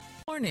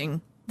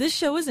Warning. This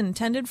show is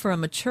intended for a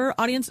mature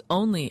audience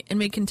only and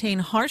may contain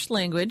harsh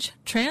language,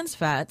 trans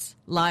fats,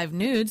 live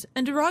nudes,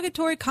 and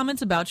derogatory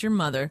comments about your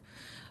mother.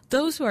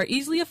 Those who are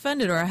easily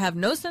offended or have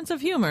no sense of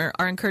humor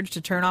are encouraged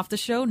to turn off the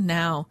show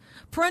now.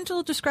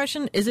 Parental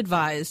discretion is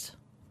advised.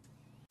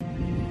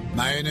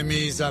 My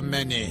enemies are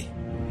many.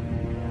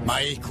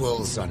 My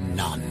equals are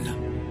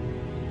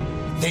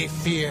none. They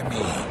fear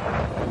me,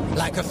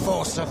 like a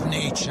force of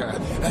nature,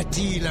 a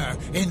dealer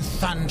in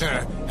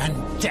thunder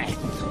and death.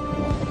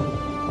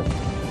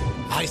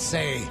 I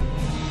say,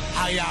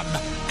 I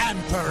am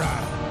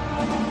Emperor.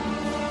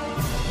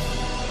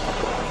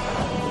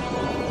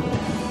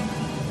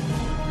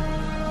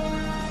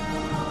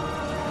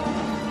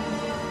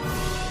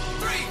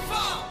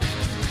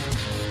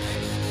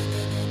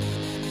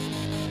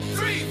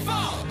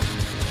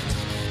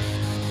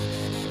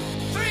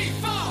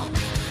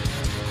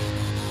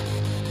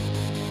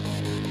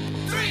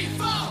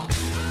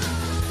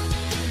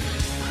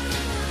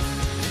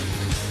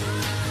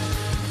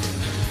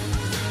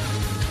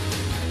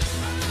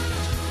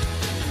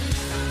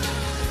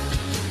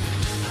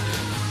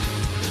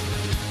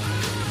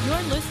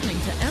 You're listening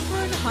to Emperor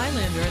and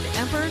Highlander and the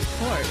Emperor's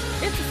Court.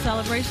 It's a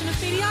celebration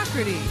of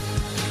mediocrity.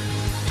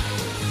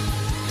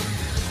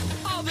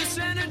 All this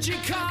energy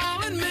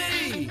calling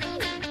me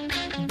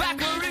back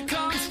where it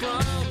comes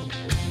from.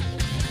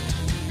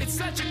 It's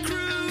such a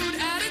crude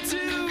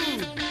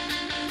attitude.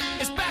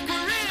 It's back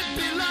where it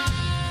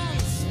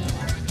belongs.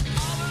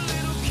 All the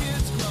little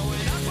kids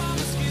growing up on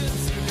the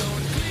skids are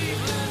going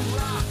Cleveland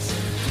rocks,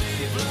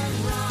 Cleveland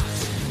rocks.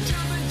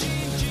 Jumping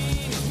Gene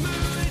Gene,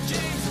 moving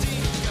James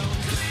Dean,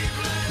 going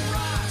Cleveland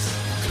rocks,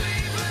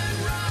 Cleveland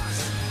rocks,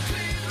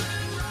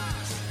 Cleveland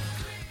rocks.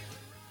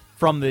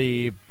 From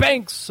the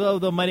banks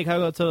of the mighty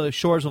Cuyahoga to the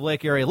shores of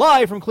Lake Erie,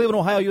 live from Cleveland,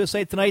 Ohio,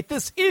 USA tonight,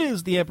 this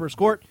is the Emperor's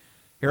Court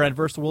here on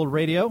Verse the World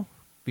Radio,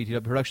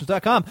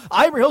 BTWProductions.com.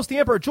 I'm your host, the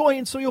Emperor,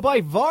 joined so you'll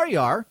by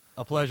Varyar.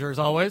 A pleasure as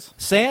always.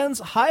 Sans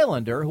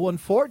Highlander, who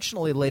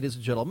unfortunately, ladies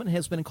and gentlemen,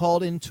 has been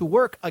called into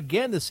work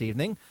again this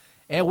evening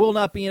and will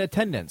not be in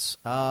attendance.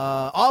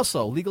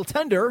 Also, Legal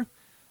Tender,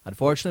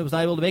 unfortunately, was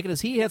not able to make it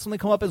as he had something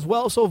come up as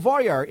well, so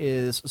Varyar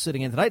is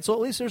sitting in tonight, so at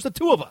least there's the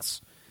two of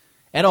us.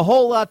 And a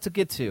whole lot to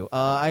get to.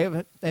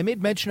 I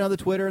made mention on the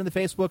Twitter and the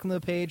Facebook and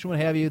the page and what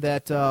have you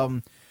that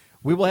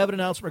we will have an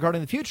announcement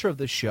regarding the future of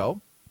this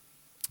show.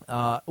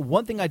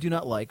 One thing I do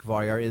not like,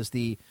 Varyar, is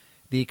the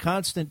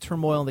constant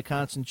turmoil and the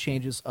constant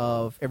changes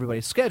of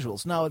everybody's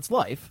schedules. Now, it's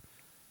life,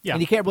 Yeah.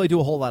 and you can't really do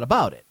a whole lot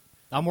about it.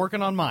 I'm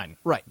working on mine.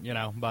 Right.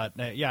 But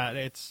yeah,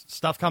 it's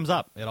stuff comes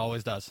up. It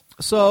always does.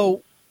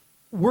 So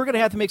we're going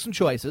to have to make some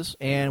choices,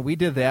 and we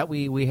did that.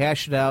 We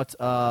hashed it out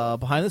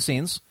behind the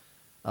scenes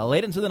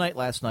late into the night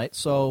last night,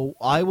 so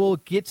I will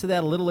get to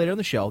that a little later in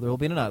the show. There will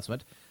be an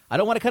announcement. I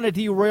don't want to kind of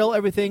derail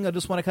everything. I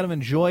just want to kind of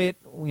enjoy it,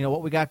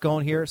 what we got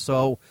going here.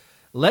 So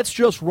let's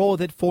just roll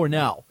with it for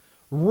now.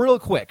 Real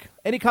quick,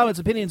 any comments,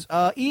 opinions,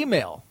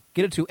 email.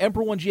 Get it to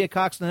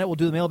Emperor1G@Cox.net. We'll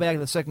do the mailbag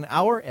in the second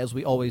hour, as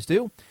we always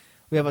do.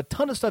 We have a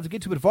ton of stuff to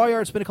get to, but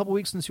Varyar, it's been a couple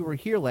weeks since you were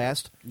here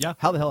last. Yeah.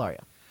 How the hell are you?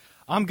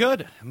 I'm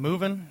good.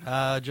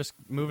 Just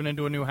moving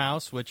into a new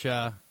house, which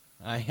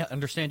I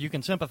understand you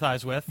can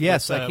sympathize with.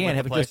 Yes, with, I can. with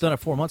Having the place. just done it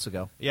 4 months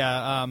ago.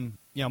 Yeah,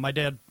 my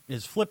dad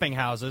is flipping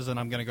houses, and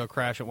I'm going to go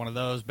crash at one of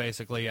those.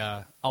 Basically,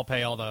 I'll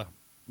pay all the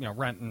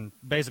rent, and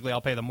basically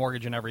I'll pay the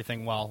mortgage and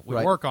everything while we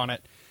work on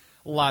it.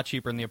 A lot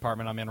cheaper than the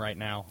apartment I'm in right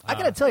now. I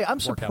got to tell you, I'm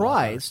worked out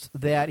surprised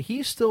that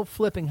he's still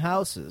flipping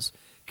houses,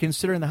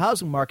 considering the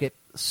housing market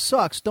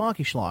sucks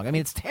donkey schlong. I mean,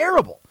 it's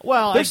terrible.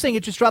 Well, they're saying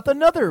it just dropped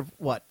another,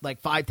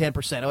 5-10%.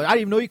 I didn't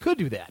even know you could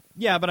do that.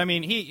 Yeah, but I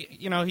mean,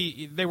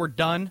 they were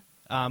done,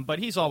 but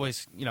he's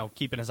always,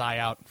 keeping his eye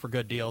out for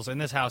good deals. And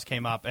this house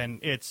came up, and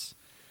it's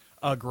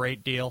a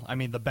great deal. I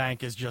mean, the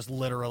bank is just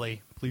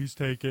literally, please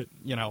take it,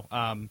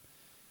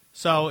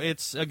 So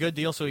it's a good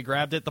deal, so he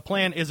grabbed it. The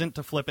plan isn't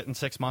to flip it in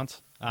 6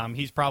 months.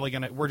 He's probably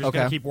we're just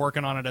going to keep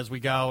working on it as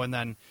we go, and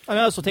then... I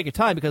mean, also take your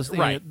time, because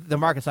Right. the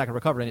market's not going to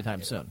recover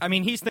anytime soon. I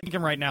mean, he's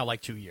thinking right now,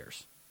 2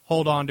 years.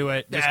 Hold on to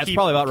it. Just that's keep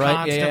probably about right.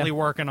 constantly Yeah.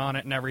 working on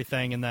it and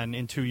everything, and then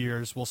in 2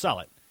 years, we'll sell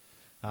it.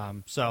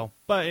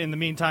 But in the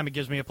meantime, it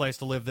gives me a place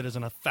to live that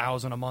isn't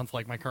 $1,000 a month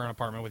like my current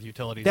apartment with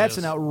utilities. That's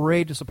is. an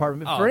outrageous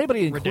apartment. Oh, for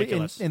anybody in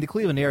ridiculous. the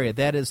Cleveland area,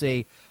 that is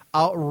a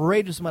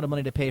outrageous amount of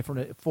money to pay for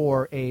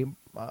an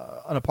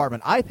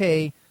apartment. I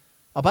pay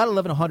about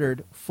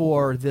 $1,100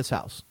 for this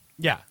house.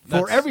 Yeah.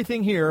 For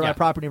everything here, yeah. my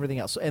property and everything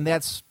else. And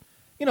that's,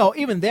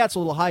 even that's a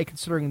little high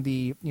considering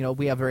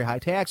we have very high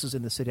taxes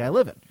in the city I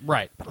live in.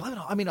 Right. But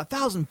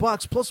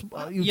 $1,000 plus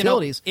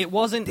utilities. It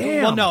wasn't.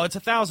 Damn. Well, no, it's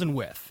 1,000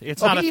 with.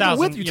 It's Okay, not even 1,000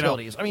 with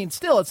utilities. I mean,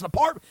 still, it's an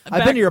apartment. I've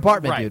Back- been to your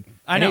apartment, right. dude.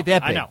 I know. It ain't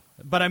that big. I know.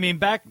 But I mean,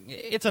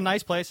 it's a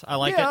nice place. I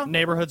like Yeah. it.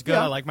 Neighborhood's good.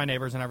 Yeah. I like my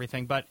neighbors and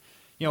everything. But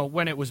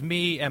when it was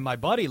me and my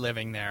buddy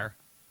living there,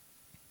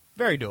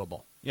 very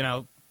doable.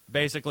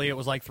 Basically, it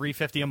was like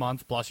 $350 a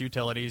month plus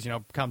utilities.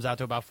 Comes out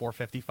to about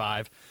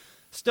 $455.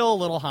 Still a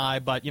little high,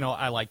 but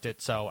I liked it,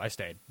 so I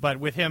stayed. But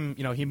with him,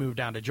 he moved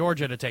down to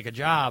Georgia to take a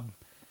job.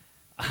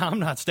 I'm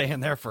not staying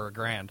there for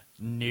 $1,000.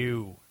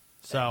 No.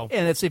 So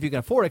And let's see if you can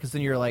afford it, because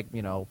then you're like,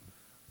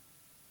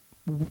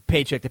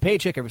 paycheck to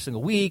paycheck every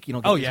single week. You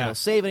don't get to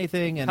save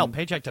anything. And hell,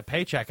 paycheck to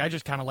paycheck, I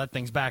just kind of let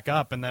things back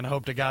up and then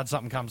hope to God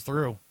something comes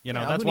through.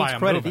 That's who why needs I'm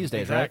credit moving. these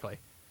days, exactly. right?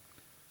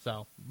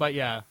 So, but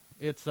yeah,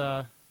 it's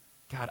God,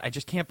 I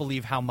just can't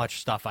believe how much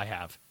stuff I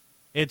have.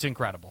 It's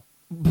incredible.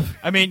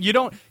 I mean, you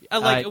don't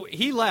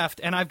he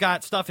left, and I've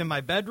got stuff in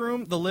my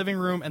bedroom, the living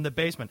room, and the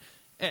basement.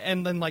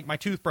 And then, like, my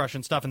toothbrush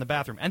and stuff in the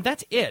bathroom. And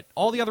that's it.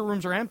 All the other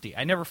rooms are empty.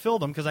 I never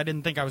filled them because I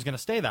didn't think I was going to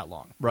stay that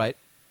long. Right.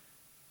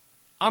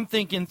 I'm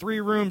thinking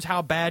 3 rooms,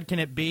 how bad can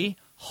it be?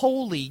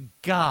 Holy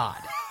God.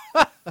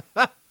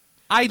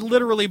 I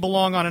literally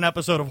belong on an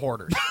episode of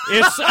Hoarders.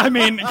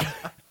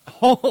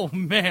 Oh,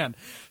 man.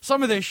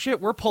 Some of this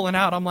shit we're pulling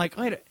out, I'm like,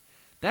 wait,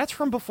 that's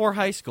from before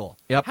high school.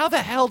 Yep. How the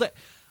hell did...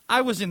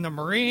 I was in the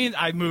Marines.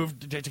 I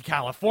moved to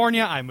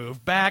California. I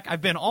moved back.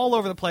 I've been all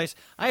over the place.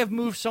 I have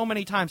moved so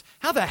many times.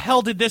 How the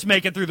hell did this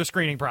make it through the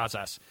screening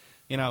process?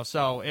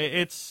 So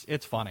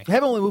it's funny. I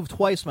have only moved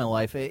twice in my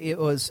life. It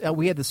was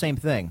we had the same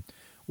thing,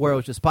 where it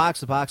was just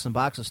box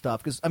of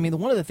stuff. Because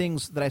one of the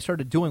things that I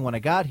started doing when I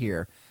got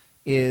here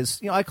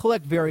is I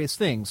collect various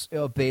things,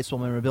 baseball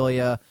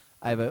memorabilia.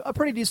 I have a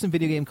pretty decent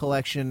video game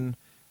collection,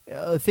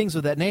 things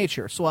of that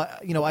nature. So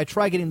I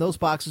try getting those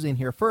boxes in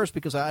here first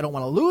because I don't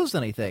want to lose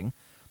anything.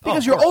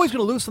 Because you're always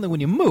going to lose something when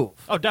you move.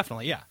 Oh,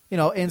 definitely, yeah.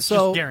 And it's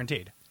so just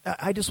guaranteed.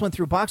 I just went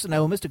through boxes,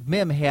 and Mystic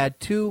Mim had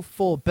 2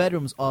 full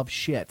bedrooms of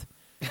shit.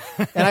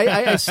 And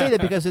I say that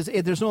because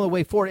there's no other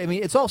way forward.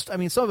 It's all. Some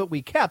of it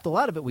we kept, a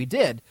lot of it we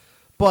did,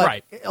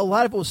 but a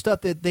lot of it was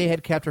stuff that they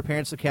had kept. Her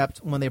parents had kept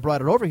when they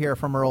brought it over here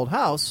from her old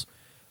house.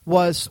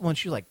 Was when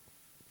she was like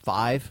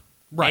 5,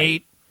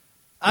 8.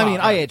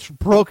 I had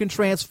broken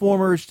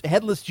Transformers,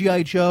 headless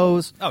GI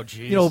Joes. Oh,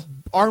 jeez.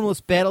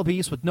 Armless battle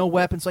beasts with no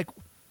weapons. Like,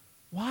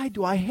 why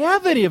do I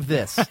have any of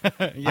this?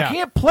 I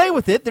can't play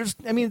with it.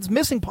 It's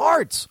missing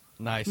parts.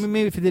 Nice.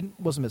 Maybe if it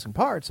wasn't missing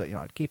parts,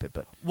 I'd keep it.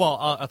 But well,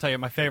 I'll tell you,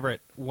 my favorite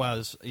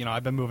was,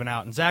 I've been moving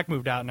out, and Zach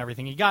moved out and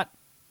everything. He got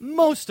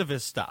most of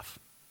his stuff.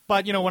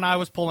 But, when I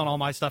was pulling all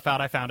my stuff out,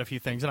 I found a few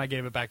things, and I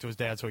gave it back to his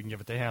dad so he can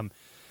give it to him.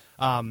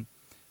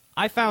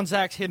 I found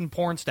Zach's hidden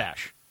porn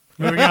stash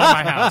moving out of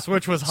my house,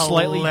 which was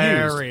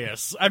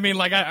hilarious. I'm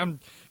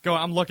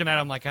looking at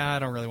it, I'm like, I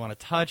don't really want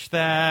to touch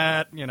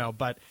that,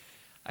 but...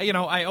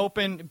 I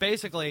open,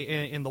 basically,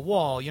 in the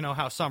wall,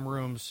 how some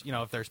rooms,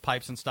 if there's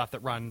pipes and stuff that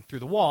run through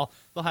the wall,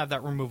 they'll have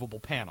that removable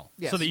panel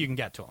so that you can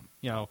get to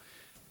them.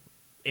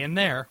 In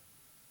there,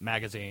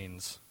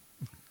 magazines.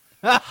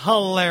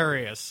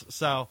 Hilarious.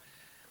 So,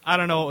 I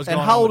don't know what was going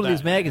on. And how old with are that.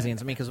 these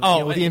magazines? Because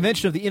with the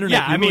invention of the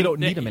internet, you really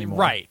don't need them anymore.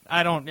 Right.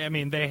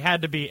 They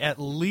had to be at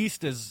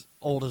least as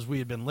old as we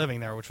had been living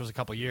there, which was a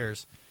couple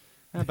years.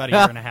 About a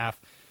year and a half.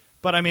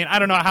 But, I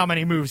don't know how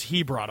many moves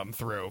he brought them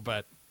through,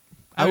 but...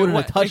 I wouldn't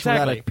have touched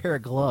without a pair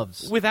of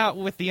gloves. With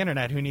the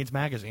internet, who needs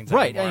magazines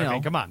right,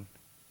 anymore? Come on.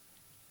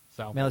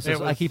 So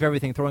I keep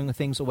everything. Throwing the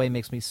things away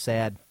makes me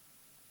sad.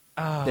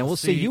 Then we'll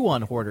see you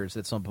on Hoarders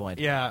at some point.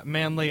 Yeah,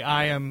 Manly,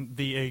 I am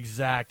the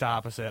exact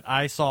opposite.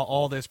 I saw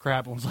all this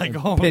crap and was like,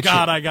 oh, my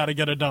God, I got to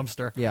get a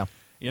dumpster. Yeah.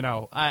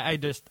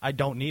 I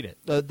don't need it.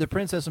 The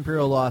Princess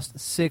Imperial lost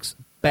 6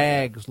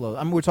 bags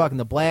load. We're talking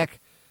the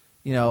black,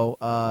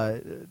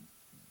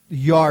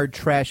 yard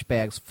trash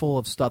bags full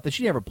of stuff that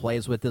she never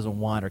plays with, doesn't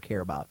want or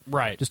care about.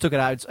 Right. Just took it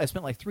out. I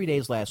spent like 3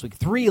 days last week,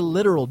 3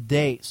 literal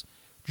days,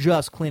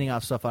 just cleaning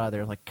off stuff out of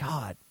there. Like,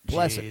 God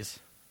bless it.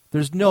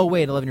 There's no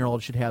way an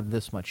 11-year-old should have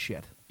this much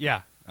shit.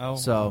 Yeah. Oh,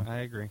 so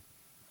I agree.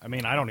 I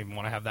don't even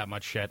want to have that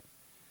much shit.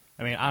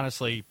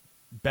 Honestly,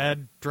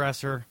 bed,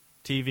 dresser,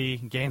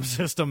 TV, game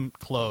system,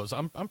 clothes.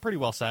 I'm pretty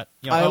well set.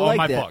 I like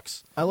my that.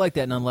 books. I like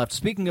that. None left.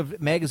 Speaking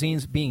of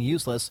magazines being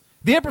useless,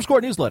 the Emperor's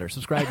Court newsletter.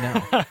 Subscribe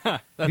now.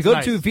 You go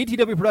to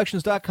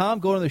VTWProductions.com,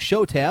 go to the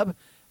show tab,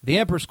 the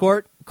Emperor's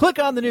Court, click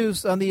on the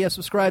news on the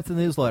subscribe to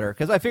the newsletter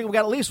because I figure we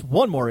got at least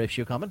one more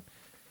issue coming.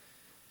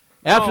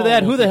 After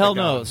that, who the hell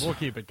knows? We'll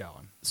keep it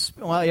going.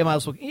 Well, you might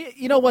as well.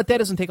 You know what? That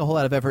doesn't take a whole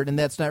lot of effort, and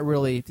that's not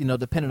really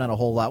dependent on a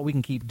whole lot. We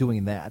can keep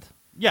doing that.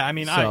 Yeah, I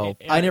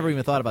never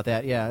even thought about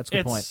that. Yeah, that's a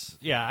good point.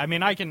 Yeah,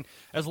 I can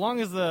as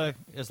long as the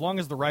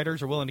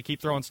writers are willing to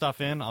keep throwing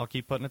stuff in, I'll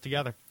keep putting it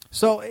together.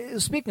 So,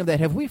 speaking of that,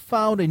 have we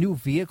found a new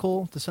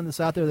vehicle to send this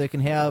out there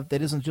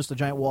that isn't just a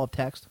giant wall of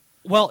text?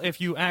 Well, if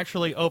you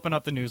actually open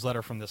up the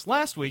newsletter from this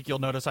last week, you'll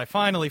notice I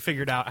finally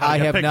figured out how to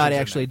get I have pictures not in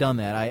actually there. done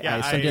that.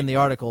 I sent in the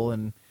article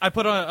and I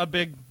put a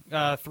big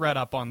thread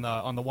up on the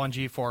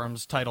 1G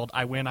forums titled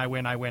 "I win, I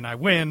win, I win, I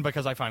win"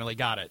 because I finally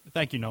got it.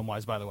 Thank you,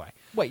 Gnomewise, by the way.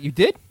 Wait, you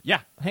did?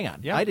 Yeah. Hang on.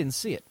 Yeah. I didn't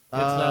see it.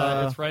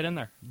 It's right in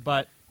there.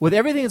 But with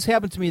everything that's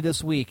happened to me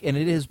this week, and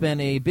it has been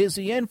a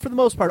busy and for the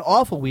most part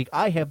awful week,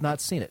 I have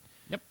not seen it.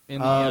 Yep, in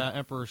the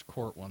Emperor's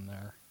Court one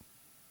there.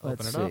 Open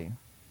Let's it up. see.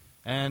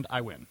 And I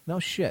win. No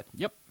shit.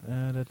 Yep.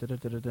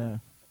 Da.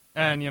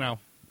 And,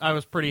 I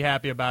was pretty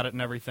happy about it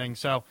and everything.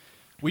 So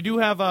we do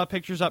have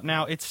pictures up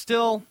now. It's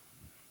still,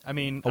 a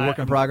work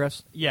in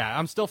progress? Yeah,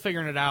 I'm still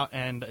figuring it out.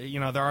 And,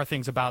 there are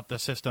things about the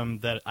system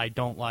that I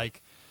don't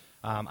like.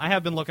 I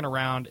have been looking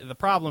around. The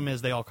problem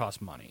is they all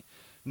cost money.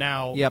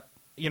 Now, yep.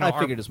 I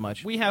figured as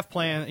much. We have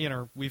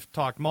planned. We've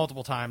talked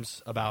multiple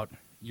times about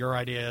your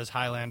ideas,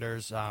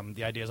 Highlanders,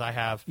 the ideas I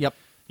have. Yep.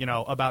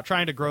 About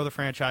trying to grow the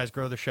franchise,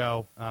 grow the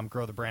show,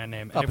 grow the brand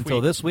name. Up until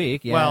this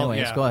week. Yeah, well,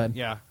 anyways, yeah, go ahead.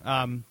 Yeah.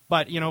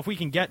 But, if we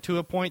can get to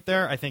a point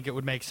there, I think it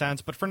would make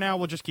sense. But for now,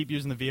 we'll just keep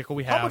using the vehicle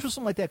we have. How much would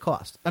something like that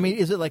cost? I mean,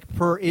 is it like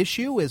per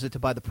issue? Is it to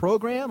buy the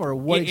program? Or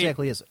what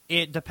exactly is it?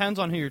 It depends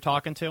on who you're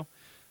talking to,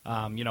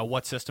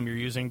 what system you're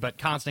using. But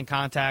Constant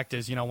Contact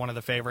is, one of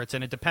the favorites.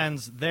 And it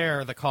depends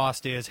there. The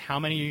cost is how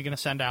many are you going to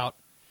send out.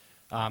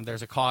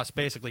 There's a cost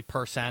basically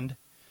per send.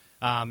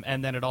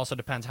 And then it also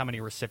depends how many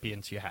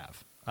recipients you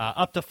have.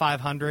 Up to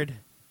 500,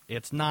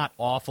 it's not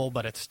awful,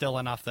 but it's still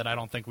enough that I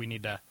don't think we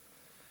need to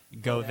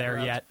go there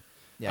yet.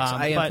 Yeah,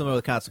 I am familiar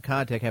with Constant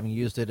Contact, having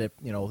used it at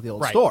the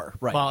old right. store.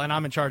 Right. Well, and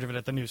I'm in charge of it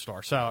at the new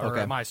store, or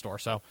at my store.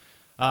 So,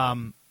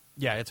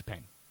 it's a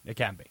pain. It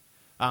can be,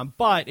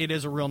 but it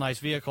is a real nice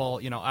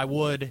vehicle. I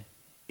would,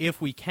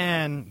 if we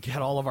can, get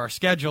all of our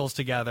schedules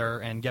together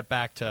and get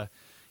back to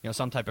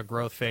some type of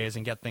growth phase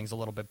and get things a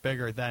little bit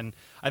bigger, then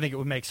I think it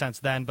would make sense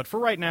then. But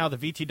for right now, the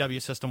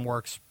VTW system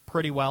works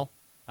pretty well.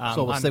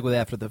 So we'll stick with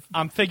that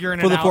I'm figuring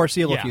it for the out.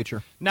 foreseeable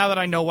future. Now that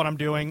I know what I'm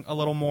doing a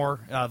little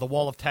more, the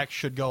wall of text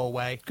should go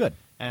away. Good.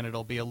 And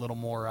it'll be a little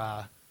more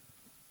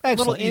excellent.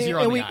 little easier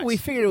and on we, the eyes. we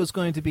figured it was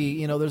going to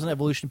be, there's an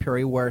evolution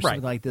period where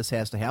something Right. like this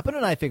has to happen,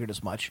 and I figured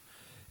as much.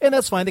 And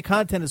that's fine. The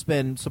content has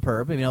been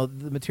superb.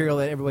 The material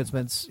that everyone's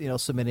been,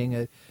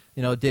 submitting,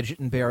 Digit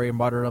and Barry,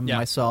 Martyrdom, Yeah.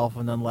 myself,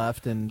 and then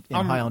Left, and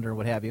Highlander, and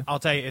what have you. I'll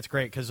tell you, it's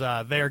great because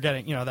they are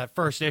getting, that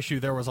first issue,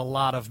 there was a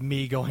lot of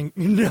me going,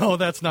 no,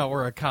 that's not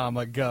where a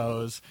comma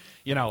goes.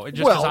 Just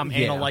because I'm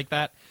anal like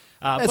that.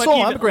 That's but all.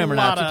 even I'm a grammar a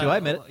lot Nazi, of- too. I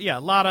admit it. Yeah, a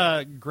lot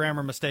of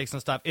grammar mistakes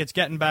and stuff. It's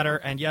getting better,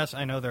 and yes,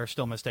 I know there are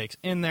still mistakes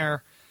in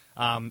there.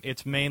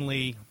 It's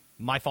mainly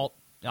my fault.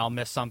 I'll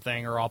miss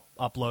something, or I'll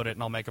upload it,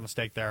 and I'll make a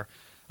mistake there.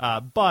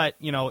 But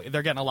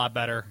they're getting a lot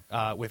better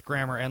with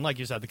grammar, and like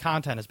you said, the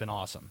content has been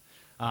awesome.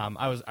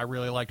 I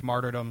really liked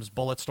Martyrdom's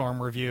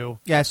Bulletstorm review.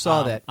 Yeah, I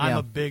saw that. I'm yeah.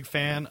 a big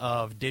fan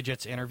of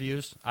Digit's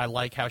interviews. I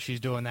like how she's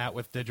doing that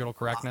with digital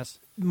correctness.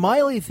 My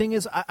only thing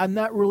is, I'm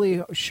not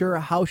really sure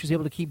how she's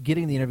able to keep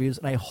getting the interviews,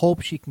 and I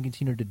hope she can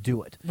continue to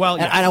do it. Well,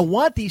 and, yes. and I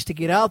want these to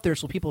get out there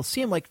so people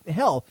see them like,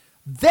 hell,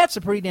 that's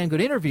a pretty damn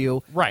good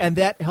interview. Right. And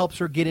that helps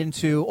her get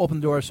into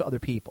open doors to other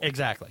people.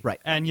 Exactly. Right.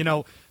 And,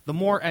 the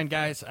more, and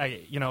guys,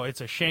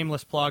 it's a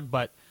shameless plug,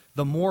 but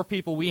the more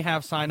people we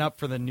have sign up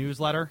for the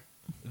newsletter,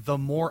 the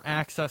more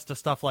access to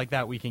stuff like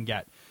that we can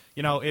get.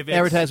 If it's,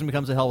 Advertising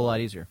becomes a hell of a lot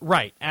easier.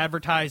 Right.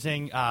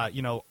 Advertising,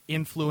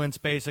 influence,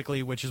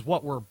 basically, which is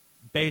what we're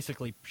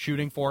basically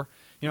shooting for.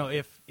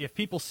 If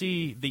people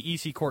see the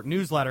EC Court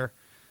newsletter,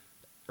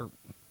 or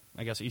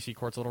I guess EC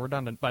Court's a little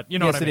redundant, but you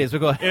know Yes, what I mean. it is, but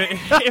go ahead.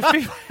 If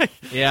people,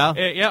 Yeah.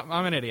 yeah,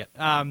 I'm an idiot.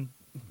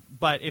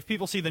 But if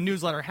people see the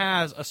newsletter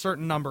has a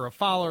certain number of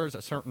followers,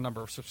 a certain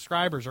number of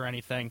subscribers or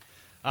anything,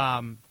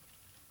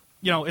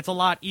 it's a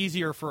lot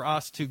easier for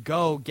us to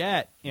go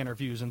get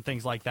interviews and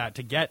things like that,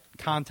 to get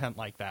content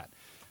like that.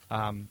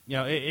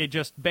 It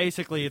just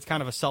basically, it's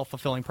kind of a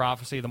self-fulfilling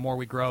prophecy. The more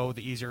we grow,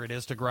 the easier it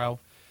is to grow.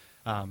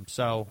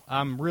 So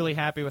I'm really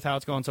happy with how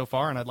it's going so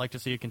far, and I'd like to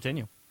see it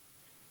continue.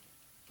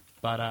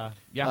 But,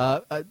 yeah.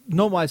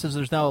 Nomai says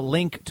there's now a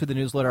link to the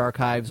newsletter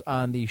archives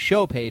on the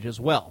show page as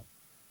well.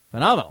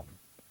 Phenomenal.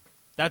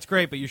 That's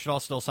great, but you should all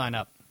still sign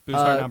up. Boost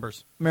our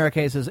numbers. Mary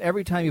Kay says,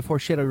 every time you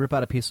foreshadow, rip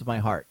out a piece of my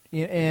heart.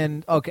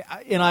 And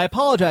I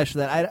apologize for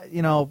that.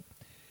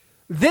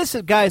 This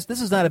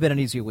has not been an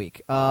easy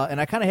week. And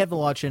I kind of haven't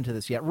launched into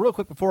this yet. Real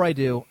quick, before I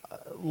do,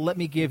 let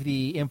me give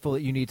the info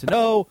that you need to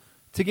know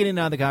to get in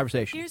on the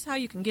conversation. Here's how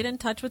you can get in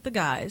touch with the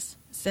guys.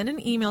 Send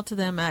an email to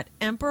them at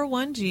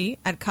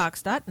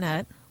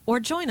emperor1g@cox.net or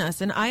join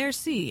us in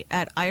IRC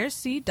at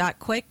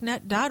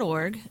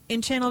irc.quakenet.org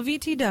in channel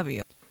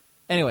VTW.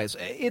 Anyways,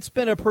 it's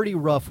been a pretty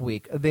rough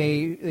week.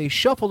 They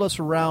shuffled us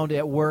around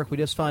at work. We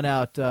just found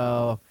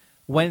out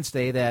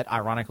Wednesday that,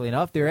 ironically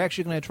enough, they're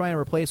actually going to try and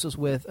replace us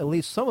with, at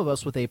least some of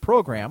us, with a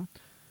program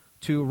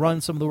to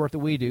run some of the work that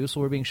we do. So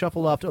we're being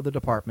shuffled off to other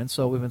departments.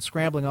 So we've been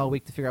scrambling all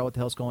week to figure out what the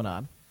hell's going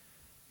on.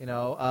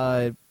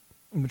 I'm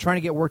trying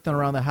to get work done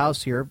around the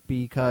house here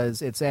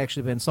because it's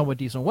actually been somewhat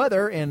decent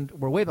weather, and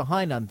we're way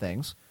behind on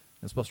things.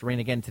 It's supposed to rain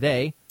again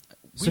today.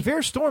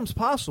 Severe storms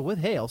possible with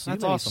hail, so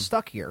That's you may awesome. be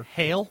stuck here.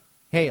 Hail?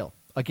 Hail.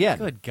 Again.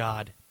 Good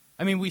God.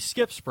 I mean, we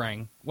skipped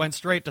spring, went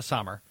straight to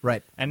summer.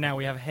 Right. And now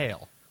we have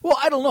hail. Well,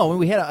 I don't know. When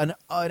we had an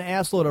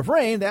assload of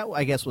rain, that,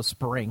 I guess, was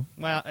spring.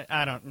 Well,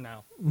 I don't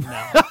know.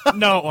 No.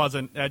 No, it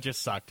wasn't. That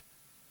just sucked.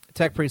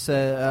 Tech Priest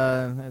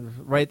said,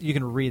 right, you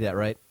can read that,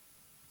 right?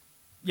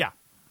 Yeah.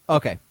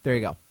 Okay, there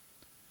you go.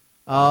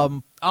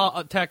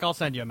 Tech, I'll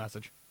send you a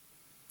message.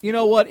 You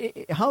know what?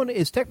 How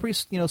is Tech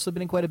Priest,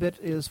 submitting quite a bit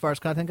as far as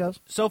content goes?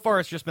 So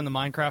far, it's just been the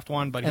Minecraft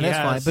one, but And he that's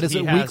has, fine. But is he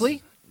it has-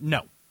 weekly?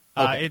 No.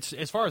 Okay. It's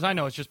as far as I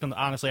know, it's just been,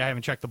 honestly, I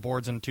haven't checked the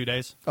boards in 2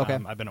 days. Okay.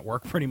 I've been at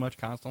work pretty much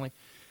constantly.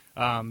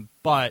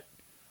 But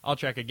I'll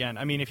check again.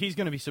 I mean, if he's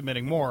going to be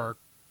submitting more,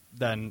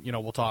 then,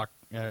 we'll talk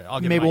I'll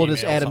give Maybe my we'll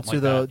just email, add them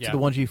something to like the that. to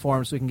the 1G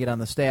forum so we can get on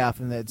the staff,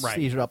 and it's Right.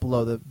 easier to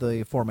upload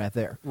the format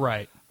there.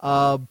 Right.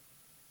 I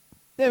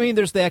mean,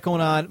 there's that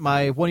going on.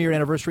 My 1-year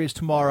anniversary is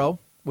tomorrow,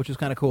 which is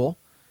kind of cool.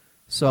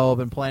 So I've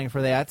been planning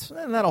for that.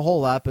 Not a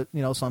whole lot, but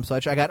some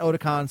such. I got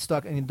Otakon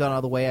stuck and done out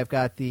of the way. I've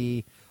got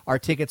our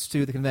tickets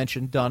to the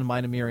convention done,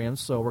 mine and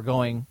Miriam's. So we're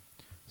going.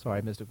 Sorry,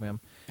 Mystic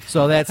Ma'am.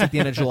 So that's at the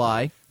end of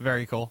July.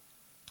 Very cool.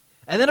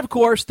 And then, of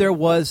course, there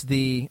was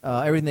the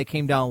everything that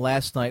came down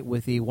last night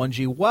with the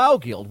 1G WoW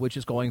Guild, which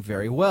is going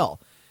very well.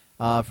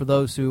 For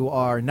those who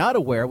are not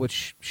aware,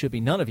 which should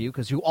be none of you,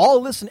 because you all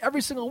listen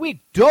every single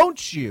week,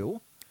 don't you?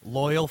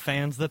 Loyal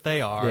fans that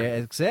they are. Yeah,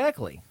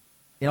 exactly.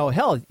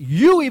 Hell,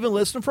 you even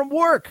listen from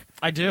work.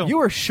 I do. You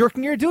are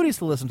shirking your duties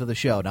to listen to the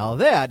show. Now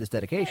that is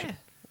dedication.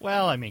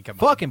 Well, I mean, come on.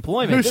 Fuck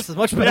employment. This is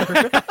much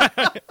better.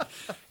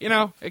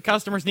 If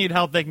customers need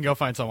help, they can go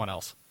find someone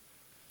else.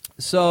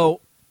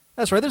 So,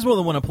 that's right. There's more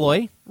than one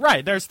employee.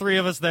 Right. There's 3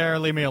 of us there.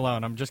 Leave me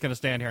alone. I'm just going to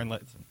stand here and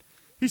listen.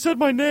 He said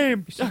my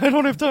name. I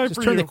don't have time Just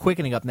for turn you. the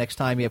quickening up next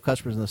time you have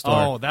customers in the store.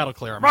 Oh, that'll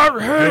clear them out.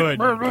 Good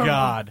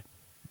God.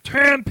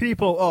 10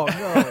 people.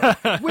 Oh,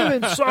 no.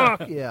 Women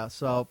suck. Yeah,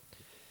 so.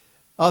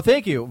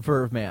 Thank you,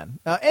 Verve Man.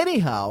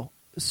 Anyhow,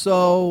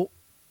 so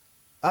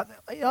I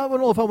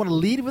don't know if I want to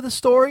lead with a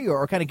story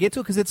or kind of get to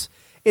it, because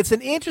it's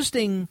an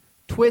interesting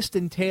twist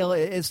and tale.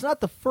 It's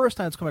not the first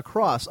time it's come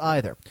across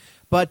either.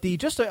 But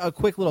just a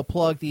quick little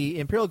plug, the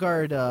Imperial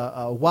Guard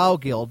WoW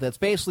Guild, that's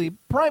basically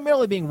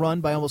primarily being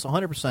run by almost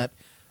 100%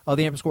 of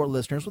the Empress Court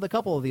listeners, with a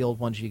couple of the old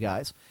 1G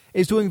guys,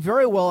 is doing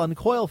very well on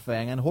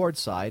Coilfang and Horde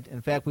side.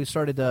 In fact, we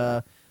started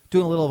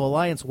doing a little of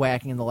alliance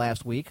whacking in the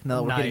last week, now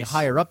that we're getting Nice.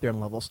 higher up there in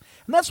levels.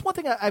 And that's one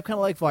thing I kind of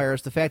like, Fire,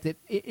 is the fact that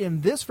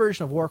in this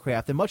version of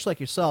Warcraft, and much like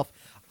yourself,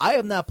 I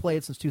have not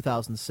played since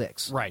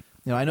 2006. Right.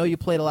 I know you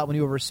played a lot when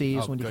you were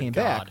overseas, when you good came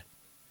God. back.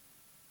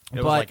 It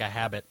was But- like a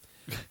habit.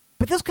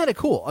 But that's kind of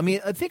cool. I mean,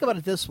 think about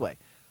it this way.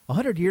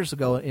 100 years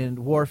ago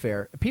in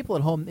warfare, people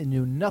at home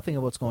knew nothing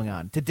of what's going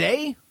on.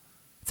 Today,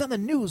 it's on the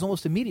news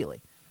almost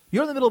immediately.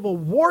 You're in the middle of a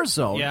war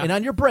zone, Yeah. and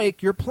on your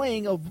break, you're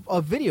playing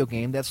a video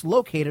game that's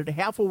located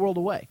half a world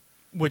away.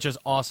 Which is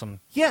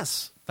awesome.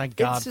 Yes. Thank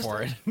God It's just-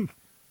 for it.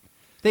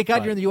 Thank God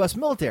But- you're in the U.S.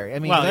 military. I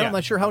mean, Well, I'm yeah.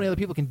 not sure how many other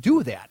people can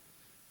do that.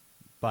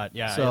 But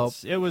yeah, So-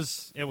 it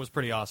was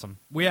pretty awesome.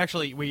 We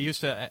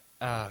used to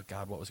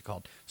God, what was it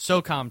called?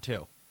 SOCOM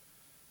 2.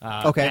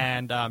 Okay.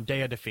 And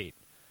Day of Defeat.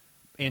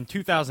 In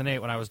 2008,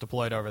 when I was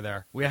deployed over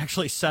there, we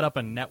actually set up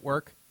a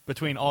network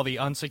between all the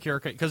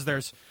unsecure, because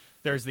there's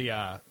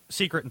the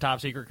secret and top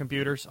secret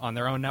computers on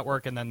their own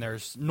network, and then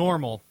there's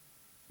normal,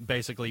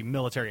 basically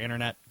military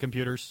internet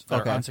computers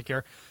that Okay. are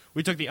unsecure.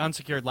 We took the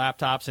unsecured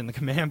laptops in the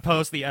command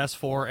post, the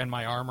S4, and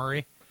my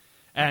armory,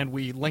 and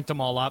we linked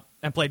them all up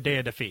and played Day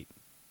of Defeat.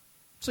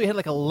 So you had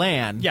like a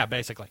LAN Yeah,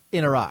 basically.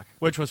 in Iraq,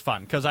 Which was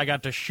fun, because I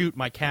got to shoot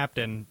my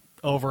captain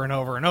over and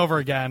over and over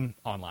again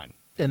online.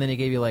 and then he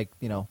gave you like,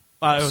 it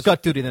was-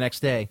 scut duty the next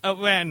day. Oh,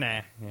 well,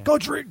 nah. Yeah. Go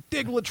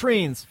dig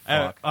latrines.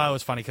 Fuck. It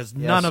was funny, because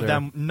Yes, none of sir.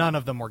 them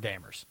were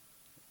gamers.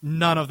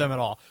 None of them at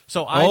all.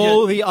 So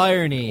The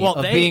irony Well,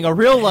 of they- being a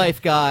real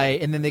life guy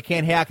and then they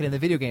can't hack it in the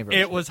video game version.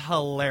 It was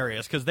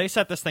hilarious, because they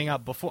set this thing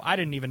up before. I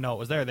didn't even know it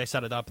was there. They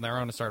set it up on their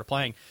own and started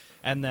playing.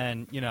 And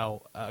then,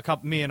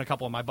 me and a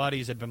couple of my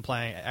buddies had been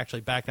playing.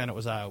 Actually, back then it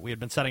was we had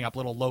been setting up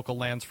little local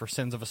lands for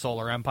Sins of a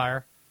Solar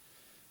Empire.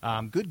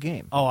 Good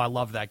game. Oh, I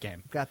love that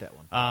game. Got that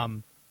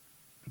one.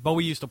 But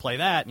we used to play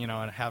that,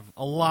 and have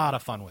a lot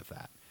of fun with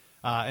that.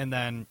 And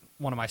then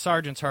one of my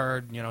sergeants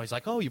heard, he's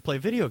like, "Oh, you play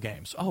video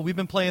games? Oh, we've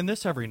been playing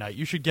this every night.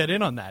 You should get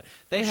in on that."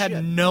 They had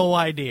Shit. no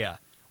idea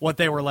what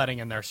they were letting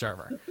in their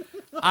server.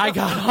 I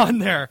got on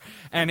there,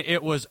 and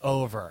it was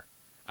over.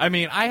 I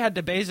mean, I had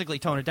to basically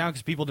tone it down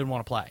because people didn't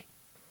want to play.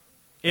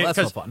 Well, that's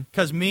no fun.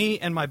 Because me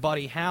and my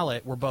buddy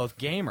Hallett were both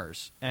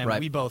gamers, and Right.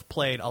 we both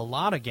played a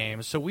lot of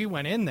games. So we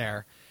went in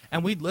there,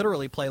 and we'd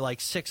literally play like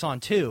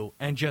 6-on-2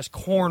 and just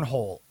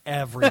cornhole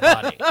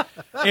everybody.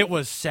 It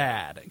was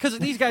sad. Because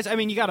these guys, I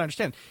mean, you got to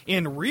understand,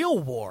 in real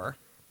war,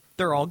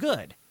 they're all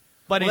good.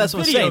 But Well, in that's what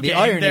I'm video saying. The game,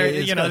 irony they're,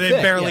 is kinda they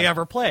thick, barely yeah.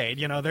 ever played.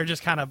 They're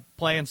just kind of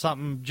playing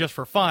something just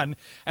for fun.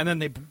 And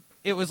then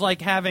it was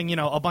like having,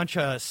 a bunch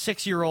of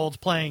 6-year-olds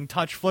playing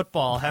touch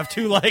football have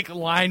two,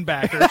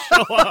 linebackers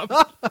show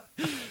up.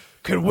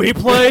 Can we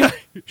play?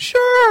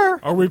 Sure.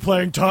 Are we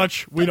playing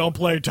touch? We don't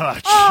play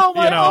touch. Oh,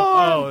 my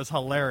arm. Oh, it was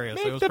hilarious.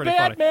 Make it was the pretty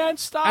funny. Batman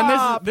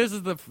stop. And this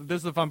is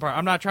the fun part.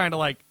 I'm not trying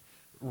to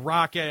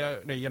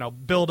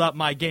build up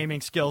my gaming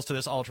skills to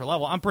this ultra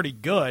level. I'm pretty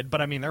good, but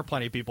I mean, there are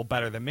plenty of people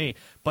better than me.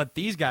 But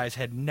these guys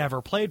had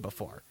never played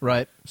before.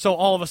 Right. So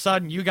all of a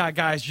sudden, you got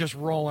guys just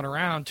rolling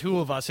around, 2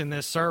 of us in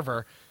this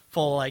server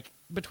full of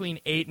between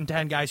 8 and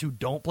 10 guys who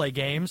don't play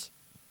games.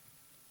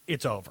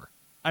 It's over.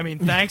 I mean,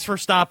 thanks for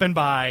stopping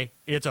by.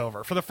 It's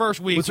over. For the first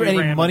week, Was there we any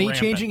ran money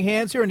rampant. changing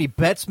hands here? Any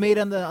bets made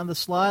on the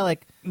sly?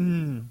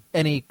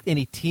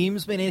 Any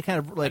teams made any kind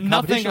of Nothing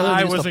competition? other than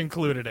I just was a-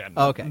 included in.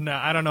 Okay. No,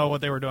 I don't know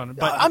what they were doing.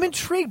 But I'm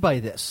intrigued by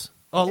this.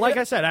 Oh, like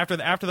I said,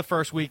 after the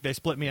first week, they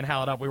split me and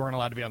Hal up. We weren't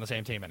allowed to be on the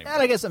same team anymore.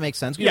 And I guess that makes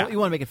sense. You Yeah. want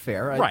to make it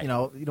fair, Right. You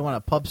don't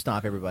want to pub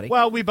stomp everybody.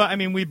 Well, we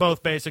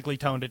both basically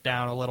toned it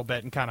down a little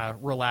bit and kind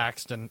of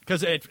relaxed, and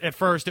because at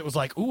first it was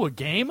like, ooh, a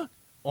game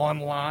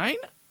online,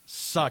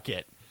 suck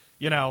it,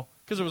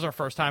 because it was our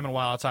first time in a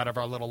while outside of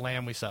our little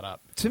LAN we set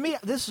up. To me,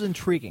 this is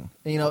intriguing.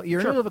 You're in the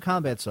middle of a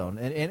combat zone,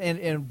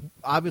 and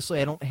obviously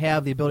I don't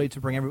have the ability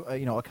to bring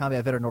a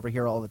combat veteran over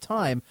here all the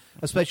time,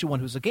 especially one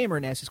who's a gamer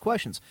and asks these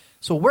questions.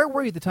 So where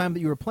were you at the time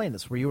that you were playing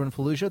this? Were you in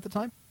Fallujah at the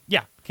time?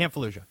 Yeah, Camp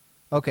Fallujah.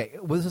 Okay,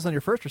 was this on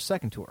your first or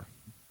second tour?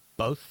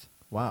 Both.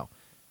 Wow.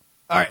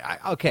 All right.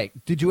 Okay.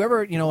 Did you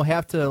ever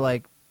have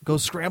to go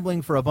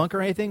scrambling for a bunker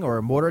or anything, or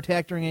a mortar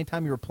attack during any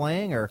time you were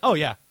playing? Or Oh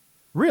yeah,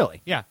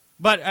 really? yeah.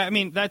 But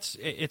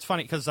it's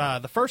funny because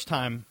the first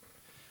time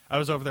I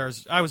was over there,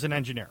 I was an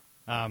engineer.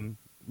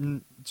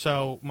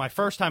 So my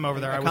first time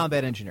over there,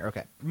 combat engineer.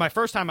 Okay. My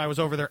first time I was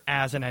over there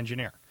as an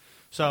engineer.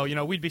 So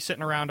we'd be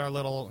sitting around our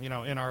little in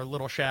our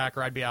little shack,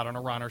 or I'd be out on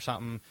a run or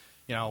something,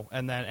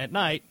 and then at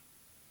night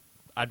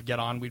I'd get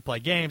on, we'd play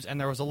games, and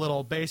there was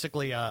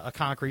basically a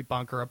concrete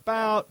bunker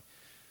about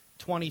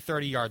 20,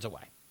 30 yards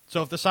away.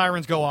 So if the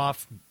sirens go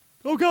off,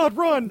 oh God,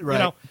 run!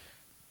 Right.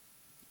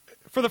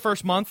 For the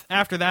first month.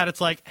 After that, it's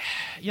like,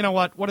 you know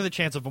what? What are the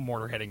chances of a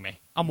mortar hitting me?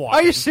 I'm walking.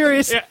 Are you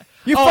serious? Yeah.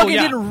 You Oh, fucking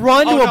yeah. didn't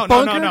run to a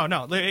bunker?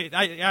 No.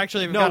 I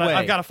actually No way.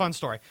 I've got a fun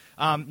story.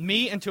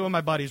 Me and two of my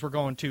buddies were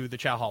going to the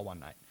chow hall one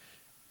night.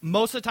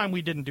 Most of the time,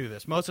 we didn't do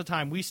this. Most of the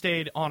time, we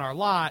stayed on our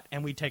lot,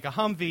 and we'd take a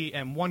Humvee,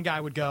 and one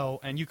guy would go,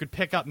 and you could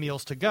pick up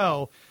meals to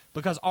go,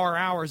 because our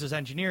hours as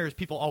engineers,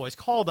 people always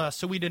called us,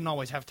 so we didn't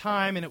always have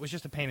time, and it was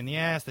just a pain in the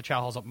ass. The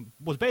chow hall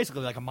was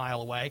basically like a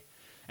mile away,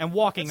 and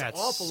walking that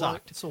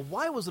sucked. So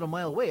why was it a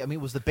mile away? I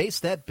mean, was the base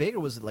that big,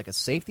 or was it like a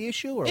safety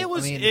issue? Or It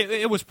was.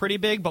 It was pretty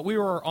big, but we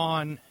were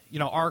on.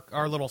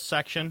 Our little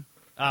section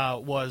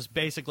was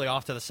basically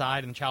off to the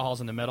side, and the chow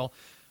hall's in the middle.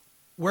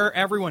 Where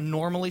everyone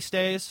normally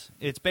stays,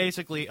 it's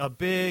basically a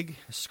big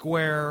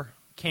square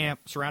camp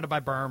surrounded by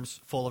berms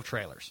full of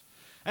trailers,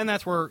 and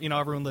that's where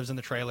everyone lives in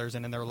the trailers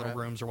and in their little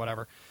rooms or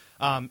whatever.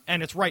 And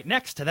it's right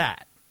next to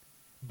that.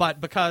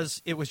 But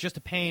because it was just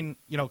a pain,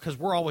 because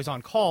we're always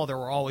on call, there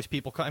were always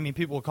people.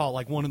 People would call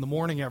at 1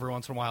 a.m. every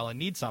once in a while and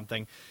need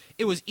something.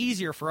 It was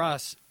easier for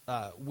us.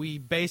 We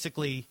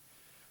basically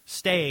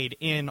stayed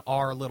in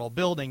our little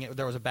building.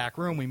 There was a back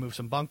room. We moved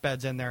some bunk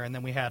beds in there, and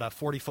then we had a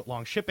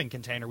 40-foot-long shipping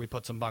container we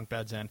put some bunk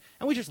beds in,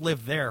 and we just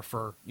lived there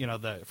for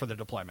the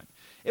deployment.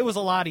 It was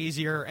a lot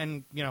easier,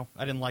 and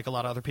I didn't like a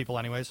lot of other people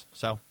anyways.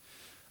 So,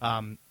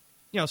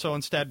 so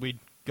instead we'd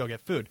go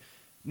get food.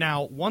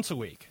 Now, once a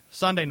week,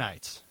 Sunday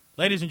nights.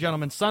 Ladies and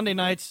gentlemen, Sunday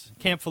nights,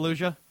 Camp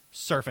Fallujah,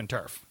 surf and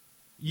turf.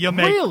 You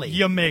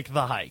make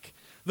the hike.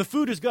 The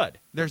food is good.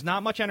 There's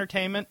not much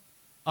entertainment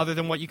other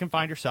than what you can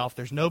find yourself.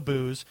 There's no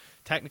booze.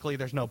 Technically,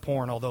 there's no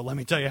porn, although let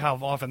me tell you how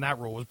often that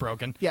rule was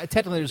broken. Yeah,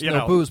 technically there's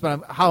no booze,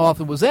 but how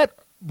often was that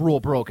rule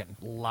broken?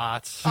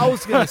 Lots. I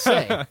was going to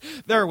say.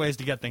 There are ways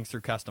to get things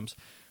through customs.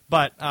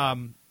 But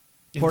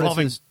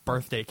involving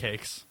birthday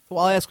cakes.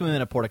 Well, I'll ask him in a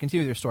minute, Porter.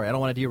 Continue with your story. I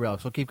don't want to derail,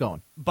 so keep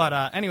going.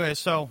 But anyway,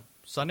 so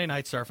Sunday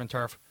night surf and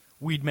turf.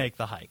 We'd make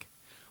the hike.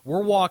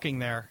 We're walking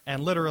there,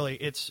 and literally,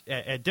 it's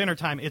at dinner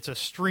time. It's a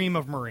stream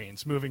of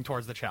Marines moving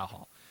towards the chow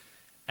hall,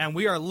 and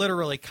we are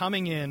literally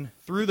coming in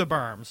through the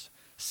berms.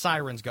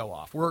 Sirens go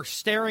off. We're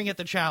staring at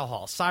the chow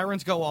hall.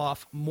 Sirens go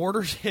off.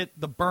 Mortars hit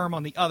the berm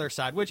on the other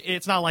side, which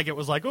it's not like it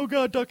was like, oh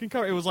God, duck and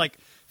cover. It was like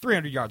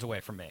 300 yards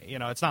away from me.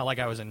 It's not like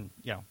I was in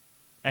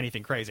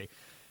anything crazy.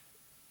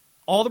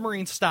 All the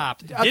Marines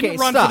stopped, didn't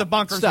run for the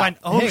bunkers, went,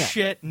 oh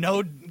shit,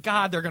 no,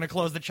 God, they're going to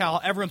close the chow.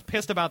 Everyone's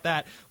pissed about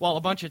that, while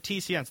a bunch of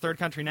TCNs, third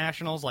country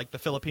nationals, like the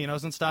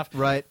Filipinos and stuff,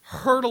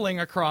 hurtling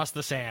across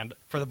the sand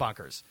for the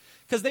bunkers.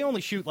 Because they only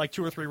shoot like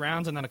 2 or 3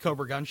 rounds, and then a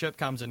Cobra gunship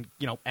comes and,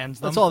 ends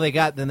them. That's all they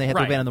got, then they have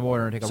to abandon the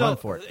mortar and take a run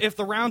for it. If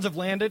the rounds have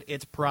landed,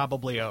 it's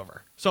probably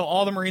over. So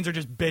all the Marines are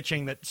just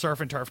bitching that surf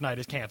and turf night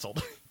is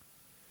canceled.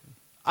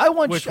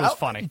 Which was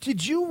funny.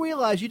 Did you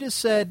realize you just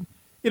said...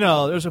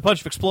 there's a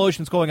bunch of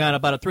explosions going on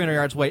about 300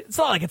 yards away. It's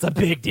not like it's a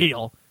big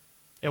deal.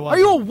 It was. Are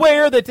you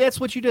aware that that's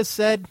what you just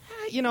said?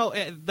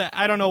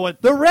 I don't know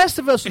what... The rest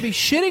of us would be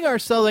shitting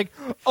ourselves like,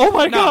 oh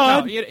my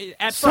God,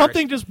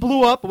 something just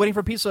blew up, waiting for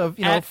a piece of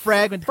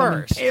fragment to come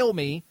and impale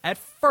me. At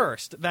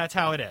first, that's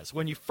how it is.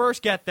 When you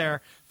first get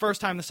there,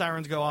 first time the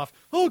sirens go off,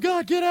 oh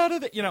God, get out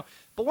of it.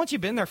 But once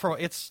you've been there for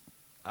it's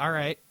all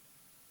right.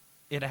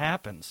 It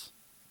happens.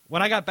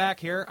 When I got back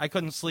here, I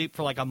couldn't sleep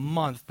for like a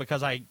month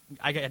because I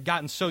had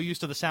gotten so used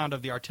to the sound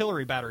of the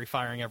artillery battery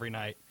firing every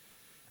night.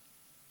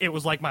 It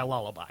was like my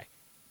lullaby.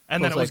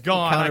 And then it was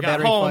gone. I got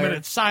home, and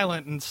it's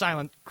silent, and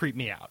silent creeped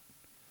me out.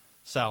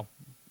 So,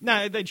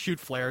 they'd shoot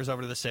flares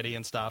over to the city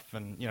and stuff,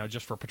 and,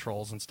 just for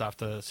patrols and stuff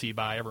to see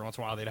by. Every once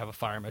in a while, they'd have a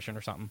fire mission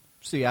or something.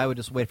 See, I would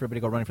just wait for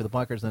everybody to go running for the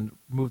bunkers and then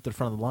move to the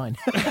front of the line.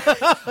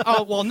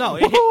 Oh, well, no.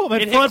 It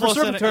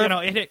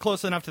hit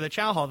close enough to the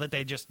chow hall that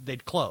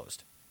they'd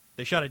closed.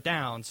 They shut it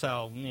down,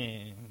 so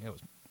we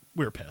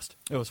were pissed.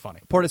 It was funny.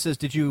 Porta says,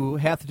 did you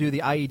have to do the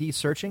IED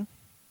searching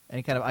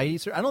Any kind of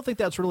IED? I don't think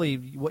that's really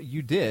what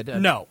you did.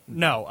 No.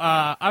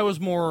 I was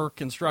more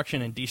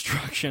construction and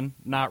destruction,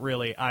 not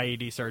really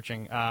IED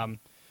searching.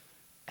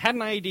 Had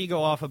an IED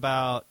go off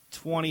about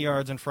 20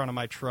 yards in front of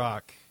my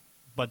truck,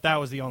 but that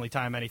was the only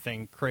time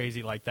anything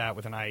crazy like that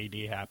with an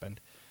IED happened.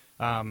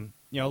 A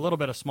little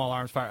bit of small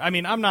arms fire. I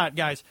mean, I'm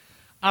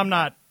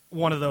not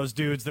one of those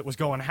dudes that was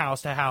going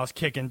house to house,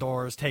 kicking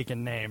doors,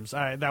 taking names.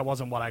 That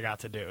wasn't what I got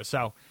to do.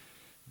 So,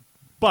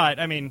 but,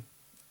 I mean,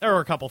 there were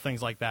a couple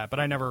things like that, but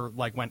I never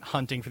went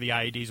hunting for the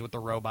IEDs with the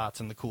robots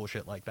and the cool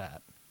shit like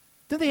that.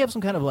 Did they have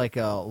some kind of like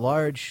a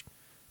large?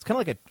 It's kind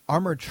of like an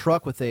armored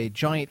truck with a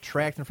giant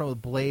tractor in front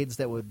with blades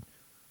that would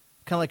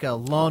kind of like a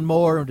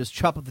lawnmower and just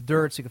chop up the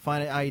dirt so you could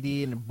find an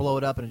IED and blow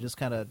it up and it just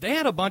kind of. They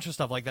had a bunch of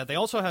stuff like that. They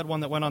also had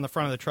one that went on the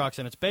front of the trucks,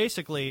 and it's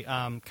basically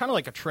kind of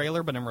like a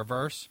trailer but in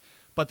reverse.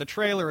 But the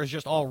trailer is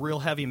just all real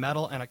heavy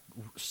metal and a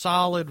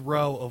solid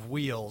row of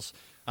wheels.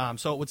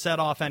 So it would set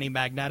off any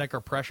magnetic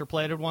or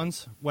pressure-plated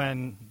ones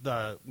when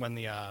the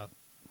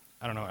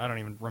I don't know, I don't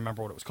even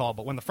remember what it was called,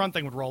 but when the front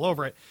thing would roll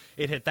over it,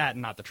 it hit that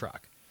and not the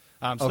truck.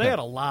 So they had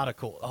a lot of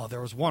cool. Oh,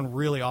 there was one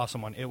really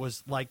awesome one. It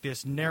was like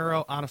this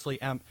narrow, honestly,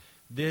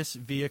 this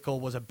vehicle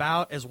was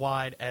about as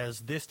wide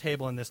as this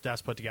table and this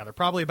desk put together,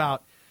 probably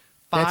about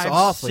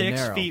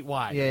 6 feet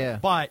wide. Yeah.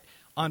 But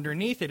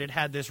underneath it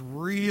had this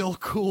real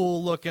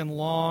cool-looking,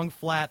 long,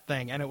 flat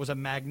thing, and it was a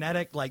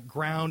magnetic,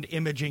 ground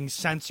imaging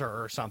sensor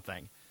or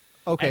something.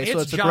 Okay, and so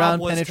its it's a job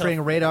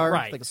ground-penetrating radar?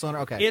 Right. Like a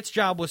sonar? Okay. Its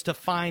job was to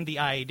find the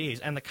IEDs,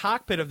 and the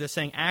cockpit of this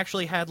thing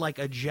actually had,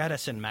 a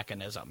jettison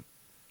mechanism.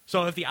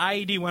 So if the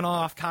IED went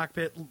off,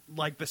 cockpit,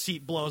 the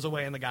seat blows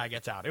away and the guy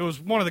gets out. It was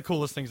one of the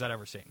coolest things I'd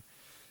ever seen,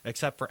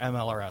 except for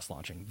MLRS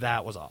launching.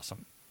 That was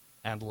awesome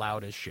and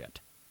loud as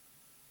shit.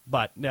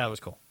 But, yeah, it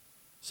was cool.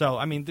 So,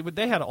 I mean,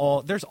 they had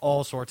there's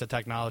all sorts of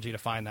technology to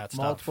find that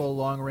stuff. Multiple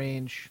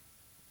long-range.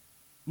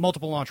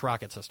 Multiple launch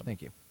rocket system.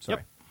 Thank you. Sorry.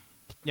 Yep.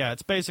 Yeah,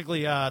 it's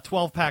basically a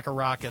 12-pack of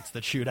rockets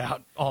that shoot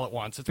out all at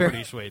once. It's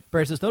pretty sweet.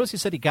 Barry says, notice he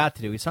said he got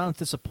to do. He sounds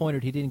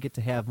disappointed he didn't get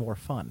to have more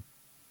fun.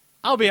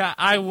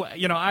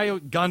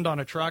 I gunned on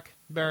a truck,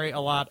 Barry, a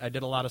lot. I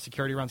did a lot of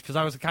security runs because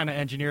I was the kind of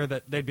engineer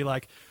that they'd be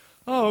like,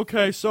 oh,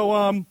 okay,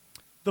 so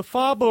the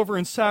fob over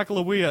in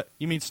Sacagawea,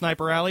 you mean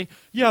Sniper Alley?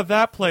 Yeah,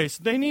 that place.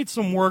 They need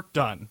some work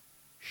done.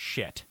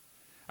 Shit.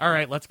 All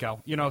right, let's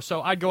go.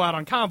 So I'd go out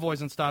on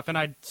convoys and stuff, and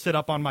I'd sit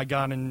up on my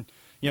gun and,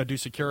 do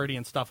security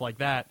and stuff like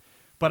that.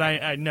 But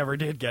I never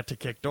did get to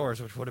kick doors,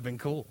 which would have been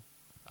cool.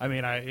 I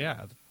mean,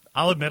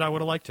 I'll admit I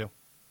would have liked to.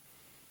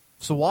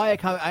 So why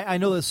I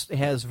know this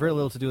has very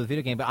little to do with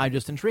video game, but I'm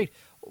just intrigued.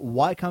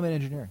 Why combat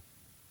engineering?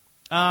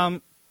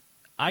 I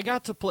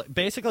got to play.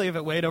 Basically, if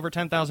it weighed over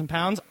 10,000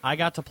 pounds, I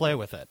got to play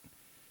with it.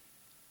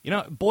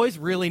 Boys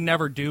really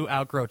never do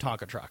outgrow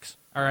Tonka trucks.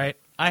 All right,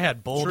 I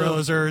had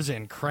bulldozers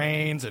and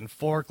cranes and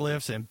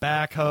forklifts and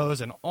backhoes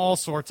and all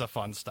sorts of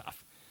fun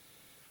stuff.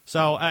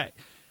 So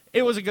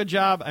it was a good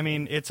job. I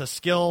mean, it's a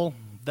skill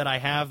that I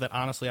have that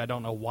honestly I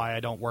don't know why I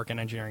don't work in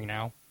engineering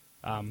now.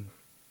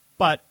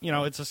 But,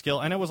 it's a skill,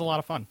 and it was a lot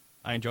of fun.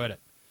 I enjoyed it.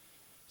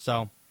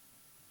 So,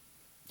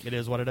 it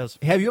is what it is.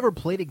 Have you ever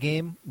played a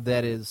game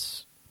that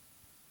is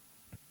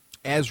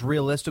as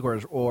realistic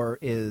or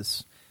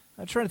is,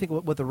 I'm trying to think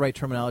what the right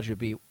terminology would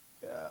be,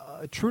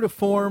 true to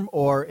form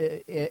or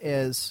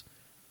is,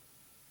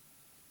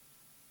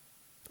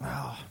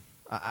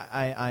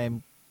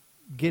 I'm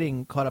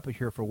getting caught up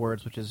here for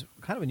words, which is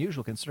kind of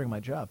unusual considering my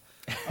job.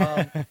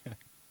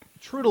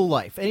 True to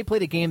life. Any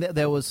played a game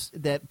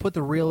that put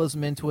the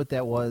realism into it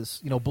that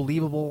was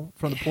believable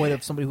from the point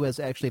of somebody who has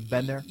actually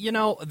been there?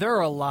 There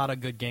are a lot of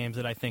good games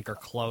that I think are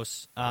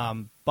close,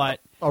 but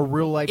a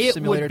real life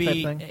simulator type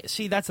thing.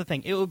 See, that's the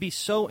thing. It would be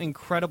so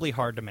incredibly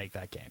hard to make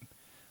that game.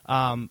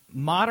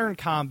 Modern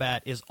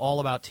combat is all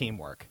about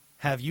teamwork.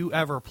 Have you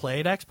ever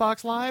played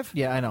Xbox Live?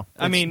 Yeah, I know.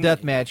 I mean,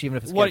 deathmatch, even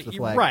if it's capture the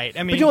flag. Right.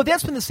 I mean, but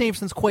that's been the same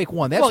since Quake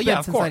 1. That's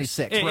been since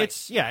 '96. Right.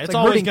 It's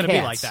always going to be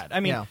like cats. that. I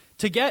mean,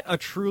 to get a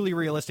truly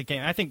realistic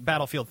game, I think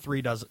Battlefield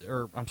 3 does,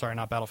 or I'm sorry,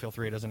 not Battlefield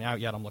 3, it isn't out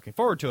yet. I'm looking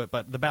forward to it,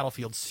 but the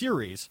Battlefield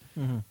series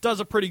does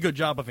a pretty good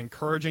job of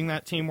encouraging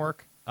that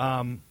teamwork.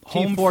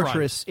 Team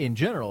Fortress in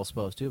general is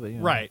supposed to, but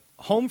right.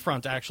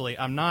 Homefront, actually,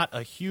 I'm not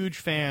a huge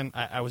fan.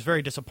 I was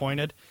very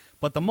disappointed.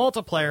 But the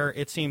multiplayer,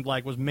 it seemed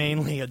like, was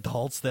mainly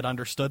adults that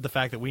understood the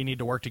fact that we need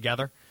to work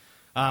together.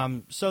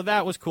 So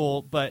that was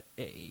cool. But,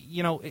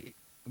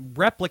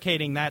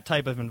 replicating that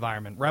type of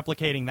environment,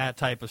 replicating that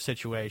type of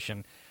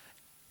situation,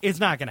 it's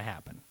not going to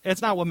happen.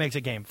 It's not what makes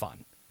a game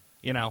fun,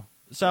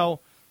 So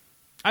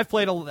I've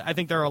played, I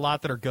think there are a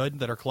lot that are good,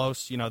 that are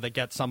close, that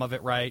get some of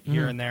it right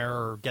here and there,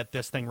 or get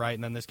this thing right,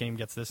 and then this game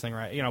gets this thing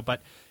right,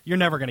 but you're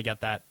never going to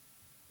get that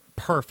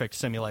perfect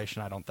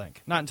simulation, I don't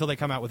think. Not until they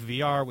come out with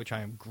VR, which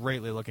I am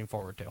greatly looking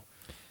forward to.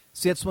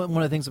 See, that's one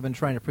of the things I've been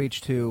trying to preach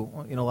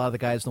to a lot of the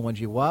guys in the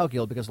 1G WoW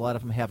Guild, because a lot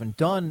of them haven't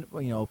done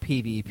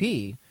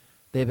PvP.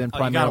 They've been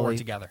primarily... you gotta work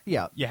together.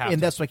 Yeah, you have and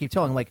to. That's what I keep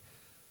telling them.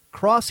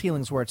 Cross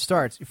healing is where it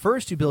starts.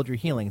 First, you build your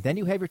healing. Then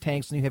you have your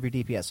tanks, and you have your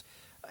DPS.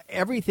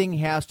 Everything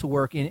has to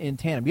work in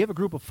tandem. You have a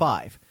group of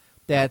 5.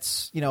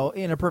 that's,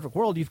 in a perfect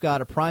world, you've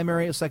got a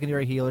primary, a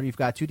secondary healer, you've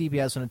got 2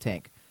 DPS and a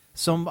tank.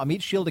 Some on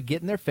each shield to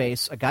get in their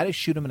face, a guy to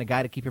shoot them, and a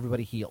guy to keep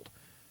everybody healed.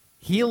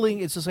 Healing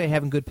is to say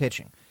having good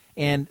pitching.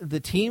 And the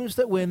teams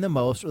that win the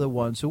most are the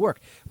ones who work.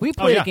 We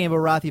played a game of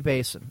Arathi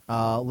Basin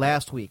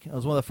last week. It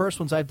was one of the first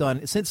ones I've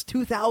done since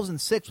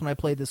 2006 when I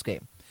played this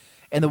game.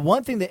 And the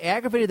one thing that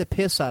aggravated the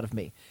piss out of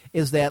me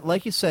is that,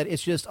 like you said,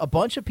 it's just a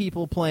bunch of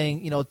people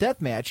playing,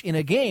 deathmatch in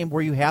a game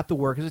where you have to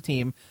work as a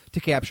team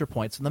to capture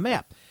points on the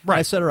map. Right.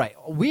 I said, all right,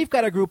 we've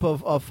got a group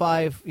of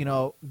 5,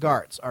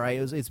 guards. All right,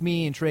 it's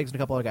me and Triggs and a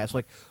couple other guys.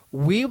 Like,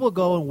 we will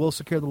go and we'll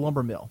secure the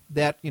lumber mill,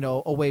 that,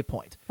 away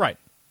point. Right.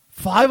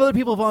 5 other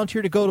people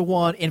volunteer to go to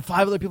one, and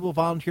 5 other people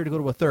volunteer to go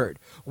to a third.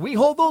 We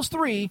hold those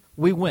 3,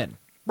 we win.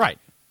 Right.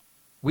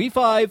 We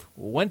 5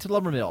 went to the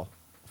lumber mill.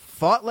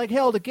 Fought like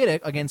hell to get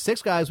it. Against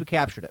 6 guys, we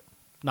captured it.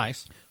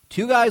 Nice.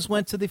 2 guys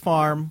went to the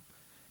farm,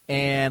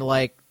 and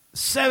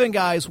 7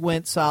 guys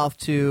went south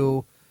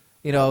to,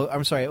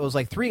 I'm sorry, it was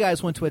 3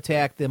 guys went to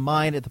attack the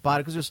mine at the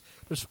bottom. Because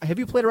there's. Have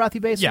you played Arathi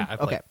Basin? Yeah, I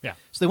played. Okay. Yeah.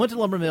 So they went to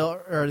the lumber mill,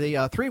 or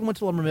the 3 went to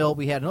the lumber mill.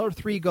 We had another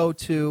 3 go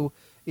to,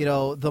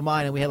 the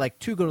mine, and we had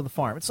 2 go to the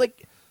farm. It's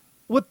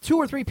with 2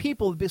 or 3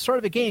 people at the start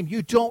of a game,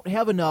 you don't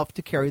have enough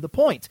to carry the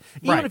point.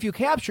 Even Right. if you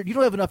captured, you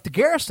don't have enough to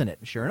garrison it.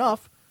 Sure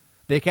enough,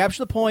 they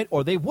captured the point,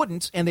 or they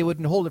wouldn't, and they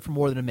wouldn't hold it for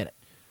more than a minute.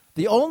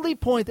 The only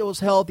point that was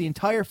held the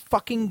entire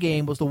fucking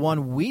game was the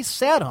one we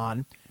sat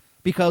on,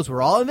 because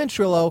we're all in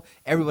Ventrilo,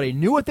 everybody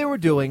knew what they were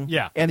doing,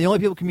 Yeah. and the only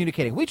people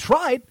communicating. We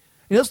tried.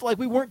 It's like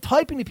we weren't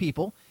typing to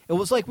people. It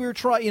was like we were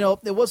trying,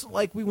 it wasn't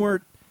like we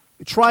weren't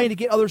trying to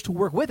get others to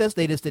work with us.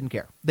 They just didn't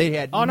care. They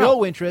had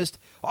no interest.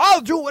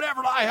 I'll do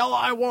whatever the hell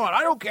I want.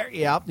 I don't care.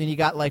 Yeah, and you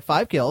got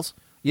 5 kills.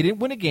 You didn't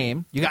win a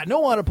game. You got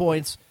no honor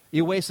points.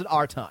 You wasted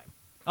our time.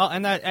 Oh,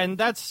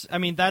 that's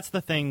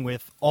the thing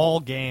with all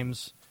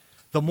games.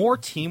 The more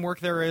teamwork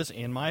there is,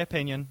 in my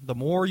opinion, the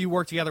more you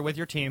work together with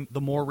your team,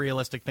 the more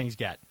realistic things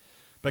get.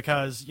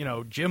 Because,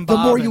 Jim Bob...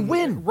 The more you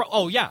win.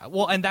 Oh, yeah.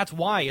 Well, and that's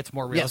why it's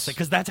more realistic,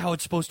 because that's how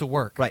it's supposed to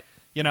work. Right.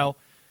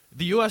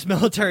 The U.S.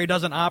 military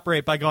doesn't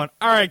operate by going,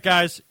 all right,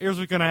 guys, here's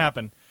what's going to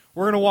happen.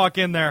 We're going to walk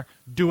in there,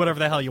 do whatever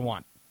the hell you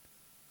want.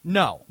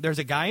 No. There's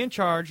a guy in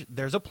charge.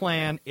 There's a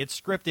plan. It's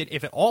scripted.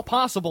 If at all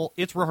possible,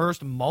 it's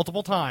rehearsed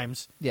multiple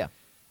times. Yeah.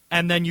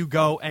 And then you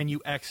go and you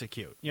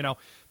execute,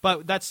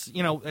 But that's,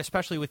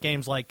 especially with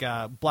games like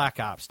Black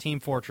Ops,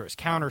 Team Fortress,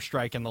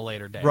 Counter-Strike in the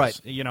later days. Right.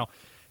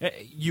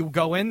 You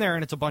go in there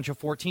and it's a bunch of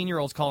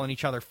 14-year-olds calling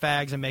each other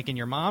fags and making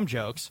your mom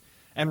jokes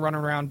and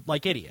running around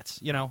like idiots,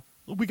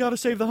 We got to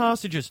save the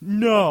hostages.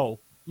 No.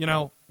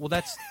 Well,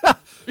 that's...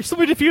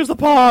 Somebody defuse the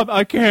bomb.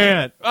 I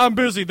can't. I'm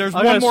busy. There's I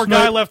one gotta more smoke-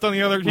 guy left on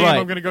the other team. Right.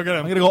 I'm going to go get him.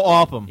 I'm going to go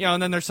off him.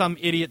 And then there's some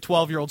idiot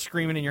 12-year-old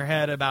screaming in your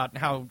head about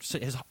how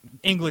his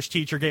English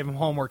teacher gave him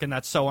homework and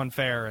that's so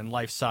unfair and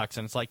life sucks.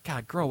 And it's like,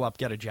 God, grow up,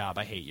 get a job.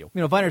 I hate you.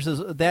 Viner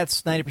says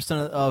that's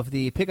 90% of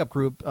the pickup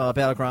group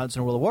battlegrounds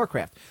in World of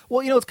Warcraft.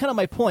 Well, it's kind of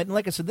my point. And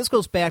like I said, this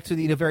goes back to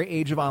the very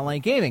age of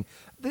online gaming.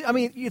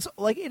 It's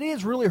it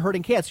is really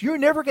hurting cats. You're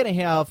never going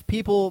to have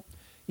people...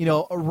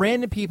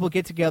 random people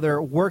get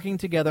together, working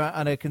together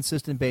on a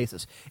consistent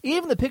basis.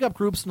 Even the pickup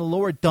groups in the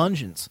lower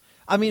dungeons.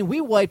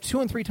 We wiped 2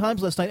 and 3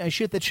 times last night on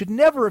shit that should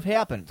never have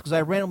happened because I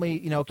randomly,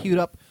 queued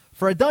up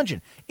for a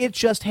dungeon. It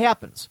just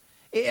happens.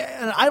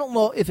 And I don't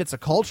know if it's a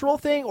cultural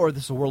thing or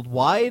this is a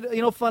worldwide,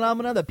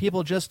 phenomenon that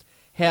people just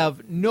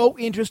have no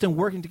interest in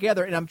working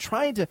together. And I'm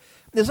trying to...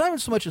 There's not even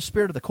so much a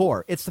spirit of the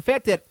core. It's the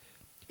fact that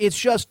it's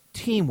just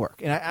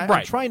teamwork, and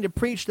I'm trying to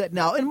preach that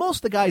now. And most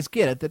of the guys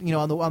get it that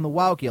on the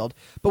WoW Guild,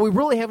 but we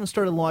really haven't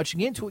started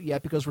launching into it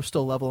yet because we're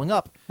still leveling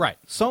up. Right.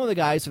 Some of the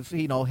guys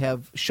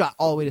have shot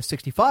all the way to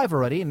 65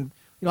 already, and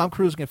I'm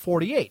cruising at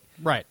 48.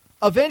 Right.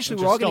 Eventually,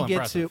 Which we're is all going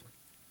to still get to.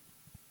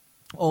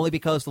 Only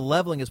because the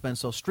leveling has been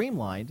so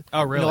streamlined.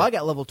 Oh, really? I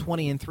got level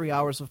 20 in 3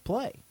 hours of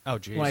play. Oh,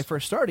 geez. When I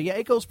first started, yeah,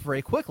 it goes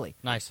very quickly.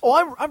 Nice.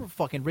 Oh, I'm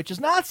fucking rich as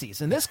Nazis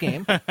in this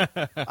game.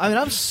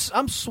 I'm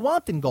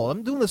swamped in gold.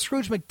 I'm doing the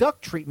Scrooge McDuck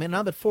treatment, and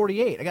I'm at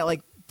 48. I got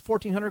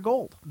 1,400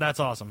 gold.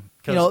 That's awesome.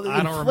 I don't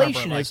remember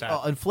it like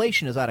that.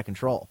 Inflation is out of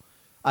control.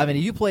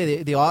 You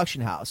play the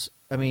auction house.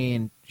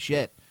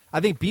 Shit. I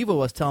think Bevo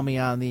was telling me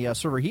on the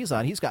server he's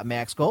on, he's got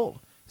max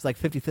gold. It's like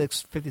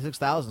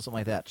 56,000, something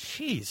like that.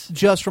 Jeez.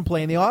 Just from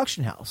playing the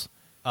auction house.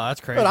 Oh,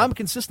 that's crazy. But I'm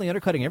consistently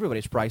undercutting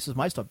everybody's prices.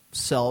 My stuff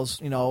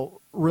sells,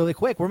 really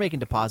quick. We're making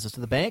deposits to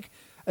the bank.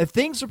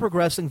 Things are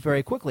progressing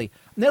very quickly.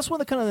 And that's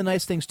one of the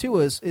nice things, too,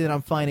 is that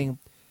I'm finding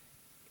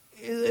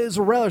is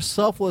a rather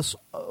selfless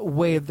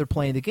way of they're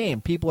playing the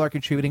game. People are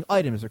contributing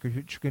items. They're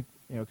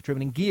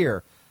contributing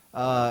gear,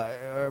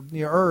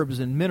 herbs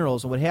and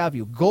minerals and what have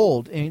you.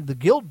 Gold. The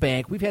guild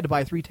bank, we've had to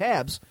buy 3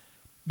 tabs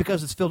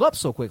because it's filled up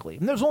so quickly.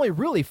 And there's only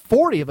really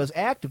 40 of us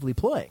actively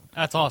playing.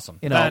 That's awesome.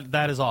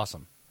 That is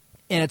awesome.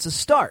 And it's a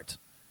start.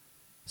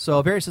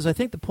 So Barry says, I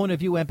think the point of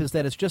view, Emp, is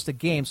that it's just a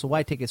game, so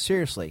why take it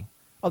seriously?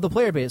 Of the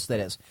player base, that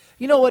is.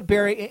 You know what,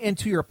 Barry? And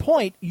to your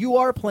point, you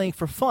are playing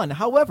for fun.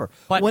 However,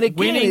 but when a game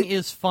winning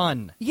is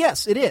fun.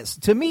 Yes, it is.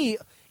 To me,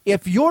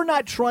 If you're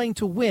not trying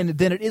to win,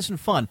 then it isn't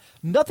fun.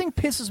 Nothing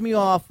pisses me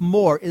off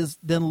more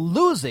than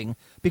losing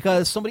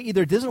because somebody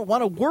either doesn't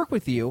want to work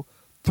with you,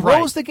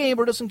 throws the game,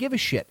 or doesn't give a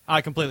shit.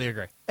 I completely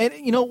agree. And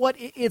you know what?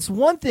 It's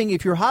one thing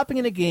if you're hopping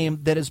in a game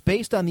that is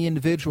based on the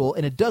individual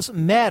and it doesn't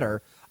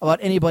matter about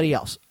anybody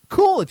else.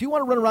 Cool. If you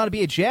want to run around and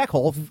be a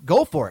jackhole,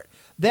 go for it.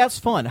 That's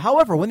fun.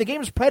 However, when the game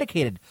is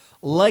predicated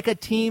like a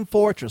Team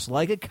Fortress,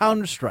 like a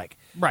Counter-Strike,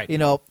 right.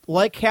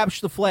 Like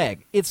Capture the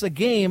Flag, it's a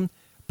game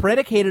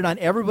predicated on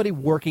everybody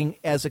working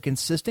as a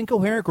consistent,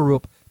 coherent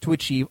group to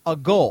achieve a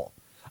goal.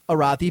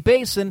 Arathi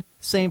Basin,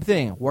 same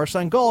thing.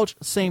 Warsan Gulch,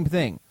 same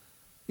thing.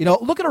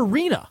 Look at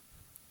Arena.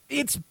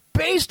 It's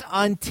based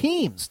on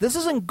teams. This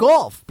isn't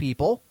golf,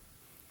 people.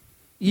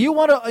 You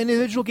want an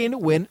individual game to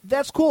win,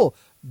 that's cool.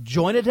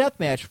 Join a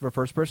deathmatch for a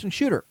first-person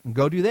shooter and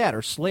go do that,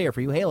 or Slayer for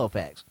you Halo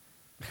fags.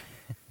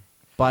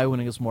 By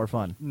winning is more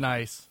fun.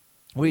 Nice.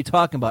 What are you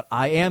talking about?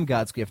 I am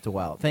God's gift to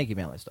WoW. Thank you,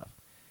 Manly Stuff.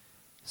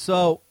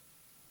 So,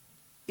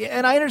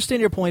 and I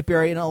understand your point,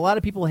 Barry, and a lot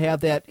of people have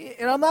that,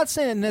 and I'm not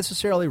saying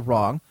necessarily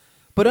wrong,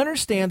 but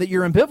understand that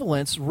your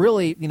ambivalence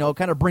really,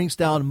 kind of brings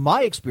down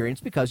my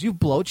experience because you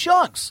blow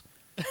chunks.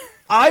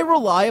 I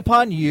rely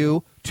upon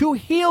you to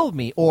heal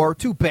me or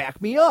to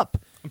back me up.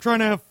 I'm trying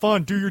to have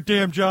fun. Do your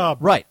damn job.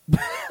 Right.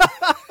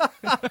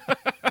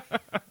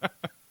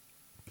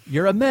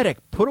 You're a medic.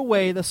 Put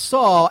away the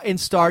saw and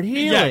start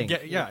healing.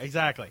 Yeah,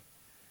 exactly.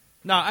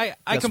 No,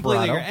 I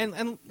completely agree.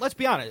 And let's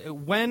be honest.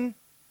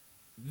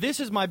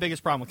 This is my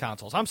biggest problem with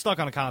consoles. I'm stuck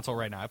on a console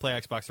right now. I play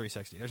Xbox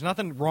 360. There's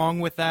nothing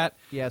wrong with that.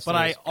 Yes, but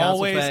I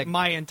always,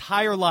 my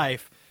entire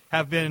life,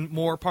 have been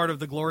more part of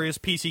the glorious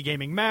PC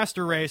gaming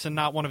master race and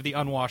not one of the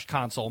unwashed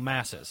console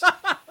masses.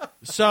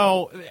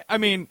 So, I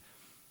mean,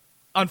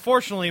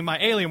 unfortunately, my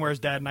Alienware is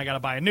dead, and I got to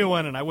buy a new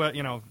one. And I will,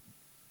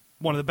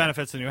 one of the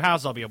benefits of the new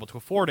house, I'll be able to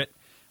afford it.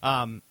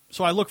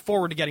 So I look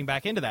forward to getting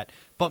back into that.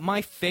 But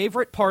my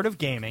favorite part of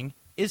gaming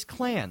is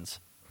clans.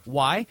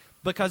 Why?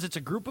 Because it's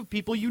a group of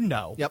people you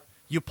know. Yep.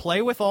 You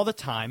play with all the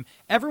time.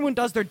 Everyone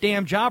does their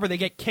damn job or they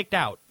get kicked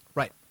out.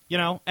 Right.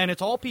 And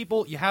it's all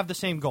people, you have the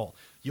same goal.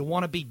 You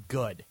want to be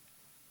good.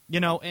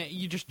 And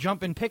you just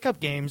jump in pickup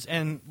games,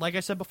 and like I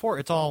said before,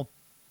 it's all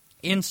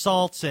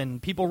insults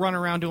and people run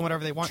around doing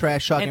whatever they want.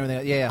 Trash talking,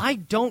 everything. Yeah. I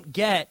don't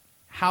get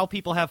how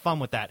people have fun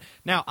with that.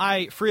 Now,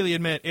 I freely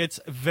admit it's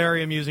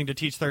very amusing to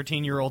teach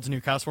 13-year-olds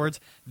new cuss words.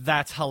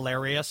 That's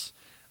hilarious.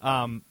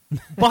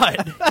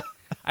 But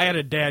I had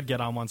a dad get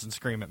on once and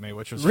scream at me,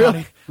 which was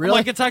funny. Really?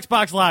 Like, it's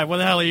Xbox Live. What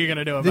the hell are you going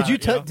to do about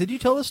it? Did you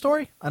tell this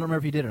story? I don't remember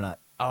if you did or not.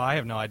 Oh, I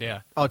have no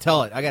idea. Oh,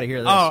 tell it. I got to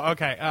hear this. Oh,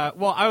 okay.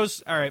 Well, I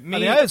was... All right,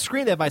 I was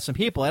screamed at by some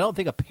people. I don't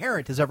think a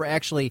parent has ever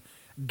actually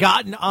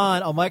gotten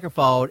on a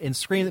microphone and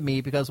screamed at me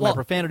because of my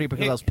profanity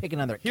because I was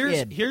picking on their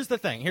kid. Here's the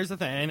thing,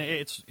 and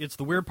it's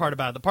the weird part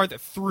about it. The part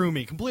that threw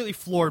me, completely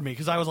floored me,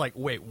 because I was like,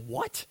 wait,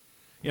 what?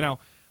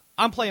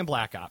 I'm playing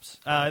Black Ops.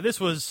 This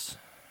was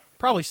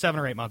probably 7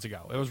 or 8 months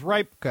ago. It was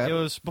It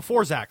was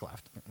before Zach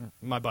left,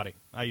 my buddy.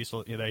 He used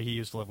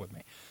to live with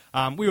me.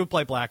 We would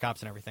play Black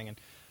Ops and everything,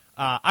 and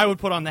I would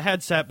put on the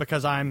headset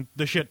because I'm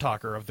the shit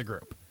talker of the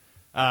group.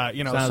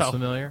 Sounds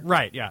familiar.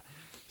 Right, yeah.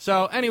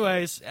 So,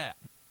 anyways,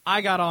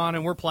 I got on,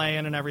 and we're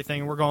playing and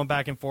everything, and we're going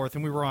back and forth,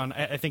 and we were on,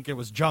 I think it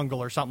was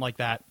Jungle or something like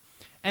that.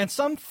 And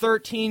some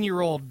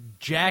 13-year-old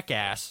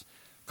jackass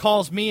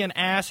calls me an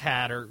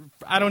asshat, or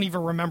I don't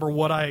even remember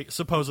what I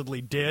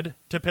supposedly did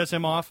to piss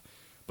him off,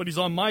 but he's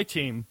on my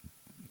team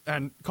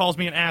and calls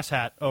me an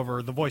asshat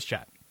over the voice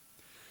chat.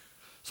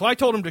 So I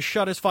told him to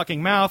shut his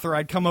fucking mouth, or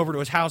I'd come over to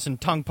his house and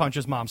tongue punch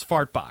his mom's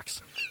fart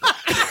box.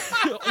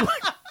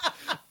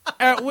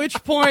 At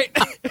which point,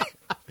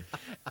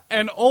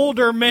 an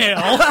older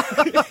male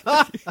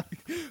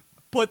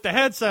put the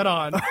headset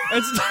on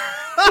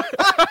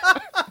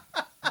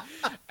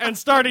and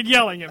started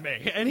yelling at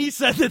me. And he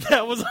said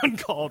that was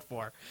uncalled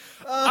for.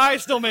 I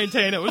still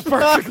maintain it was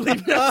perfectly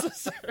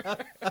necessary.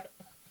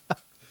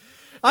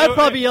 I'd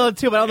probably yell it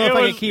too, but I don't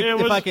know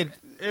if I could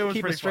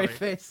keep a straight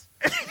funny. face.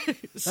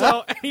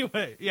 So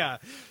anyway, yeah.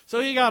 So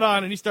he got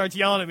on and he starts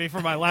yelling at me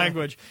for my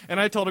language, and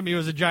I told him he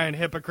was a giant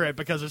hypocrite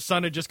because his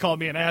son had just called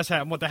me an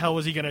asshat, and what the hell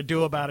was he going to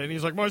do about it? And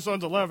he's like, my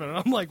son's 11. And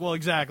I'm like, well,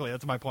 exactly.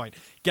 That's my point.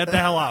 Get the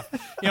hell off.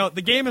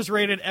 The game is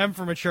rated M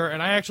for mature,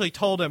 and I actually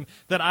told him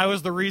that I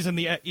was the reason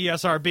the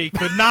ESRB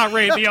could not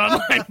rate the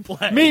online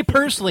play. Me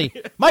personally,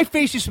 my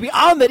face used to be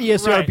on that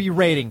ESRB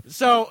rating.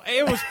 So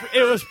it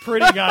was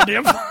pretty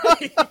goddamn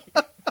funny.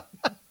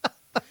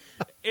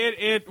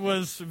 It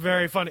was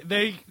very funny.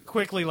 They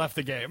quickly left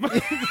the game.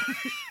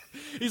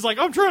 He's like,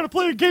 I'm trying to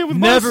play a game with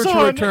my son. Never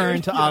to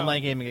return to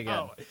online gaming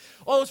again.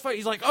 Oh, it's funny.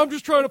 He's like, I'm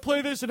just trying to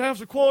play this and have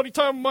some quality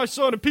time with my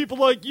son, and people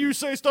like you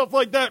say stuff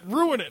like that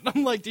ruin it. And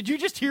I'm like, did you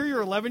just hear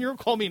your 11-year-old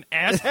call me an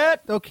asshat?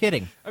 No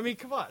kidding. I mean,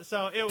 come on.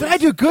 So it was... Did I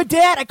do good,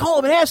 Dad? I call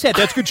him an asshat.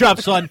 That's good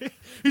job, son.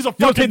 He's a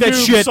fucking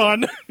noob,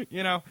 son.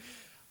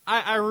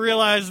 I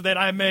realize that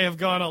I may have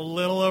gone a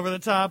little over the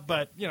top,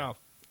 but,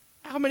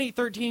 how many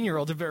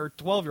 13-year-olds or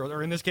 12-year-olds,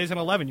 or in this case an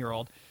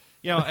 11-year-old,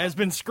 has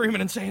been screaming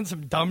and saying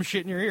some dumb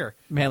shit in your ear?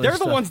 Manly They're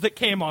stuff. the ones that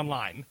came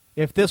online.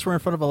 If this were in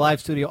front of a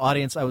live studio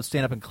audience, I would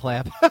stand up and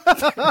clap.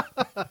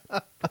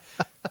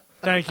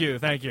 Thank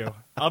you.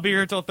 I'll be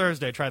here till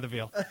Thursday. Try the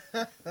veal.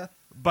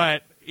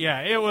 But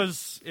yeah, it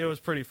was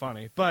pretty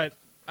funny. But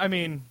I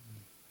mean,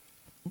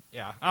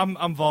 yeah,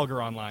 I'm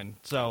vulgar online,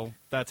 so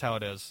that's how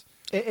it is.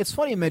 It's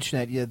funny you mention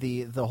that,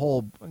 the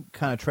whole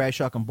kind of trash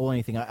talk and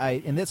bullying thing.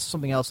 And this is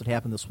something else that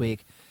happened this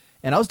week.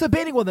 And I was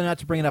debating whether or not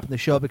to bring it up in the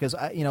show because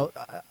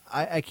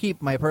I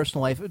keep my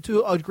personal life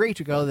to a great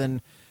degree other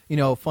than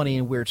funny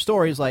and weird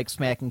stories like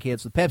smacking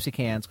kids with Pepsi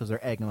cans because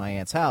they're egging my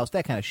aunt's house,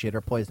 that kind of shit,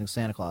 or poisoning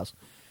Santa Claus,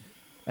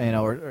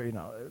 or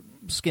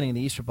skinning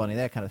the Easter Bunny,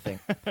 that kind of thing.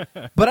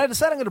 But I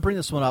decided I'm going to bring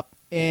this one up,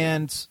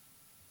 and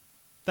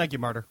thank you,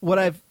 Martyr. What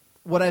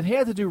I've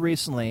had to do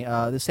recently,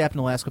 this happened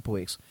the last couple of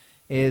weeks,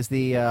 is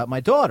my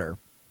daughter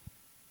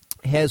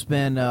has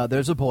been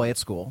there's a boy at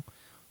school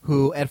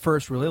who at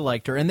first really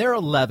liked her, and they're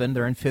 11,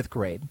 they're in 5th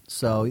grade,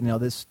 so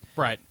this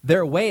right.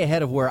 They're way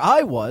ahead of where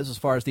I was as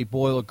far as the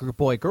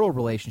boy-girl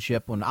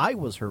relationship when I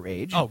was her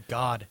age. Oh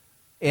God!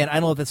 And I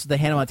don't know if that's the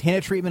Hannah Montana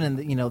treatment and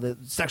the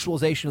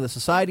sexualization of the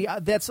society.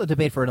 That's a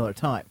debate for another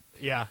time.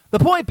 Yeah. The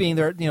point being,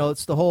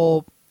 it's the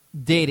whole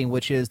dating,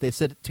 which is they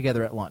sit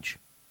together at lunch.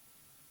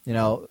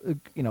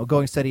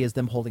 Going steady as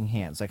them holding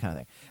hands, that kind of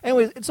thing.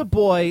 Anyways, it's a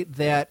boy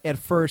that at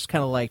first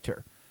kind of liked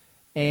her,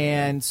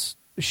 and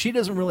she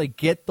doesn't really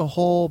get the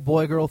whole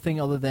boy-girl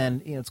thing other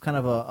than, it's kind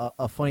of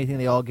a funny thing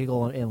they all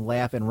giggle and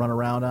laugh and run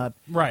around on.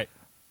 Right.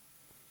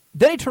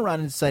 Then he turned around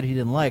and decided he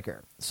didn't like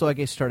her. So I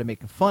guess he started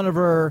making fun of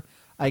her.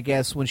 I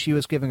guess when she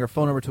was giving her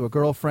phone number to a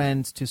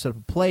girlfriend to set up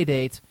a play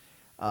date,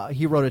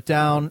 he wrote it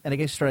down, and I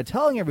guess he started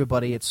telling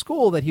everybody at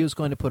school that he was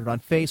going to put it on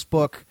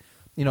Facebook,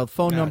 the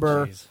phone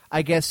number. Geez.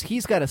 I guess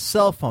he's got a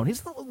cell phone.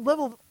 He's the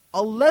little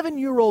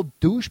 11-year-old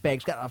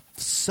douchebag's got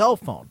a cell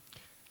phone.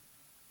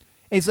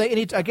 And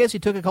I guess he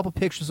took a couple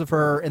pictures of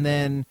her, and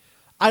then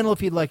I don't know if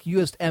he'd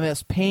used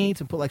MS Paint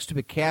and put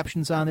stupid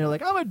captions on there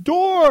like "I'm a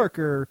dork"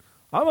 or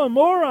 "I'm a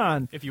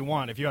moron." If you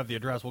have the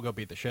address, we'll go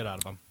beat the shit out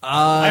of him.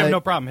 I have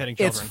no problem hitting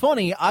children. It's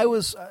funny.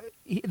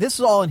 This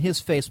is all in his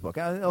Facebook.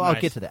 I'll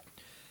Nice. get to that.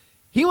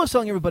 He was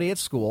telling everybody at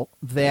school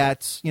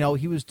that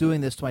he was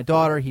doing this to my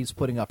daughter. He's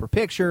putting up her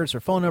pictures,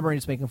 her phone number, and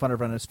he's making fun of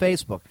her on his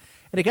Facebook.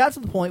 And it got to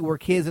the point where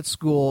kids at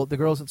school, the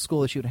girls at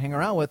school that she would hang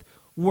around with,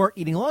 weren't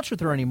eating lunch with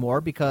her anymore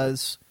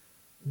because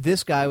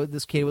this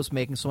kid was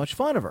making so much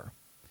fun of her.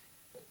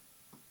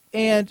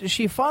 And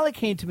she finally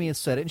came to me and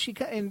said it,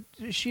 and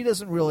she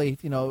doesn't really,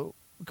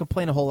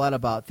 complain a whole lot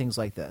about things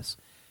like this.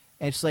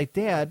 And she's like,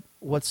 "Dad,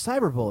 what's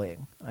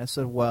cyberbullying?" I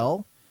said,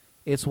 "Well,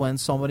 it's when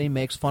somebody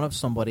makes fun of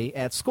somebody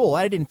at school."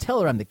 I didn't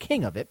tell her I'm the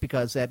king of it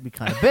because that'd be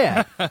kind of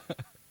bad.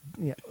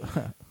 Yeah.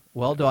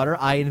 Well, daughter,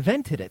 I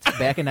invented it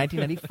back in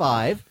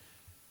 1995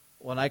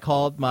 when I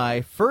called my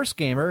first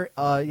gamer,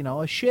 a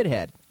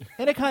shithead.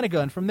 And it kind of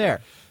gone from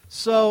there.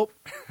 So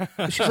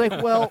she's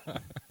like, well,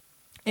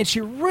 and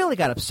she really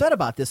got upset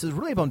about this. It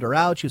really bummed her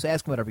out. She was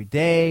asking about it every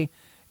day.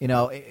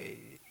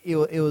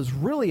 It was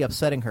really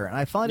upsetting her. And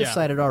I finally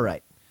decided, all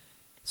right.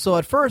 So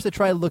at first I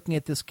tried looking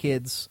at this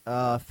kid's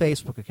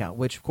Facebook account,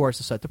 which, of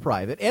course, is set to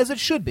private, as it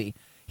should be.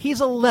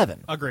 He's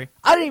 11. Agree.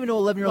 I didn't even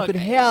know an 11-year-old could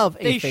have a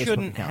Facebook account. They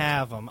shouldn't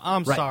have them.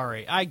 I'm Right.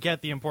 sorry. I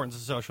get the importance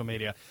of social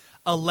media.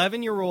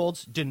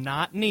 11-year-olds do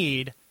not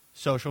need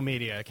social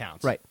media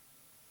accounts. Right.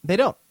 They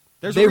don't.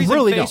 There's they a reason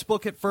really don't.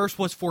 Facebook at first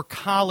was for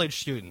college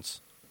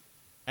students.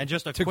 And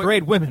just a To quick,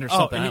 grade women or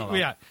something. I don't know.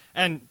 Yeah.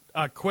 And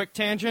a quick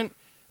tangent,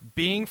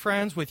 being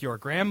friends with your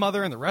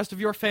grandmother and the rest of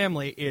your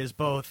family is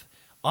both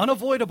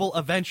unavoidable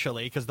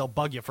eventually, because they'll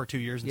bug you for 2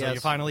 years until Yes.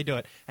 you finally do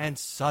it, and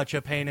such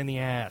a pain in the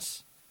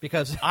ass.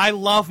 Because I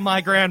love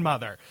my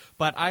grandmother,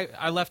 but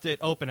I left it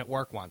open at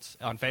work once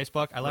on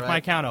Facebook. I left my Right.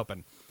 account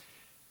open.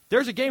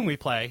 There's a game we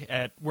play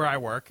at where I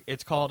work.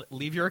 It's called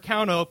Leave Your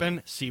Account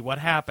Open, See What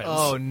Happens.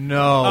 oh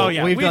no! Oh,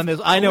 yeah. we've done this.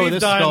 I know where we've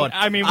this done- is going.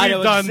 I mean, I we've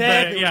know done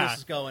exactly the- where yeah. this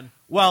is going.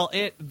 Well,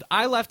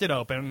 I left it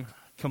open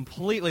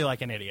completely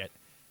like an idiot.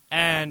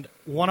 And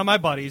one of my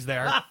buddies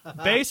there,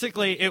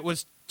 basically it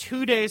was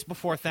 2 days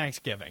before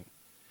Thanksgiving.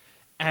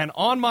 And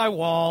on my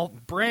wall,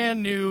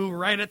 brand new,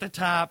 right at the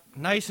top,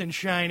 nice and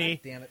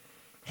shiny. Damn it!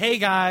 Hey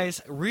guys,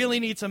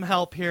 really need some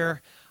help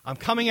here. I'm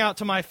coming out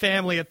to my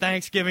family at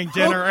Thanksgiving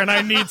dinner and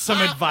I need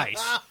some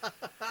advice.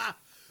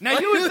 Now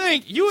you would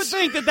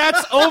think that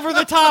that's over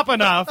the top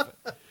enough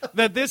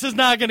that this is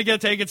not going to get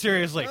taken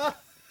seriously.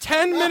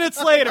 10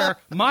 minutes later,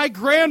 my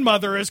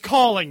grandmother is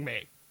calling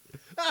me.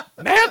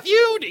 Matthew,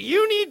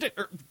 you need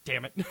to...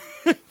 damn it.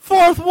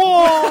 Fourth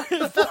wall.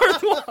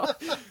 Fourth wall.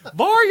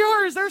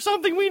 Varya, is there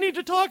something we need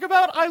to talk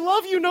about? I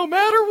love you no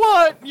matter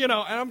what. And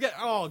I'm getting...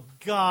 oh,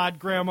 God,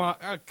 Grandma.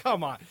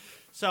 Come on.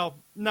 So,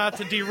 not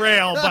to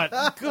derail,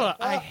 but God,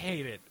 I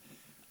hate it.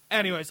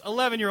 Anyways,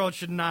 11-year-olds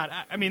should not...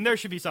 I mean, there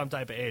should be some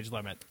type of age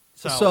limit.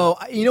 So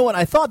you know what?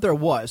 I thought there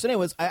was.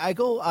 Anyways, I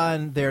go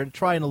on there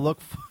trying to look.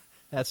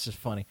 That's just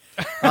funny.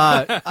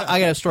 I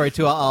got a story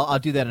too. I'll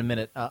do that in a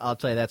minute. I'll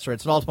tell you that story.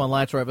 It's an Ultima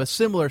Online story, but a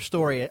similar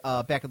story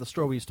back at the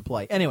store we used to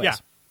play. Anyways, Yeah.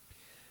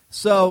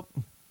 so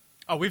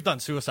Oh, we've done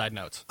suicide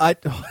notes. I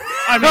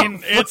I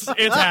mean, it's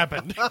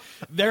happened.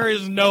 There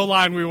is no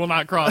line we will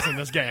not cross in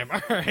this game.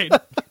 All right.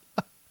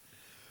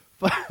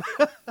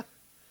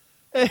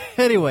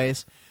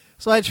 Anyways,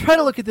 so I try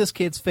to look at this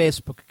kid's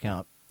Facebook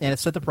account, and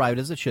it's set to private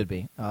as it should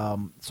be.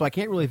 So I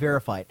can't really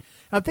verify it.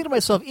 And I'm thinking to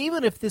myself,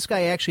 even if this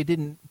guy actually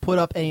didn't put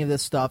up any of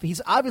this stuff,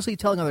 he's obviously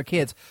telling other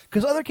kids,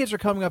 because other kids are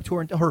coming up to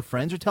her, and her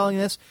friends are telling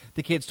this,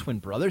 the kid's twin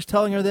brother's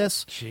telling her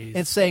this, Jeez.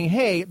 and saying,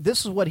 hey,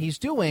 this is what he's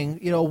doing,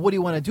 what do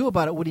you want to do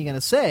about it, what are you going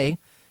to say?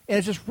 And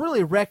it's just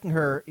really wrecking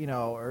her,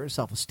 her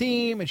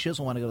self-esteem, and she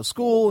doesn't want to go to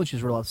school, and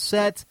she's real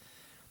upset.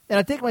 And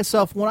I think to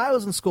myself, when I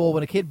was in school,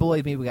 when a kid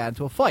bullied me, we got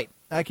into a fight.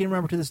 I can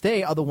remember to this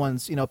day other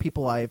ones,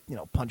 people I,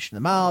 punched in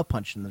the mouth,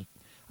 punched in the...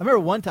 I remember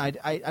one time,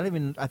 I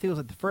think it was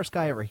like the first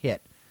guy I ever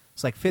hit.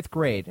 It's like fifth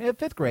grade.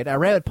 I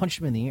ran and punched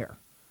him in the ear.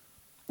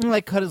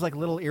 And cut his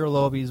little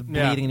earlobe, he's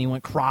bleeding, and he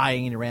went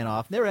crying, and he ran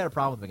off. Never had a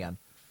problem with him again.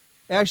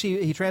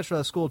 Actually, he transferred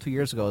out of school 2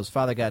 years ago. His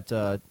father got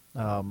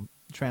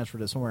transferred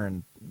to somewhere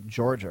in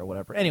Georgia or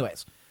whatever.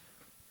 Anyways,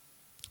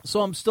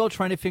 so I'm still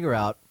trying to figure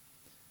out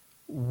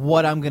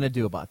what I'm going to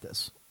do about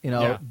this.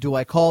 Do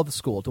I call the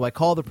school? Do I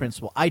call the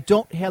principal? I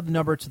don't have the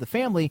number to the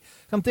family.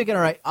 I'm thinking,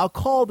 all right, I'll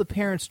call the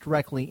parents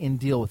directly and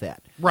deal with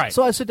that. Right.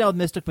 So I sit down with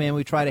Mystic Man.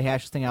 We try to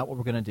hash this thing out, what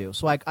we're going to do.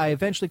 So I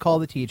eventually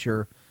called the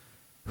teacher,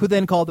 who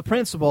then called the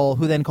principal,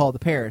 who then called the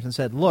parents and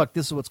said, look,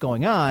 this is what's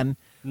going on.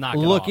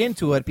 Look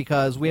into it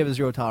because we have a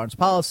zero-tolerance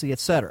policy,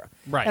 etc.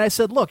 Right. And I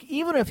said, look,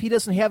 even if he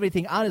doesn't have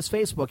anything on his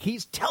Facebook,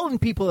 he's telling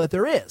people that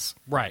there is.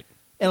 Right.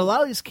 And a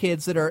lot of these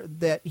kids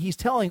that he's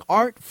telling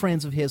aren't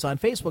friends of his on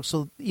Facebook,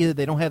 so either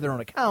they don't have their own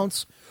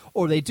accounts,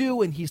 or they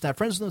do, and he's not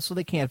friends with them, so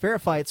they can't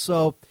verify it.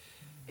 So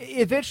it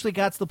eventually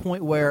got to the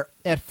point where,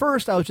 at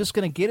first, I was just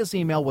going to get his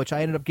email, which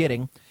I ended up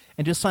getting,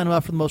 and just sign him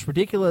up for the most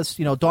ridiculous,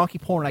 donkey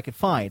porn I could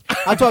find.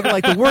 I'm talking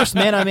like the worst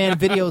man-on-man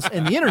videos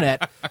in the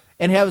internet,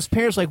 and have his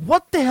parents like,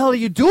 what the hell are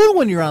you doing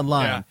when you're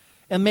online? Yeah.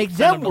 And make Send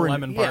them him to worry.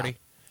 Lemon Party. Yeah.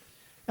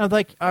 And I'm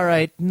like, all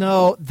right,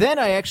 no. Then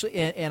I actually,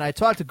 and I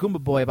talked to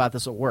Goomba Boy about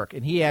this at work,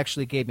 and he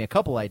actually gave me a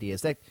couple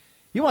ideas. That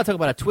you want to talk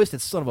about a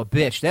twisted son of a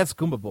bitch? That's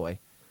Goomba Boy.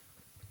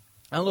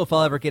 I don't know if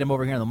I'll ever get him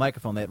over here on the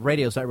microphone. That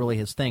radio's not really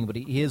his thing, but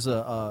he is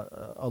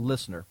a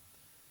listener.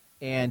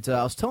 And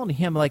I was telling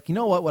him, you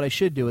know what I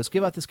should do is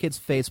give out this kid's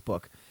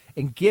Facebook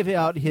and give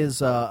out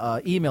his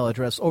email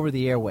address over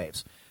the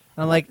airwaves.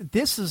 And I'm like,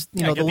 this is,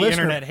 get the the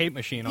listener. internet hate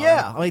machine on.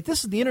 Yeah,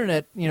 this is the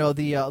internet,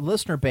 the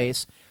listener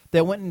base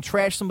that went and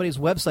trashed somebody's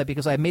website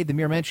because I made the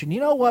mere mention, you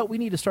know what, we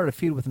need to start a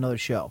feud with another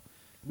show.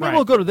 Maybe Right.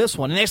 we'll go to this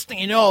one. And next thing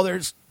you know,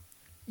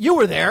 you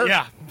were there.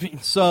 Yeah.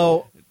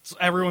 So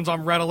Everyone's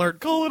on red alert.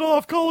 Call it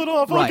off.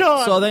 right. Oh,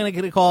 God. So then I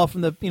get a call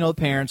from the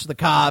parents, the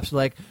cops,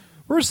 like,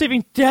 we're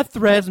receiving death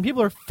threats, and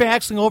people are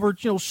faxing over,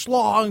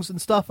 schlongs and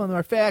stuff on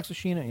our fax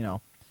machine,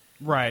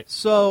 Right.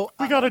 So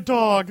We got a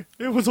dog.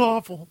 It was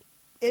awful.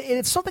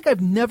 it's something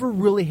I've never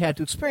really had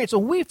to experience.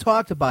 And we've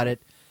talked about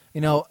it,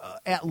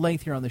 at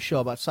length here on the show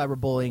about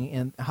cyberbullying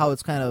and how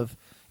it's kind of,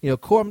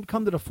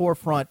 come to the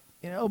forefront,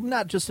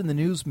 not just in the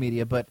news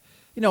media, but,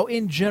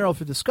 in general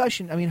for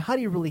discussion. I mean, how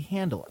do you really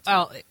handle it?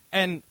 Well,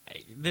 and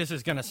this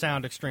is going to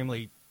sound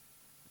extremely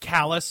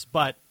callous,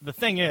 but the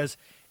thing is,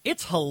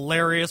 it's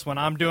hilarious when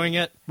I'm doing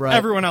it. Right.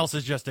 Everyone else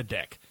is just a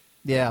dick.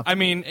 Yeah. I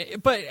mean,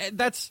 but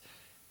that's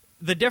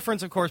the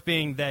difference, of course,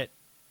 being that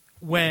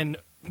when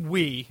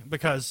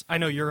because I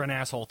know you're an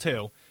asshole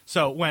too,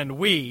 so when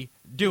we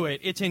do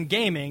it, it's in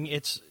gaming,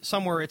 it's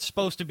somewhere it's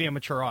supposed to be a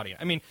mature audience.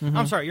 I mean,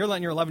 I'm sorry, you're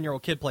letting your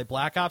 11-year-old kid play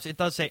Black Ops. It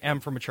does say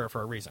M for mature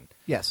for a reason.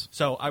 Yes.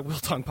 So I will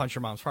tongue punch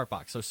your mom's fart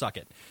box, so suck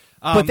it.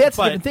 But that's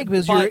the different thing,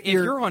 because if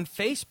you're you're on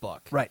Facebook,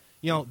 right,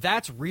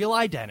 that's real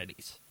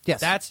identities.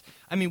 Yes.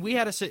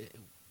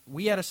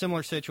 We had a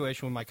similar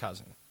situation with my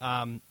cousin.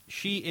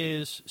 She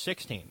is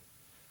 16.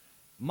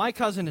 My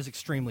cousin is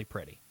extremely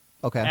pretty.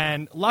 Okay.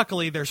 And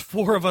luckily, there's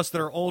 4 of us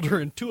that are older,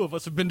 and 2 of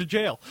us have been to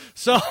jail.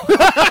 So,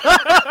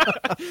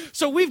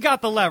 so we've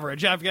got the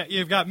leverage.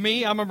 You've got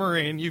me. I'm a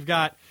Marine. You've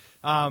got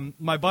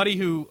my buddy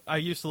who I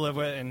used to live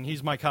with, and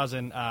he's my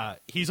cousin.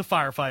 He's a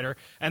firefighter.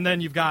 And then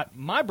you've got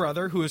my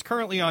brother, who is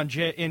currently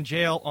in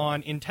jail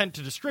on intent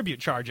to distribute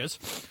charges.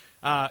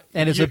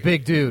 And is a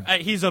big dude.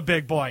 He's a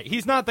big boy.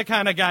 He's not the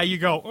kind of guy you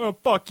go, oh,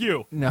 fuck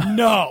you.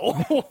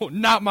 No.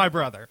 Not my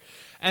brother.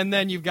 And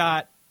then you've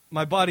got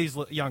my buddy's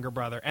younger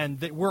brother,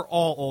 and we're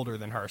all older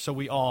than her, so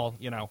we all,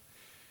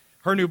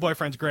 her new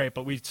boyfriend's great,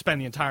 but we spend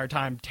the entire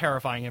time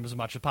terrifying him as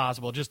much as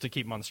possible just to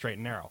keep him on the straight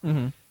and narrow.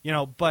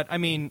 Mm-hmm. But, I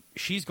mean,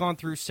 she's gone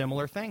through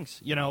similar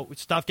things.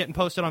 Stuff getting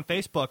posted on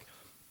Facebook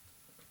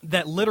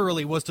that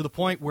literally was to the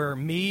point where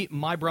me,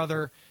 my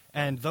brother,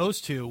 and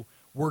those 2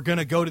 were going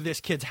to go to this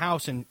kid's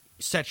house and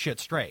set shit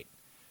straight.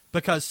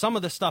 Because some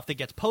of the stuff that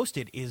gets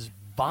posted is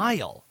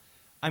vile.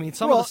 I mean,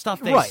 some of the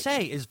stuff they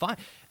say is vile.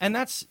 And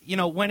that's,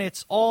 when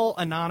it's all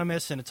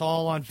anonymous and it's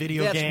all on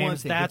video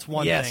games, that's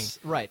one thing.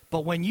 Right.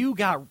 But when you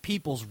got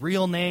people's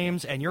real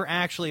names and you're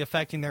actually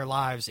affecting their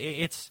lives,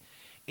 it's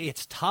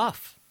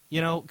tough,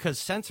 because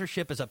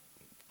censorship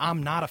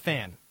I'm not a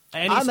fan.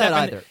 I'm not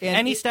either.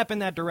 Any step in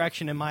that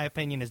direction, in my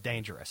opinion, is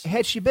dangerous.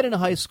 Had she been in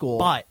high school...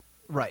 But,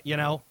 right.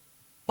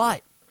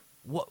 But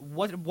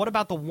What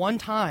about the one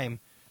time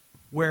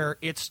where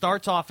it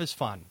starts off as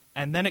fun,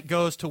 and then it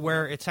goes to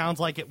where it sounds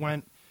like it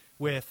went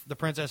with the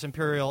Princess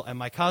Imperial and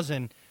my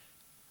cousin?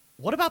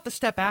 What about the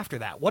step after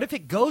that? What if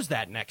it goes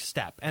that next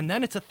step, and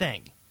then it's a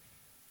thing?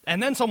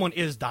 And then someone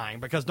is dying,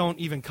 because don't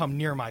even come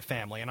near my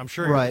family, and I'm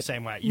sure you're the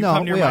same way. You No,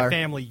 come near we my are.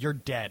 family, you're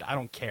dead. I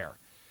don't care.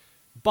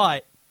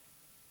 But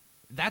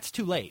that's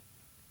too late.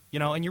 You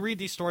know, and you read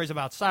these stories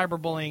about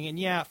cyberbullying, and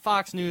yeah,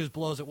 Fox News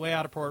blows it way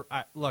out of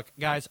proportion. Look,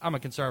 guys, I'm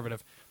a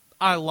conservative.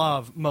 I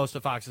love most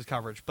of Fox's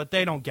coverage, but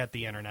they don't get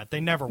the internet.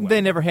 They never will.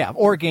 They never have.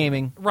 Or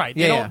gaming. Right.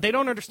 Yeah, They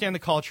don't understand the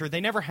culture.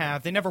 They never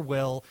have. They never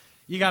will.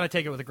 You got to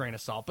take it with a grain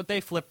of salt. But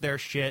they flip their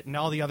shit, and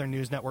all the other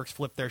news networks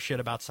flip their shit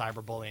about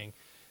cyberbullying.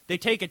 They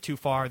take it too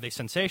far. They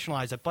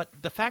sensationalize it. But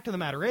the fact of the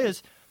matter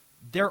is,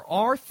 there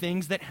are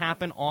things that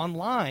happen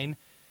online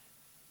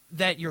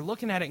that you're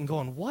looking at it and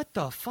going, what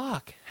the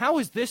fuck? How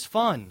is this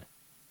fun?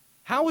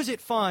 How is it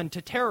fun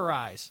to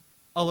terrorize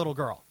a little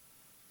girl?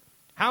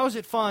 How is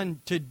it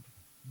fun to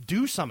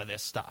do some of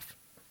this stuff?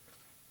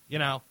 You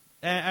know,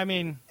 I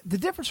mean, The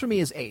difference for me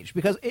is age,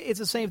 because it's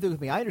the same thing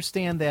with me. I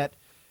understand that,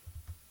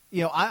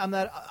 you know,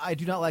 I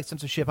do not like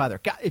censorship either.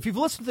 God, if you've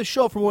listened to the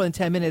show for more than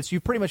 10 minutes,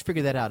 you've pretty much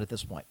figured that out at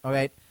this point, all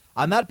right?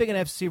 I'm not big on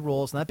FCC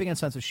rules, not big on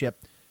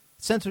censorship.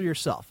 Censor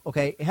yourself,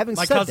 okay? Having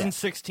my said cousin's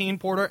that, 16,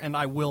 Porter, and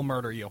I will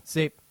murder you.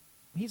 see,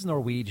 he's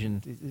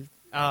Norwegian.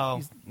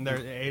 Oh, their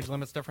age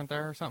limit's different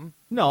there or something?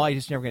 No, I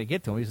just never going to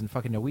get to him. He's in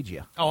fucking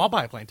Norwegia. Oh, I'll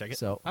buy a plane ticket.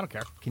 So I don't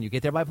care. Can you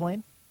get there by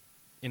plane?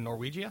 In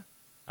Norwegia?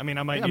 I mean,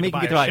 I might I need mean, to you buy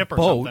can get a there by ship or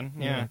boat.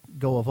 something. Yeah.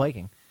 Go a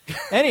Viking.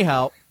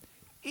 Anyhow,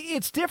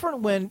 it's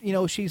different when, you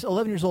know, she's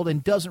 11 years old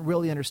and doesn't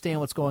really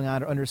understand what's going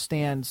on or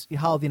understands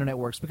how the internet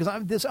works, because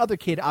this other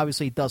kid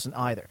obviously doesn't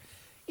either.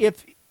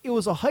 If it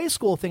was a high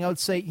school thing, I would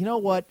say, you know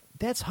what,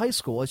 that's high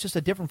school. It's just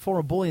a different form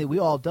of bullying that we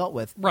all dealt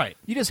with. Right.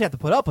 You just have to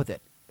put up with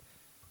it.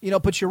 You know,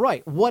 but you're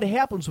right. What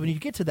happens when you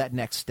get to that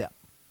next step?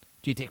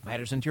 Do you take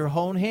matters into your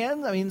own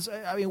hands?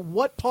 I mean,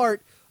 what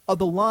part of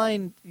the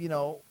line, you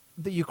know,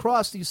 that you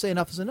cross do you say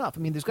enough is enough? I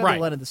mean, there's got to be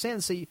a line in the sand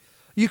and say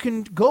you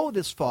can go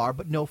this far,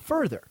 but no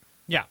further.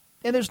 Yeah.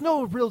 And there's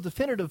no real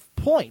definitive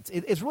point.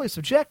 It's really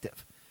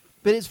subjective.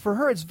 But for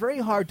her, it's very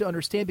hard to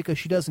understand because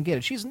she doesn't get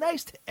it. She's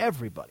nice to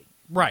everybody.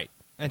 Right.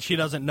 And she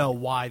doesn't know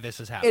why this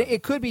is happening.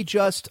 It could be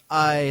just,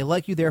 I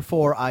like you,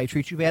 therefore I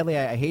treat you badly.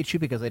 I hate you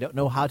because I don't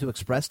know how to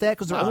express that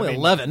because they're Well, only I mean,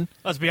 11.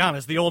 Let's be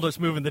honest. The oldest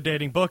move in the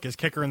dating book is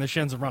kick her in the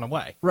shins and run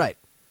away. Right.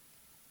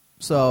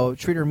 So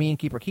treat her mean,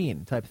 keep her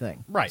keen type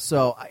thing. Right.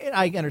 So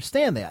I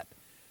understand that.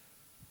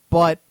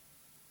 But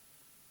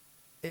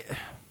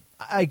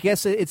I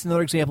guess it's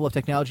another example of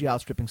technology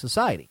outstripping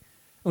society.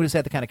 We just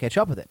have to kind of catch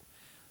up with it.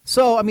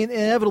 So, I mean,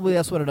 inevitably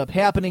that's what ended up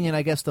happening, and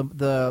I guess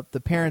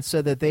the parents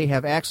said that they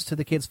have access to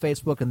the kid's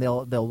Facebook and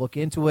they'll look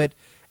into it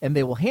and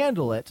they will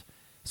handle it.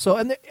 So,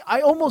 and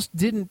I almost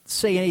didn't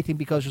say anything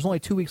because there's only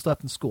 2 weeks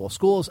left in school.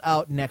 School is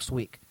out next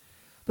week.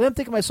 But I'm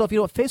thinking to myself, you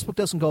know what, Facebook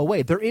doesn't go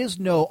away. There is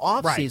no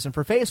off-season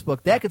for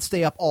Facebook. That could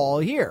stay up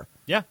all year.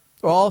 Yeah.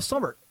 Or all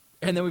summer.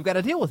 And then we've got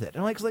to deal with it.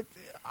 And it's like,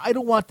 I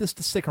don't want this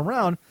to stick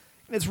around.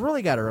 And it's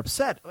really got her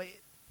upset. I mean,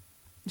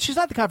 she's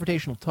not the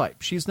confrontational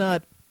type. She's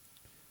not,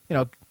 you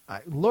know,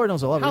 Lord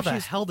knows I love her. How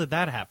the hell did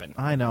that happen?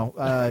 I know.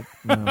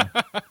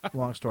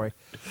 Long story.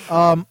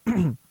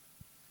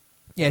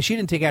 Yeah, she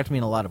didn't take after me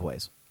in a lot of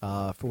ways,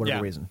 for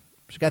whatever reason.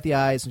 She got the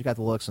eyes and she got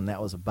the looks, and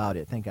that was about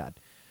it. Thank God.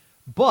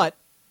 But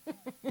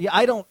yeah,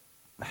 I don't.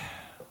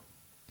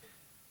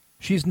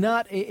 She's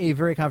not a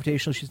very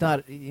confrontational. She's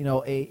not, you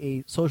know,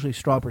 a socially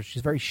strong person.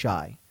 She's very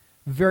shy,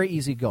 very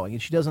easygoing,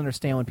 and she doesn't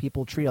understand when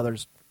people treat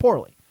others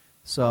poorly.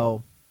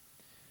 So,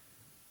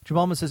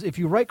 Jamalman says, if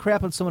you write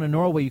crap on someone in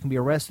Norway, you can be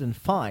arrested and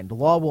fined. The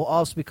law will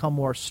also become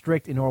more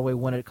strict in Norway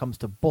when it comes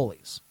to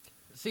bullies.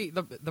 See,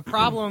 the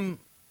problem,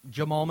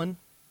 Jamalman,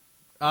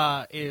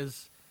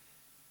 is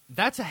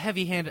that's a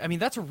heavy-handed. I mean,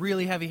 that's a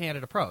really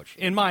heavy-handed approach,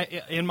 in my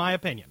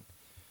opinion.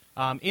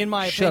 In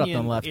my Shut up, opinion,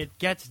 then left. it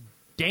gets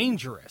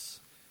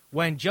dangerous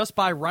when just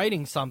by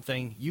writing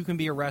something you can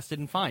be arrested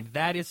and fined.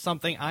 That is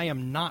something I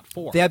am not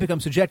for. That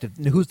becomes subjective.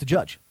 Who's the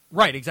judge?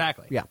 Right,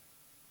 exactly. Yeah.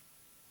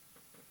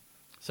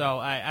 So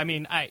I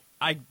mean I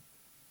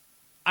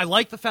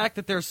like the fact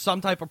that there's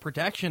some type of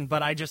protection,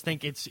 but I just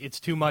think it's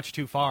too much,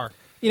 too far.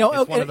 You know,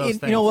 It's one of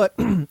those you know what?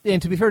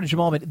 And to be fair to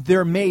Jamal,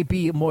 there may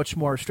be much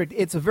more strict.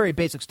 It's a very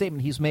basic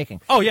statement he's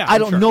making. Oh, yeah, I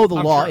I'm don't sure. know the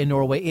I'm law sure. in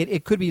Norway.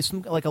 It could be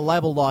some, like a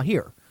libel law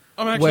here.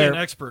 I'm actually where- an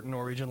expert in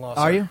Norwegian law.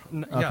 Are sir.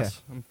 you? Okay.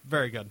 Yes, I'm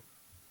very good.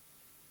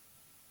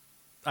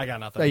 I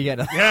got nothing. Oh, you got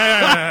nothing.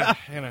 Yeah.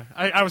 You know,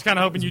 I was kind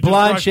of hoping you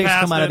Blonde just chicks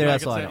brushed come past out of it there, and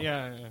that's could all I say, know.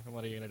 Yeah.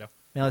 What are you gonna do?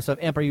 Now, so,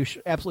 Amp, are you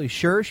absolutely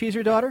sure she's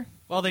your daughter?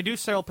 Well, they do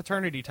sell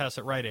paternity tests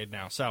at Rite Aid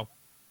now, so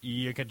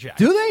you could check.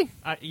 Do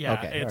they? Yeah,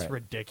 Okay, it's all right.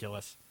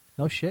 ridiculous.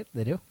 No shit,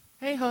 they do.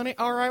 Hey, honey,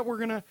 all right, we're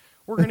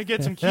gonna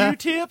get some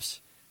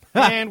Q-tips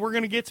and we're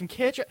gonna get some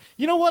ketchup.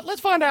 You know what?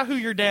 Let's find out who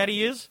your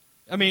daddy is.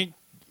 I mean,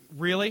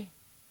 really?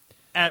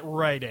 At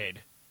Rite Aid.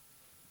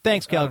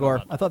 Thanks,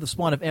 Calgore. I thought the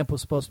spawn of Imp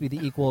was supposed to be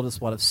the equal to the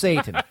spawn of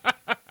Satan.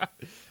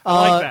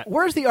 I like that.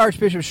 Where's the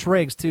Archbishop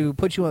Shriggs to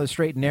put you on the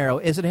straight and narrow?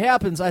 As it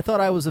happens, I thought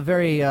I was a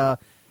very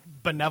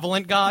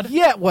Benevolent God?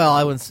 yeah. Well,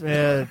 I was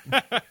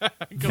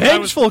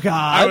vengeful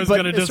God, I was but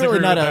gonna it's really disagree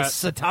not with a that.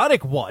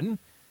 satanic one.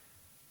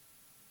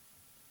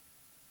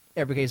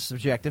 Every case is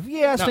subjective.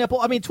 Yeah, No. Snapple.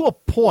 I mean, to a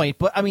point,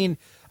 but I mean,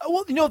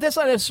 well, that's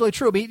not necessarily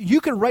true. I mean,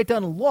 you can write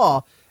down a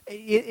law.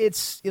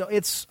 It's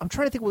I'm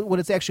trying to think what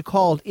it's actually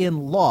called in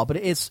law, but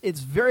it's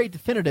very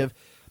definitive.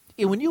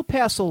 And when you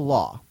pass a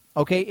law,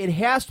 okay, it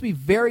has to be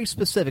very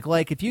specific.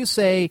 Like if you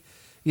say,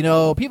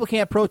 people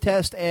can't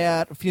protest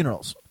at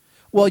funerals.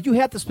 Well, you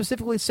have to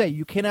specifically say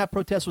you cannot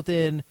protest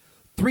within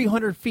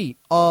 300 feet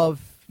of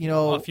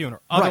A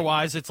funeral. Right.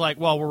 Otherwise, it's like,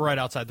 well, we're right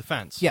outside the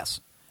fence.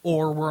 Yes.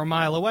 Or we're a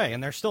mile away,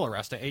 and they're still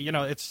arrested.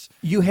 It's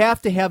You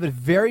have to have it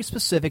very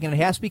specific, and it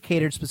has to be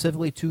catered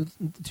specifically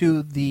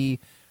to the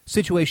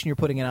situation you're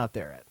putting it out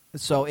there at.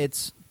 So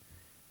it's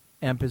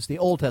the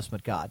Old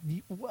Testament God.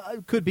 Well,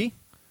 it could be.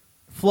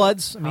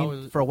 Floods. I How mean,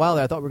 is- for a while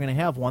there, I thought we were going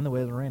to have one the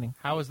way it was raining.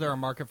 how is there a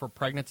market for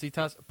pregnancy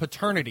tests,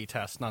 paternity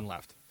tests, none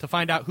left to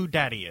find out who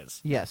daddy is?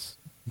 Yes.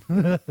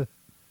 The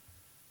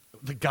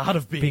God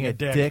of being, Being a a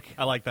dick. dick.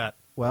 I like that.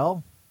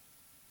 Well,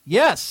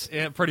 yes,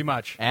 Yeah, pretty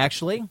much.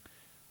 actually.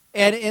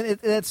 And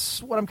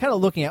that's what I'm kind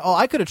of looking at. Oh,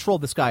 I could have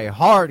trolled this guy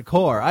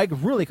hardcore. I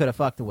really could have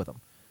fucked it with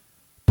him.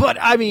 But,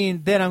 I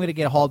mean, then I'm going to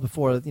get hauled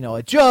before,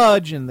 a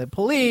judge and the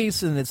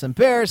police, and it's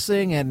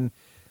embarrassing, and,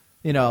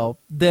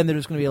 then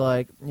there's going to be,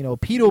 like,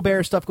 pedo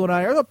bear stuff going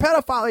on. There's a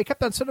pedophile. He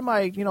kept on sending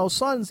my,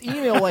 son's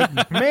email,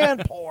 like, man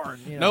porn.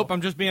 Nope,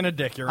 I'm just being a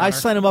dick, Your I Honor.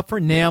 signed him up for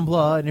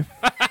NAMBLA. And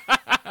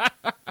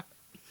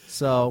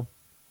so,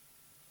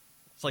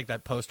 It's like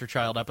that poster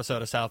child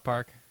episode of South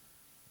Park.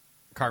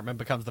 Cartman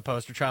becomes the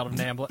poster child of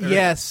NAMBLA.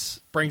 yes.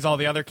 Brings all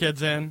the other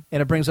kids in.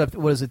 And it brings up,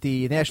 what is it,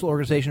 the National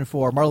Organization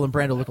for Marlon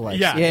Brando Lookalikes.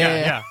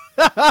 Yeah.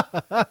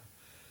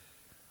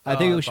 I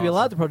think we that's should be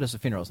allowed to protest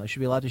at funerals. I should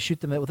be allowed to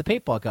shoot them with a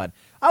paintball gun.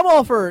 I'm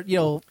all for,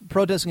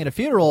 protesting at a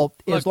funeral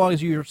as Look- long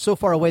as you're so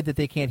far away that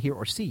they can't hear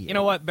or see you. You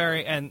know what,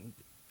 Barry? And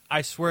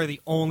I swear the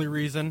only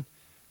reason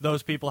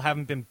those people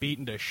haven't been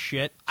beaten to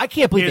shit I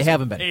can't believe they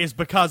haven't been. is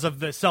because of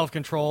the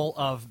self-control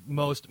of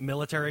most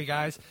military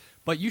guys.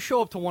 But you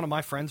show up to one of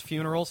my friends'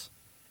 funerals,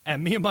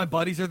 and me and my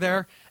buddies are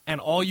there, and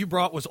all you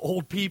brought was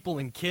old people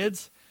and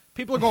kids.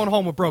 People are going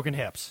home with broken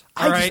hips.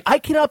 All right? I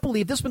cannot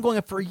believe this has been going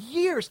on for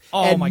years,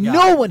 Oh, and my God.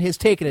 no one has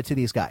taken it to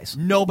these guys.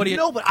 Nobody. I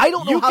don't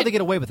know You how can- they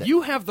get away with it.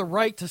 You have the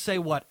right to say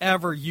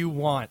whatever you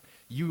want.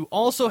 You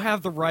also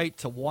have the right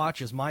to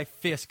watch as my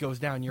fist goes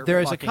down your There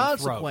is a fucking throat.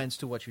 consequence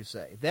to what you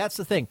say. That's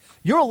the thing.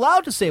 You're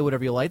allowed to say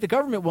whatever you like. The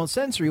government won't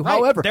censor you. Right.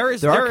 However, there are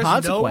is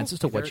consequences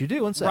to no, what you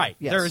do and say. Right.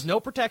 Yes. There is no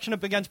protection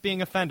up against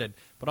being offended.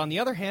 But on the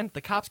other hand,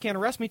 the cops can't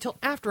arrest me till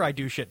after I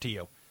do shit to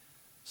you.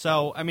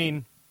 So, I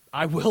mean,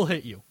 I will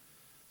hit you.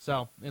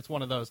 So, it's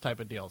one of those type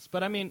of deals.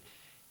 But, I mean,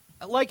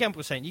 like Emp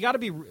was saying, you got to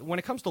be, when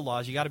it comes to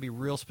laws, you got to be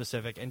real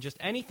specific. And just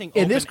anything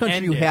In this country,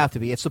 you open-ended, have to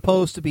be. It's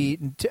supposed to be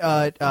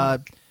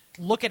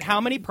look at how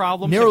many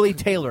problems narrowly have-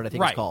 tailored, I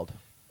think Right. it's called.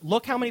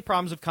 Look how many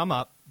problems have come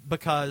up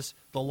because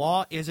the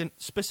law isn't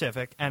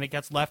specific and it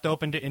gets left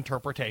open to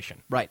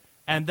interpretation. Right.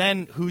 And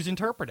then who's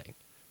interpreting?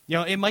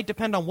 It might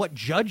depend on what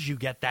judge you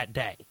get that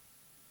day.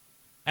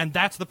 And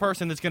that's the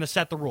person that's going to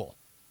set the rule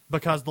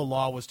because the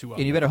law was too open.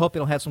 And you better hope they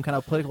don't have some kind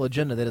of political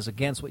agenda that is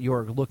against what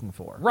you're looking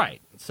for.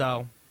 Right.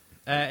 So,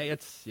 I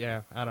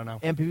don't know.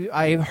 And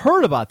I've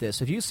heard about this.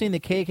 Have you seen the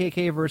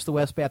KKK versus the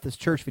West Baptist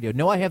Church video?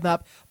 No, I have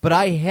not, but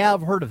I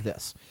have heard of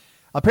this.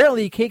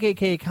 Apparently,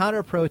 KKK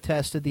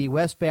counter-protested the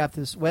Westboro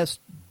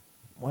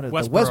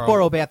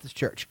Baptist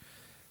Church.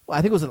 Well,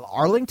 I think it was in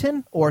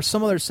Arlington or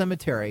some other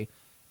cemetery,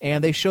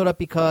 and they showed up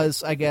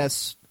because, I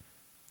guess,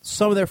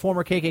 some of their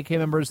former KKK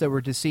members that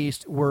were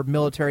deceased were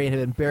military and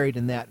had been buried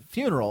in that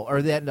funeral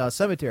or that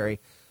cemetery,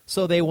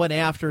 so they went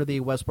after the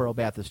Westboro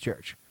Baptist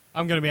Church.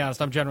 I'm going to be honest.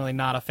 I'm generally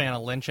not a fan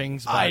of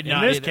lynchings, but I'm in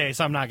not this either.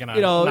 case, I'm not going to.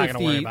 You know, not if going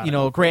to worry the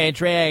about it. Grand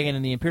Dragon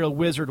and the Imperial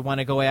Wizard want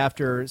to go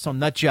after some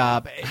nut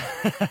job,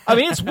 I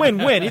mean, it's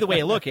win-win either way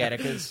you look at it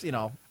because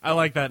I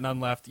like that none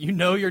left. You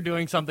know you're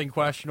doing something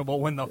questionable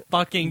when the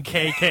fucking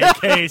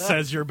KKK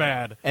says you're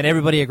bad. and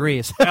everybody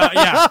agrees.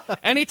 Yeah.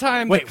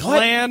 Anytime Wait, the what?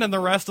 Klan and the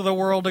rest of the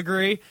world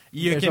agree,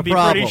 you There's can a be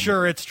problem. pretty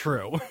sure it's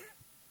true.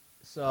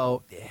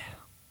 So, yeah.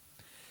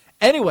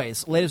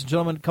 Anyways, ladies and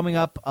gentlemen, coming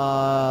up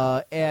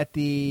at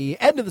the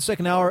end of the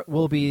second hour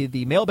will be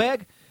the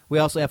mailbag. We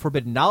also have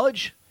Forbidden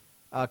Knowledge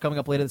coming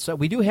up later. So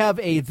we do have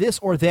a this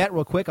or that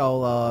real quick.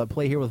 I'll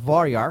play here with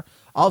Varyar.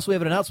 Also, we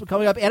have an announcement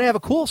coming up, and I have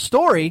a cool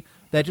story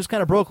that just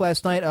kind of broke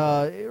last night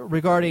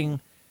regarding,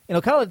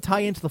 kind of tie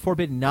into the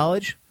Forbidden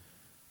Knowledge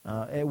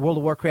at World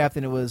of Warcraft,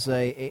 and it was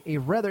a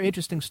rather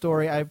interesting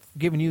story. I've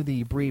given you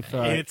the brief.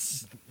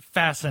 It's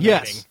fascinating.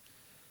 Yes.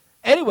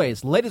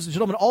 Anyways, ladies and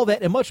gentlemen, all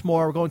that and much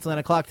more. We're going to 9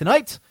 o'clock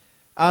tonight.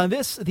 On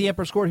this, the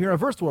Emperor's Court here on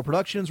Versatile World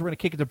Productions. We're going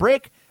to kick it to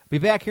break. Be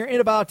back here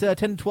in about 10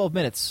 to 12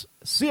 minutes.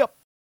 See ya.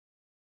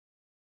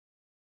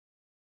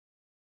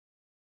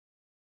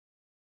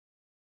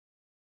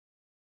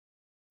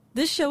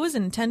 This show is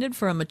intended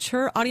for a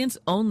mature audience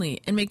only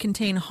and may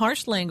contain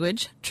harsh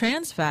language,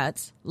 trans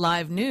fats,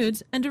 live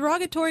nudes, and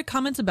derogatory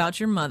comments about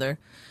your mother.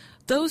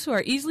 Those who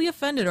are easily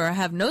offended or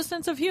have no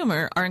sense of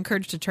humor are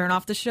encouraged to turn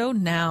off the show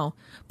now.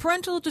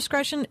 Parental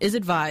discretion is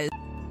advised.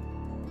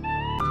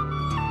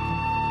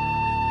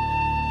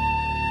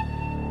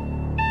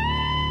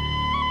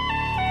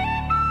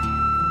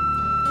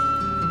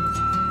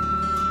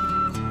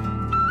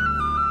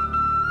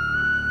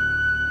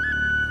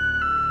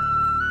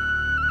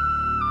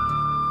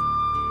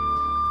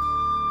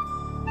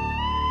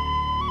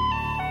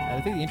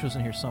 I think the intro's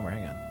in here somewhere.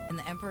 Hang on. In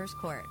the Emperor's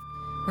Court.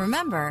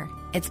 Remember,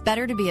 it's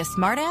better to be a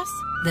smartass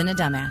than a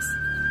dumbass.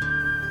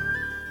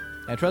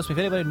 And trust me, if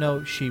anybody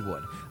knows, she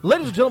would.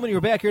 Ladies and gentlemen,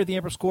 you're back here at the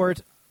Emperor's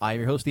Court. I am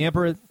your host, the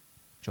Emperor.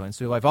 Joined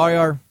by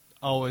Varyar.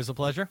 Always a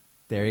pleasure.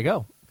 There you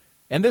go.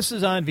 And this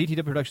is on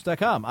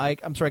VTWProductions.com.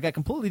 I'm sorry, I got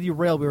completely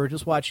derailed. We were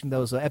just watching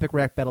those epic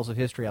rap battles of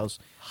history. I was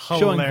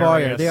showing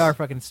Varyar. They are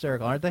fucking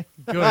hysterical, aren't they?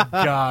 Good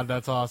God,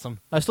 that's awesome.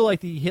 I still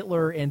like the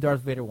Hitler and Darth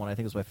Vader one. I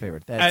think is my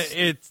favorite. That's...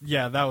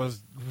 that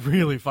was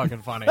really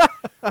fucking funny.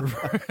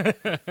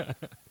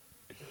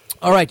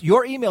 All right,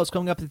 your email is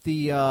coming up at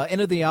the end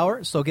of the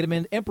hour, so get them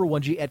in,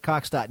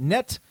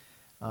 emperor1g@cox.net.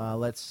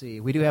 Let's see.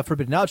 We do have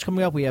Forbidden Knowledge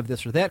coming up. We have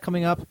this or that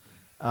coming up.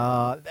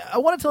 I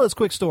want to tell this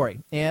quick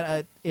story,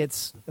 and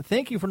it's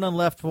thank you for None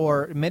Left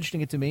for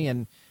mentioning it to me,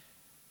 and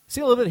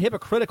see a little bit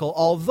hypocritical,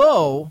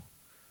 although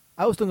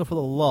I was doing it for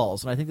the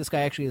lulz, and I think this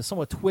guy actually is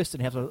somewhat twisted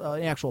and has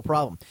an actual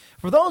problem.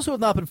 For those who have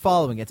not been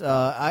following it,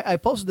 I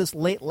posted this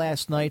late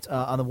last night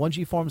on the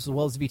 1G forums as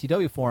well as the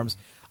VTW forums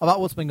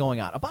about what's been going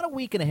on. About a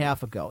week and a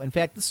half ago. In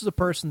fact, this is a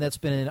person that's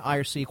been in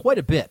IRC quite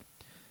a bit.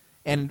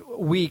 And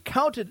we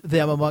counted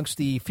them amongst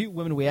the few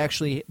women we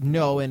actually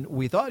know and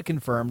we thought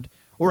confirmed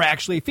were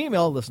actually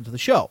female. Listen to the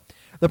show.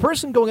 The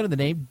person going under the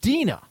name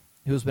Dina,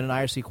 who's been in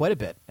IRC quite a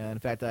bit. And in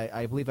fact,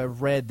 I believe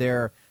I've read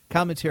their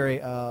commentary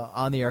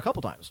on the air a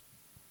couple times.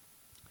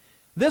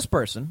 This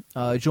person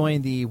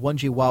joined the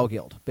 1G WoW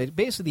Guild,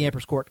 basically the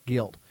Emperor's Court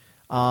Guild,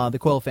 the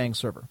Coil Fang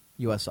server,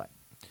 US site.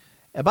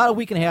 About a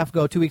week and a half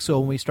ago, 2 weeks ago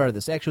when we started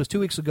this. Actually, it was 2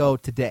 weeks ago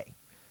today.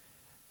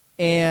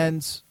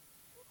 And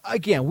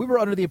again, we were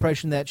under the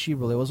impression that she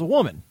really was a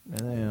woman.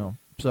 So,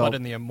 but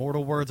in the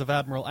immortal words of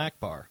Admiral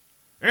Akbar,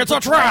 it's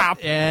a trap!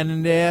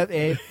 And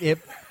it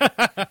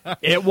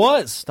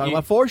was. Talking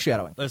about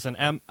foreshadowing.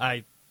 Listen,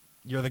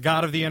 you're the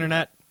god of the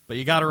internet, but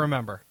you got to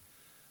remember,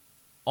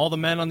 all the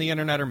men on the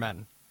internet are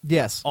men.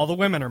 Yes. All the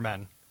women are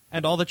men.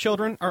 And all the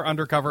children are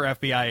undercover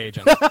FBI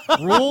agents.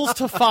 Rules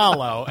to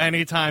follow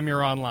anytime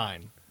you're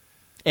online.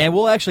 And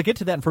we'll actually get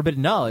to that in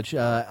Forbidden Knowledge.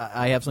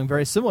 I have something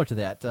very similar to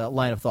that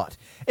line of thought.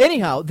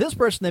 Anyhow, this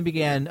person then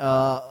began,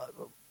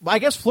 I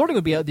guess flirting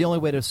would be the only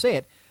way to say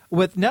it,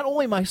 with not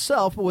only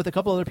myself, but with a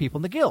couple other people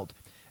in the guild.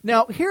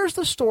 Now, here's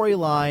the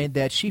storyline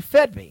that she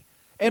fed me.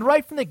 And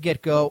right from the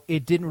get-go,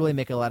 it didn't really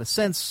make a lot of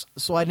sense,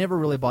 so I never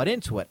really bought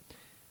into it.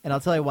 And I'll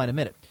tell you why in a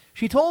minute.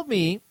 She told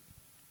me,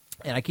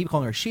 and I keep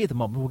calling her she at the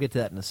moment, we'll get to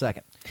that in a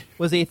second,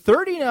 was a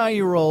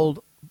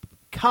 39-year-old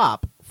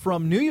cop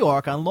from New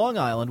York on Long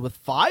Island with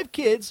 5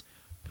 kids,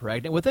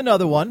 pregnant with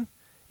another one.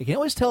 You can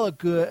always tell a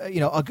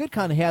good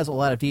con has a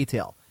lot of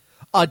detail.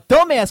 A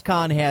dumbass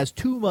con has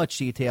too much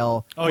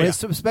detail,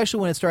 especially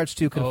when it starts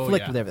to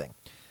conflict with everything.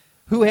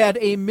 Who had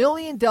a $1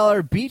 million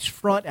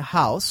beachfront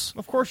house.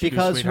 Of course you do,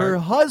 because sweetheart. her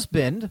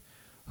husband,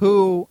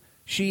 who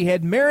she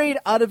had married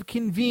out of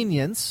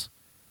convenience,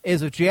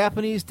 is of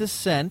Japanese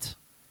descent,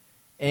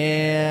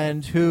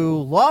 and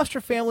who lost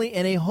her family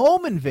in a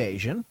home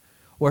invasion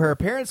where her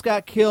parents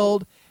got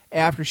killed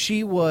after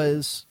she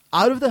was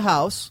out of the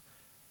house.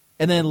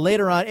 And then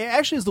later on,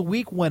 actually as the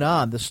week went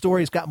on, the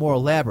stories got more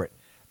elaborate.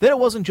 Then it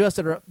wasn't just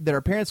that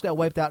her parents got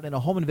wiped out in a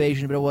home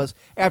invasion, but it was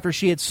after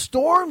she had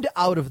stormed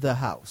out of the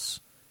house.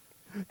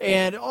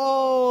 And,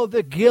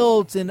 the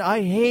guilt, and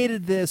I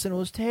hated this, and it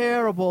was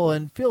terrible,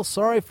 and feel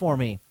sorry for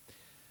me.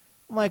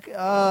 I'm like,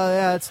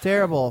 yeah, it's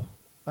terrible.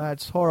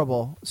 That's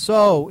horrible.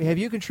 So, have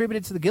you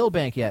contributed to the guild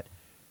bank yet?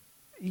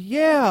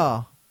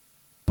 Yeah.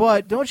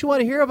 But don't you want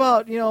to hear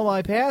about,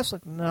 my past?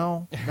 Like,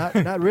 no,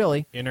 not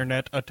really.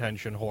 Internet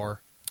attention whore.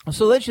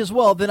 So then she says,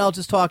 then I'll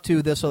just talk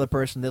to this other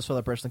person.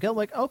 I'm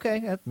like,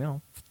 okay,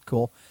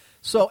 cool.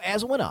 So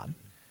as it went on,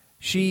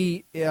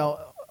 she,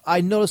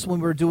 I noticed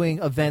when we were doing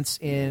events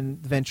in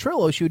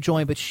Ventrilo, she would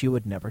join, but she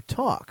would never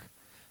talk.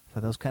 I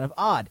thought that was kind of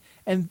odd.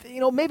 And,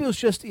 maybe it was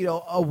just,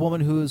 a woman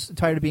who's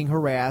tired of being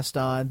harassed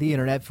on the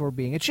internet for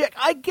being a chick.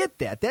 I get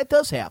that. That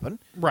does happen.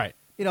 Right.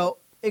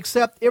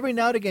 Except every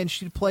now and again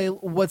she'd play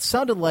what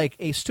sounded like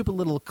a stupid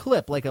little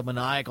clip, like a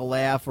maniacal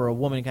laugh or a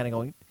woman kind of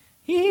going,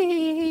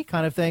 hee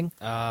kind of thing.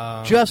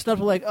 Just enough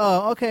to like,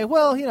 okay,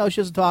 well,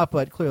 she doesn't talk,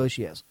 but clearly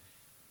she is.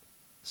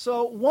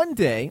 So one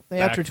day,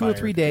 after 2 or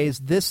 3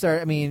 days,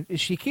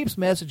 she keeps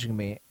messaging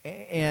me,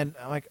 and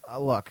I'm like,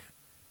 look,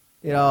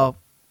 and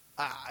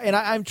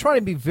I'm trying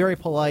to be very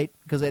polite,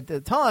 because at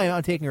the time,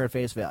 I'm taking her at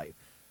face value.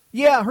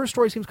 Yeah, her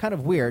story seems kind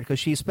of weird, because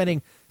she's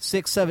spending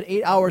 6, 7,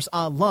 8 hours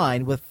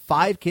online with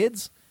 5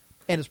 kids,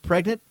 and is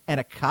pregnant, and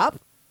a cop?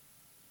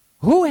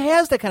 Who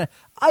has that kind of...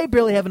 I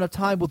barely have enough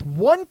time with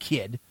one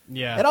kid,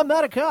 Yeah. and I'm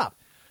not a cop.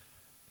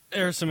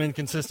 There's some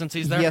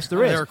inconsistencies there. Yes,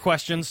 there is. There are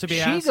questions to be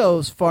She asked.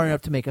 goes far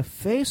enough to make a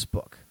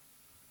Facebook.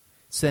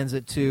 Sends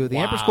it to the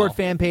Wow. Empress Court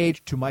fan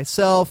page, to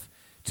myself,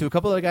 to a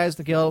couple other guys in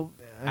the guild.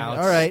 All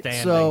right,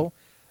 so...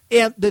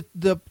 And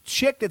the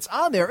chick that's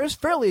on there is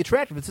fairly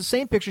attractive. It's the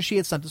same picture she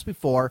had sent us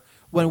before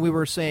when we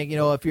were saying,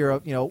 if you're,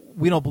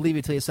 we don't believe you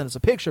until you send us a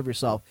picture of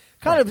yourself.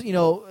 Kind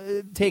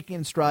of, taking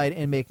in stride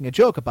and making a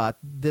joke about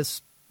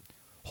this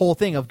whole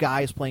thing of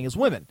guys playing as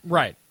women.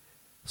 Right.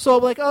 So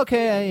I'm like,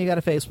 okay, you got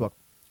a Facebook.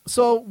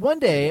 So one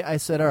day I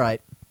said, all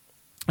right.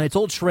 And I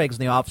told Shriggs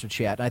in the officer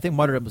chat, and I think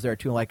Martyrdom was there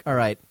too. I'm like, all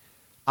right,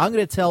 I'm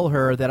going to tell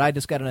her that I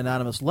just got an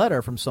anonymous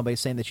letter from somebody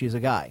saying that she's a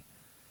guy.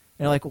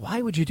 And they're like,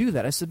 why would you do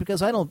that? I said,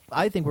 because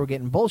I think we're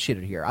getting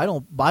bullshitted here. I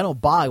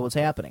don't buy what's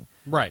happening.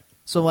 Right.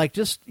 So, like,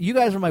 just, you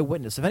guys are my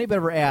witness. If anybody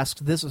ever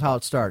asks, this is how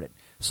it started.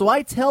 So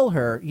I tell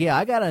her, yeah,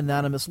 I got an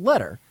anonymous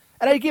letter.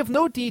 And I give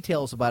no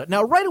details about it.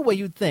 Now, right away,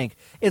 you'd think,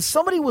 if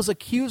somebody was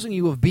accusing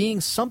you of being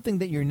something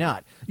that you're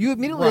not, you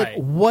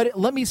immediately, Right.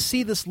 let me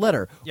see this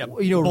letter. Yep,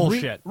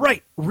 bullshit.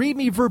 Read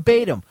me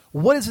verbatim.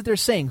 What is it they're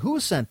saying? Who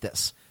sent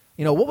this?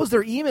 What was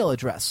their email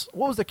address?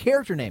 What was the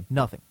character name?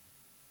 Nothing.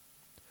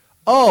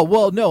 Oh,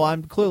 well, no,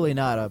 I'm clearly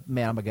not a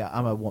man. I'm a guy.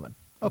 I'm a woman.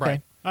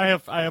 Okay.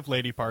 Right. I have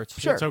lady parts.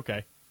 Sure. It's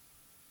okay.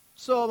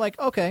 So I'm like,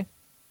 okay,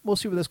 we'll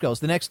see where this goes.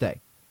 The next day,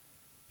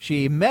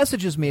 she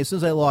messages me as soon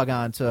as I log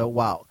on to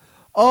WoW.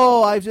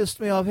 Oh, I've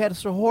just, I've had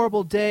such a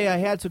horrible day. I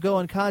had to go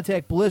and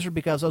contact Blizzard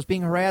because I was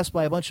being harassed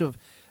by a bunch of,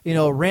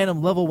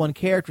 random level 1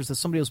 characters that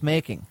somebody was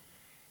making.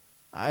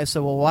 I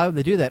said, well, why would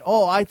they do that?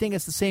 Oh, I think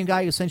it's the same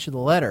guy who sent you the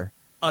letter.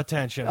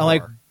 Attention. I'm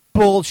like,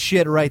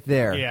 bullshit right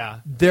there. Yeah.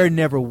 There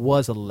never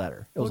was a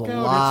letter. It was Look a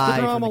out, lie it's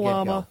the from drama the get-go.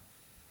 llama.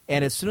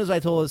 And as soon as I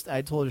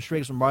told her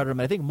Shriggs from Martyrdom,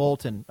 and I think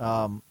Molten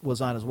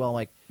was on as well, I'm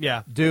like,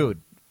 Yeah.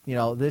 dude,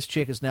 this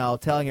chick is now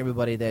telling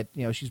everybody that,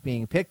 she's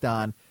being picked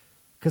on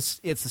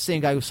because it's the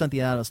same guy who sent the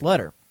anonymous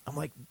letter. I'm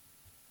like,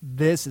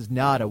 this is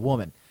not a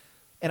woman.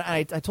 And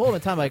I told him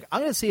at the time, like,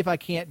 I'm going to see if I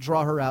can't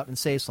draw her out and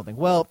say something.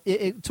 Well,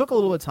 it took a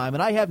little bit of time,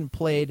 and I haven't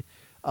played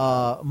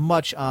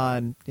much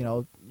on,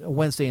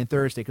 Wednesday and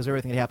Thursday because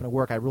everything that happened at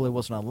work, I really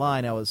wasn't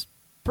online. I was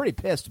pretty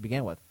pissed to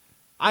begin with.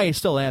 I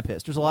still am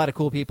pissed. There's a lot of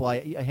cool people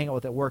I hang out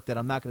with at work that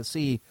I'm not going to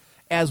see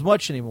as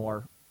much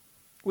anymore,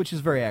 which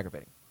is very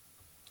aggravating.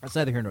 That's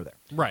neither here nor there.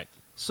 Right.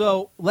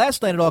 So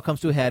last night it all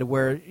comes to a head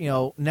where,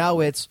 now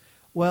it's,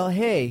 well,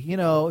 hey,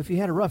 if you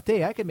had a rough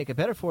day, I could make it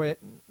better for you.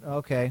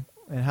 Okay.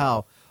 And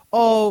how?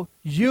 Oh,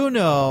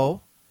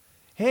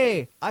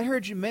 hey, I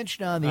heard you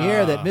mention on the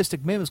air that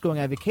Mystic Mim is going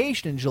on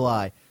vacation in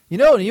July.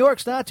 New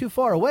York's not too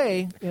far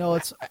away.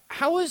 It's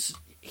How is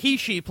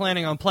she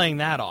planning on playing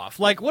that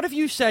off? Like, what if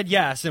you said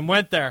yes and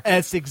went there?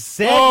 That's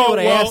exactly what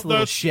I asked the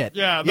little shit.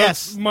 Yeah,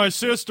 that's my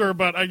sister,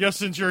 but I guess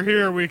since you're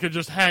here, we could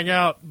just hang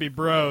out, be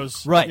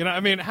bros. Right.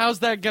 How's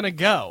that going to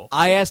go?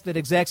 I asked that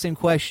exact same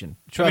question.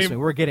 Trust me,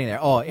 we're getting there.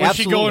 Oh, Was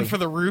absolutely. she going for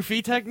the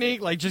roofie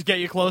technique? Like, just get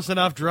you close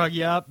enough, drug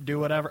you up, do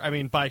whatever?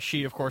 By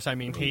she, of course, I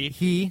mean he.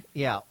 He,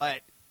 yeah.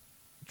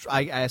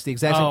 I asked the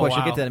exact same question.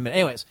 Wow. I'll get to that in a minute.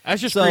 Anyways.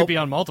 That's just so, creepy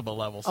on multiple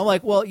levels. I'm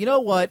like, well, you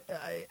know what?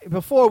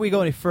 Before we go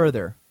any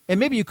further,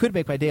 and maybe you could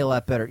make my day a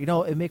lot better.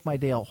 It'd make my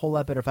day a whole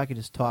lot better if I could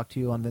just talk to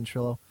you on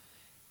Ventrilo.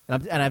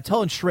 And I'm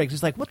telling Shriggs,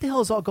 he's like, what the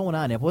hell is all going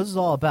on, What is this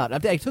all about?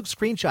 I took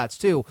screenshots,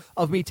 too,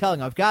 of me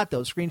telling him. I've got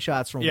those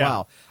screenshots from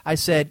WoW. I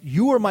said,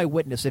 you are my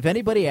witness. If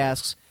anybody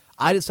asks,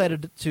 I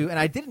decided to, and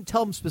I didn't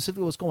tell them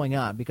specifically what's going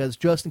on, because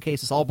just in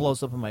case this all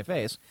blows up in my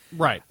face.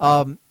 Right.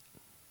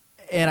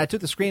 And I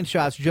took the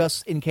screenshots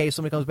just in case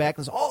somebody comes back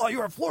and says, oh, you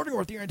were flirting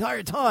with her your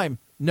entire time.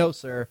 No,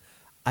 sir.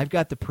 I've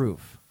got the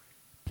proof.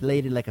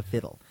 Played it like a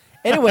fiddle.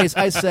 Anyways,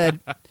 I said,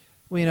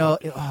 well,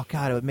 oh,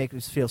 God, it would make me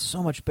feel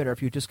so much better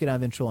if you just get on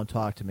Ventrilo and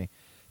talk to me.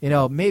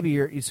 Maybe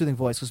your soothing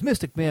voice. Because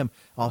Mystic Mim,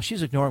 oh,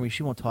 she's ignoring me.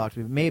 She won't talk to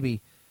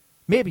me.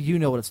 Maybe you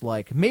know what it's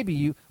like.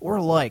 Or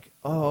like,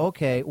 oh,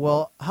 okay.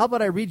 Well, how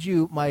about I read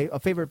you a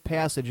favorite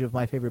passage of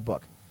my favorite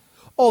book?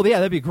 Oh, yeah,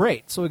 that'd be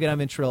great. So we get on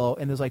Ventrilo,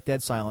 and there's like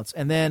dead silence.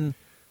 And then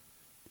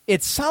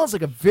it sounds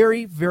like a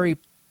very, very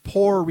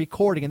poor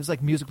recording, and there's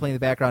like music playing in the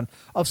background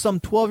of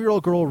some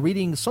 12-year-old girl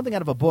reading something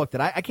out of a book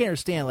that I can't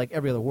understand like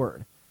every other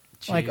word.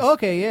 I'm like,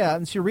 okay, yeah,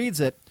 and she reads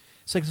it.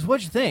 It's like,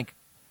 what'd you think?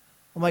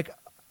 I'm like,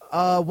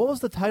 what was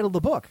the title of the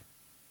book?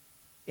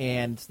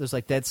 And there's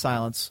like dead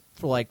silence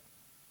for like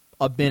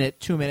a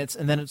minute, 2 minutes,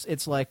 and then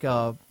it's like,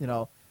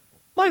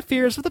 my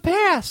fears of the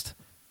past.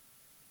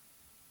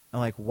 I'm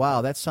like,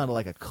 wow, that sounded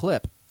like a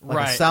clip,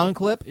 like a sound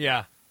clip.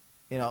 Yeah.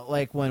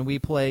 Like when we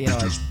play,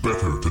 It is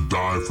better to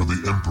die for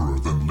the Emperor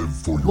than live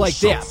for yourself. like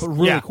that, but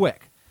really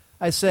quick.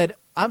 I said,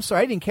 I'm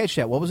sorry, I didn't catch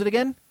that. What was it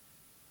again?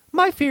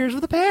 My fears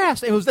of the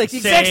past. It was like the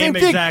exact same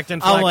thing. Exact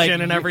inflection like,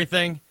 and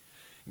everything.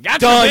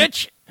 Gotcha, done.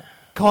 bitch.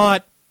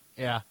 Caught.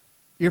 Yeah.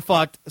 You're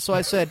fucked. So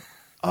I said,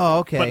 oh,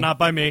 okay. But not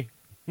by me.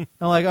 I'm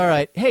like, all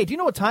right. Hey, do you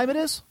know what time it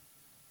is?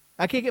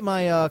 I can't get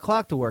my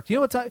clock to work. Do you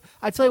know what time?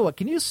 I tell you what.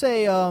 Can you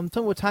say, tell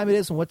me what time it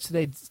is and what's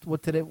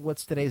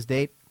today's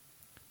date?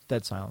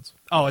 Dead silence.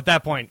 Oh, at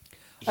that point.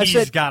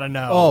 He's got to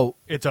know. Oh,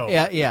 it's over.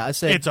 Yeah. I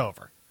said it's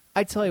over.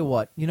 I tell you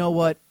what. You know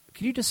what?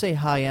 Can you just say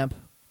hi, Emp?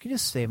 Can you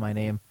just say my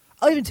name?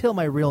 I'll even tell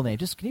my real name.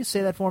 Just can you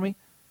say that for me?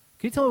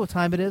 Can you tell me what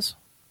time it is?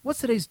 What's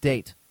today's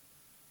date?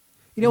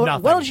 You know what?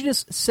 Nothing. Why don't you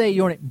just say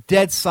your name?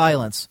 Dead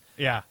silence.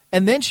 Yeah.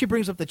 And then she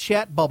brings up the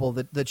chat bubble,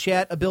 the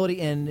chat ability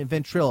in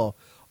Ventrilo.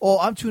 Oh,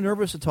 I'm too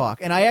nervous to talk.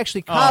 And I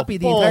actually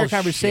copied the entire bullshit.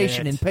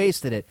 conversation and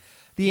pasted it.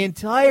 The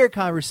entire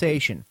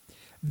conversation.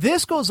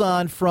 This goes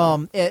on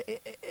from,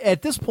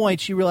 at this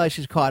point, she realized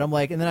she's caught. I'm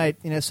like, and then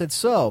I said,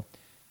 so,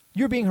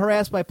 you're being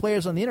harassed by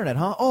players on the internet,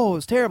 huh? Oh, it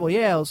was terrible.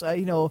 Yeah, it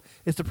was,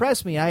 it's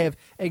depressed me. I have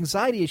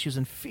anxiety issues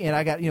and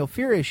I got,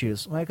 fear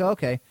issues. I'm like,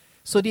 okay.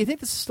 So do you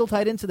think this is still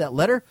tied into that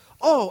letter?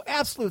 Oh,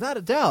 absolutely, without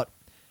a doubt.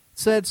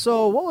 Said,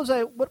 so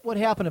what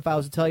happened if I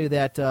was to tell you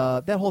that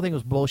that whole thing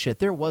was bullshit?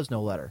 There was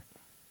no letter.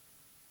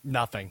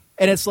 Nothing.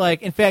 And it's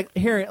like, in fact,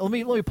 here, let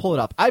me pull it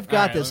up. I've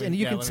got right, this, let me- and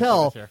you yeah, can let me see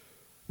tell this here.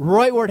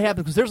 right where it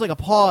happened, because there's like a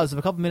pause of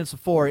a couple minutes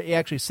before it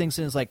actually sinks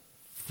in. It's like,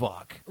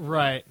 fuck.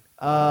 Right.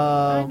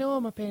 I know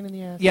I'm a pain in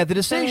the ass. Yeah, the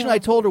decision I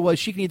told her was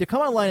she can either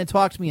come online and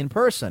talk to me in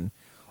person,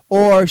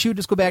 or she would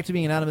just go back to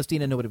being anonymous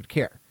Dina and nobody would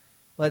care.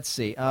 Let's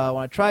see. I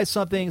want to try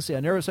something, see how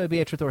nervous I'd be.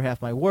 I tripped over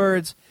half my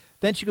words.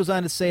 Then she goes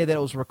on to say that it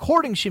was a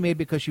recording she made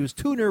because she was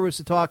too nervous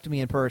to talk to me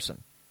in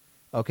person.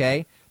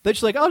 Okay? Then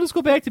she's like, I'll just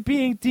go back to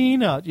being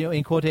Dina,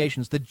 in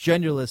quotations, the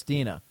genderless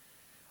Dina.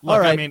 Look, All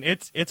right. I mean,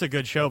 it's a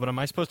good show, but am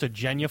I supposed to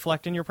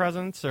genuflect in your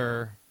presence,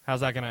 or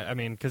how's that going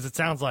to, because it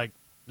sounds like,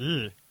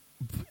 ugh,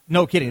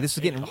 No kidding. This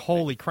is getting...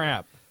 holy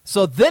crap.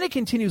 So then it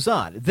continues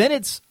on. Then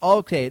it's,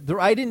 okay,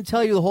 I didn't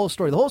tell you the whole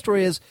story. The whole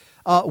story is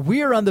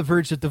we are on the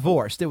verge of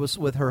divorce. It was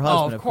with her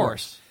husband, of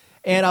course.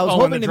 And I was when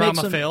hoping the to make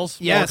drama some... fails,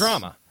 yes. more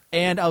drama.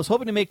 And I was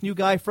hoping to make new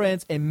guy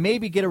friends and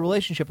maybe get a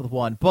relationship with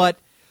one. But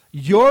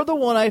you're the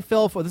one I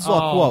fell for. This is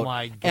all quote.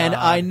 My God. And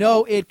I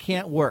know it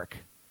can't work.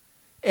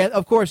 And,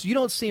 of course, you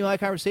don't see my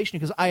conversation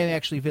because I am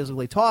actually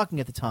visibly talking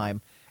at the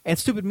time. And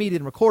stupid me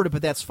didn't record it,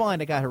 but that's fine.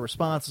 I got her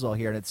responses all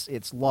here, and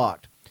it's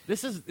logged.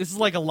 This is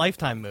like a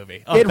Lifetime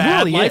movie. It bad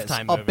really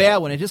Lifetime is movie. a bad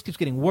one. It just keeps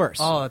getting worse.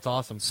 Oh, that's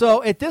awesome.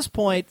 So at this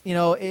point,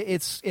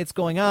 it's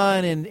going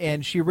on,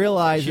 and she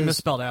realizes She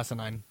misspelled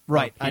asinine.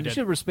 right. Oh, he I did.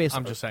 should have spaced.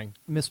 I'm just saying.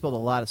 Misspelled a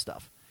lot of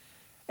stuff.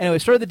 Anyway,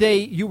 started the day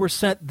you were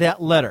sent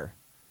that letter.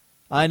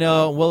 I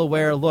know, I'm well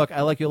aware. Look,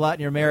 I like you a lot,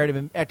 and you're married. I've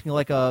been acting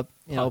like a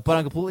but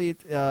I'm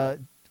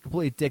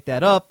completely dick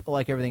that up,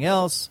 like everything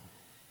else.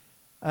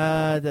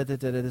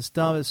 This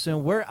dumb is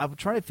soon. Where I'm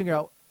trying to figure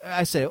out.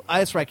 I said,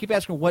 that's right. I keep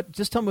asking her what.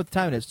 Just tell me what the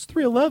time it is. It's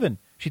 3:11.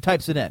 She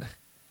types it in.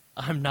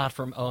 I'm not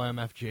from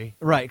OMFG.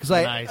 Right, because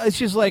Nice.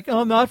 she's like, oh,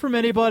 I'm not from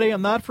anybody.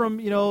 I'm not from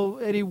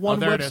any one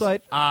there it is.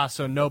 website.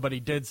 So nobody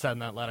did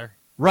send that letter.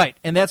 Right,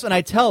 and that's when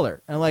I tell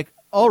her. And I'm like,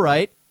 all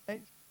right,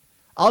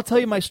 I'll tell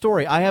you my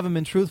story. I haven't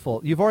been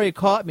truthful. You've already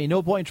caught me.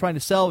 No point in trying to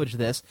salvage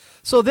this.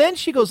 So then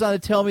she goes on to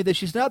tell me that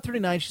she's not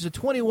 39. She's a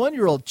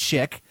 21-year-old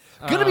chick,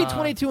 going to be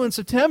 22 in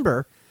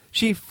September.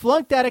 She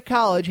flunked out of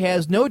college,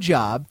 has no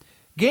job,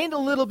 gained a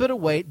little bit of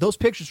weight. Those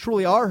pictures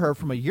truly are her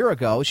from a year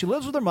ago. She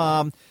lives with her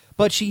mom,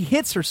 but she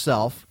hits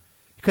herself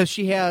because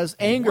she has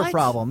anger What?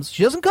 problems.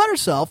 She doesn't cut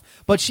herself,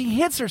 but she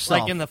hits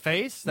herself. Like in the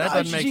face? That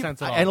No, doesn't make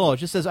sense at all. I know. It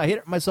just says I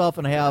hit myself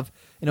and I have,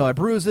 I have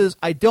bruises.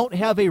 I don't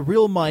have a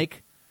real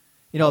mic.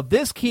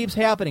 This keeps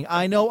happening.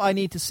 I know I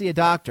need to see a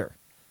doctor.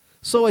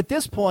 So at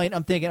this point,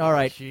 I'm thinking, all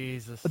right,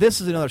 Jesus.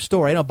 this is another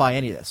story. I don't buy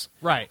any of this.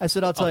 Right. I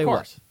said, I'll tell Of you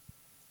course. what.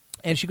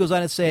 And she goes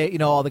on to say,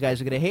 all the guys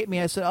are going to hate me.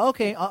 I said,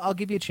 okay, I'll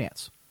give you a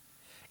chance.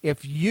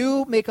 If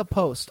you make a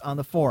post on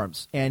the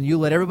forums and you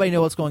let everybody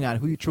know what's going on,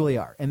 who you truly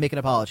are, and make an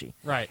apology.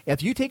 Right.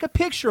 If you take a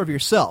picture of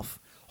yourself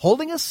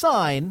holding a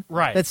sign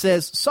Right. that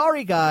says,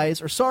 sorry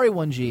guys, or sorry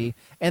 1G,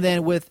 and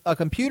then with a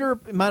computer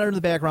monitor in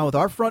the background with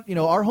our front,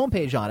 our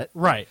homepage on it.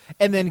 Right.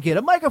 And then get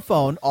a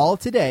microphone all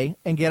today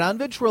and get on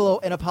Ventrilo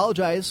and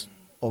apologize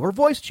over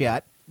voice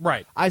chat.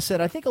 Right. I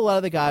said, I think a lot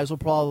of the guys will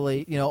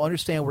probably,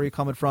 understand where you're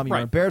coming from. You're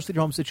Right. embarrassed with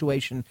your home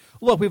situation.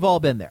 Look, we've all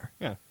been there.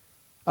 Yeah.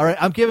 All right,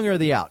 I'm giving her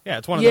the out. Yeah,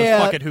 it's one of those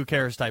fuck it, who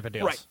cares type of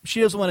deals. Right. She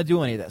doesn't want to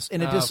do any of this.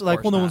 And it just Of like,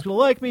 course well, no not. one's going to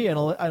like me, and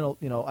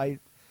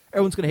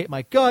everyone's going to hate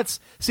my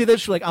guts. See, then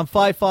she's like, I'm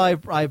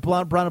 5'5", I have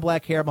brown and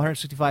black hair, I'm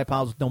 165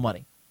 pounds with no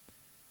money.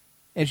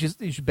 And she's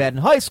bad in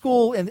high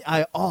school, and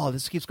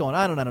this keeps going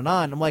on and on and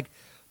on. I'm like,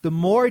 the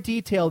more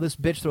detail this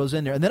bitch throws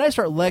in there, and then I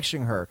start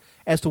lecturing her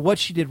as to what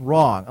she did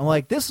wrong. I'm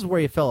like, this is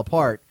where you fell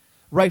apart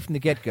right from the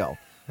get-go.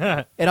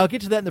 And I'll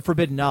get to that in the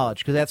forbidden knowledge,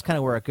 because that's kind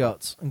of where it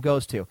goes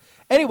to.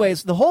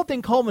 Anyways, the whole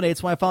thing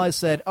culminates when I finally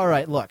said, all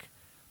right, look,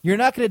 you're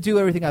not going to do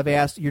everything I've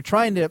asked. You're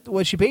trying to,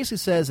 what she basically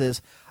says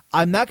is,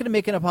 I'm not going to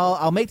make an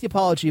apology. I'll make the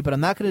apology, but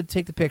I'm not going to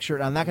take the picture,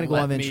 and I'm not going to go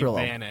on Ventrilo.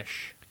 Let me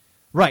vanish.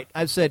 Right.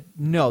 I've said,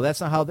 no,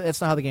 that's not how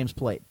the game's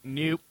played.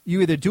 Nope.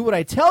 You either do what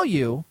I tell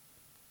you,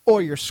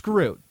 or you're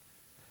screwed.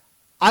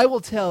 I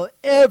will tell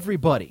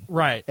everybody.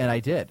 Right. And I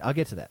did. I'll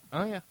get to that.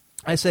 Oh, yeah.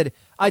 I said,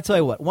 I tell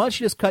you what, why don't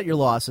you just cut your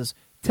losses?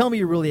 Tell me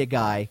you're really a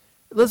guy.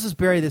 Let's just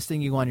bury this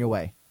thing. You go on your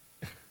way.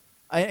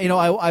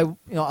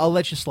 I'll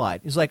let you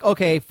slide. He's like,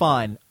 okay,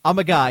 fine. I'm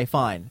a guy,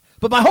 fine.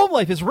 But my home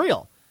life is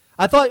real.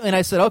 I thought, and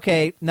I said,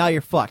 okay, now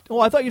you're fucked. Oh,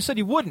 I thought you said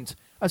you wouldn't.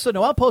 I said,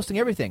 no, I'm posting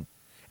everything.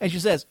 And she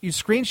says, you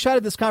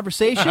screenshotted this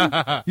conversation?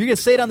 You're going to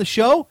say it on the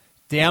show?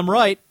 Damn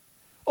right.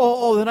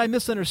 Oh, then I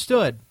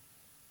misunderstood.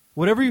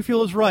 Whatever you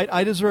feel is right,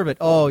 I deserve it.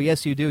 Oh,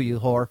 yes, you do, you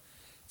whore.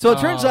 So it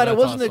turns out it that's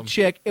wasn't awesome. a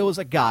chick, it was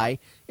a guy.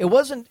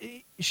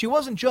 She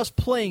wasn't just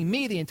playing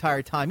me the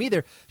entire time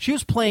either. She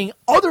was playing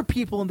other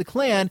people in the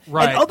clan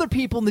Right. and other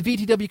people in the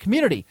VTW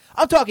community.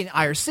 I'm talking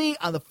IRC,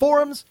 on the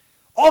forums,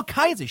 all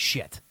kinds of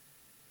shit.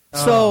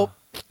 So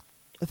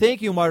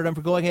thank you, Martyrdom,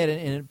 for going ahead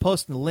and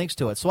posting the links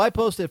to it. So I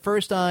posted it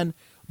first on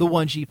the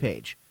 1G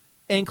page,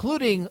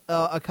 including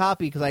a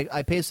copy because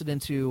I pasted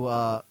into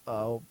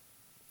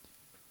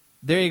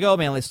there you go,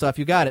 manly stuff.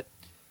 You got it.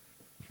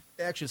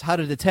 Actually, it's how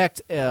to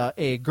detect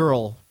a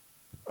girl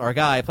or a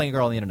guy playing a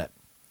girl on the internet.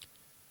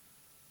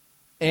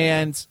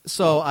 And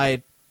so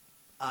I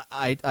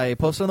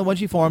posted on the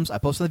 1G forums. I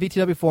posted on the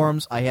VTW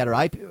forums. I had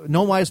her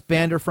No Wise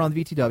banned her from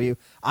the VTW.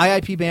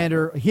 IIP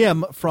banned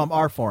him from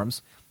our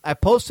forums. I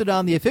posted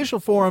on the official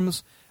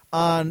forums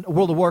on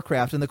World of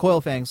Warcraft and the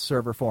Coilfangs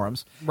server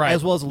forums, Right.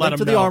 as well as a Let link him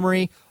to the know.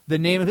 armory, the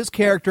name of his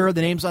character,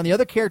 the names on the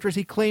other characters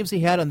he claims he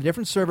had on the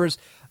different servers.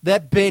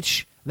 That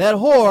bitch, that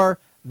whore,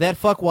 that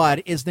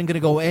fuckwad isn't going to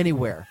go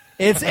anywhere.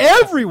 It's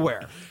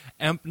everywhere.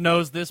 Emp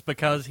knows this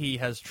because he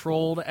has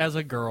trolled as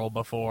a girl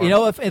before. You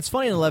know, it's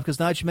funny enough because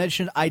now that you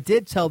mentioned, I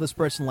did tell this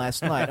person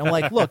last night. I'm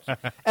like, look,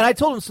 and I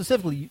told him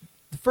specifically,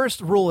 the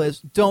first rule is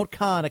don't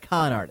con a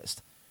con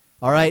artist.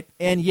 All right?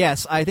 And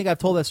yes, I think I've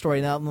told that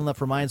story now, and that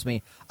reminds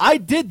me. I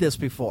did this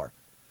before,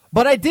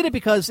 but I did it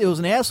because it was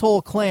an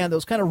asshole clan that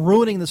was kind of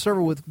ruining the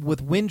server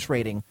with win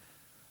trading,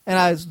 and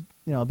I was,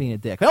 being a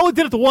dick. I only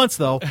did it the once,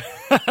 though.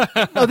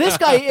 No, this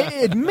guy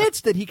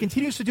admits that he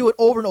continues to do it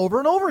over and over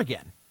and over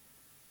again.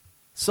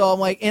 So I'm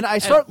like, and I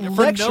start And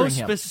lecturing for no him.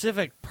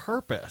 specific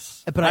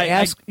purpose. But I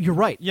ask, you're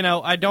right.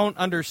 I don't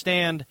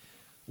understand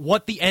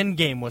what the end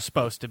game was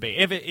supposed to be.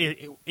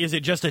 Is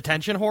it just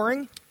attention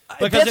whoring?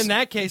 Because That's- in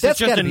that case, that's it's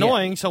just gotta be it.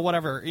 annoying. So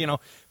whatever,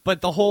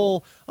 But the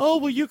whole,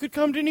 you could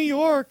come to New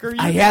York, or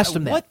I asked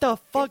him that. What the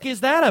fuck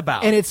is that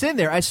about? And it's in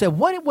there. I said,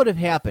 what would have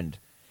happened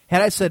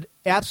had I said,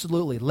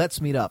 absolutely,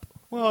 let's meet up?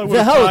 well, I The would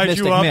have hell with tied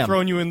Mystic you up, Mim.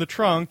 thrown you in the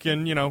trunk,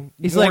 and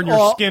He's worn like, your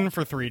 "Oh, skin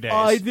for 3 days.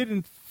 I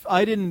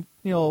didn't,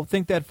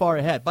 think that far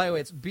ahead. By the way,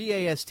 it's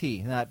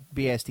B-A-S-T, not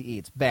B-A-S-T-E.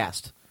 It's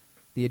Bast,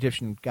 the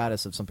Egyptian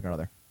goddess of something or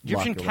other.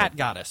 Egyptian Luck or cat whatever.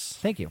 goddess.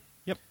 Thank you.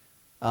 Yep.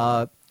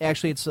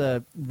 Actually, it's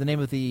the name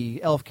of the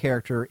elf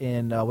character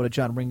in one of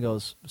John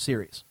Ringo's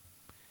series.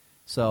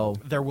 So,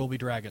 There will be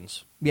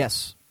dragons.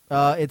 yes.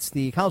 It's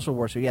the Council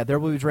War series. Yeah, There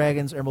Will Be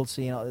Dragons, Emerald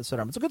Sea, and all that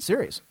sort of. It's a good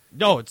series.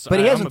 No, it's. But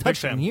he I'm hasn't a big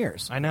touched it fan. in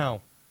years. I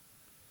know.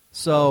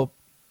 So,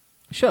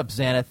 shut up,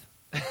 Xanath.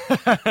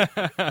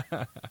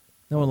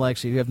 No one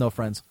likes you. You have no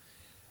friends.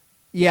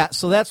 Yeah,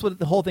 so that's what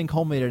the whole thing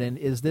culminated in,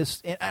 is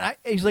this. And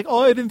he's like,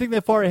 I didn't think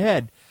that far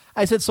ahead.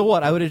 I said, so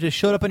what? I would have just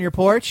showed up on your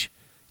porch?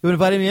 You would have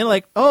invited me in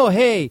like, oh,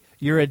 hey,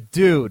 you're a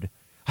dude.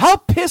 How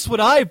pissed would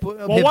I have Well,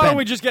 why been? don't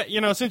we just get,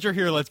 since you're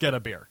here, let's get a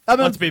beer. I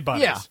mean, Let's be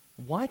buddies. yeah.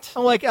 What?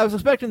 I'm like, I was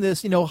expecting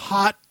this,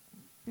 hot,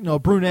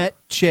 brunette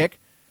chick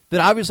that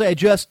obviously I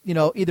just,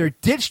 either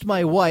ditched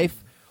my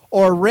wife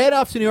or ran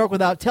off to New York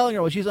without telling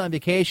her when she's on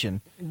vacation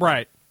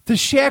Right. to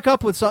shack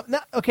up with something.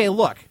 Now, okay,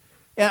 look,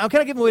 and I'm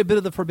kind of giving away a bit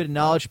of the forbidden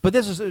knowledge, but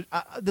this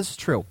is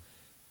true.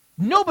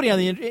 Nobody on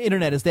the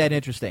internet is that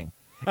interesting.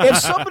 If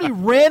somebody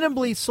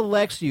randomly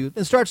selects you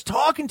and starts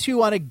talking to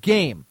you on a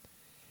game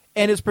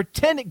and is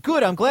pretending,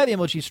 good, I'm glad the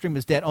MLG stream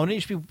is dead. Oh, you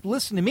should be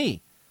listening to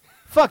me.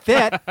 Fuck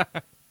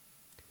that.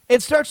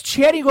 It starts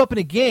chatting you up in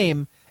a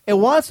game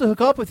and wants to hook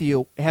up with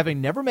you,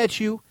 having never met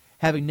you,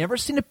 having never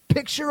seen a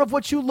picture of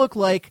what you look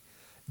like.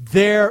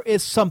 There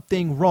is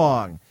something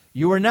wrong.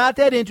 You are not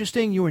that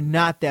interesting. You are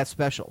not that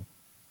special.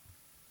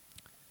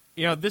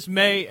 This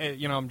may,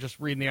 I'm just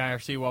reading the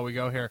IRC while we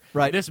go here.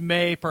 Right. This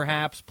may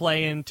perhaps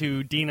play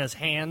into Dina's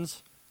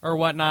hands or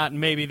whatnot, and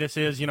maybe this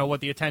is, what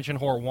the attention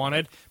whore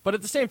wanted. But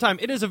at the same time,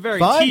 it is a very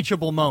Fine.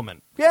 teachable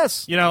moment.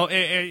 Yes.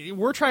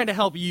 We're trying to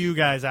help you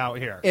guys out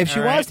here. If she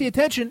all wants right? the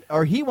attention,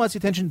 or he wants the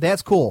attention,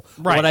 that's cool.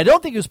 Right. What I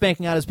don't think he was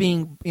banking on is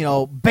being,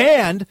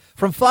 banned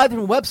from 5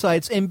 different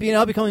websites and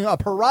becoming a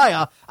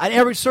pariah on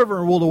every server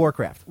in World of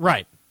Warcraft.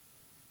 Right.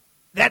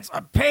 That's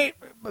a pain.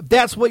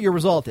 That's what your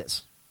result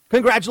is.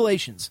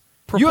 Congratulations.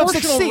 You have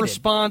Proportional succeeded.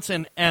 response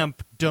and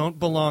EMP don't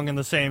belong in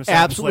the same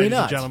sentence, Absolutely ladies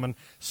not. and gentlemen.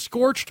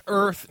 Scorched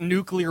earth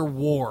nuclear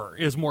war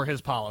is more his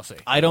policy.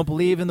 I don't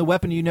believe in the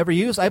weapon you never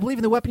use. I believe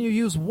in the weapon you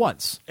use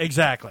once.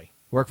 Exactly.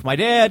 Worked for my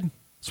dad.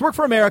 It's worked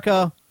for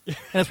America. And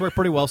it's worked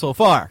pretty well so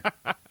far.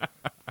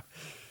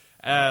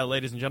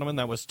 Ladies and gentlemen,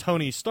 that was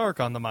Tony Stark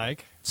on the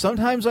mic.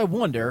 Sometimes I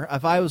wonder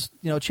if I was,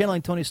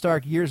 channeling Tony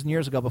Stark years and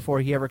years ago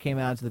before he ever came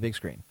out to the big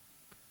screen.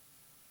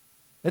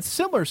 It's a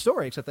similar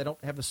story, except I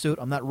don't have a suit.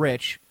 I'm not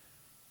rich.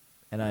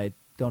 And I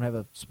don't have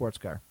a sports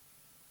car.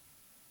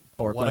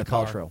 Or What a Gwyneth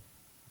car. Paltrow.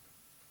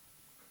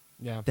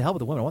 Yeah. The hell with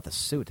the women. I want the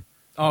suit.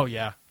 Oh,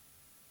 yeah.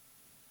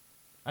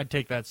 I'd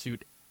take that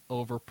suit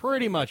over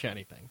pretty much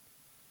anything.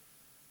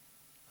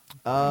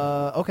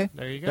 Okay.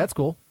 There you go. That's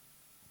cool.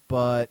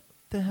 But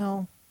the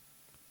hell?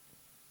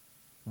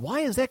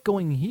 Why is that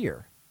going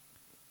here?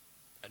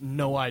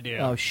 No idea.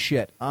 Oh,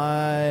 shit.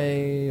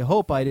 I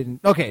hope I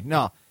didn't. Okay,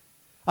 no.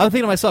 I'm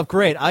thinking to myself,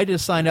 great, I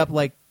just signed up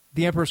like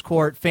the Emperor's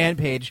Court fan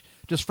page,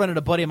 just friended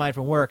a buddy of mine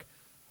from work.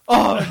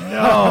 Oh,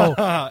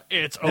 no.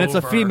 It's And it's a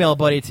over. female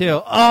buddy,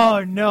 too.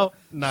 Oh, no.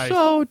 Nice.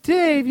 So,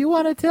 Dave, you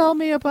want to tell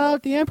me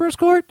about the Emperor's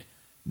Court?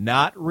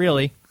 Not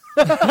really.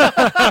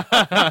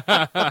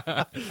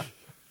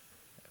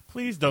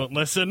 Please don't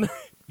listen.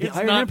 It's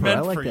Iron not Emperor, I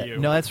meant like for that. you.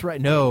 No, that's right.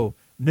 No.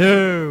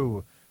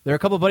 There are a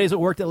couple of buddies at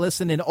work that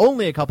listen, and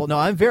only a couple. No,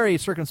 I'm very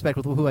circumspect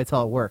with who I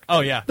tell at work.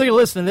 Oh, yeah. They're going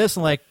to listen to this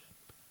and, like,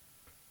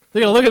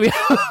 they're going to look at me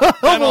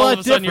Then a all lot of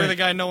a sudden, you're different. the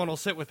guy no one will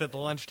sit with at the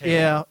lunch table.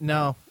 Yeah,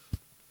 no.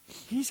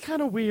 He's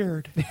kind of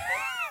weird.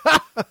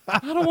 I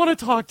don't want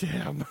to talk to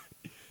him.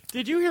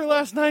 Did you hear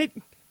last night?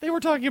 They were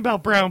talking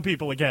about brown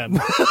people again.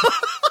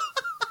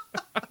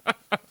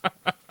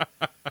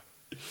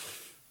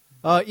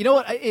 You know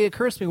what? It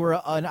occurs to me we're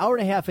an hour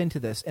and a half into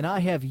this, and I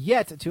have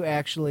yet to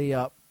actually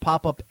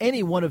pop up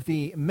any one of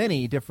the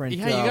many different...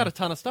 Yeah, you got a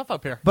ton of stuff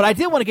up here. But I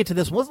did want to get to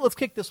this one. Let's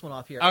kick this one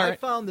off here. All I right.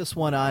 found this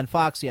one on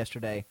Fox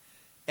yesterday,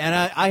 and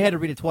I had to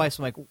read it twice.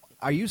 I'm like,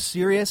 are you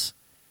serious?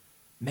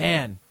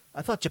 Man,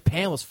 I thought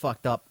Japan was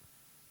fucked up.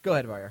 Go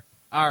ahead, Varya.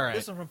 All right.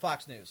 This one from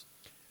Fox News.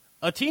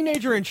 A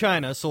teenager in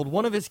China sold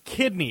one of his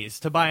kidneys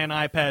to buy an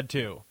iPad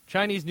 2.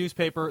 Chinese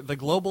newspaper The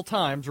Global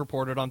Times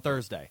reported on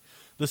Thursday.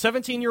 The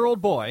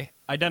 17-year-old boy,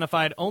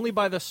 identified only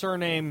by the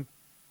surname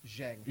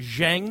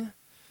Zheng,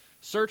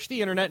 searched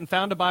the internet and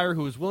found a buyer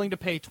who was willing to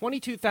pay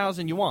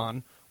 22,000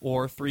 yuan,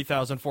 or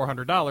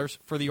 $3,400,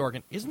 for the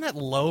organ. Isn't that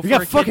low We for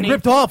got a fucking kidney?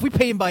 ripped off. We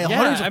pay him by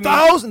hundreds of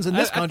thousands in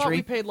this I thought country.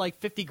 we paid like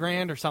 50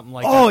 grand or something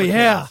like that. Oh, for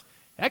yeah. kidneys.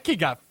 That kid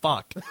got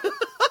fucked.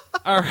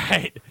 All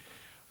right.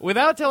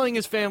 Without telling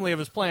his family of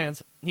his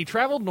plans, he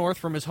traveled north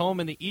from his home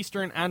in the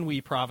eastern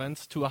Anhui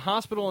province to a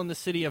hospital in the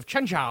city of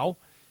Chenzhou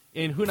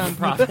in Hunan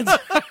province.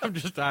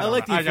 I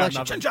like the got inflection.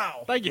 nothing.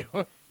 Chenzhou. Thank you.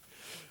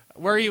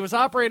 Where he was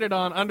operated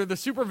on under the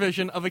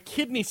supervision of a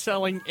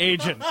kidney-selling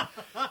agent.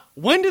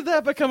 When did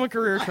that become a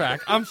career track?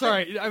 I'm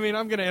sorry. I mean,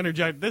 I'm going to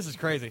interject. This is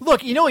crazy.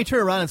 Look, you know he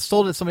turned around and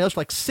sold it to somebody else for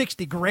like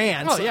 60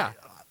 grand. Oh, so yeah.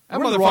 That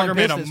we're in the wrong motherfucker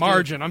made a business,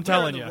 margin, dude. I'm We're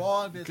telling in the you.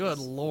 wrong business. Good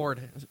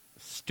Lord.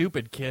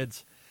 Stupid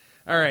kids.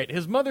 All right,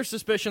 his mother's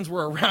suspicions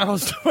were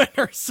aroused when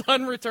her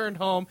son returned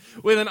home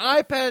with an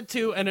iPad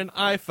 2 and an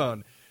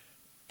iPhone.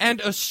 And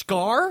a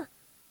scar?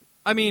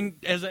 I mean,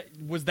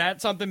 was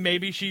that something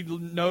maybe she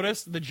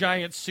noticed, the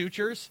giant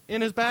sutures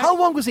in his back? How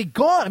long was he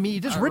gone? I mean, you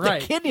just ripped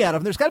right. a kidney out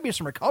of him. There's got to be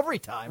some recovery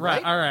time,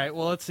 right? All right.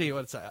 Well, let's see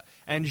what's that.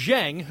 And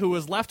Zheng, who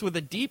was left with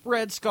a deep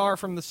red scar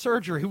from the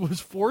surgery, was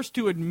forced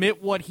to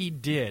admit what he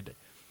did.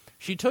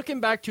 She took him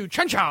back to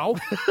Chenzhou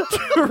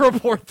to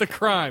report the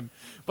crime,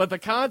 but the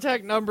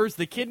contact numbers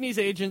the kidney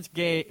agents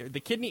gave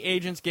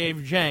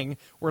Zheng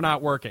were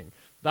not working.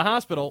 The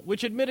hospital,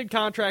 which admitted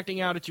contracting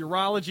out its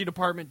urology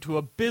department to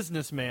a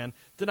businessman,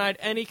 denied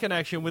any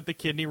connection with the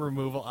kidney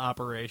removal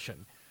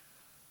operation.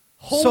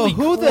 Holy So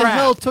who the crap.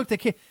 hell took the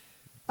kid?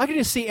 I can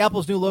just see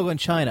Apple's new logo in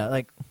China.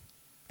 Like,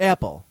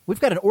 Apple, we've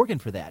got an organ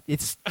for that.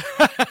 It's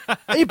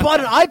you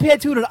bought an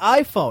iPad 2 and an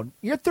iPhone.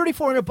 You're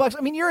 $3,400.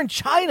 I mean, you're in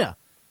China.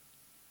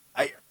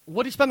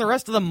 What do you spend the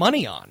rest of the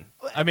money on?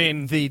 I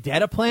mean, The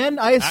data plan,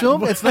 I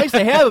assume. It's nice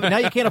to have it, but now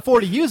you can't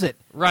afford to use it.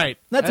 right.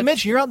 Not to That's-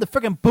 mention, you're out in the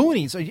freaking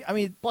boonies. I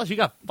mean, Plus, you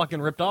got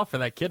fucking ripped off for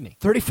that kidney.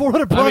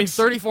 $3,400. I mean,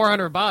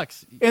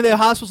 $3,400. And the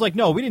hospital's like,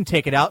 no, we didn't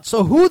take it out.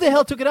 So who the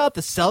hell took it out?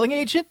 The selling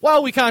agent?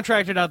 Well, we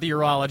contracted out the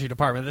urology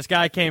department. This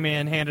guy came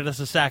in, handed us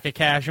a sack of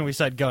cash, and we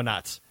said, "Go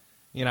nuts."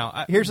 You know,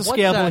 Here's a what's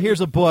scalpel. that-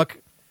 Here's a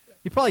book.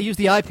 You probably use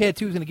the iPad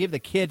 2 he's going to give the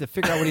kid to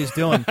figure out what he's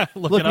doing.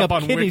 Look Looking it up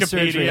on kidney Wikipedia.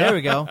 surgery. There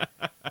we go.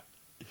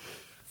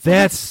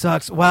 That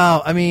sucks.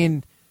 Wow. I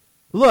mean,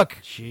 look,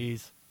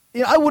 Jeez.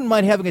 you know, I wouldn't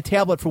mind having a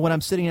tablet for when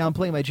I'm sitting down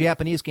playing my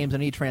Japanese games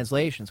and need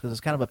translations because it's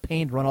kind of a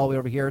pain to run all the way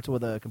over here to where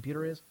the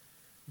computer is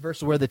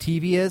versus where the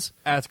TV is.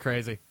 That's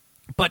crazy.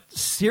 But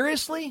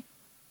seriously?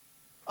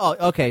 Oh,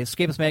 okay.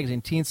 Escapist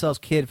Magazine. Teen sells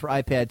kid for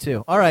iPad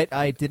 2. All right.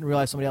 I didn't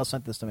realize somebody else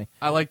sent this to me.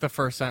 I like the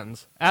first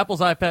sentence.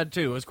 Apple's iPad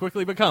 2 has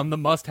quickly become the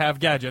must-have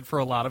gadget for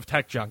a lot of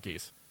tech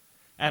junkies.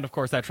 And, of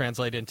course, that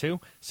translates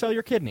into sell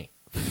your kidney.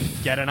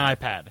 Get an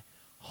iPad.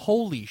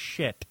 Holy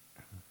shit.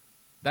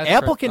 That's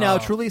Apple can now oh.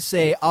 truly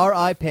say our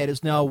iPad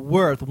is now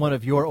worth one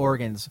of your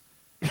organs.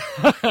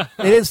 It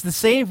is the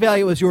same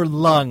value as your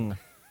lung.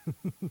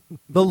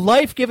 The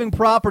life-giving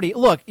property.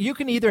 Look, you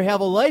can either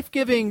have a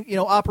life-giving,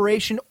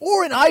 operation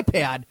or an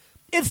iPad.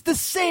 It's the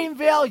same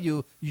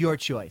value. Your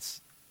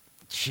choice.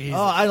 Jesus.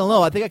 Oh, I don't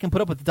know. I think I can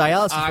put up with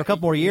dialysis for a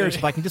couple more years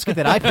if I can just get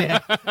that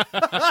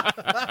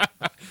iPad.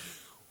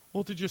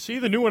 Well, did you see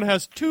the new one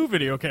has 2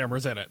 video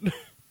cameras in it?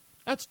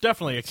 That's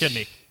definitely a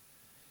kidney.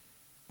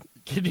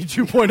 Kidney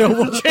 2.0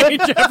 will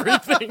change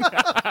everything.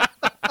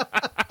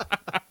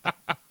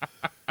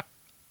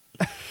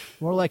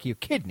 More like you.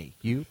 Kidney.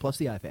 You plus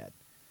the iPad.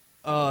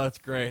 Oh, that's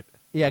great.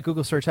 Yeah,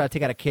 Google search how to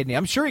take out a kidney.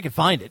 I'm sure you can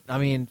find it. I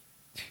mean,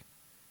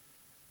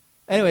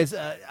 anyways,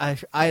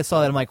 I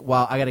saw that. I'm like,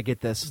 wow, I got to get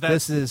this.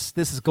 This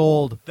is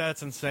gold.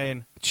 That's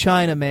insane.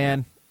 China,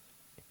 man.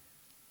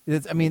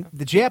 I mean,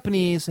 the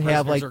Japanese have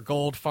Prisoners like are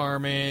gold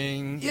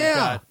farming. You've Yeah.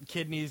 got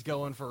kidneys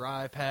going for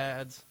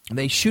iPads.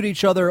 they shoot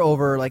each other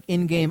over like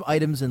in-game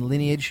items and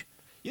lineage.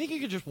 You think you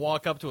could just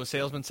walk up to a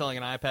salesman selling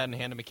an iPad and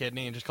hand him a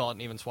kidney and just call it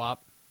an even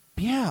swap?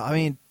 Yeah, I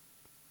mean,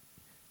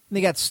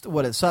 they got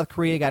South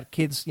Korea got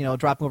kids,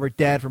 dropping over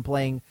dead from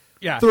playing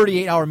Yeah.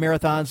 38-hour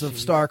marathons of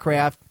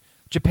StarCraft.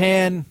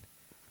 Japan,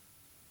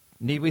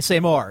 need we say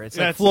more? It's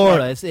like That's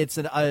Florida. not- It's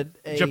a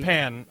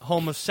Japan,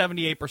 home of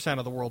 78%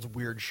 of the world's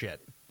weird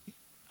shit.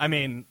 I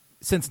mean,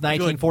 since good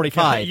 1945.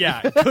 God,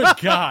 yeah, good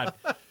God.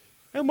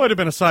 That might have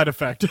been a side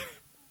effect.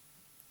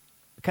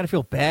 I kind of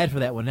feel bad for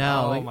that one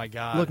now. Oh, Like, my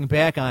God. Looking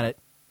back on it,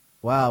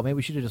 wow, maybe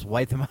we should have just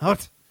wiped them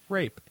out.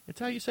 Rape. It's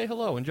how you say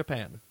hello in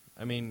Japan.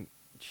 I mean,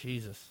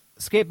 Jesus.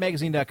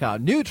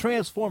 EscapeMagazine.com. New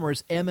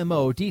Transformers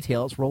MMO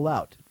details roll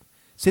out.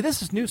 See,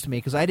 this is news to me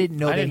because I didn't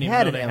know I they didn't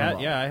had even an know they MMO.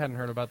 had. Yeah, I hadn't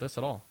heard about this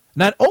at all.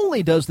 Not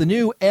only does the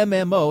new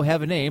MMO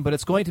have a name, but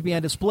it's going to be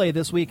on display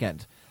this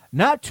weekend.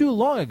 Not too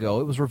long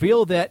ago, it was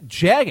revealed that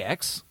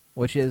Jagex,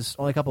 which is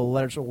only a couple of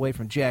letters away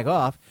from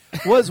Jag-Off,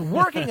 was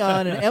working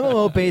on an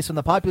MMO based on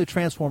the popular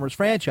Transformers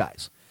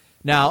franchise.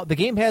 Now, the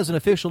game has an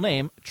official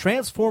name,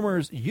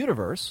 Transformers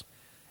Universe,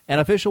 an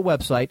official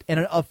website, and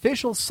an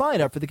official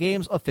sign-up for the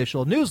game's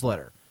official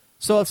newsletter.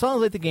 So it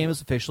sounds like the game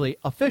is officially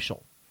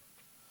official.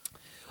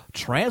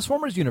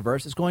 Transformers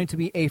Universe is going to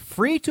be a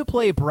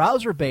free-to-play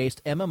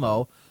browser-based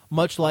MMO,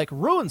 much like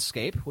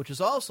RuneScape, which is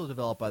also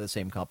developed by the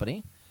same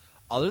company.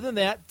 Other than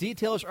that,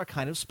 details are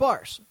kind of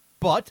sparse.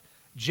 But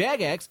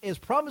Jagex is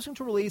promising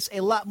to release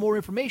a lot more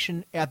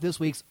information at this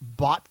week's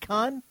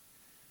BotCon,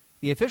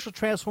 the official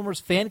Transformers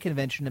fan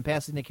convention in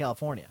Pasadena,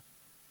 California.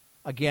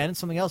 Again,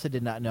 something else I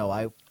did not know.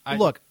 I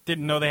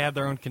didn't know they had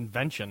their own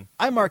convention.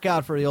 I mark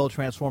out for the old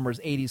Transformers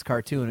 80s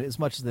cartoon as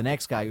much as the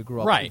next guy who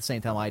grew up Right. at the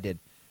same time I did.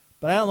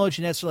 But I don't know that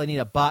you necessarily need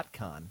a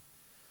BotCon.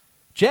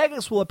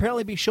 Jagex will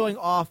apparently be showing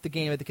off the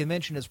game at the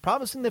convention as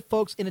promising that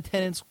folks in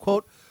attendance,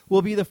 quote,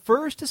 will be the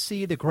first to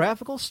see the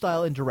graphical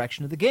style and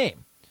direction of the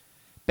game.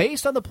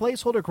 Based on the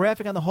placeholder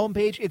graphic on the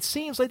homepage, it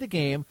seems like the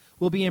game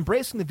will be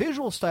embracing the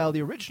visual style of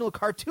the original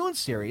cartoon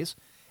series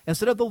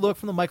instead of the look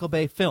from the Michael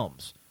Bay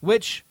films,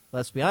 which,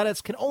 let's be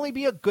honest, can only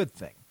be a good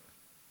thing.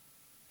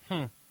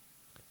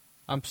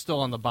 I'm still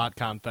on the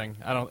BotCon thing.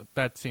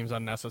 That seems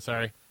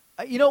unnecessary.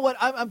 You know what?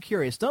 I'm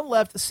curious. Down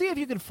left, see if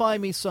you can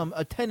find me some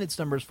attendance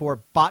numbers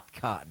for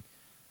BotCon.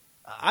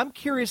 I'm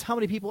curious how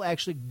many people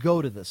actually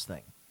go to this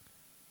thing.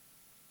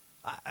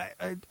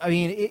 I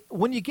mean,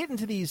 when you get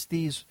into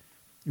these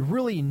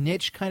really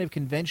niche kind of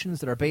conventions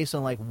that are based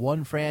on like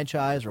one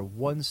franchise or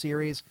one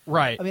series,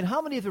 Right. I mean,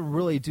 how many of them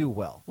really do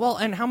well? Well,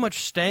 and how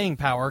much staying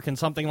power can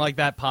something like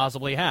that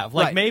possibly have?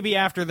 Like, Right. maybe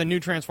after the new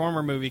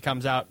Transformer movie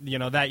comes out,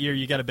 that year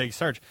you get a big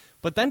surge.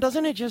 But then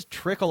doesn't it just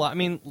trickle out? I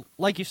mean,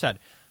 like you said,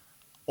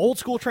 old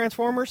school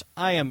Transformers,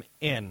 I am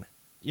in,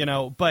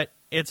 but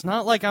it's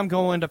not like I'm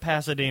going to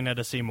Pasadena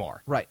to see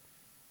more. Right.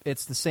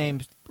 It's the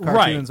same Right.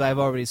 cartoons I've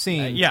already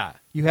seen. Yeah.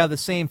 You have the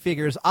same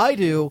figures I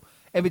do,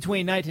 and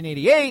between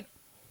 1988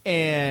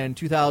 and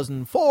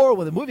 2004,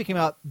 when the movie came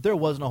out, there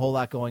wasn't a whole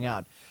lot going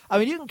on. I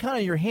mean, you can count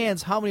on your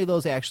hands how many of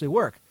those actually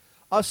work.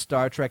 A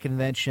Star Trek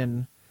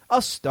convention,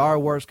 a Star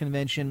Wars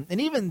convention, and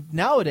even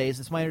nowadays,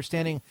 it's my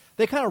understanding,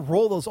 they kind of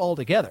roll those all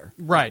together.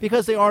 Right.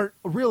 Because they aren't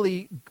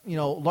really,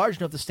 large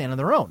enough to stand on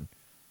their own.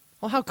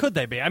 Well, how could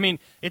they be? I mean,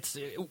 it's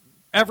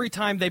every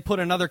time they put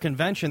another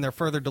convention, they're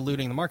further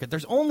diluting the market.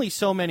 There's only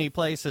so many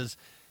places.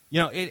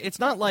 It's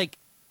not like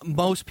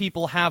most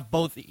people have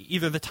both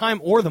either the time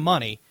or the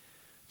money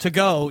to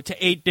go to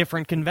 8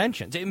 different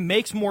conventions. It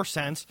makes more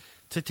sense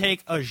to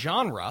take a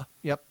genre,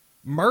 Yep.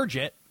 merge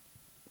it,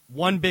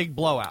 one big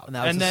blowout, And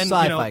that was a then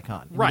sci-fi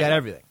con. You right, got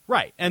everything.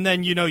 right? And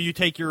then you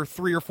take your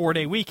 3 or 4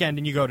 day weekend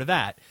and you go to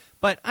that.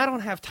 But I don't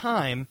have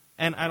time,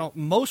 and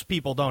most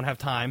people don't have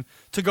time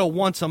to go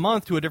once a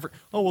month to a different.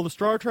 Oh well, the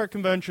Star Trek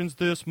convention's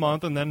this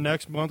month, and then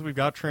next month we've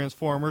got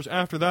Transformers.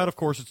 After that, of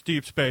course, it's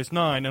Deep Space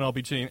Nine, and I'll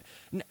be seeing.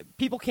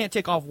 People can't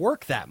take off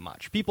work that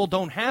much. People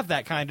don't have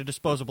that kind of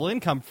disposable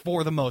income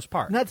for the most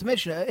part. Not to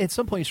mention, at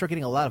some point, you start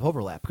getting a lot of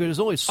overlap because there's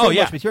only so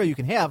yeah. much material you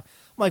can have. I'm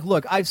like,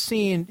 look, I've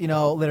seen,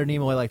 Leonard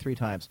Nimoy like 3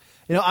 times.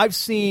 I've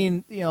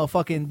seen,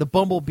 fucking the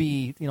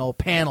Bumblebee,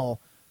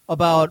 panel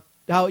about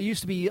how it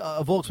used to be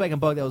a Volkswagen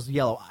Bug that was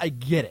yellow. I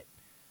get it.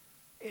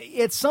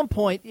 At some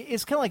point,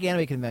 it's kind of like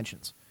anime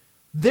conventions.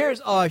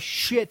 There's a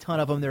shit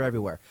ton of them. They're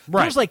everywhere.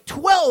 Right. There's like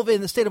 12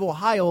 in the state of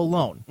Ohio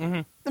alone.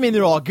 Mm-hmm. I mean,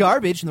 they're all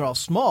garbage and they're all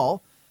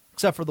small,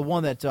 except for the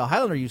one that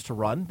Highlander used to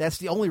run. That's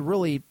the only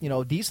really,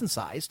 decent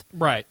sized.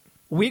 Right.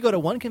 We go to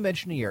one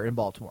convention a year in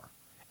Baltimore.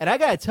 And I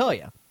got to tell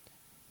you,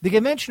 the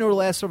convention over the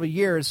last several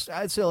years,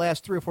 I'd say the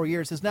last 3 or 4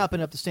 years, has not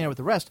been up to standard with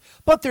the rest.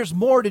 But there's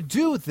more to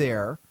do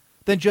there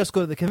than just go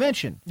to the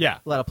convention. Yeah.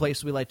 A lot of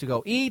places we like to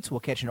go eat. We'll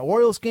catch an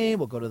Orioles game.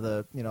 We'll go to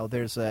the,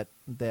 there's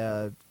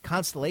the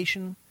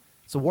Constellation.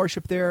 It's a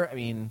worship there. I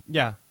mean,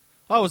 Yeah.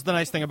 Well, that was the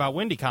nice thing about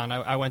WindyCon.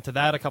 I went to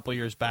that a couple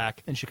years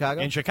back. In Chicago?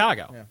 In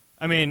Chicago. Yeah.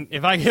 I mean,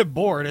 if I get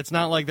bored, it's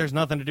not like there's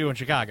nothing to do in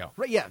Chicago.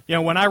 right, yeah.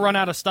 When I run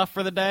out of stuff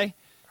for the day,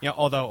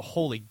 although,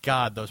 holy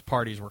God, those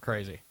parties were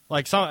crazy.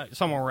 Like some of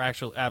them were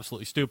actually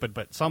absolutely stupid,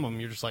 but some of them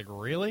you're just like,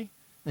 really?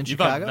 In You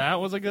Chicago? thought that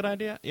was a good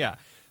idea? Yeah.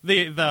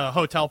 The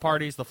hotel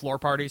parties, the floor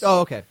parties.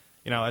 Oh, okay.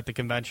 At the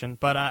convention.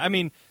 But, I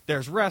mean,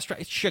 there's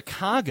restaurants. It's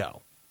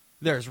Chicago.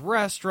 There's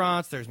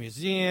restaurants. There's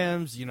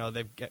museums.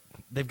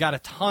 They've got a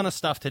ton of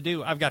stuff to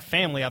do. I've got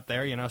family up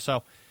there,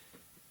 so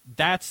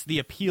that's the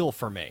appeal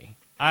for me.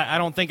 I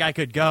don't think I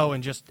could go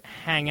and just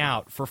hang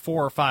out for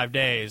 4 or 5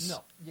 days.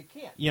 No, you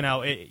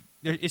can't.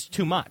 It's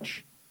too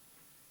much.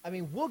 I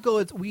mean, we'll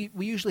go. We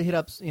usually hit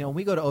up.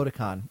 We go to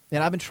Otakon,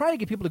 and I've been trying to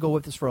get people to go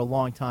with us for a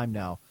long time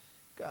now.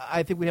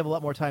 I think we have a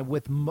lot more time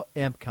with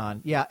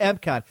EmpCon. Yeah,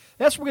 EmpCon.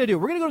 That's what we're gonna do.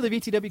 We're gonna go to the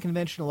VTW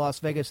convention in Las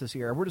Vegas this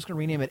year. We're just gonna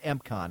rename it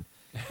EmpCon,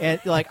 and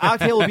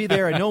Octale will be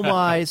there and no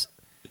Mize,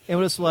 and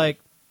we're just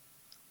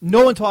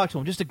no one talk to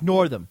them. Just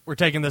ignore them. We're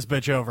taking this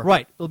bitch over.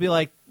 Right. It'll be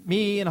like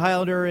me and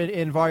Highlander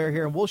and Var are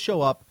here, and we'll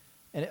show up.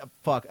 And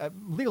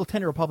Legal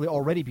Tender will probably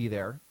already be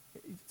there.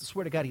 I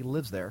swear to God, he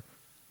lives there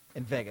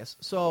in Vegas.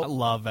 So I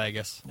love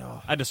Vegas.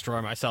 Oh. I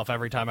destroy myself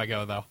every time I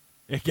go, though.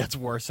 It gets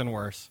worse and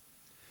worse.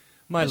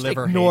 My just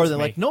liver ignore hates them.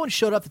 me. No one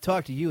showed up to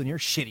talk to you in your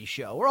shitty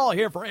show. We're all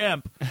here for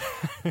Emp.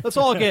 Let's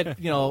all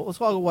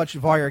let's all go watch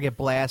Varya get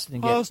blasted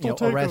and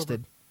get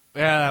arrested.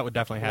 Yeah, that would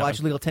definitely happen.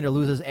 Watch Legal Tender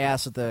lose his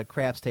ass at the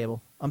craps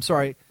table. I'm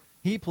sorry.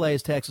 He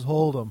plays Texas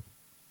Hold'em.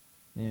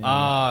 Yeah.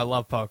 I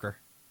love poker.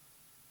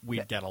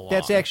 We'd get along.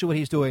 That's actually what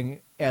he's doing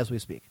as we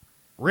speak.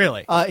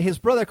 Really? His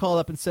brother called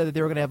up and said that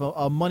they were going to have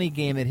a money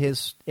game at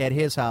his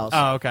house.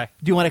 Oh, okay.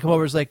 Do you want to come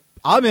over? He's like,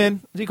 I'm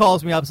in. He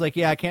calls me up. He's like,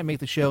 yeah, I can't make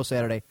the show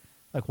Saturday.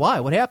 Like, why?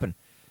 What happened?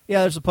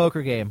 Yeah, there's a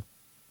poker game.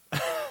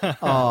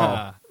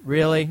 Oh,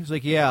 really? He's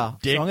like, yeah.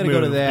 Dick so I'm going to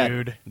go to move, that.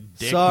 dude.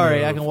 Dick Sorry,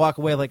 move. I can walk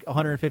away with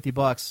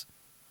 $150.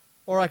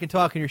 Or I can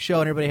talk on your show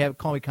and everybody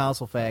call me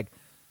console fag.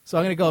 So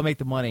I'm going to go and make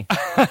the money.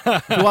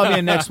 If you want me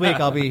in next week,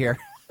 I'll be here.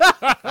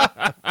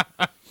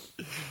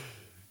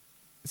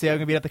 See, I'm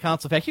going to be at the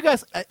console fag. You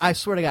guys, I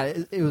swear to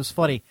God, it was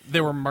funny.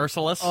 They were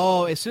merciless.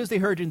 Oh, as soon as they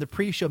heard in the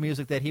pre-show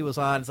music that he was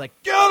on, it's like,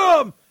 get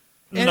him!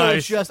 And it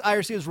was just,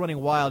 IRC was running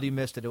wild. You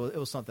missed it. It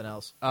was something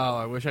else. Oh,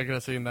 I wish I could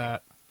have seen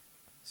that.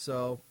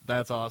 So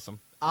That's awesome.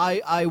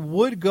 I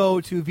would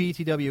go to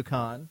VTW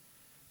Con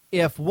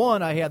if,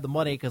 one, I had the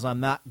money, because I'm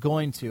not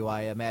going to,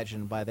 I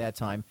imagine, by that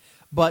time.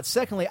 But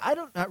secondly, I'm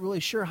not really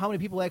sure how many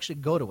people actually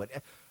go to it.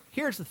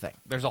 Here's the thing.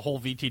 There's a whole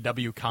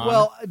VTW con.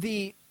 Well,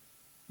 the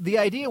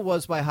idea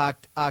was by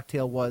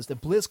Octale was that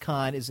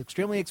BlizzCon is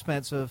extremely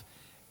expensive,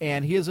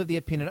 and he is of the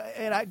opinion,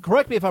 and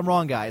correct me if I'm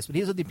wrong, guys, but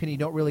he is of the opinion you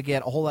don't really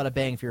get a whole lot of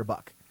bang for your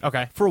buck.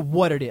 Okay. For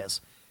what it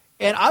is.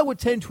 And I would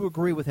tend to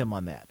agree with him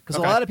on that. Because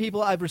Okay. a lot of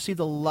people, I've received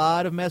a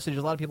lot of messages,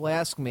 a lot of people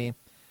ask me,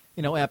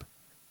 Ep,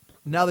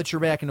 now that you're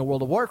back into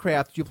World of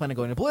Warcraft, do you plan on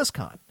going to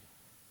BlizzCon?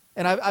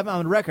 And I'm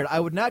on record, I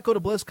would not go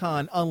to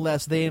BlizzCon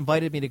unless they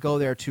invited me to go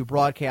there to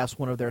broadcast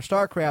one of their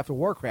StarCraft or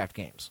Warcraft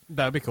games.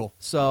 That would be cool.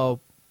 So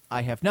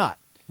I have not.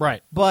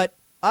 Right. But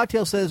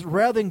Octale says,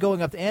 rather than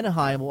going up to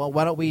Anaheim, well,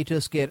 why don't we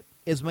just get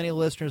as many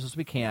listeners as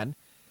we can,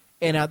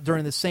 and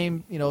during the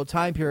same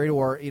time period,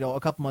 or a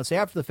couple months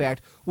after the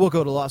fact, we'll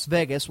go to Las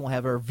Vegas. We'll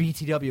have our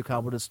VTW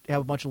con. We'll just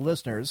have a bunch of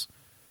listeners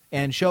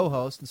and show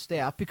hosts and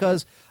staff,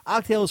 because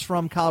Octale is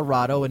from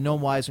Colorado and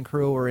Gnomewise and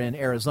crew are in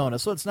Arizona,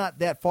 so it's not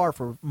that far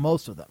for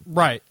most of them.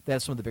 Right.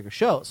 That's some of the bigger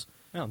shows.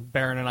 Well,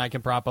 Baron and I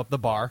can prop up the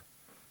bar.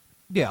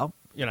 Yeah.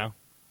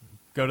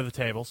 Go to the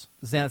tables.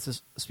 Xanath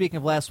says, speaking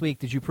of last week,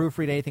 did you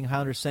proofread anything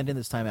Highlander sent in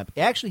this time?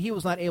 Actually, he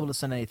was not able to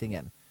send anything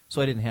in,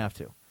 so I didn't have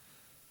to.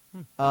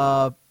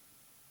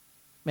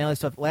 Manly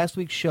stuff. Last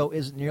week's show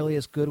isn't nearly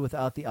as good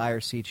without the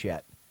IRC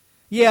chat.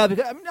 Yeah,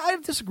 because I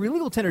disagree.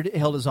 Legal Tender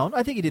held his own.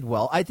 I think he did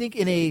well. I think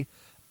in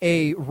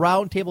a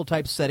round table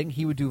type setting,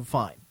 he would do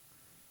fine.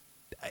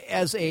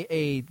 As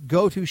a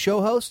go-to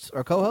show host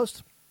or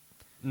co-host,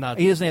 Not.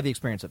 he doesn't have the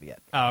experience of it yet.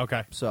 Oh,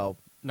 okay. So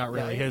Not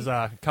really yeah, his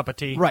cup of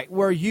tea. right,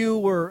 where you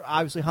were,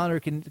 obviously Hunter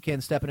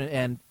can step in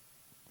and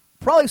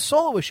probably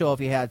solo a show if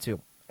he had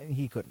to.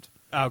 He couldn't.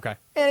 Oh, okay.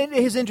 And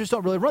his interests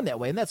don't really run that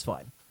way, and that's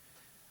fine.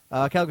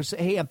 Calgary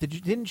said, hey,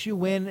 didn't you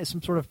win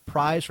some sort of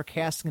prize for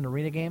casting an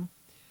arena game?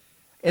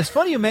 It's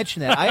funny you mention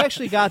that. I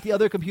actually got the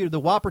other computer, the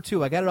Whopper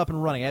 2. I got it up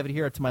and running. I have it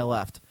here to my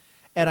left.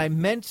 And I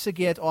meant to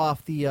get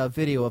off the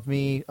video of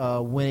me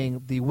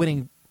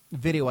winning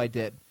video I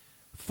did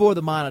for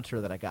the monitor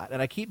that I got.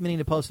 And I keep meaning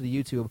to post it to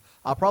YouTube.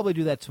 I'll probably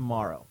do that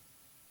tomorrow.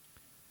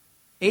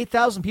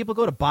 8,000 people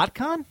go to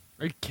BotCon?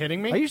 Are you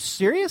kidding me? Are you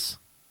serious?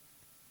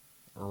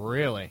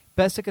 Really?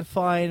 Best I could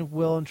find,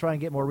 will, and try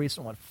and get more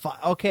recent one.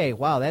 Okay,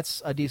 wow,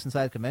 that's a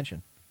decent-sized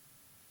convention.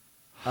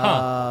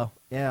 Huh.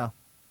 Yeah.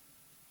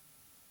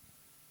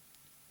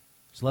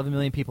 There's 11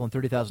 million people and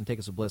 30,000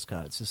 tickets to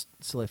BlizzCon. It's just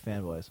silly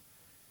fanboys.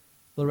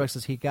 Little Rex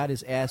says he got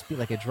his ass beat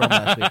like a drum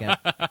last weekend.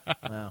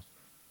 Wow.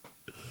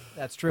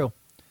 That's true.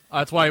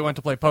 That's why he went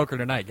to play poker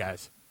tonight,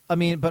 guys. I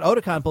mean, but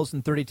Otakon pulls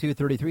in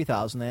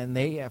 33,000, and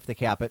they have to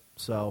cap it.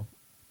 So,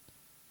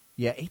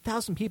 yeah,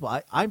 8,000 people.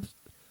 I'm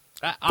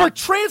for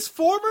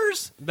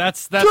Transformers?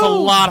 That's Dude, a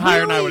lot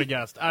higher than I really? would have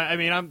guessed. I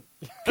mean, I'm.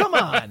 Come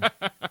on.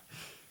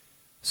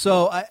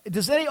 So,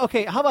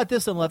 how about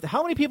this then, Left?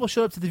 How many people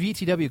showed up to the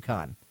VTW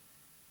con?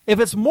 If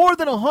it's more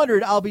than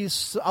 100, I'll be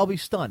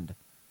stunned.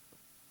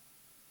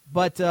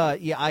 But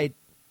I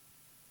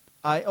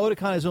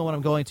Otakon is the one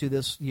I'm going to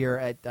this year.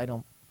 I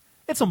don't.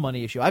 It's a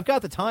money issue. I've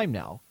got the time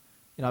now.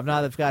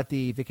 I've got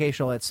the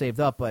vacation all that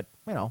saved up. But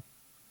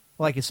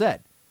like you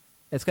said,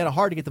 it's kind of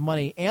hard to get the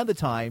money and the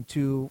time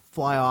to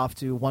fly off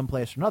to one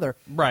place or another.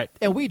 Right.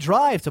 And we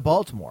drive to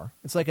Baltimore.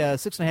 It's like a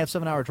 6.5,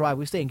 7 hour drive.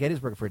 We stay in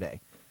Gettysburg for a day.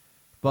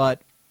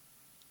 But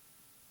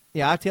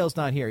yeah, Octail's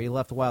not here. He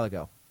left a while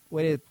ago.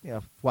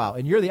 Wow.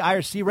 And you're the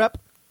IRC rep?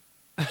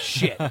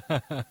 Shit.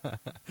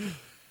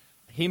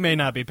 He may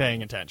not be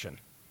paying attention.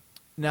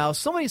 Now,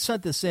 somebody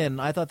sent this in.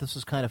 I thought this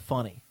was kind of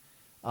funny.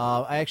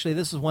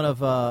 This is one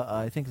of,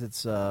 I think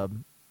it's,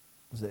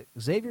 is it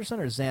Xavierson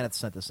or Xanath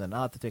sent this in?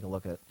 I'll have to take a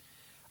look at it.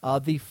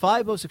 The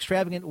 5 most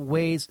extravagant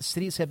ways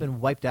cities have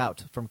been wiped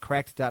out from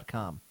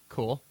Cracked.com.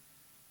 Cool.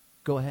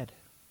 Go ahead.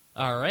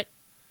 All right.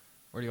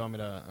 Where do you want me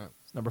to?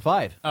 It's number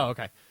 5. Oh,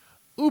 okay.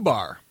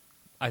 Ubar,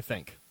 I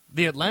think.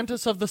 The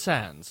Atlantis of the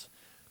Sands.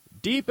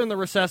 Deep in the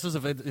recesses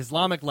of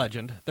Islamic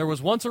legend, there was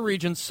once a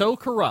region so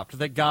corrupt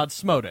that God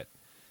smote it.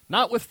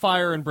 Not with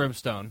fire and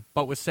brimstone,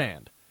 but with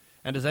sand.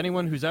 And as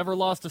anyone who's ever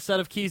lost a set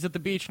of keys at the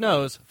beach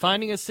knows,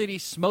 finding a city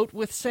smote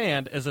with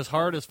sand is as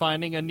hard as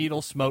finding a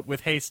needle smote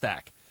with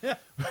haystack. Yeah.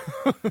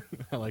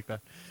 I like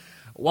that.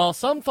 While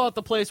some thought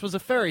the place was a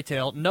fairy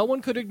tale, no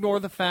one could ignore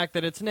the fact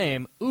that its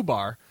name,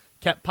 Ubar,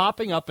 kept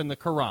popping up in the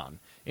Quran,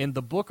 in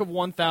the Book of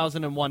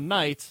 1001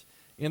 Nights,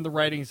 in the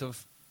writings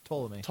of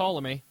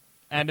Ptolemy,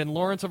 and in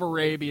Lawrence of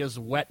Arabia's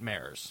Wet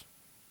Mares.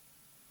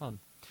 Fun.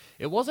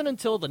 It wasn't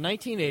until the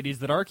 1980s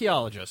that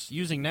archaeologists,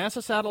 using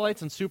NASA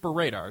satellites and super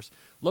radars,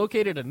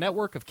 located a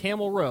network of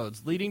camel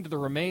roads leading to the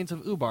remains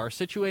of Ubar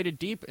situated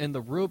deep in the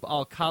Rub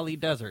al-Khali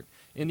Desert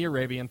in the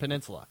Arabian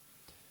Peninsula.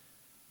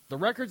 The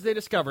records they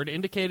discovered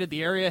indicated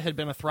the area had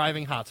been a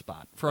thriving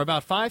hotspot. For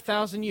about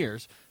 5,000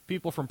 years,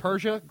 people from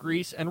Persia,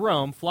 Greece, and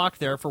Rome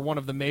flocked there for one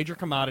of the major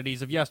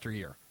commodities of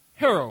yesteryear,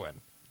 heroin.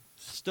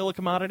 Still a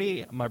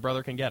commodity? My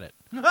brother can get it.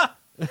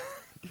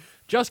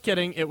 Just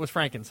kidding, it was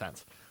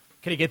frankincense.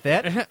 Can you get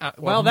that?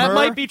 Well, that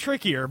might be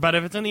trickier, but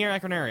if it's in the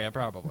Akron area,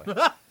 probably.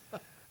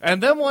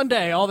 And then one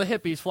day, all the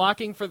hippies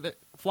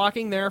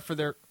flocking there for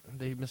their...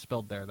 They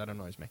misspelled there, that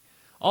annoys me.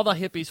 All the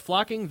hippies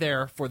flocking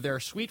there for their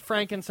sweet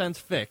frankincense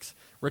fix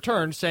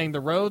returned saying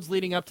the roads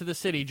leading up to the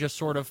city just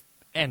sort of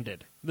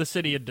ended. The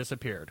city had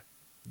disappeared.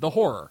 The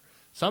horror.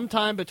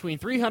 Sometime between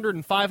 300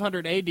 and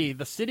 500 AD,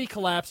 the city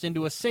collapsed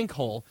into a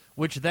sinkhole,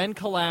 which then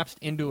collapsed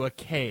into a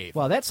cave.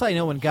 Well, that's how you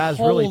know when God's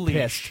Holy really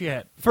pissed.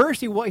 Shit. First,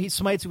 he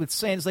smites you with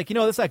sand. It's like,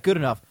 that's not good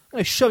enough. I'm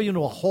going to shove you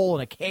into a hole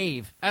in a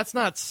cave. That's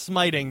not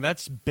smiting,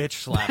 that's bitch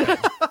slapping.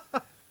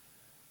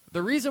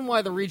 The reason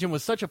why the region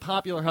was such a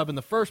popular hub in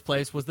the first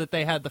place was that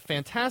they had the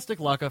fantastic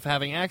luck of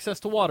having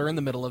access to water in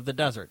the middle of the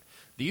desert.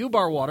 The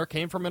Ubar water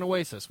came from an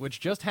oasis, which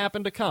just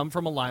happened to come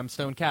from a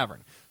limestone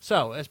cavern.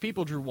 So, as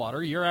people drew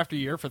water year after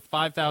year for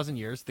 5,000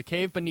 years, the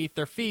cave beneath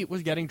their feet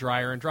was getting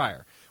drier and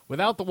drier.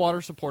 Without the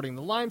water supporting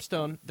the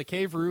limestone, the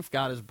cave roof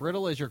got as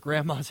brittle as your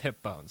grandma's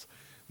hip bones.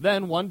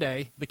 Then, one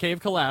day, the cave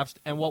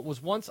collapsed, and what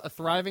was once a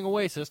thriving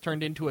oasis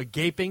turned into a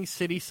gaping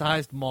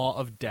city-sized maw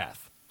of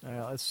death.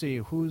 Let's see,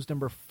 who's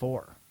number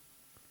 4?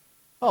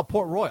 Oh,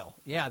 Port Royal.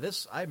 Yeah,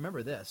 I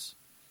remember this.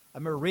 I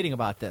remember reading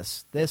about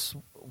this. This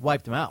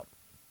wiped them out.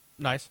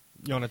 Nice.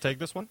 You want to take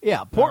this one?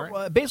 Yeah.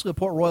 Basically,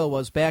 Port Royal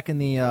was back in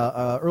the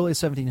early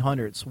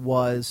 1700s.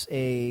 Was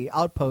a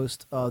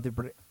outpost of the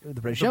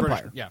British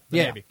Empire. The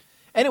Navy.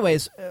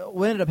 Anyways,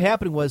 what ended up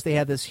happening was they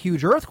had this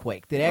huge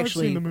earthquake that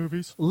actually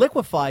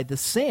liquefied the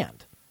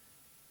sand.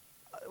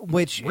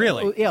 Which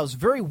really, yeah, it was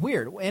very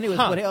weird. Anyways,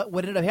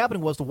 what ended up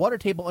happening was the water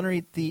table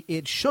underneath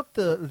it shook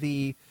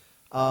the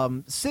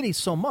city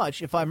so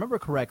much, if I remember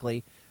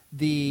correctly,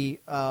 the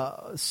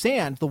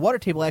sand, the water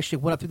table actually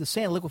went up through the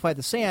sand, liquefied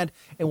the sand,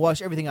 and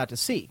washed everything out to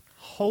sea.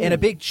 And a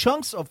big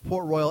chunks of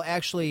Port Royal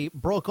actually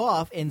broke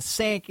off and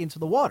sank into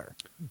the water.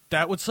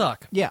 That would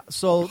suck. Yeah,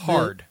 so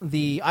hard.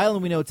 The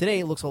island we know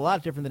today looks a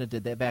lot different than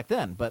it did back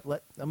then. But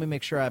let me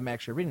make sure I'm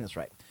actually reading this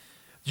right.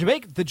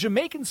 The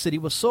Jamaican city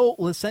was so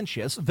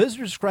licentious,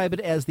 visitors describe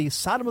it as the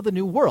Sodom of the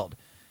New World.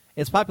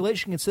 Its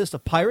population consists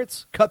of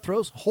pirates,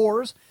 cutthroats,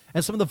 whores,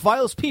 and some of the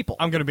vilest people.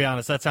 I'm going to be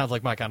honest, that sounds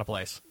like my kind of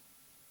place.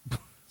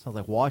 Sounds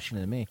like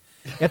Washington to me.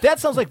 If that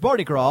sounds like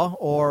Mardi Gras,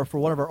 or for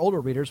one of our older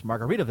readers,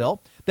 Margaritaville,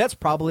 that's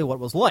probably what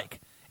it was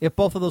like. If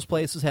both of those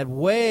places had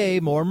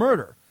way more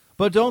murder.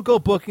 But don't go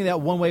booking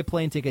that one-way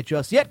plane ticket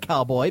just yet,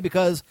 cowboy,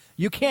 because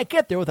you can't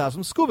get there without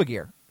some scuba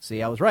gear.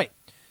 See, I was right.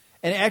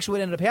 And actually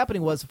what ended up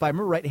happening was, if I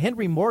remember right,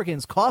 Henry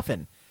Morgan's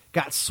coffin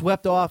got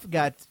swept off,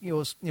 got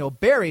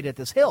buried at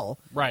this hill.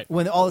 Right.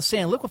 When all the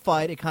sand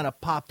liquefied, it kind of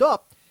popped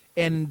up,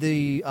 and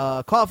the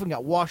coffin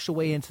got washed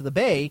away into the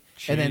bay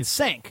and then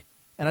sank.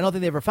 And I don't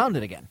think they ever found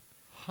it again.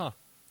 Huh.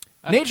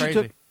 That's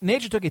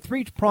Nature took a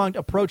three-pronged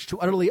approach to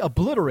utterly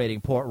obliterating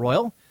Port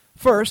Royal.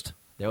 First,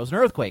 there was an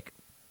earthquake.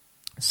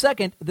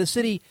 Second, the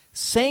city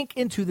sank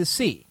into the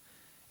sea.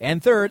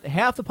 And third,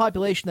 half the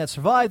population that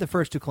survived the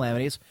first two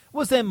calamities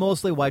was then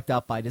mostly wiped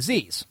out by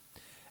disease.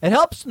 It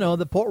helps to know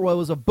that Port Royal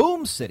was a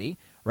boom city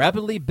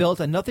rapidly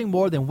built on nothing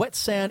more than wet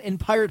sand and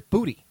pirate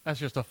booty. That's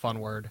just a fun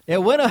word.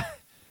 It went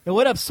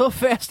up so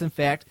fast, in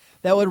fact,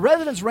 that when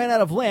residents ran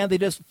out of land, they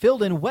just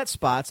filled in wet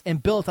spots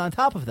and built on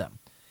top of them.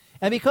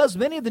 And because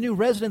many of the new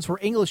residents were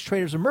English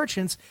traders and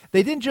merchants,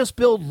 they didn't just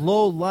build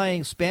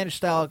low-lying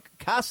Spanish-style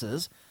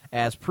casas,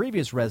 as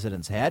previous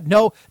residents had.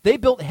 No, they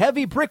built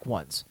heavy brick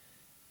ones,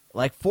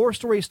 like 4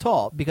 stories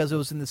tall, because it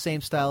was in the same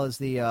style as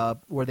the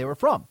where they were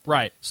from.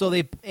 Right. So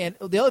and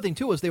the other thing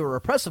too was they were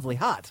oppressively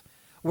hot.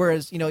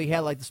 Whereas, you had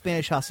like the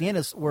Spanish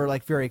haciendas were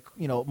like very,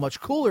 much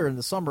cooler in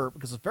the summer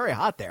because it's very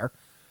hot there.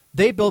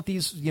 They built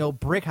these,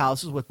 brick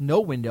houses with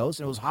no windows,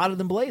 and it was hotter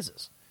than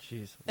blazes.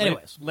 Jeez.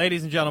 Anyways.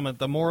 Ladies and gentlemen,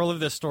 the moral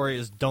of this story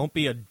is don't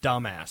be a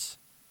dumbass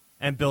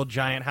and build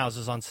giant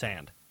houses on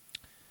sand.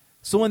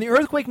 So when the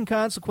earthquake and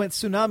consequent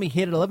tsunami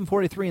hit at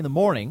 11:43 in the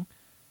morning,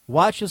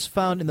 watches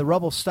found in the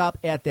rubble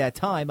stopped at that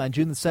time on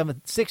June the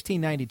 7th,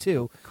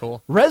 1692.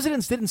 Cool.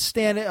 Residents didn't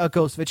stand a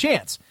ghost of a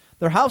chance.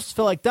 Their houses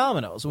fell like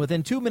dominoes, and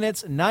within 2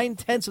 minutes,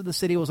 9/10 of the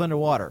city was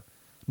underwater.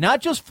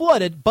 Not just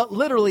flooded, but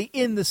literally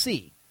in the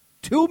sea.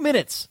 2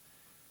 minutes.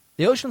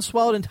 The ocean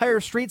swallowed entire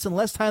streets in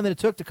less time than it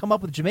took to come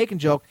up with a Jamaican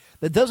joke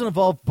that doesn't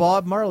involve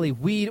Bob Marley,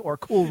 weed, or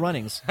cool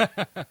runnings.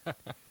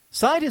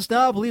 Scientists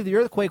now believe the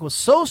earthquake was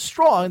so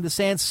strong and the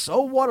sand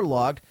so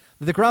waterlogged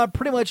that the ground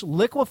pretty much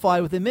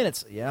liquefied within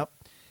minutes. Yep.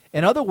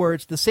 In other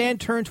words, the sand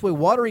turned to a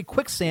watery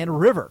quicksand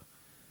river.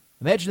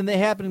 Imagine that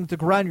happening to the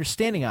ground you're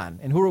standing on,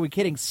 and who are we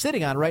kidding,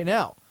 sitting on right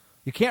now.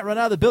 You can't run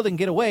out of the building and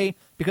get away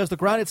because the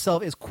ground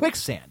itself is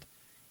quicksand.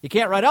 You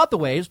can't ride out the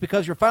waves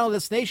because your final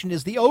destination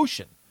is the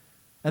ocean.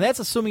 And that's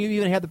assuming you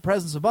even had the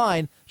presence of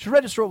mind to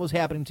register what was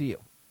happening to you.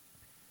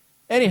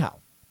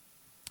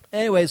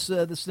 Anyways,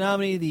 the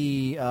tsunami,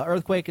 the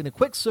earthquake, and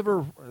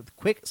the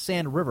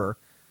quicksand river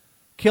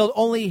killed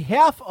only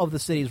half of the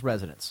city's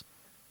residents.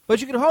 But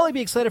you can hardly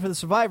be excited for the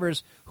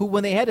survivors who,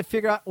 when they had to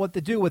figure out what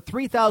to do with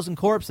 3,000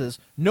 corpses,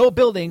 no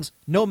buildings,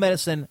 no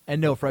medicine,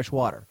 and no fresh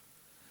water.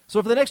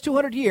 So for the next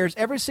 200 years,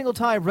 every single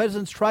time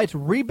residents tried to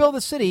rebuild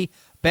the city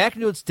back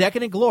into its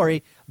decadent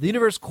glory, the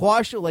universe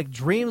quashed it like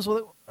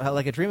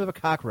a dream of a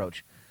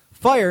cockroach.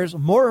 Fires,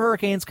 more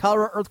hurricanes,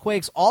 cholera,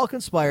 earthquakes, all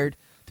conspired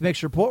to make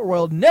sure Port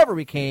Royal never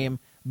became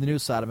the new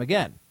Sodom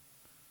again.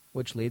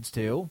 Which leads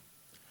to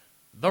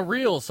The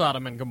real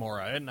Sodom and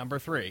Gomorrah at number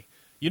 3.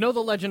 You know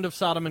the legend of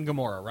Sodom and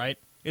Gomorrah, right?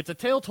 It's a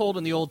tale told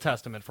in the Old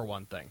Testament, for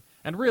one thing.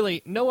 And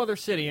really, no other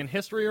city in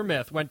history or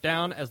myth went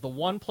down as the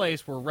one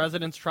place where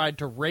residents tried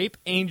to rape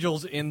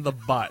angels in the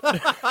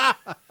butt.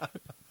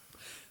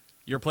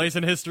 Your place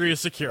in history is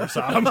secure,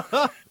 Sodom.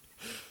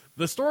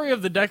 The story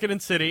of the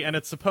decadent city and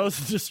its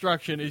supposed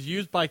destruction is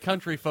used by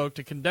country folk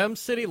to condemn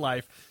city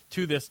life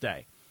to this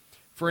day.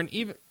 For an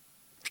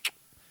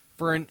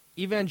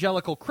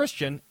evangelical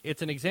Christian,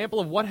 it's an example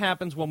of what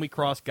happens when we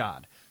cross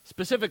God.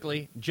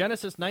 Specifically,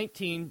 Genesis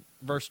 19,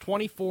 verse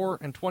 24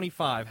 and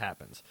 25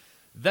 happens.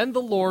 Then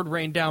the Lord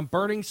rained down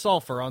burning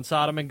sulfur on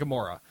Sodom and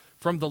Gomorrah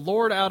from the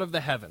Lord out of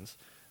the heavens.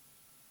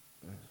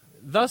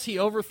 Thus he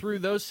overthrew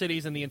those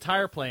cities and the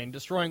entire plain,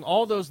 destroying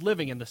all those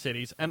living in the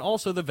cities and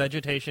also the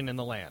vegetation in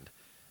the land.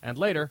 And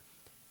later,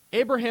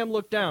 Abraham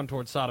looked down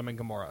toward Sodom and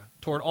Gomorrah,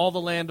 toward all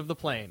the land of the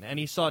plain, and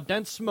he saw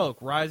dense smoke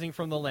rising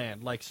from the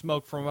land, like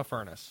smoke from a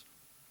furnace.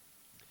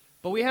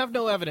 But we have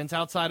no evidence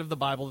outside of the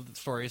Bible that the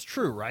story is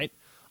true, right?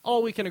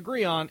 All we can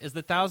agree on is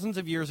that thousands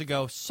of years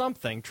ago,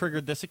 something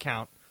triggered this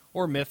account,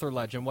 or myth or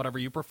legend, whatever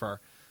you prefer,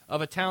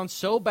 of a town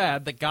so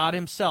bad that God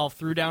himself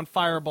threw down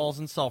fireballs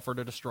and sulfur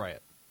to destroy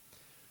it.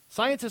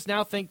 Scientists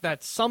now think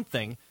that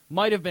something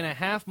might have been a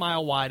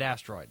half-mile-wide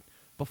asteroid.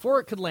 Before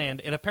it could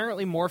land, it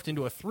apparently morphed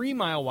into a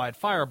 3-mile-wide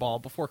fireball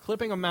before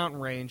clipping a mountain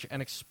range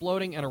and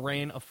exploding in a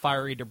rain of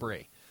fiery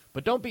debris.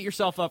 But don't beat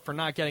yourself up for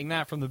not getting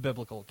that from the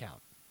biblical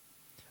account.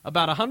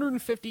 About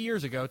 150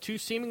 years ago, 2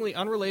 seemingly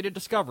unrelated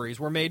discoveries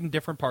were made in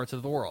different parts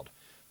of the world.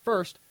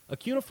 First, a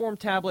cuneiform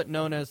tablet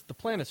known as the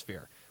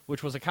Planisphere,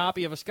 which was a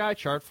copy of a sky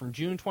chart from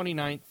June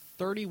 29,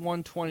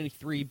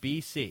 3123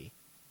 BC.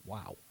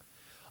 Wow.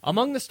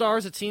 Among the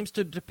stars, it seems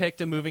to depict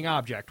a moving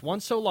object,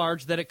 one so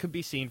large that it could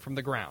be seen from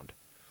the ground.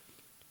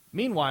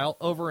 Meanwhile,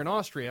 over in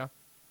Austria,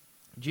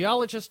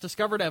 geologists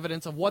discovered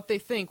evidence of what they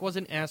think was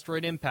an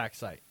asteroid impact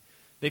site.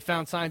 They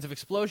found signs of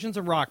explosions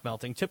and rock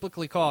melting,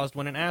 typically caused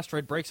when an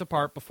asteroid breaks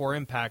apart before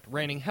impact,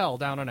 raining hell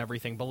down on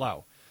everything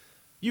below.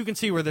 You can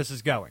see where this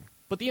is going.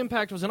 But the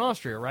impact was in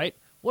Austria, right?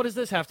 What does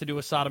this have to do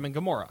with Sodom and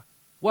Gomorrah?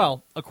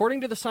 Well,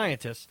 according to the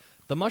scientists,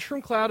 the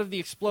mushroom cloud of the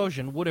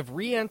explosion would have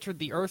re-entered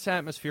the Earth's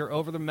atmosphere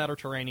over the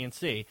Mediterranean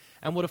Sea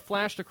and would have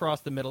flashed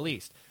across the Middle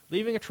East,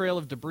 leaving a trail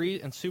of debris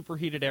and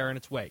superheated air in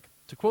its wake.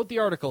 To quote the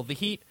article, the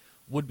heat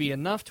would be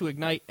enough to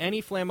ignite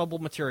any flammable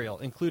material,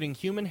 including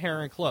human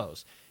hair and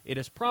clothes. It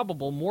is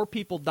probable more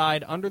people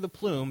died under the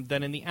plume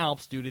than in the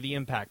Alps due to the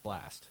impact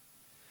blast.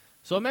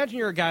 So imagine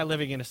you're a guy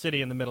living in a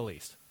city in the Middle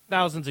East,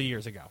 thousands of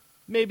years ago.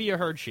 Maybe you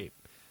herd sheep.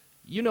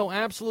 You know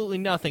absolutely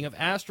nothing of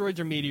asteroids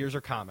or meteors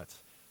or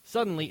comets.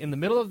 Suddenly, in the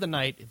middle of the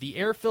night, the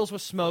air fills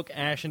with smoke,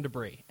 ash, and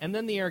debris, and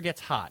then the air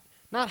gets hot.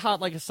 Not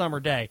hot like a summer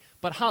day,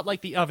 but hot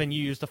like the oven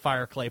you use to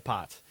fire clay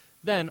pots.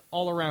 Then,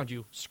 all around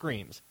you,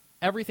 screams.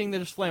 Everything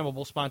that is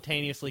flammable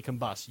spontaneously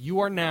combusts. You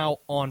are now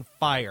on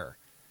fire.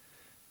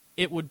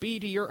 It would be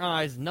to your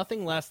eyes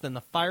nothing less than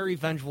the fiery,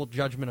 vengeful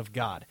judgment of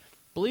God.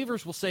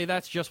 Believers will say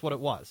that's just what it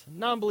was.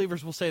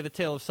 Non-believers will say the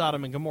tale of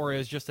Sodom and Gomorrah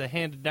is just a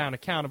handed-down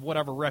account of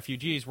whatever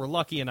refugees were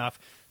lucky enough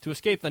to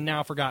escape the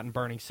now-forgotten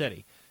burning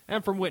city,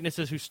 and from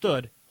witnesses who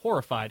stood,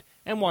 horrified,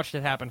 and watched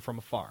it happen from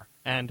afar,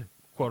 and,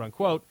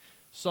 quote-unquote,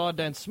 saw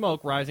dense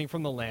smoke rising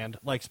from the land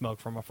like smoke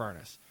from a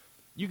furnace.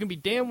 You can be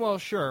damn well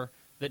sure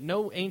that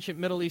no ancient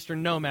Middle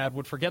Eastern nomad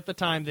would forget the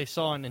time they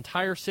saw an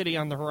entire city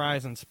on the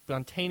horizon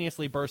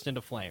spontaneously burst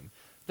into flame.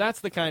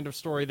 That's the kind of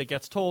story that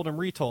gets told and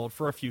retold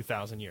for a few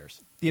thousand years.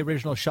 The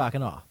original shock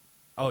and awe.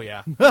 Oh,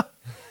 yeah.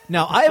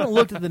 Now, I haven't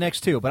looked at the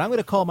next two, but I'm going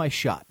to call my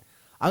shot.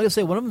 I'm going to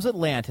say one of them's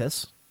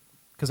Atlantis,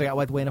 because I got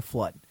wiped away in a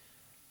flood.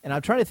 And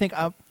I'm trying to think,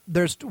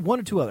 there's one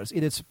or two others.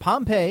 Either it's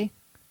Pompeii,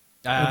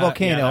 a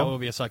volcano, Yeah, that would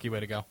be a sucky way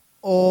to go.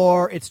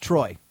 or it's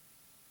Troy.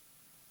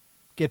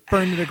 Get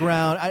burned to the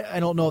ground. I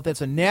don't know if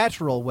that's a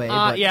natural way,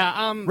 but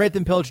rape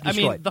and pillage and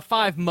destroy. I mean, the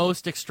five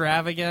most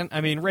extravagant,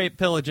 rape,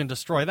 pillage, and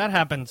destroy, that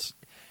happens.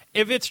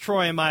 If it's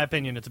Troy, in my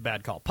opinion, it's a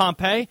bad call.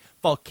 Pompeii,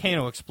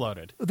 volcano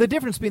exploded. The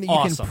difference being that you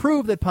Awesome. can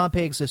prove that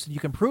Pompeii existed, you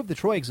can prove that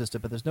Troy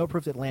existed, but there's no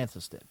proof that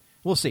Atlantis did.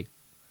 We'll see.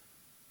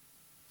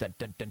 Dun,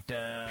 dun, dun,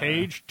 dun.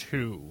 Page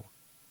 2.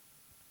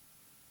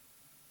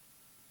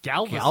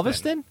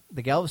 Galveston?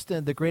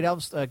 The great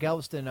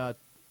Galveston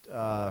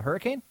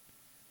hurricane?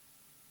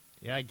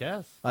 Yeah, I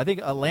guess. I think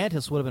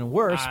Atlantis would have been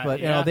worse, but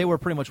yeah. they were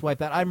pretty much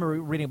wiped out. I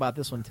remember reading about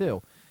this one,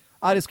 too.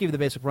 I'll just give you the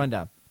basic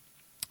rundown.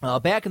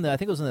 Back in I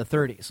think it was in the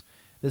 30s,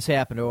 this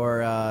happened,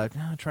 or I'm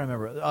trying to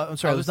remember. I'm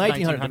sorry, it was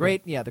 1900.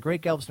 The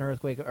great Galveston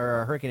earthquake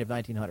or hurricane of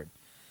 1900.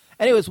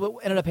 Anyways,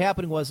 what ended up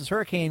happening was this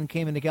hurricane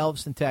came into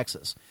Galveston,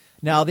 Texas.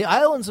 Now, the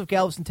islands of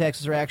Galveston,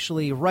 Texas, are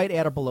actually right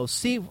at or below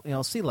sea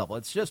level.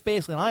 It's just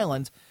basically an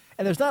island,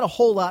 and there's not a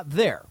whole lot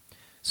there.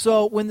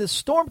 So when this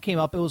storm came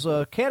up, it was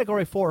a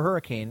Category 4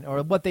 hurricane,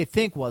 or what they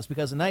think was,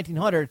 because in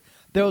 1900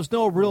 there was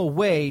no real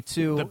way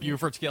to. The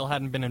Beaufort scale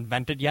hadn't been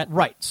invented yet.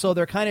 Right. So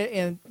they're kind of,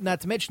 and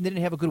not to mention, they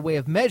didn't have a good way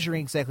of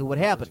measuring exactly what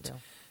happened.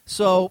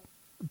 So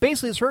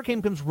basically, this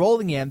hurricane comes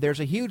rolling in. There's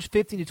a huge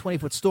 15 to 20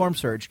 foot storm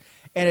surge,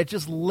 and it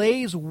just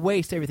lays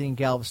waste everything in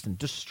Galveston,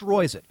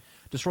 destroys it,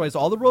 destroys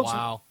all the roads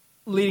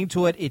leading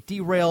to it. It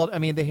derailed. I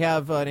mean, they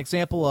have an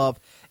example of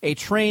a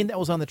train that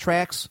was on the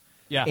tracks.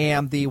 Yeah.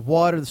 And the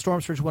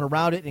storm surge went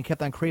around it and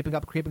kept on creeping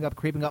up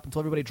until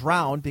everybody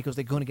drowned because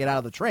they couldn't get out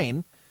of the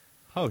train.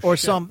 Oh, or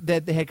shit. some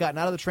that they had gotten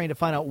out of the train to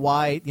find out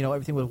why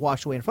everything was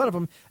washed away in front of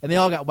them, and they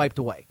all got wiped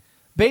away.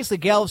 Basically,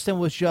 Galveston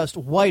was just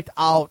wiped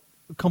out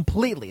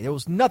completely. There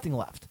was nothing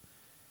left.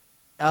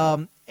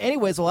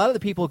 Anyways, a lot of the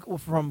people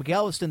from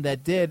Galveston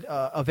that did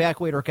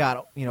evacuate or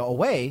got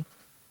away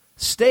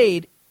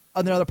stayed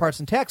in other parts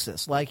in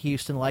Texas, like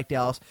Houston, like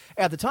Dallas.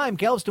 At the time,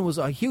 Galveston was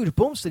a huge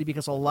boom city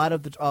because a lot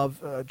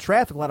of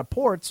traffic, a lot of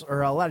ports,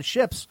 or a lot of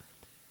ships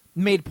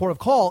made port of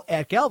call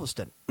at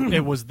Galveston.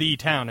 It was the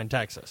town in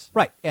Texas.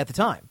 Right, at the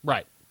time.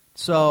 Right.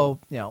 So,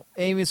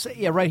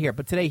 right here.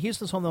 But today,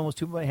 Houston's home to almost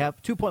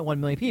 2.1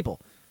 million people.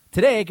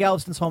 Today,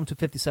 Galveston's home to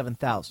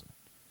 57,000.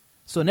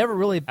 So never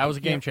really. That was a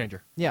game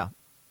changer. Yeah.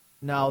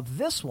 Now,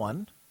 this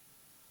one,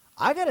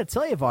 I got to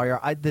tell you, Varya,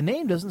 the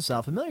name doesn't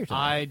sound familiar to me.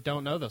 I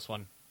don't know this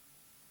one.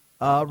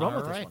 Run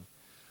with this one.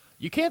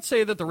 You can't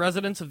say that the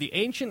residents of the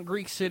ancient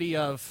Greek city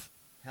of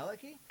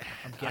Helike?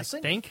 I'm guessing.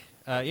 I think.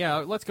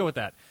 Let's go with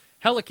that.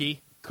 Helike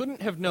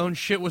couldn't have known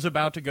shit was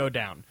about to go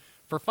down.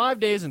 For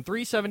 5 days in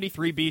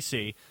 373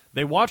 BC,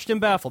 they watched in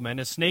bafflement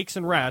as snakes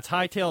and rats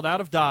hightailed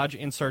out of Dodge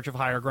in search of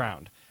higher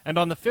ground. And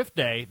on the 5th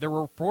day, there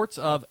were reports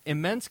of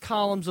immense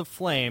columns of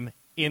flame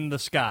in the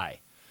sky.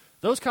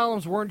 Those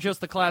columns weren't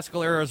just the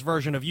classical era's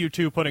version of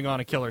U2 putting on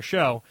a killer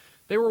show.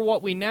 They were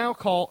what we now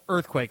call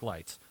earthquake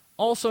lights,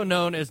 also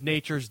known as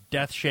nature's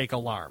death shake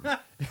alarm.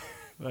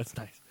 That's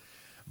nice.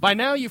 By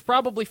now, you've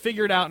probably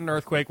figured out an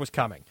earthquake was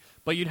coming,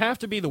 but you'd have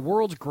to be the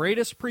world's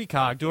greatest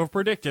precog to have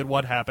predicted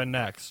what happened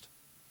next.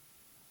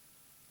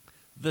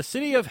 The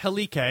city of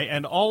Helike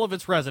and all of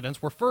its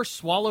residents were first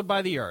swallowed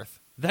by the earth,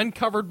 then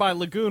covered by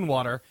lagoon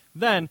water,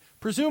 then,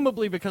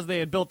 presumably because they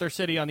had built their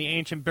city on the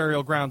ancient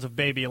burial grounds of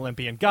baby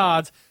Olympian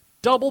gods,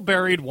 double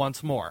buried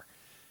once more.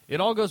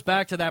 It all goes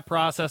back to that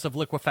process of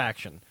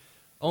liquefaction.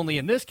 Only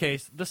in this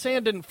case, the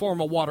sand didn't form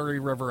a watery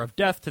river of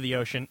death to the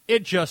ocean,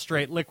 it just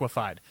straight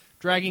liquefied,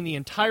 dragging the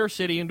entire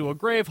city into a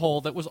grave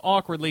hole that was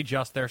awkwardly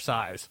just their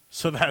size.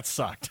 So that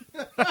sucked.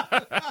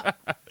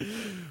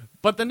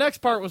 But the next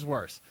part was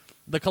worse.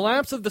 The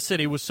collapse of the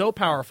city was so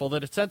powerful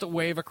that it sent a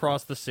wave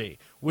across the sea,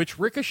 which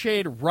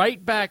ricocheted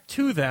right back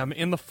to them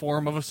in the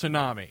form of a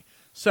tsunami.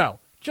 So,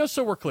 just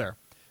so we're clear,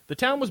 the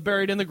town was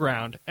buried in the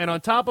ground, and on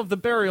top of the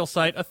burial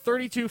site, a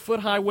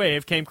 32-foot-high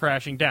wave came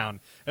crashing down,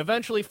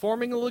 eventually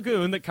forming a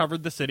lagoon that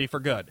covered the city for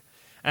good.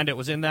 And it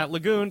was in that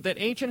lagoon that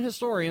ancient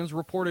historians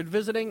reported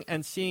visiting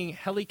and seeing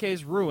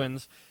Helike's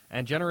ruins,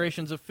 and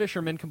generations of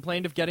fishermen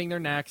complained of getting their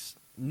nets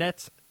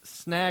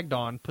snagged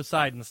on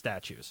Poseidon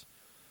statues.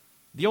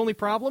 The only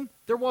problem?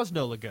 There was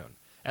no lagoon.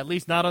 at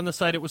least not on the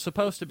site it was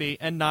supposed to be,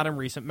 and not in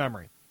recent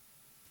memory.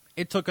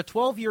 It took a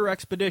 12-year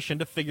expedition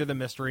to figure the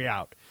mystery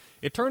out.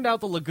 It turned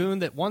out the lagoon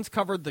that once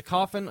covered the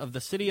coffin of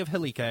the city of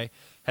Helike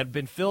had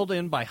been filled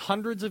in by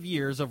hundreds of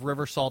years of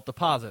river salt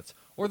deposits,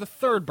 or the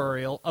third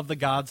burial of the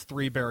god's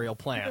 3-burial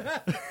plan.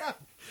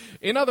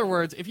 In other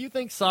words, if you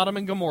think Sodom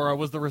and Gomorrah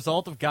was the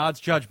result of God's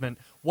judgment,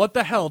 what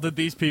the hell did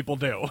these people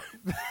do?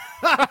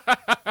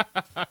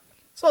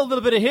 So a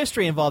little bit of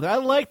history involved there. I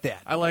like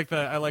that. I like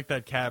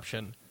that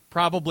caption.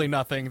 Probably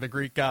nothing. The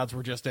Greek gods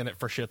were just in it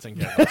for shits and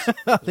giggles.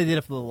 They did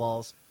it for the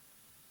lulz.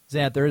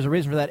 Zant, there is a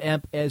reason for that,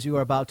 Emp, as you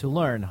are about to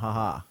learn.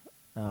 Haha.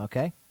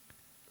 Okay.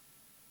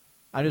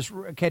 I'm just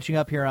catching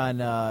up here on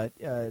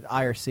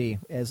IRC,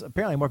 as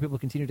apparently more people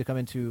continue to come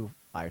into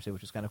IRC,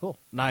 which is kind of cool.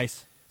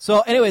 Nice. So,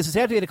 anyways, it's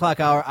after the 8 o'clock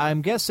hour.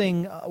 I'm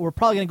guessing we're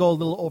probably going to go a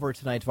little over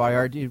tonight,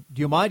 Varyar. Do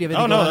you mind? Do you have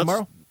anything going on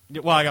tomorrow?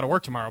 Well, I got to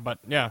work tomorrow, but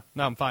yeah,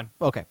 no, I'm fine.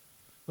 Okay.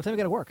 What time do you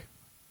got to work?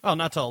 Oh,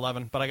 not till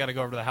 11, but I got to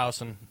go over to the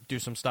house and do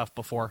some stuff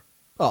before.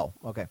 Oh,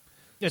 okay.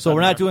 It So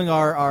we're not doesn't doing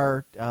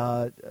our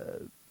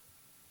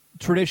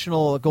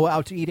traditional go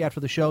out to eat after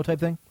the show type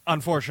thing?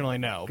 Unfortunately,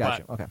 no.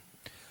 Gotcha. But Okay.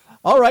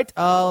 All right.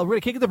 We're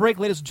going to kick at the break,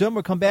 ladies and gentlemen.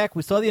 We'll come back.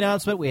 We saw the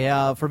announcement. We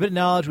have Forbidden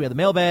Knowledge. We have the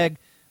mailbag.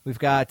 We've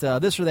got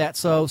this or that.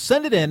 So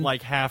send it in.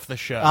 like half the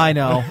show. I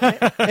know.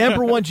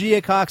 Emperor1G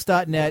at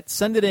Cox.net.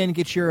 Send it in.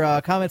 Get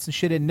your comments and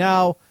shit in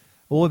now.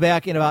 We'll be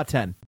back in about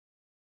 10.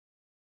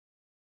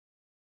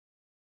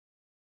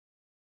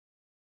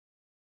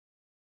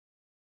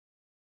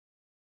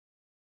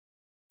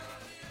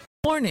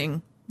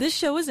 Warning. This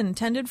show is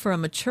intended for a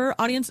mature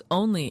audience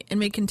only and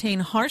may contain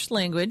harsh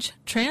language,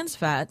 trans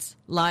fats,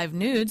 live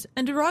nudes,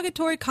 and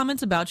derogatory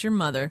comments about your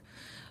mother.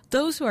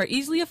 Those who are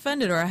easily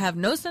offended or have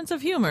no sense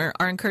of humor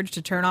are encouraged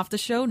to turn off the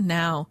show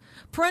now.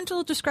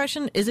 Parental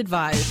discretion is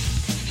advised.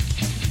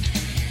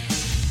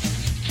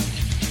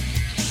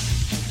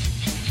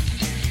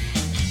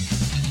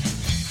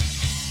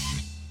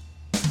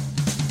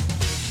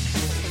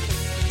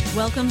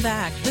 Welcome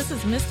back. This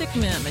is Mystic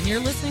Mim, and you're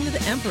listening to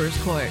the Emperor's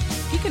Court.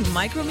 You can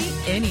micro me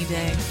any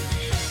day.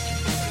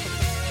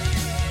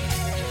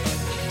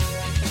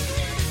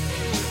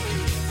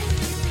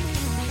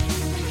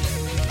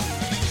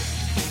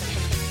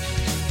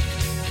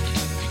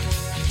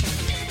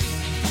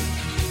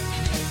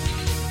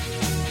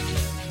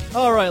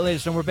 All right, ladies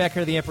and gentlemen, we're back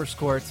here at the Emperor's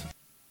Court.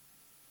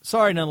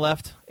 Sorry, none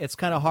left. It's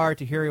kind of hard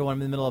to hear you when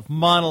I'm in the middle of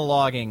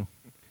monologuing.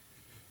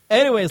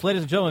 Anyways,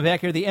 ladies and gentlemen, back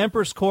here at the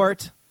Emperor's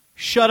Court.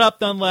 Shut up,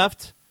 none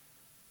left.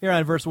 Here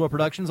on Versatile World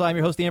Productions, I'm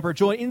your host, the Emperor,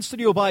 joined in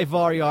studio by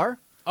Varyar.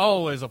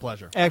 Always a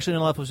pleasure. Actually,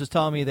 none left was just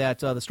telling me that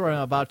the story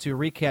I'm about to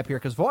recap here,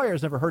 because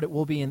Varyar's never heard it,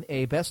 will be in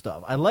a best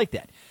of. I like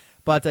that.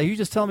 But you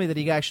just tell me that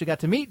he actually got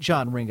to meet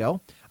John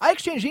Ringo. I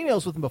exchanged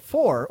emails with him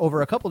before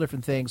over a couple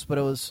different things, but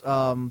it was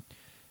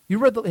you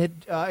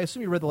read I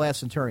assume you read The Last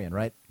Centurion,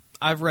 right?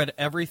 I've read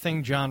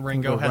everything John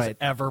Ringo has Right.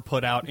 ever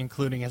put out,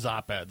 including his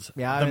op-eds.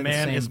 Yeah, I'm the in the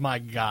man same- is my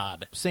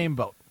god. Same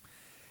boat.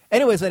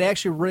 Anyways, I'd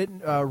actually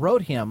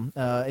wrote him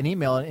an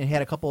email and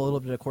had a little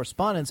bit of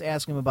correspondence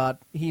asking him about,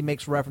 he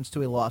makes reference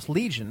to a lost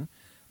legion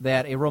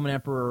that a Roman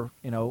emperor,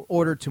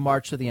 ordered to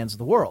march to the ends of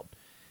the world.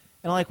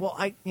 And I'm like, well,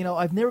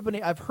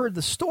 I've heard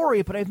the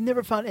story, but I've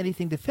never found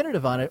anything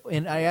definitive on it.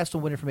 And I asked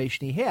him what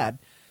information he had.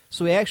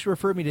 So he actually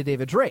referred me to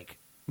David Drake,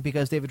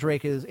 because David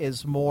Drake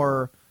is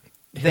more,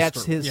 that's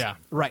History, his, yeah.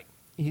 right.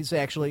 He's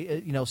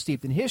actually,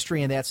 steeped in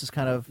history, and that's his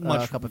kind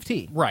of cup of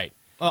tea. Right.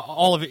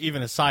 All of it,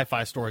 even his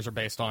sci-fi stories, are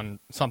based on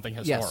something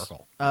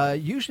historical. Yes.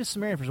 Usually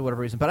Sumerian for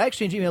whatever reason. But I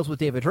exchanged emails with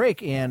David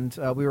Drake, and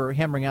we were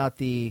hammering out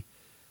the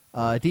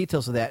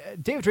details of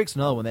that. David Drake's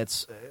another one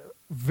that's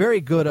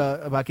very good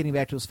about getting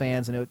back to his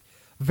fans, and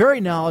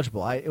very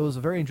knowledgeable. It was a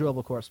very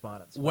enjoyable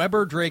correspondence.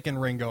 Weber, Drake,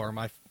 and Ringo are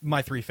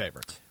my three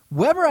favorites.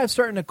 Weber I'm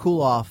starting to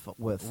cool off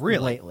with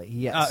Really? lately.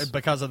 Yes.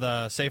 Because of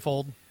the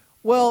Safehold?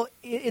 Well,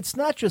 it's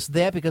not just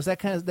that, because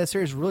that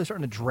series is really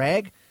starting to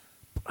drag.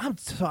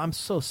 I'm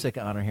so sick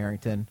of Honor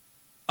Harrington.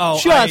 Oh,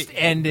 just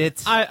end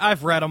it.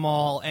 I've read them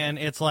all, and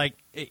it's like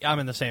I'm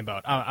in the same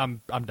boat.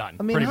 I'm done.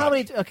 I mean, pretty how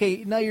much. many?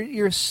 Okay, now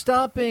you're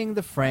stopping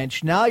the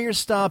French. Now you're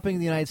stopping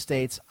the United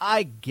States.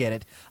 I get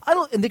it.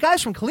 And the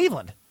guy's from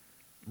Cleveland.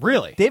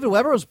 Really? David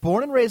Weber was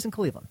born and raised in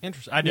Cleveland.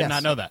 Interesting. I did Yes.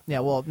 not know that. Yeah,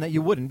 well, no,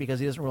 you wouldn't, because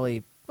he doesn't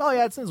really. Oh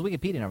yeah, it's in his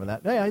Wikipedia and over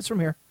that. Yeah, he's from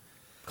here.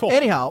 Cool.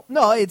 Anyhow,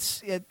 no,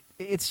 it's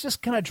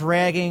just kind of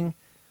dragging.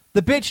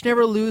 The bitch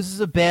never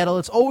loses a battle.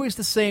 It's always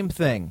the same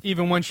thing.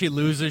 Even when she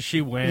loses, she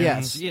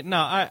wins. Yes. No,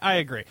 I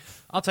agree.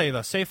 I'll tell you,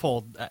 the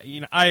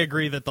Safehold. I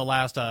agree that the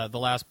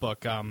last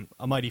book,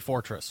 A Mighty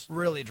Fortress,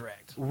 Really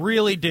dragged.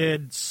 really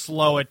did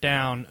slow it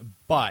down.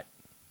 But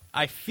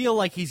I feel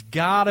like he's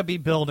got to be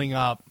building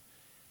up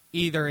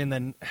either in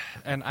the,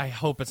 and I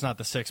hope it's not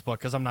the sixth book,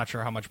 because I'm not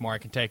sure how much more I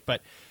can take.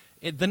 But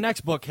the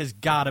next book has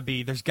got to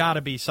be. There's got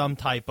to be some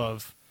type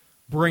of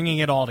bringing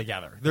it all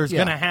together. There's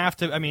going to have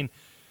to. I mean.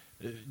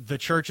 The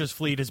church's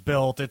fleet is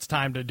built. It's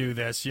time to do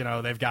this.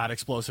 They've got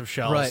explosive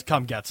shells. Right.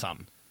 Come get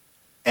some.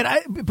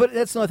 But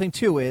that's another thing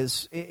too.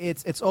 Is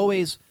it's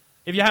always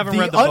If you haven't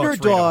read the books,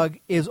 read them. underdog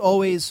is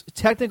always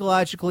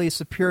technologically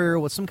superior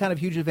with some kind of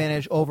huge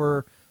advantage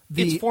over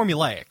the. It's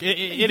formulaic.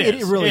 It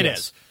is. It really It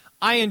is.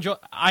 I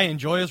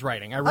enjoy his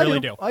writing. I really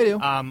do. I do.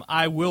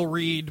 I will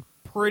read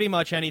pretty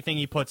much anything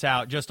he puts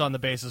out just on the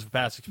basis of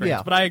past experience.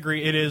 Yeah. But I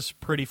agree, it is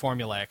pretty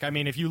formulaic. I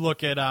mean, if you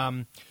look at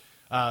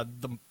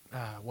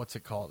what's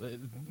it called?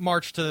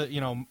 March Up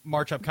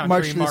Country,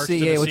 March to the March Sea,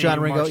 to the with Sea, John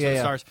Ringo, March to the yeah.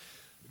 Stars.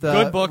 The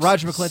Good books,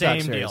 Roger McClintock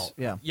same series.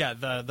 deal. Yeah.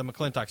 The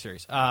McClintock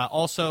series.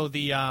 Also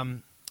the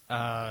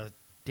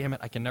damn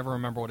it, I can never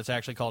remember what it's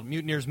actually called.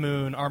 Mutineer's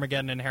Moon,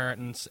 Armageddon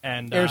Inheritance,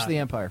 and Heirs of the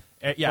Empire.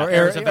 Yeah, Or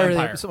Heirs of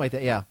Empire. something like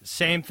that, yeah.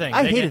 Same thing.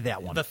 I They hated get-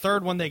 that one. The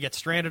third one, they get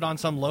stranded on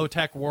some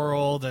low-tech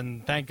world,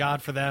 and thank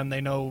God for them,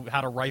 they know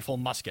how to rifle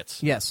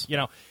muskets. Yes. You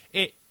know,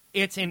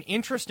 it's an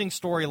interesting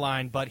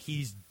storyline, but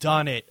he's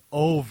done it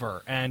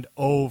over and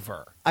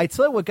over. I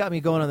tell you what got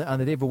me going on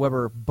the David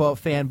Weber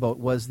fan boat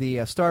was the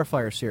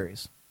Starfire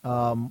series.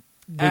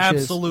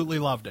 Absolutely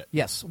loved it.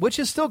 Yes, which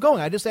is still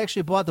going. I just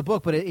actually bought the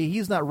book, but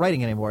he's not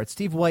writing anymore. It's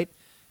Steve White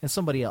and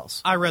somebody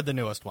else. I read the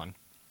newest one.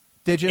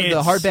 Did you? The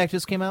It's- hardback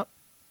just came out?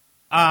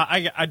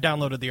 I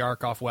downloaded the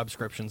arc off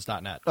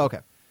webscriptions.net. Okay.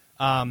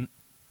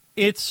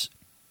 It's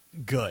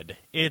good.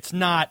 It's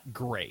not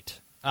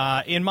great.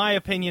 In my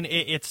opinion,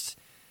 it's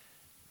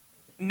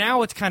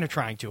now it's kind of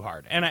trying too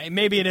hard. And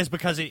maybe it is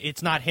because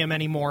it's not him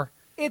anymore.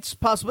 It's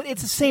possible.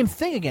 It's the same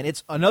thing again.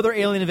 It's another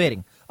alien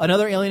invading.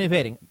 Another alien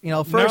invading. You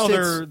know, first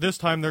Now this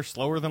time they're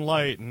slower than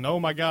light, and oh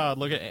my god,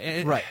 look at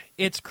it. Right.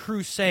 It's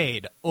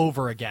Crusade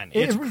over again.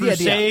 It's yeah, yeah.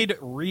 Crusade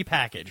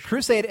repackaged.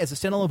 Crusade as a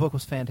standalone book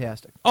was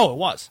fantastic. Oh, it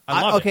was.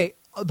 I love okay,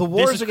 it. the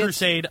wars This is against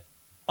Crusade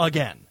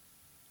again.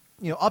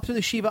 up to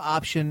the Shiva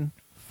option,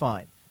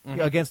 fine. Mm-hmm.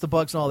 Against the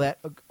bugs and all that,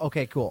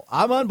 okay, cool.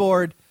 I'm on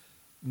board.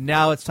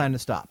 Now it's time to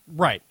stop.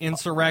 Right.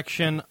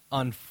 Insurrection,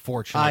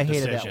 unfortunate I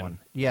hated decision. that one.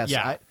 Yes.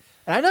 Yeah.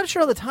 And I'm not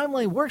sure how the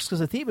timeline works because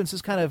the Thebans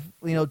just kind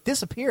of,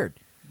 disappeared.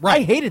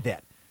 Right. I hated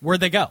that. Where'd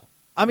they go?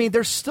 I mean,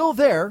 they're still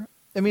there.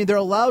 I mean, they're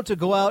allowed to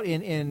go out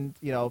and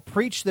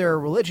preach their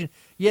religion.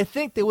 You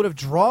think they would have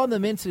drawn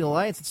them into the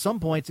alliance at some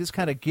point to just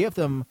kind of give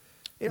them.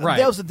 Right.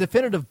 That was a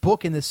definitive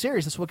book in this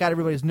series. That's what got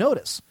everybody's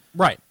notice.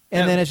 Right.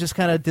 And then it's just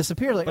kind of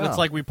disappeared. But oh. it's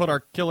like we put our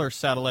killer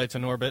satellites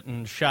in orbit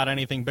and shot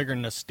anything bigger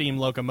than a steam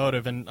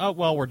locomotive, and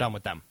we're done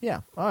with them.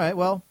 Yeah. All right.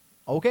 Well,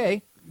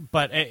 okay.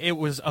 But it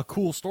was a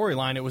cool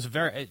storyline. It was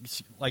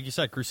like you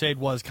said, Crusade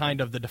was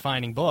kind of the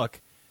defining book,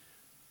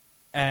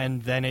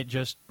 and then it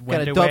just went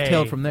Kind of away.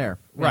 dovetailed from there.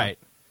 Yeah. Right.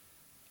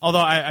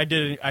 Although I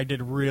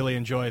did really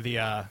enjoy the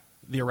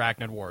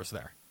Arachnid Wars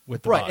there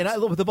with the Right, bugs. and I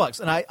love with the bugs,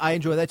 and I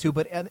enjoy that too.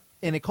 But and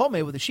it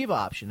culminated with the Shiva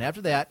option.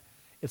 After that,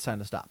 it's time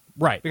to stop.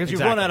 Right, because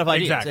exactly, you've run out of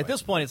ideas. exactly. At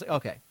this point, it's like,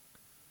 okay,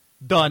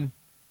 done.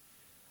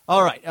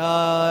 All right,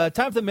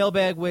 time for the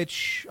mailbag,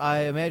 which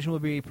I imagine will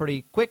be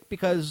pretty quick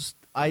because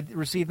I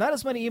received not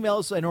as many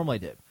emails as I normally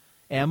did,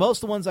 and most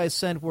of the ones I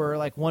sent were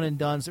like one and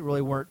dones that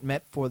really weren't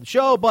meant for the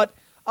show. But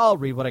I'll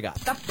read what I got.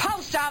 The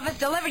post office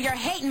delivered your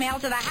hate mail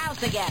to the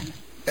house again.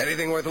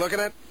 Anything worth looking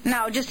at?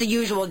 No, just the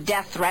usual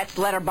death threats,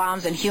 letter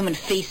bombs, and human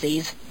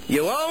feces.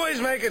 You always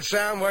make it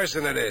sound worse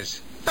than it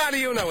is. How do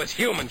you know it's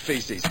human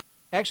feces?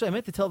 Actually, I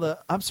meant to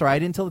tell I'm sorry, I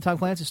didn't tell the Tom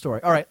Clancy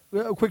story. All right,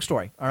 a quick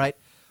story. All right.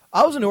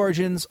 I was in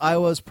Origins. I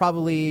was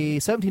probably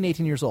 17,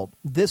 18 years old.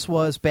 This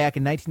was back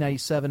in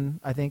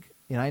 1997, I think,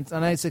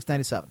 96,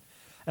 97.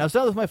 And I was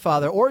down with my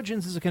father.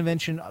 Origins is a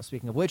convention,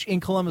 speaking of which, in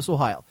Columbus,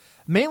 Ohio,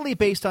 mainly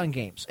based on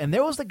games. And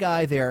there was the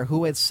guy there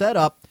who had set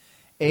up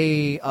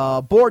a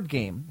board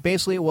game.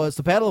 Basically, it was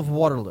the Battle of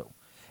Waterloo.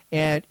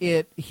 And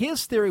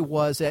his theory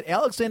was that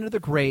Alexander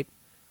the Great,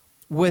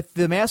 with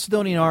the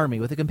Macedonian army,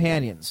 with the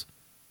companions,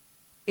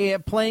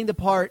 playing the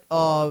part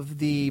of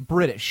the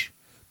British,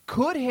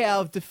 could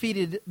have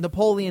defeated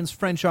Napoleon's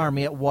French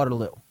army at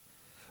Waterloo,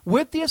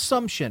 with the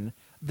assumption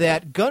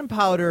that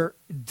gunpowder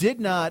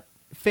did not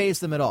faze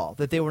them at all,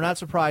 that they were not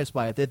surprised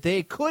by it, that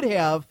they could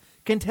have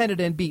contended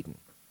and beaten.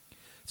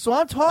 So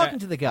I'm talking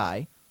to the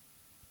guy,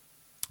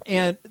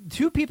 and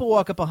two people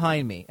walk up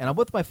behind me, and I'm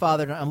with my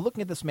father, and I'm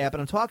looking at this map,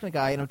 and I'm talking to the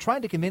guy, and I'm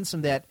trying to convince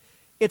him that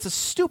it's a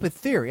stupid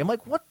theory. I'm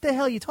like, what the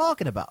hell are you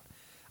talking about?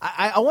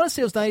 I want to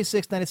say it was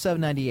 96, 97,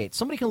 98.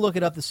 Somebody can look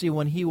it up to see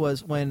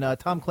when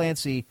Tom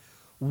Clancy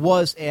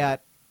was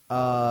at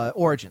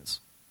Origins.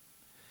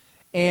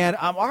 And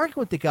I'm arguing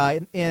with the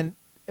guy, and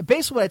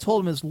basically what I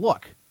told him is,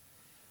 look,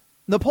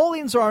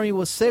 Napoleon's army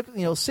was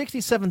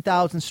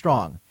 67,000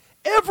 strong.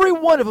 Every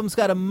one of them's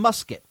got a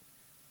musket.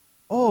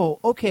 Oh,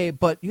 okay,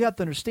 but you have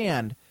to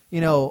understand,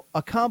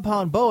 a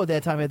compound bow at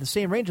that time had the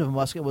same range of a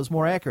musket, was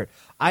more accurate.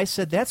 I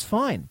said, that's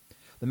fine.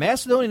 The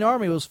Macedonian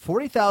army was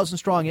 40,000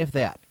 strong, if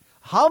that.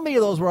 How many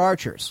of those were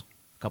archers?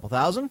 A couple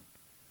thousand?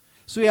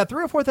 So you have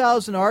 3,000 or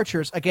 4,000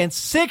 archers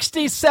against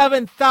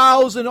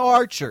 67,000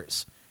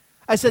 archers.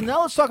 I said, now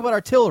let's talk about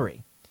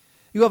artillery.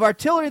 You have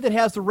artillery that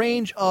has the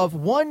range of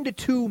 1 to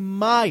 2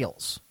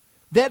 miles.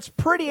 That's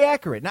pretty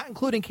accurate, not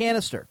including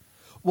canister.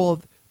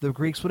 Well, the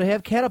Greeks would have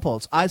had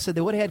catapults. I said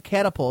they would have had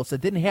catapults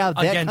that didn't have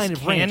that Against kind of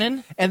cannon?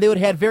 range. And they would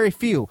have had very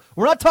few.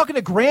 We're not talking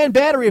a grand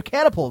battery of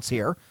catapults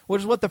here,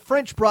 which is what the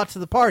French brought to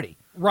the party.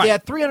 Right. They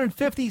had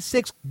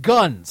 356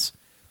 guns.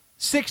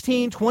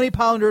 16,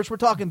 20-pounders. We're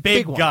talking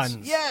big ones.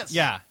 guns. Yes.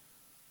 Yeah.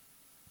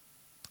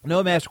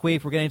 No, Master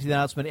Queef, we're getting to the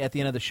announcement at the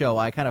end of the show.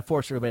 I kind of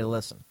forced everybody to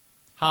listen.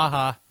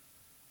 Ha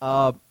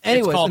ha.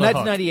 Anyways, in called a hook.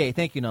 1998,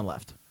 thank you, none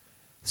left.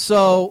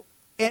 So,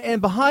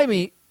 and behind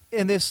me,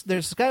 and there's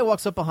this guy who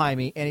walks up behind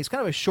me, and he's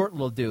kind of a short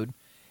little dude,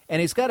 and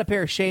he's got a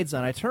pair of shades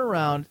on. I turn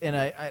around,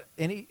 and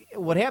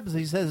what happens is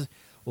he says,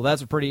 well,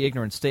 that's a pretty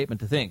ignorant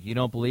statement to think. You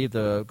don't believe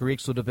the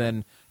Greeks would have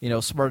been,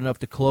 smart enough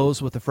to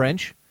close with the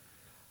French?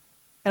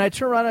 And I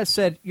turn around and I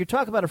said, you're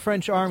talking about a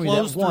French army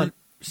Closed that won. through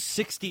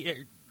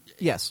 60.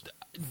 Yes.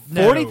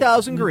 No.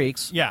 40,000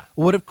 Greeks Yeah.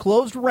 would have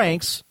closed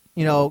ranks,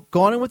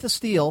 gone in with the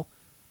steel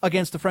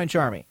against the French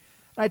army.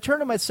 And I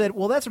turned to him and I said,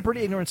 well, that's a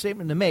pretty ignorant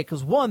statement to make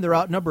because, one, they're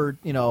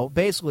outnumbered,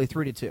 basically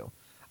 3-2.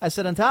 I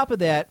said, on top of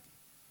that,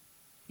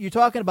 you're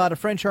talking about a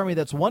French army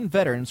that's, one,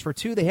 veterans. For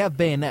two, they have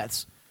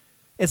bayonets.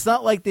 It's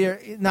not like they're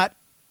not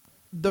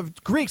 – the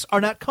Greeks are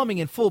not coming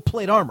in full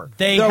plate armor.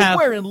 They're have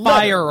wearing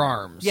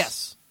firearms.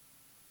 Yes.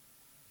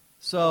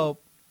 So,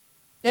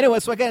 anyway,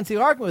 so I got into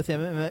the argument with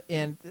him,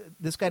 and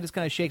this guy just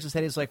kind of shakes his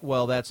head. He's like,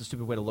 well, that's a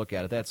stupid way to look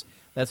at it.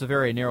 That's a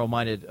very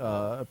narrow-minded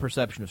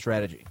perception of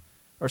strategy.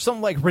 Or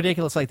something like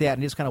ridiculous like that,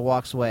 and he just kind of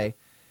walks away.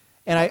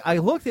 And I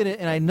looked at it,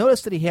 and I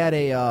noticed that he had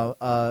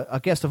a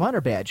guest of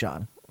honor badge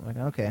on. I'm like,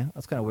 okay,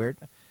 that's kind of weird.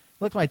 I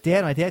looked at my dad,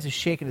 and my dad's just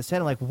shaking his head.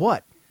 I'm like,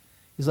 what?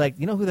 He's like,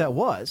 you know who that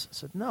was? I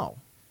said, no.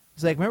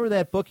 He's like, remember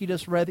that book you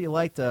just read that you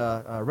liked,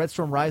 Red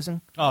Storm Rising?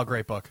 Oh,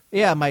 great book.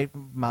 Yeah, my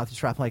mouth just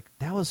dropped. I'm like,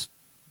 that was...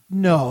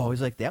 No,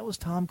 he's like, that was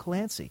Tom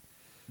Clancy.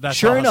 That's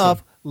sure awesome.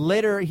 enough,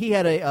 later he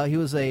had he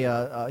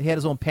had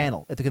his own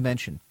panel at the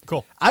convention.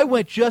 Cool. I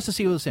went just to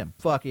see it was him.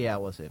 Fuck yeah,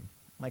 it was him.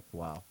 I'm like,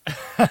 wow.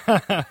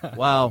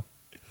 Wow.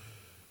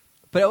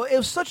 But it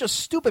was such a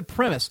stupid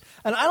premise.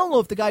 And I don't know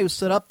if the guy who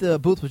set up the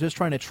booth was just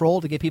trying to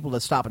troll to get people to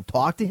stop and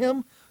talk to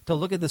him to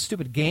look at this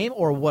stupid game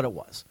or what it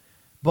was.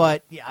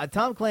 But yeah,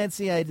 Tom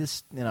Clancy, I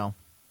just,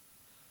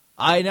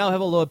 I now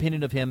have a low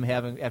opinion of him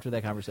after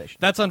that conversation.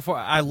 That's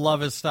unfortunate. I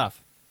love his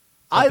stuff.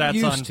 I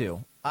used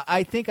to.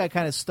 I think I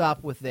kind of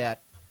stopped with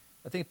that.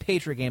 I think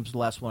Patriot Games was the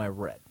last one I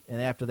read. And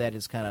after that,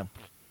 it's kind of,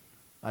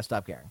 I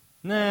stopped caring.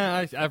 Nah,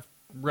 I've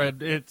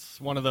read,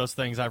 it's one of those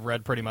things. I've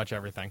read pretty much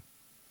everything.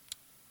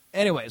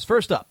 Anyways,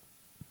 first up,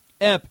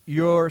 Emp,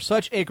 you're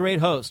such a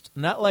great host.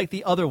 Not like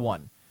the other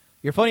one.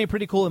 You're funny and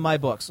pretty cool in my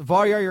books.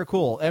 Varyar, you're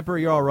cool. Emperor,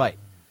 you're all right.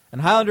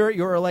 And Highlander,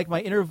 you're like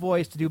my inner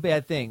voice to do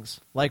bad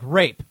things, like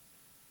rape.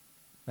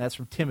 That's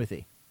from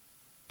Timothy.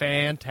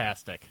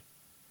 Fantastic.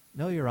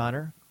 No, Your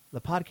Honor. The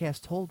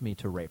podcast told me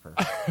to rape her.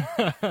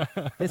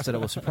 They said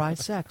it was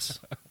surprise sex.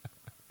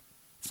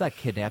 It's not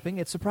kidnapping.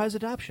 It's surprise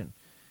adoption.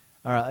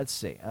 All right, let's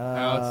see.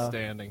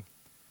 Outstanding.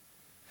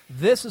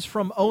 This is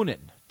from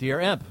Onan. Dear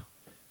Emp,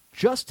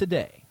 just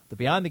today, the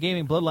Beyond the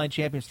Gaming Bloodline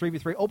Champions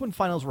 3v3 Open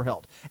Finals were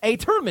held. A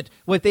tournament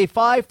with a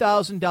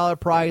 $5,000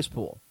 prize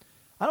pool.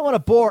 I don't want to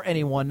bore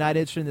anyone not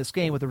interested in this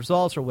game with the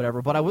results or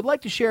whatever, but I would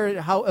like to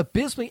share how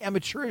abysmally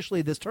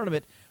amateurishly this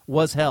tournament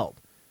was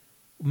held.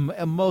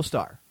 Most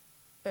are.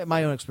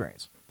 My own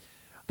experience.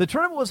 The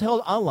tournament was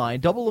held online,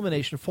 double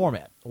elimination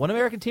format. One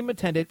American team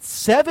attended,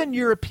 7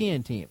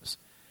 European teams.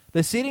 The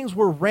seedings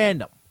were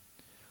random.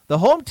 The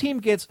home team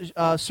gets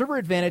server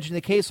advantage in the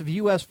case of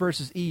U.S.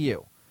 versus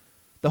EU.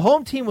 The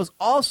home team was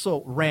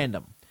also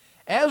random.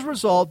 As a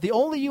result, the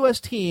only U.S.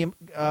 team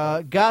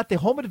got the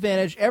home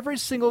advantage every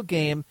single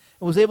game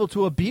and was able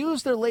to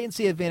abuse their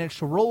latency advantage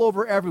to roll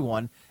over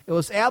everyone. It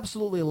was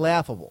absolutely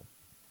laughable.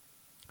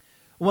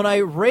 When I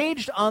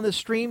raged on the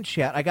stream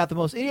chat, I got the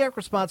most idiotic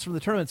response from the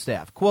tournament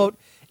staff. Quote,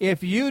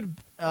 if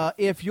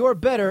you're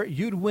better,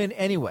 you'd win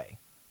anyway.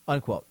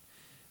 Unquote.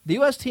 The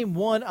U.S. team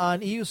won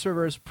on EU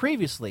servers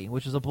previously,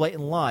 which is a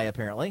blatant lie,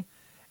 apparently,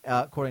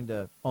 according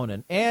to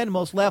Onan. And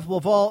most laughable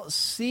of all,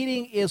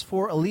 seeding is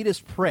for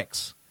elitist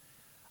pricks.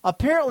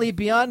 Apparently,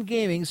 Beyond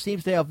Gaming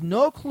seems to have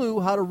no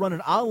clue how to run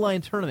an online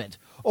tournament,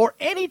 or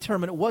any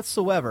tournament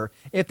whatsoever,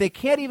 if they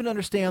can't even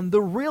understand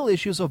the real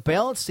issues of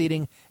balanced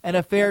seating and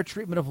a fair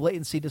treatment of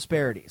latency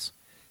disparities.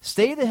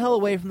 Stay the hell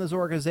away from this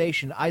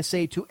organization, I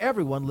say to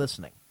everyone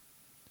listening.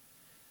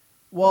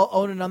 Well,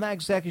 Onan, I'm not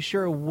exactly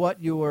sure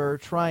what you were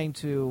trying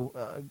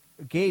to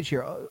gauge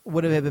here.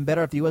 Would it have been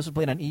better if the U.S. had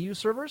played on EU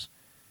servers?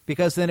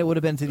 Because then it would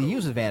have been to the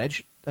EU's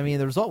advantage. I mean,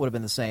 the result would have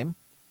been the same.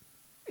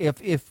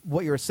 If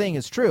what you're saying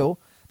is true,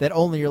 that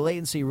only your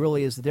latency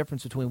really is the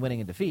difference between winning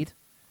and defeat.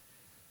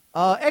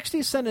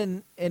 XD sent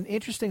an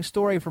interesting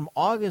story from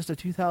August of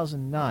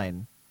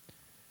 2009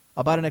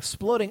 about an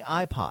exploding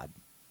iPod.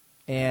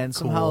 And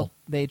somehow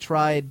they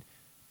tried,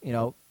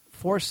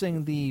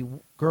 forcing the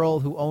girl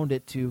who owned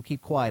it to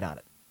keep quiet on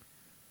it.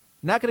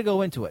 Not going to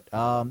go into it.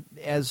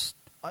 As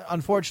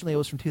unfortunately, it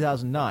was from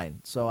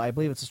 2009, so I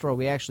believe it's a story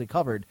we actually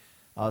covered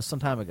some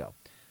time ago.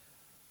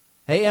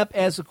 Hey, Emp,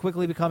 as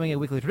quickly becoming a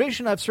weekly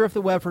tradition, I've surfed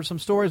the web for some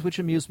stories which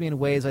amuse me in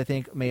ways I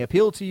think may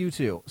appeal to you,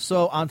 too.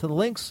 So, on to the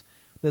links.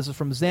 This is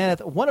from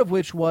Xanath, one of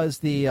which was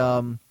the...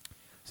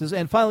 says,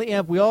 and finally,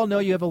 Amp, we all know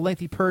you have a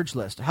lengthy purge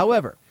list.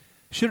 However,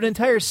 Should an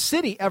entire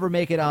city ever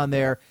make it on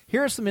there,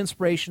 here's some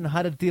inspiration on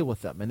how to deal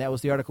with them. And that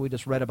was the article we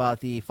just read about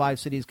the 5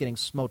 cities getting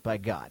smote by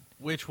God.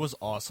 Which was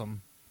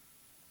awesome.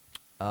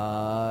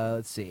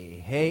 Let's see.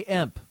 Hey,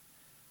 Imp.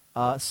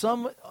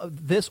 Some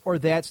of this or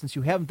that, since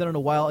you haven't done it in a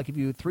while, I'll give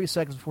you 3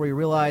 seconds before you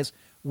realize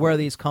where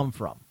these come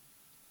from.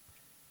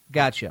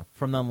 Gotcha.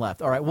 From none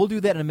left. All right, we'll do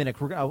that in a minute.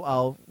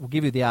 We'll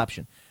give you the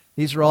option.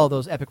 These are all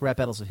those epic rap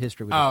battles of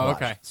history we just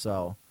watched. Okay.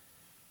 So,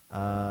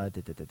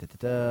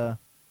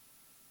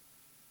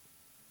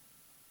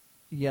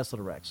 yes,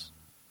 Little Rex.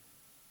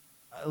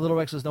 Little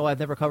Rex says, no, I've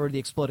never covered the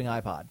exploding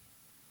iPod.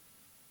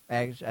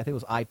 Actually, I think it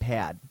was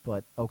iPad,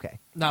 but okay.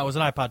 No, it was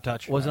an iPod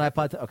Touch. Was it an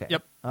iPod? Okay.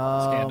 Yep.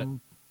 Scanned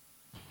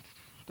it.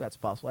 That's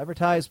possible.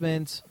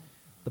 Advertisement.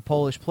 The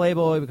Polish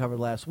Playboy we covered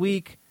last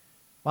week.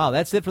 Wow,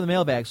 that's it for the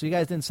mailbag. So you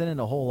guys didn't send in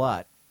a whole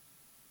lot.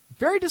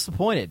 Very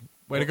disappointed.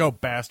 Way to go,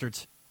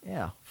 bastards.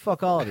 Yeah,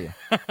 fuck all of you.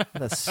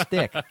 With a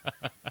stick.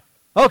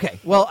 Okay,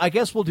 well, I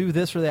guess we'll do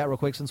this or that real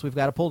quick since we've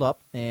got it pulled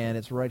up, and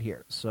it's right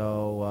here.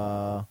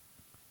 So,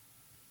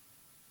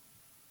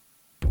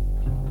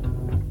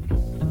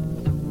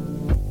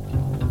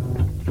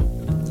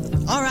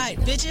 All right,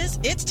 bitches,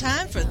 it's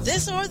time for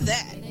this or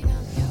that.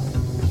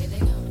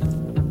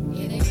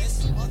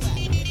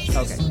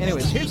 okay.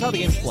 Anyways, here's how the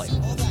game's played.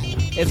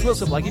 It's real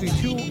simple. I give you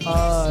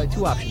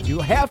two options. You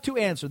have to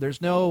answer.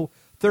 There's no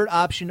third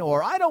option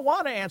or I don't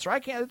want to answer. I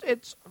can't.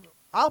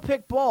 I'll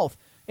pick both.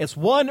 It's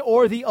one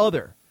or the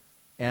other.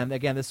 And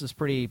again, this is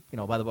pretty,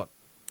 by the book.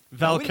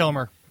 Val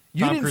Kilmer.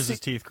 you Tom didn't Cruise's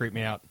see- teeth creep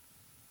me out.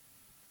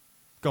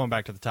 Going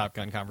back to the Top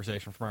Gun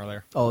conversation from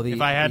earlier. Oh,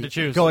 if I had to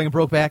choose. Going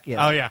Brokeback?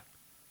 Yeah. Oh, yeah.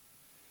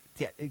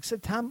 Yeah,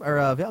 except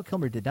Val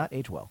Kilmer did not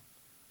age well.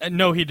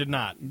 No, he did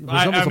not. was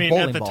I almost a mean,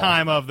 bowling at the ball.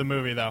 time of the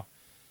movie, though.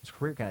 His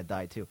career kind of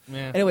died, too.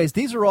 Yeah. Anyways,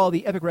 these are all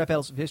the epic rap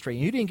battles of history,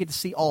 and you didn't get to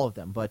see all of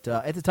them. But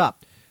at the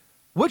top,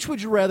 which would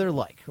you rather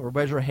like or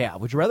rather have?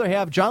 Would you rather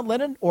have John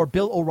Lennon or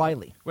Bill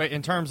O'Reilly? Wait,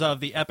 in terms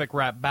of the epic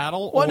rap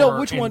battle? Well, or no,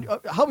 which in- one?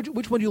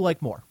 Which one do you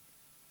like more?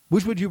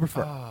 Which would you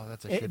prefer? Oh,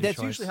 that's a shitty That's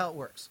choice. usually how it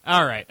works.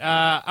 All right.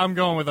 I'm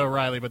going with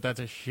O'Reilly, but that's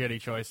a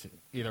shitty choice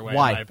either way,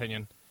 Why? in my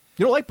opinion.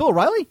 You don't like Bill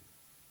O'Reilly?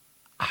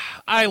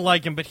 I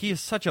like him, but he is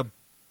such a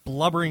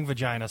blubbering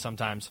vagina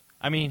sometimes.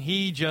 I mean,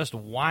 he just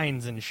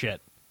whines and shit.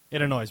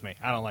 It annoys me.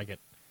 I don't like it.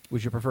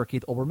 Would you prefer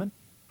Keith Olbermann?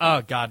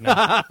 Oh, God,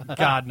 no.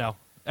 God, no.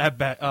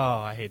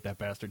 I hate that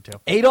bastard, too.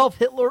 Adolf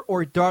Hitler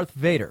or Darth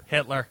Vader?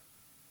 Hitler.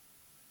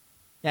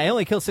 Yeah, he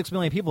only killed 6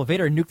 million people.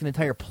 Vader nuked an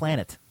entire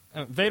planet.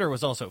 Vader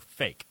was also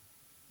fake.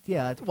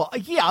 Yeah,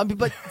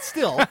 but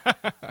still.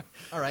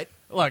 All right.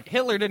 Look,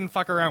 Hitler didn't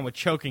fuck around with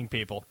choking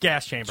people.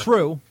 Gas chamber.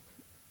 True.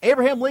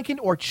 Abraham Lincoln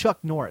or Chuck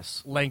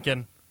Norris?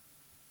 Lincoln.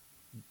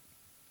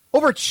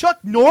 Over Chuck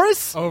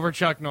Norris? Over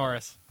Chuck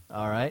Norris.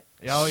 All right.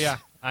 Oh, yeah.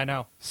 I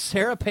know.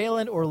 Sarah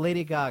Palin or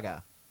Lady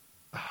Gaga?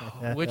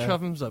 Which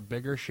of them's a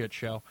bigger shit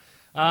show?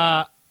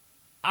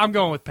 I'm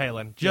going with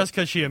Palin, just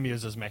because she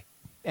amuses me.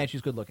 And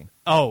she's good looking.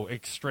 Oh,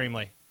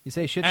 extremely. You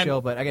say shit And-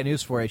 show, but I got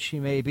news for you. She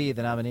may be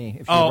the nominee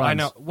if she Oh, runs. I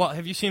know. Well,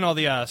 have you seen all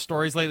the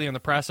stories lately in the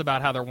press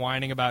about how they're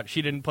whining about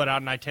she didn't put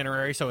out an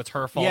itinerary, so it's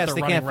her fault Yes, they're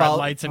they running can't red follow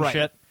lights and right.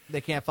 shit?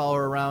 They can't follow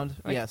her around.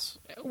 Yes.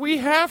 We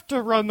have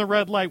to run the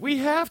red light. We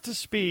have to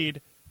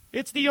speed.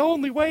 It's the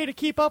only way to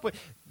keep up with.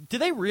 Do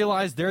they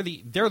realize they're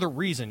the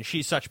reason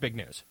she's such big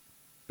news?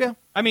 Yeah.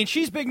 I mean,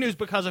 she's big news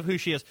because of who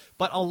she is,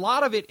 but a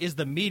lot of it is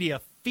the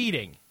media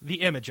feeding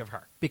the image of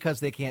her. Because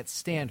they can't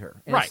stand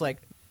her. And Right. it's like,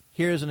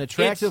 here's an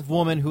attractive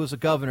woman who is a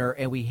governor,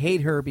 and we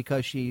hate her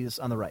because she's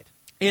on the right.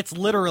 It's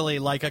literally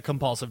like a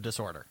compulsive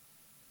disorder.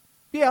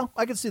 Yeah,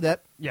 I can see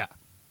that. Yeah.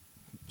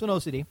 It's an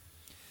OCD.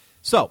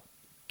 So,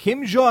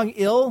 Kim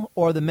Jong-il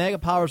or the mega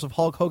powers of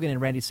Hulk Hogan and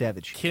Randy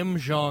Savage? Kim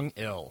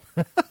Jong-il.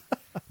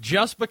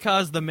 Just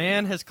because the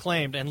man has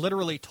claimed and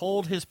literally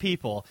told his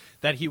people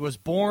that he was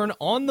born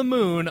on the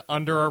moon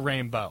under a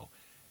rainbow.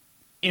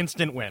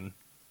 Instant win.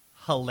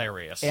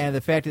 Hilarious. And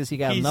the fact is he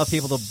got He's enough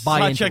people to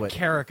buy into such a it.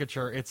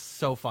 caricature. It's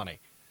so funny.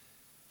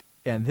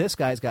 And this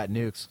guy's got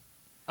nukes.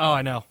 Oh,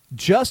 I know.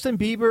 Justin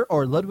Bieber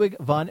or Ludwig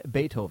von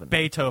Beethoven?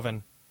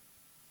 Beethoven.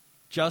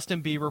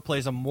 Justin Bieber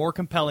plays a more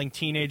compelling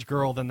teenage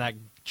girl than that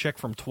chick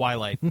from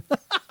Twilight.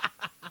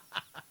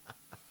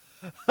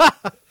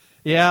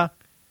 Yeah.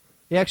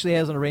 He actually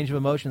has a range of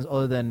emotions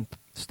other than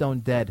stone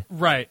dead.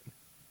 Right.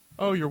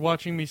 Oh, you're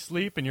watching me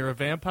sleep and you're a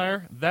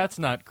vampire? That's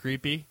not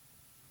creepy.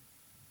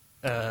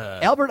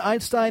 Albert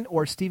Einstein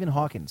or Stephen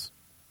Hawkins?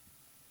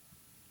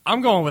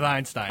 I'm going with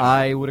Einstein.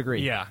 I would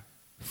agree. Yeah.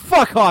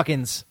 Fuck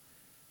Hawkins.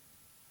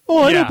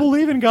 Oh, I Yeah. don't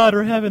believe in God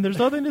or heaven. There's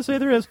nothing to say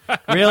there is.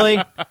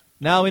 Really?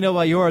 Now we know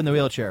why you're in the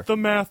wheelchair. The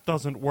math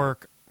doesn't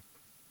work.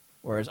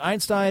 Whereas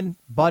Einstein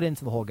bought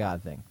into the whole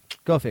God thing.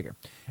 Go figure.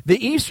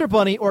 The Easter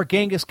Bunny or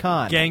Genghis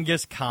Khan?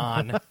 Genghis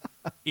Khan.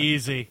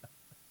 Easy.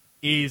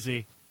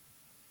 Easy.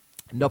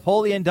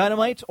 Napoleon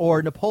Dynamite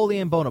or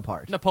Napoleon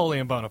Bonaparte?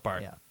 Napoleon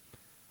Bonaparte. Yeah.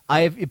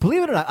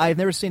 Believe it or not, I've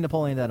never seen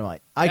Napoleon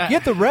Dynamite. I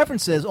get the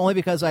references only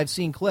because I've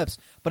seen clips,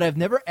 but I've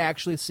never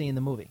actually seen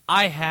the movie.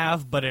 I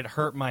have, but it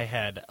hurt my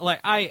head.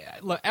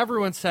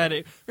 Everyone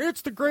said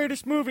it's the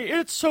greatest movie.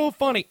 It's so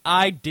funny.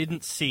 I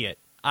didn't see it.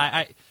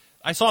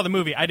 I saw the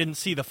movie. I didn't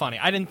see the funny.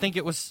 I didn't think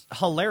it was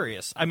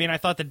hilarious. I mean, I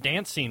thought the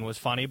dance scene was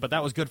funny, but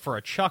that was good for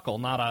a chuckle,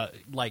 not a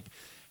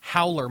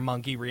howler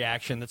monkey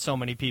reaction that so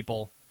many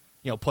people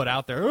put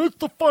out there. It's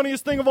the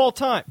funniest thing of all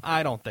time.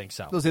 I don't think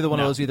so. It was either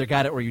one of those, you either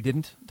got it or you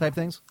didn't type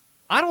things?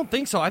 I don't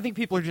think so. I think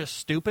people are just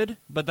stupid,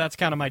 but that's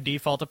kind of my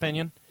default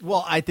opinion.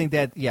 Well, I think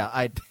that,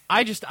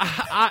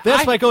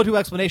 that's my go-to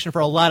explanation for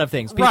a lot of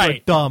things. People are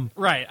dumb.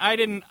 Right. I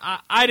didn't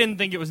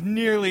think it was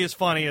nearly as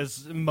funny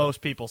as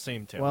most people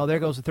seem to. Well, there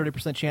goes the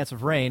 30% chance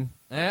of rain.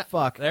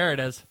 Fuck. There it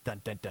is.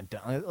 Dun, dun, dun,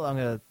 dun. I'm going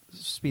to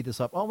speed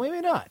this up. Oh, maybe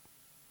not.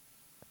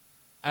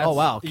 Oh,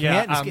 wow.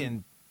 Canton's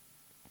getting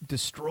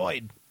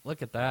destroyed.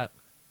 Look at that.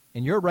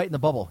 And you're right in the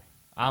bubble.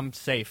 I'm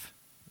safe.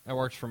 That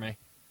works for me.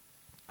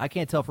 I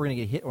can't tell if we're going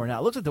to get hit or not.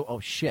 It looks like oh,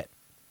 shit.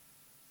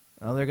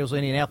 Oh, there goes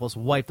Indianapolis,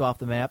 wiped off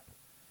the map.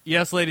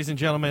 Yes, ladies and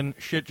gentlemen,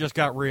 shit just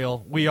got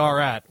real. We are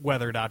at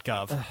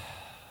weather.gov.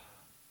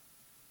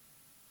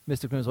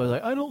 Mr. Quinn's always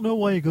like, I don't know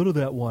why you go to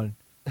that one.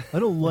 I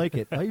don't like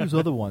it. I use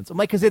other ones. I'm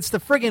like, because it's the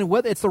friggin'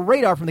 weather. It's the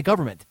radar from the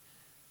government.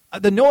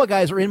 The NOAA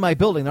guys are in my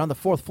building. They're on the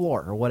 4th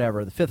floor or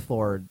whatever, the 5th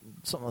floor,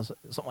 or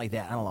something like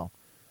that. I don't know.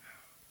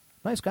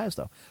 Nice guys,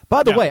 though.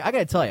 By the way, I got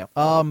to tell you,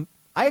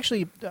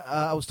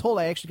 I was told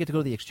I actually get to go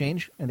to the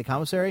exchange in the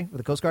commissary where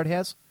the Coast Guard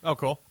has. Oh,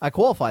 cool. I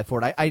qualified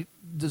for it.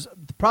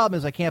 The problem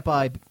is I can't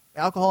buy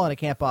alcohol and I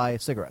can't buy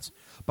cigarettes.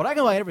 But I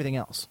can buy everything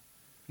else.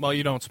 Well,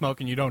 you don't smoke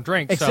and you don't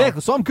drink.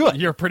 Exactly, so I'm good.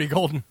 You're pretty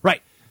golden.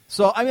 Right.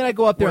 So, I mean, I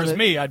go up there. Whereas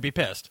me, I'd be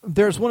pissed.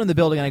 There's one in the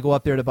building, and I go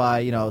up there to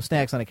buy,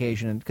 snacks on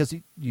occasion, because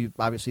you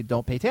obviously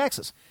don't pay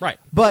taxes. Right.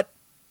 But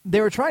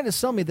they were trying to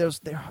sell me, there's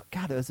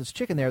this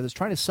chick in there that's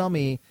trying to sell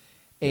me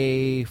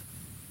a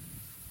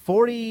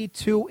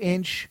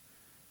 42-inch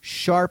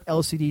Sharp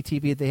LCD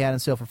TV that they had on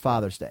sale for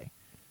Father's Day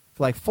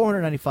for like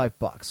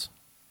 $495.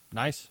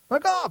 Nice. I'm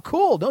like, oh,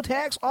 cool, no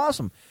tax,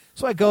 awesome.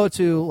 So I go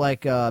to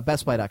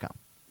BestBuy.com,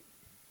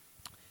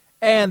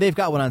 and they've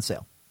got one on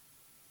sale,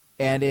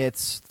 and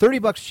it's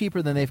 $30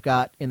 cheaper than they've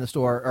got in the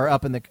store or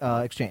up in the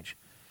exchange.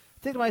 I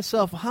think to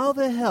myself, how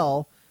the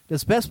hell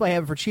does Best Buy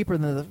have it for cheaper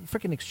than the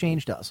freaking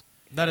exchange does?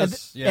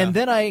 And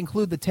then I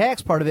include the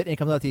tax part of it, and it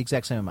comes out the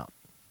exact same amount.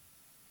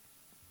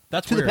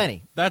 That's to weird. The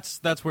penny.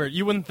 That's weird.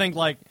 You wouldn't think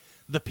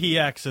the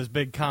PX is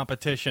big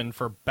competition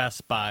for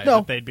Best Buy. No.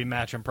 That they'd be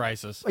matching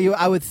prices.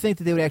 I would think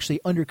that they would actually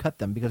undercut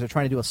them because they're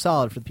trying to do a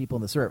solid for the people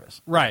in the service.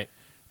 Right.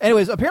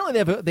 Anyways,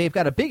 apparently they've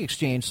got a big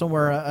exchange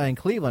somewhere in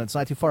Cleveland. It's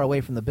not too far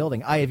away from the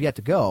building. I have yet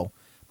to go,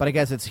 but I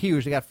guess it's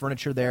huge. They got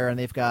furniture there, and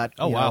they've got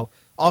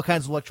all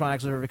kinds of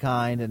electronics of every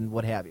kind and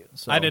what have you.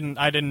 So I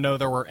didn't know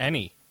there were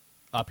any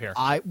up here.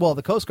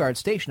 The Coast Guard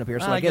station up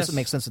here, so I guess it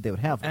makes sense that they would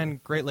have them.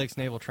 And Great Lakes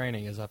Naval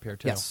Training is up here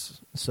too. Yes.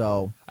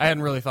 So I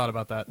hadn't really thought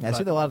about that. Yeah, I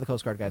see a lot of the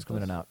Coast Guard guys come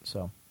in and out.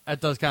 So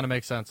that does kind of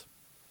make sense.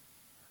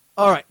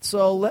 All right,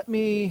 so let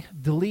me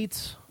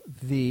delete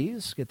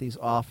these, get these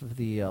off of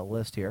the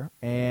list here,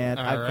 and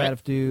I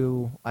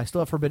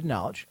still have Forbidden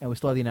Knowledge, and we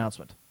still have the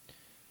announcement.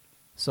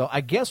 So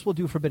I guess we'll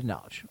do Forbidden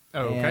Knowledge.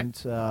 Oh, okay.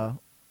 And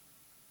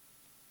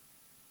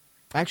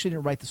I actually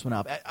didn't write this one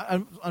out.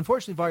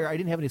 Unfortunately, Varya, I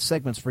didn't have any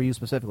segments for you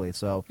specifically,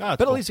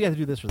 but at least you have to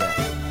do this for that.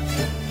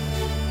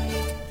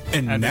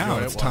 And now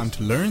it's time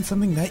to learn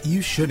something that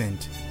you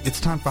shouldn't.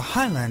 It's time for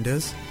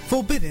Highlanders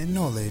Forbidden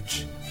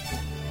Knowledge.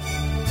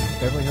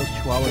 Beverly Hills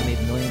Chihuahua made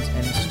millions.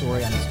 End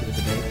story on this stupid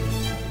debate.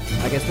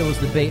 I guess there was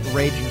debate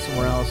raging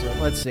somewhere else.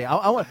 Let's see.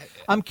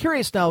 I'm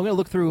curious now. We're going to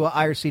look through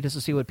IRC just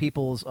to see what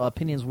people's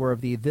opinions were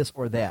of the this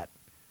or that.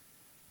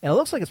 And it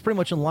looks like it's pretty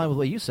much in line with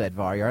what you said,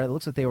 Varya. It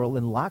looks like they were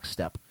in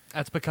lockstep.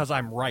 That's because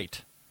I'm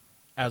right,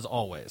 as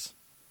always.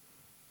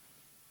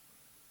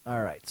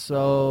 All right.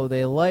 So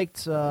they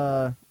liked...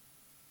 the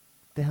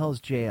hell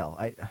is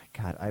JL?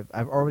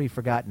 I've already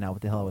forgotten now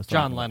what the hell I was talking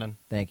John about. Lennon.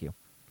 Thank you.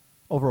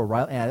 Over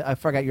O'Reilly. I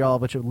forgot you're all a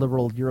bunch of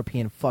liberal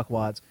European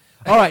fuckwads.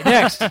 All right,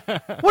 next.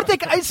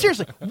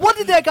 Seriously, what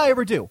did that guy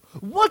ever do?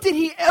 What did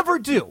he ever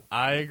do?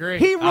 I agree.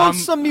 He wrote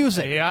some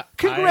music. Yeah,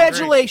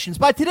 congratulations.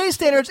 By today's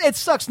standards, it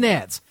sucks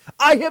nads.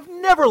 I have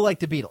never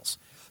liked the Beatles.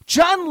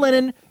 John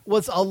Lennon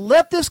was a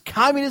leftist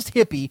communist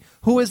hippie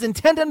who was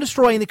intent on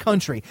destroying the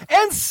country,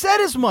 and said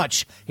as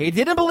much. He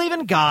didn't believe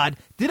in God,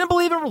 didn't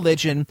believe in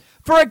religion.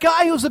 For a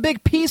guy who's a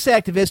big peace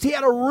activist, he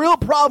had a real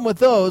problem with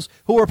those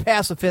who were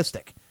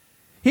pacifistic.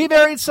 He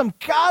married some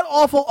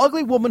god-awful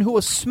ugly woman who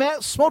was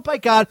smote by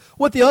God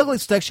with the ugly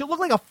stick. She looked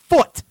like a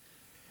foot.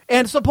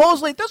 And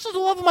supposedly, this is the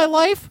love of my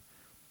life.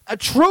 A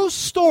true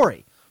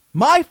story.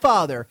 My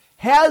father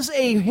has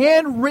a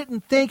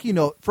handwritten thank you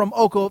note from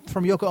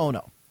Yoko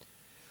Ono.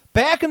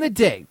 Back in the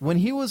day, when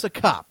he was a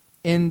cop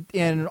in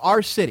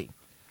our city,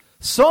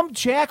 some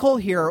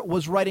jackhole here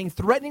was writing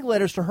threatening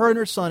letters to her and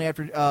her son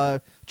after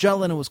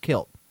John Lennon was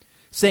killed,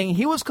 saying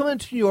he was coming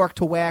to New York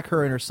to whack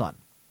her and her son.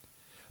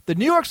 The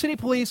New York City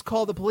police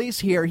called the police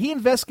here. He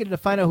investigated to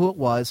find out who it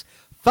was,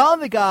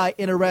 found the guy,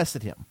 and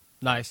arrested him.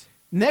 Nice.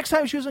 Next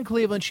time she was in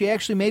Cleveland, she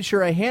actually made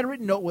sure a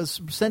handwritten note was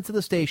sent to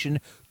the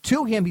station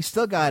to him. He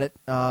still got it.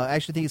 I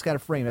actually think he's got it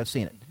framed. I've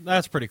seen it.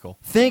 That's pretty cool.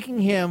 Thanking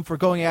him for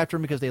going after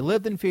him because they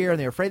lived in fear and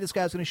they were afraid this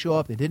guy was going to show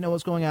up. They didn't know what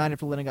was going on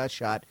after Lennon got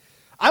shot.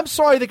 I'm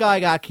sorry the guy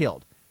got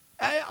killed.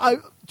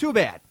 Too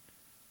bad.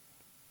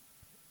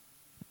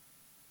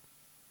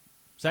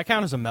 Does that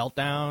count as a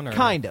meltdown? Or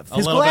kind of. a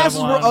His little bit of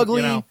glasses were one,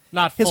 ugly. You know,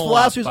 not his full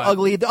philosophy was up, but-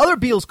 ugly. The other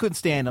Beatles couldn't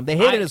stand him. They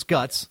hated his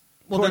guts.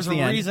 Well, towards there's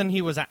the a end. reason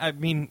he was. I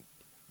mean,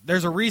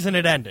 there's a reason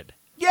it ended.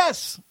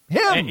 Yes,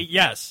 him.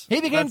 Yes, He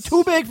became That's-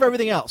 too big for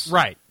everything else.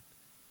 Right.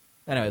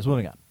 Anyways,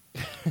 moving on.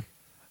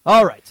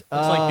 All right.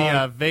 Looks like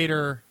the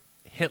Vader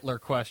Hitler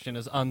question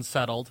is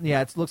unsettled.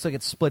 Yeah, it looks like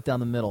it's split down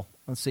the middle.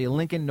 Let's see.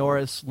 Lincoln,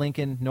 Norris.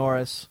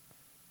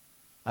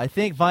 I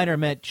think Viner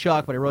meant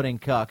Chuck, but I wrote in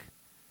Cuck.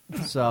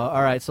 So,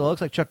 all right. So it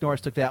looks like Chuck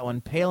Norris took that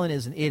one. Palin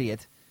is an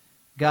idiot.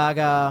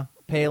 Gaga,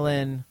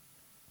 Palin,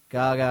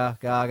 Gaga,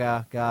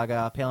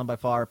 Palin by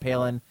far,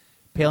 Palin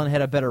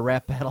had a better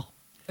rap battle.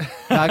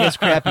 Gaga's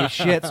crappy as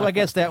shit. So I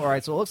guess that, all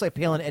right. So it looks like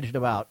Palin edged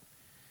him out.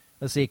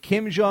 Let's see.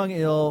 Kim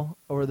Jong-il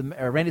over the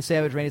Randy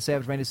Savage.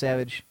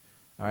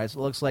 All right. So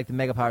it looks like the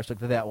Mega Powers took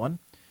to that one.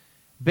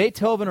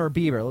 Beethoven or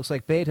Bieber? Looks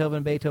like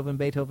Beethoven.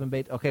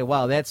 Okay,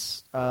 wow.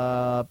 That's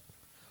all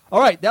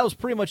right. That was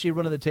pretty much a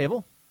run of the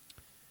table.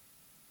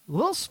 A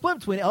little split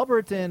between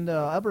Albert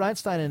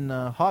Einstein and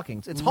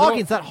Hawking. It's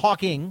Hawkins, not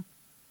Hawking.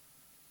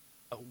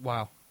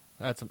 Wow,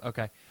 that's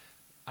okay.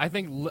 I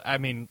think. I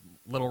mean,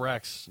 Little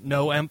Rex.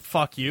 No,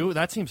 fuck you.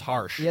 That seems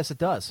harsh. Yes, it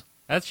does.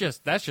 That's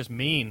just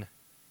mean.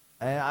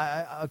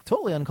 I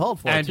totally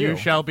uncalled for. And too. you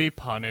shall be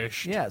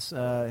punished. Yes.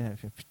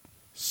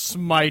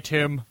 Smite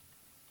him.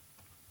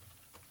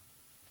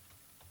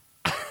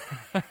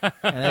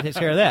 And that takes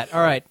care of that.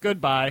 All right.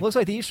 Goodbye. Looks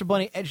like the Easter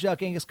Bunny edged out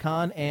Genghis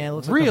Khan, and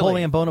looks like Really?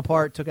 Napoleon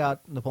Bonaparte took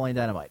out Napoleon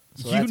Dynamite.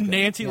 So You that's good.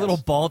 Nancy Yes. little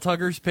ball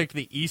tuggers picked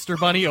the Easter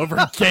Bunny over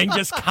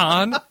Genghis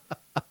Khan?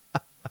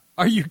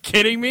 Are you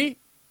kidding me?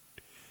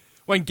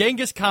 When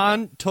Genghis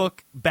Khan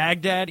took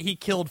Baghdad, he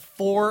killed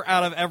 4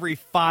 out of every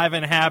 5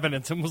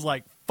 inhabitants and was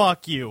like,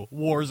 fuck you,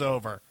 war's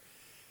over.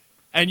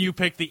 And you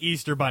picked the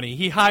Easter Bunny.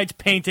 He hides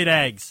painted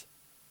eggs.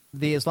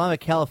 The Islamic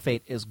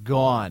Caliphate is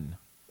gone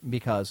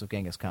because of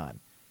Genghis Khan.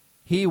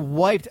 He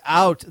wiped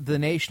out the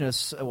nation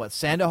of,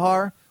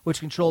 Sandahar, which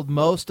controlled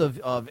most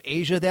of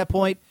Asia at that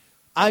point.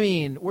 I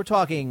mean, we're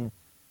talking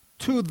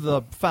to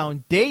the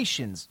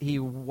foundations. He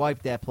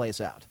wiped that place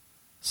out.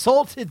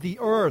 Salted the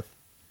earth.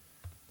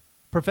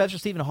 Professor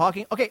Stephen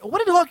Hawking. Okay,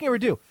 what did Hawking ever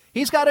do?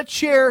 He's got a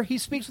chair, he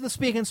speaks with a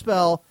speaking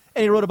spell,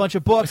 and he wrote a bunch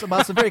of books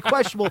about some very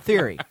questionable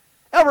theory.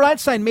 Albert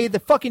Einstein made the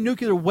fucking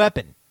nuclear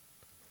weapon.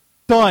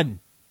 Done.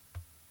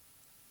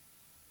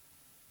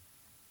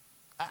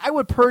 I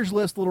would purge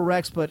list Little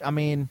Rex, but, I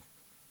mean,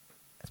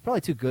 it's probably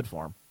too good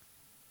for him.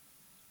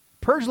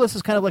 Purge list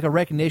is kind of like a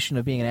recognition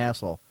of being an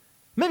asshole.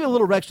 Maybe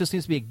Little Rex just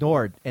needs to be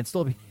ignored and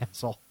still be an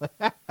asshole.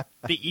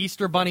 The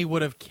Easter Bunny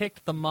would have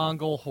kicked the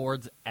Mongol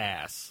horde's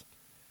ass.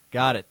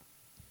 Got it.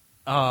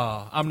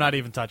 Oh, I'm not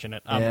even touching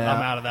it. I'm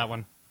out of that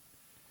one.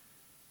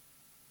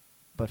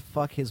 But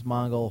fuck his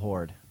Mongol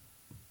horde.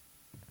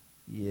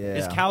 Yeah.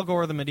 Is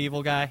Kalgor the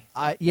medieval guy?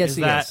 Yes, is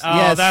he that, is. Oh,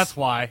 Yes. that's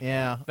why.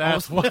 Yeah.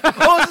 That's why.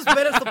 Almost as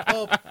bad as the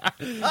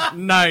Pope.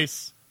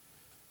 Nice.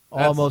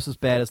 Almost as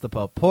bad as the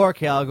Pope. Poor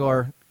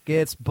Kalgor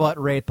gets butt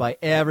raped by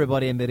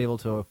everybody in medieval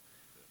too.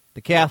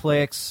 The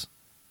Catholics,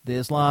 the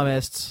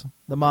Islamists,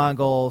 the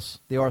Mongols,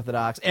 the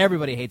Orthodox.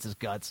 Everybody hates his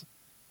guts.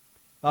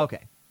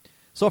 Okay.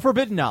 So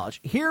forbidden knowledge.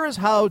 Here is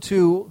how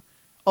to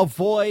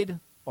avoid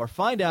or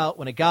find out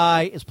when a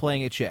guy is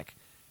playing a chick.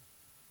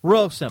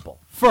 Real simple.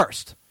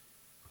 First,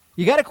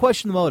 you got to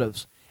question the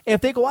motives.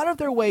 If they go out of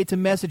their way to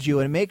message you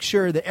and make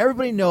sure that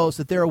everybody knows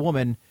that they're a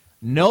woman,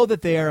 know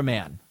that they are a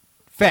man.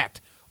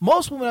 Fact.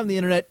 Most women on the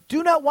internet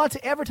do not want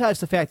to advertise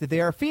the fact that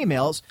they are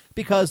females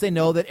because they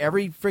know that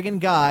every friggin'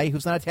 guy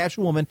who's not attached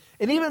to a woman,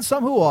 and even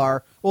some who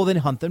are, will then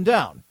hunt them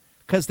down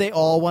because they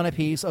all want a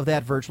piece of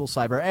that virtual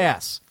cyber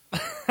ass.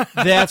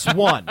 That's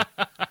one.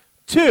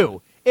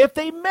 Two, if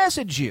they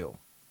message you,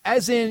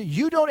 as in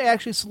you don't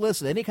actually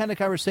solicit any kind of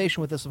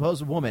conversation with a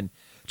supposed woman,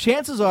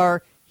 chances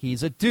are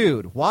he's a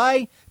dude.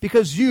 Why?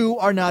 Because you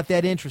are not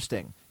that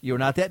interesting. You're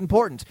not that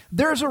important.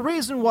 There's a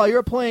reason why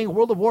you're playing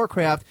World of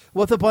Warcraft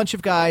with a bunch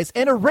of guys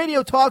and a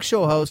radio talk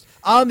show host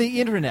on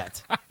the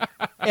internet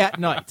at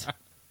night.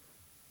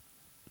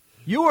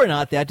 You are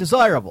not that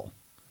desirable.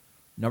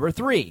 Number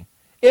three,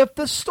 if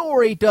the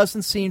story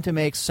doesn't seem to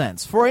make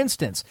sense. For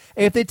instance,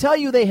 if they tell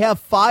you they have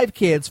 5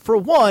 kids, for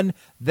one,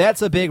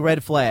 that's a big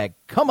red flag.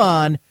 Come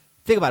on.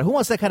 Think about it. Who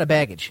wants that kind of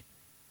baggage?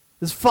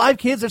 There's 5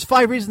 kids. There's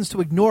 5 reasons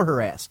to ignore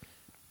her ass.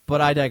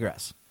 But I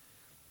digress.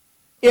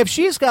 If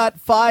she's got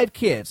 5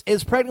 kids,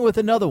 is pregnant with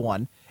another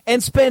one,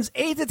 and spends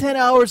 8 to 10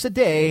 hours a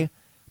day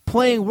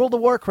playing World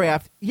of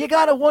Warcraft, you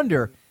got to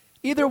wonder,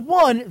 either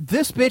one,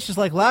 this bitch is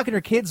like locking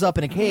her kids up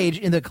in a cage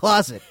in the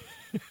closet,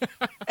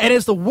 and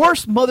is the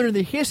worst mother in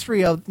the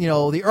history of,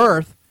 the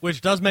earth.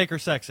 Which does make her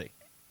sexy.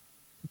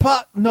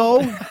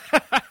 No.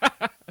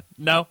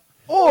 No.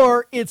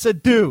 Or it's a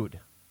dude.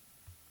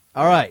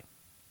 All right.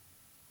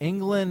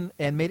 England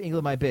and made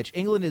England my bitch.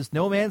 England is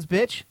no man's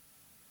bitch?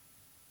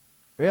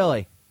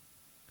 Really?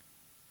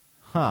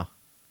 Huh.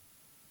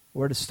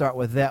 Where to start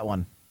with that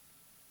one?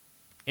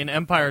 In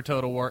Empire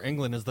Total War,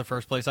 England is the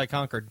first place I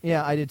conquered.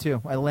 Yeah, I did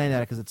too. I landed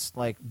at it because it's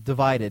like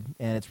divided,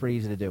 and it's pretty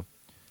easy to do.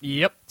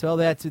 Yep. Tell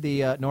that to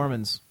the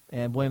Normans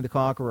and William the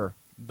Conqueror.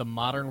 The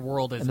modern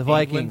world is And the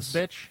England's Vikings.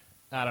 bitch.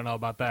 I don't know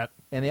about that.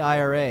 And the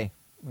IRA.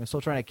 We're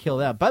still trying to kill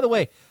them. By the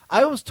way,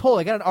 I was told,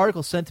 I got an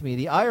article sent to me,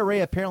 the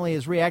IRA apparently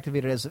is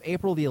reactivated as of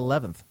April the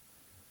 11th.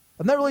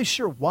 I'm not really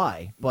sure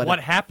why. But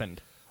What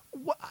happened?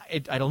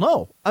 I don't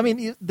know. I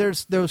mean,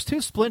 there's those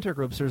two splinter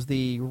groups. There's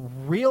the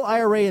real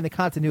IRA and the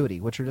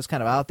continuity, which are just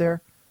kind of out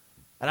there.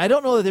 And I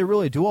don't know that they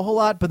really do a whole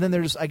lot, but then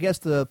there's, I guess,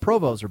 the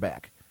Provos are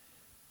back.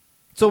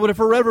 So but if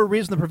for whatever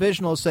reason the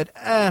Provisionals said,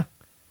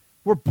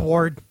 we're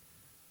bored.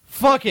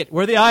 Fuck it.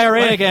 We're the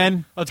IRA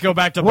again. Let's go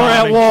back to We're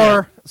at bombing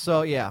war. shit.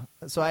 So, yeah.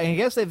 So I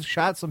guess they've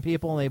shot some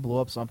people and they blew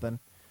up something.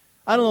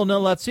 I don't know.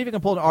 No, let's see if we can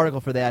pull an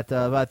article for that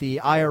about the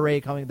IRA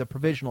coming, the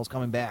Provisionals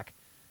coming back.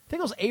 I think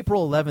it was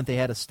April 11th they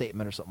had a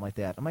statement or something like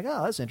that. I'm like,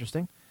 oh, that's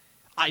interesting.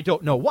 I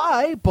don't know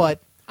why,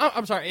 but...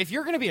 I'm sorry. If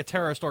you're going to be a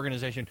terrorist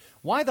organization,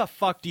 why the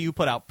fuck do you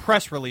put out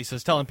press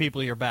releases telling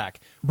people you're back?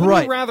 Wouldn't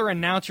Right. you rather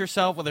announce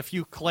yourself with a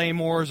few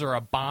claymores or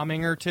a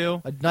bombing or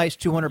two? A nice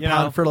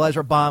 200-pound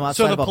fertilizer bomb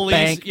outside so the of a police,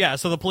 bank. Yeah,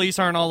 so the police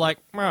aren't all like,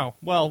 oh,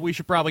 well, we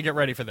should probably get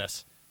ready for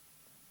this.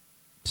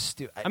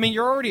 I mean,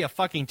 you're already a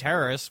fucking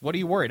terrorist. What are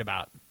you worried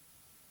about?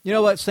 You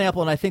know what,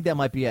 Sample, and I think that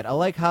might be it. I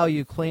like how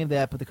you claim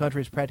that, but the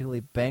country is practically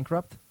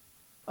bankrupt.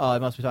 Oh, I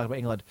must be talking about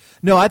England.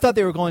 No, I thought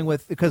they were going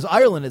with, because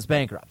Ireland is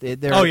bankrupt.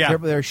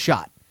 They're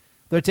shot.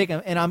 They're taking,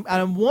 and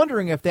I'm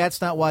wondering if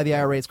that's not why the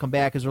IRA's come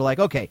back, is they're like,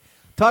 okay,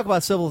 talk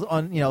about civil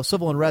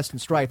unrest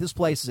and strife. This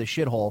place is a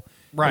shithole.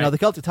 Right. You know, the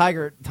Celtic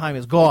Tiger time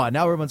is gone.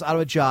 Now everyone's out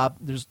of a job.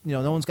 There's,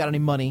 no one's got any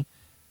money.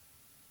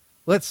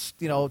 Let's,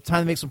 time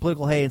to make some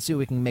political hay and see what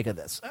we can make of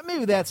this.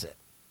 Maybe that's it.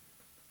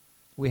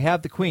 We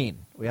have the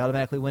Queen. We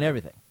automatically win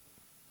everything.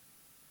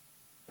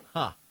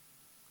 Huh.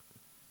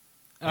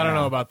 I don't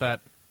know about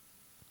that.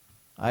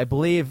 I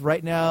believe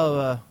right now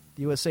the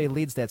USA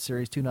leads that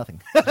series 2-0.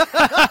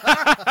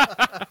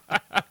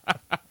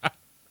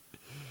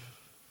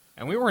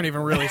 And we weren't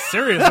even really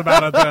serious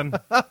about it then.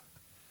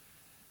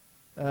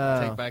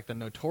 Take back the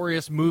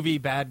notorious movie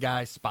bad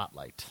guy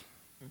spotlight.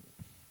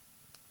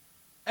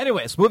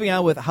 Anyways, moving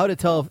on with how to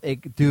tell if a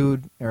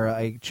dude or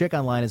a chick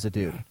online is a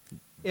dude.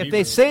 If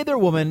they say they're a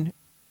woman,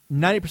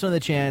 90% of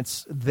the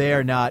chance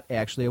they're not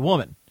actually a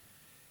woman.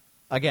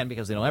 Again,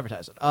 because they don't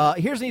advertise it.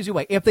 Here's an easy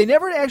way. If they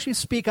never actually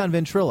speak on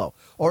Ventrilo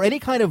or any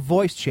kind of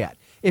voice chat,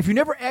 if you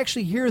never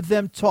actually hear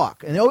them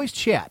talk, and they always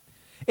chat,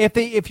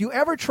 if you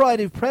ever try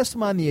to press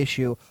them on the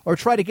issue or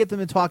try to get them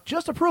to talk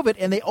just to prove it,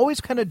 and they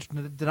always kind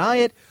of deny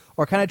it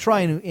or kind of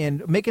try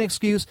and make an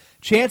excuse,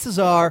 chances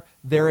are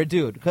they're a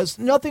dude. Because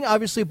nothing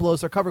obviously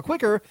blows their cover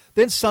quicker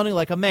than sounding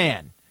like a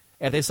man.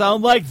 If they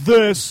sound like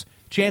this,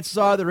 chances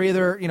are they're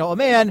either, a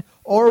man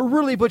or a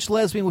really butch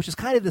lesbian, which is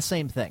kind of the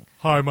same thing.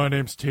 Hi, my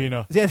name's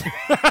Tina.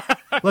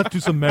 Let's do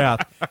some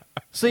math.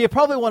 So you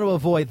probably want to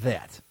avoid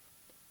that.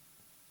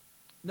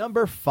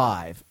 Number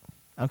 5.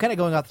 I'm kind of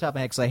going off the top of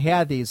my head because I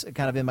had these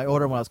kind of in my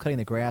order when I was cutting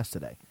the grass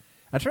today.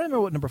 I'm trying to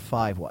remember what number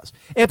 5 was.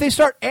 If they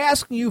start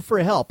asking you for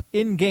help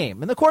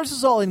in-game, and of course this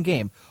is all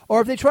in-game,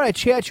 or if they try to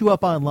chat you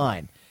up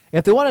online,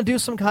 if they want to do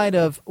some kind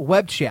of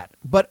web chat,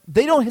 but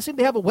they don't seem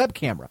to have a web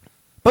camera,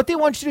 but they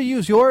want you to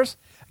use yours,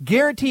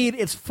 guaranteed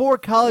it's 4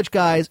 college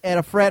guys at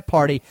a frat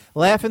party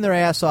laughing their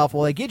ass off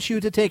while they get you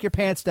to take your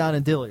pants down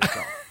and diddle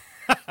yourself.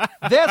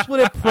 That's what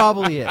it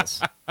probably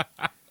is.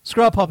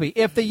 Scrub Puppy,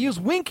 if they use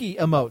winky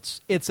emotes,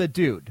 it's a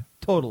dude.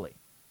 Totally.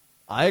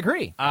 I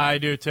agree. I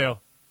do too.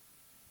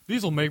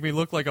 These will make me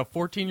look like a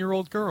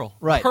 14-year-old girl.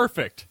 Right.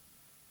 Perfect.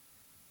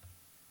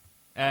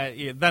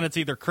 Then it's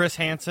either Chris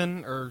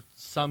Hansen or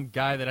some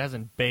guy that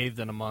hasn't bathed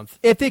in a month.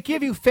 If they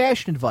give you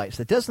fashion advice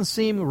that doesn't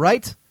seem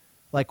right,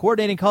 like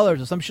coordinating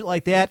colors or some shit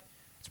like that,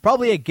 it's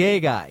probably a gay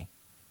guy.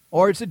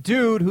 Or it's a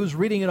dude who's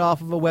reading it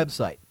off of a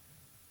website.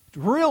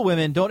 Real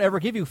women don't ever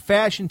give you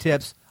fashion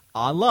tips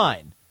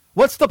online.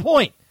 What's the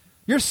point?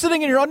 You're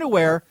sitting in your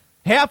underwear,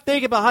 half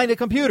naked behind a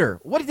computer.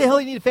 What the hell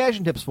do you need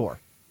fashion tips for?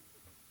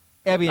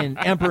 Abby and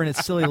Emperor and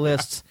his silly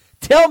lists.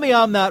 Tell me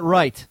I'm not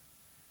right.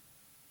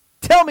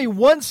 Tell me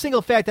one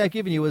single fact I've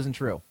given you isn't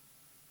true.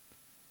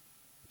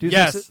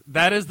 Yes,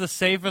 that is the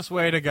safest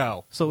way to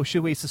go. So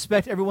should we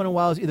suspect everyone in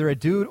WoW is either a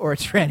dude or a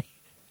tranny?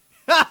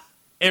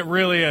 It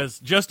really is.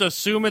 Just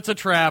assume it's a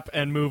trap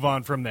and move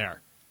on from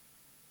there.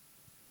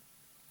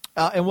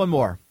 And one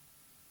more.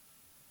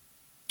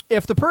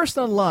 If the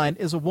person online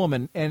is a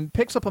woman and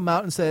picks up a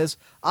mount and says,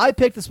 I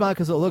picked this mount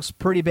because it looks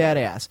pretty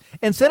badass,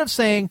 instead of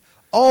saying,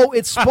 oh,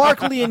 it's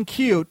sparkly and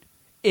cute,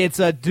 it's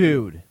a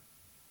dude.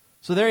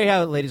 So there you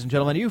have it, ladies and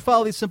gentlemen. You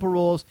follow these simple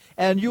rules,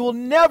 and you will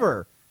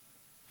never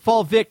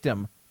fall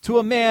victim to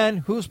a man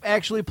who's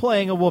actually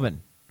playing a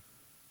woman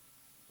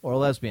or a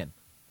lesbian.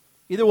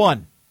 Either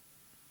one.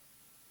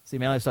 See,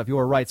 manly stuff. You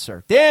were right,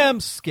 sir. Damn,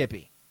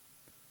 Skippy.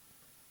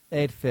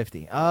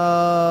 850.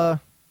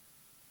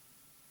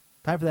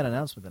 Time for that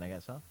announcement then, I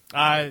guess, huh?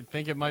 I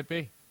think it might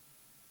be.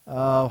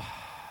 I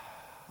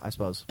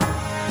suppose. Well,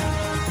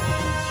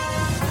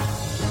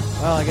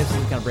 I guess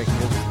it's kind of breaking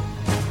news.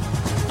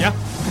 Yeah.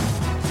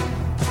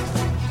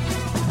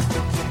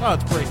 Well,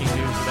 it's breaking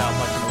news without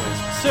much in the way of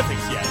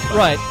specifics yet. But.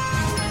 Right.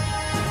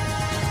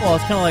 Well,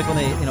 it's kind of like when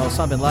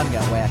Osama bin Laden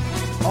got whacked.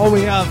 Oh,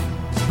 we have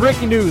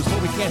breaking news,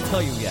 but we can't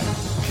tell you yet.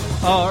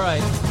 Oh, all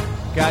right.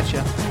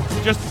 Gotcha.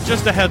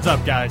 Just a heads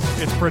up, guys.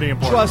 It's pretty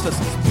important. Trust us,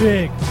 it's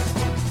big.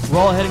 We're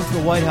all heading to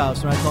the White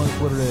House, and I'm telling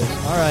us what it is.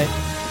 All right.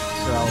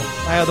 So,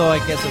 although I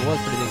guess it was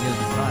pretty big news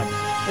at the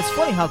time. It's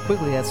funny how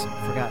quickly that's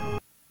forgotten.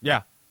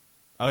 Yeah.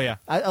 Oh, yeah.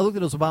 I looked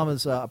at those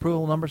Obama's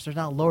approval numbers. They're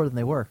now lower than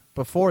they were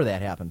before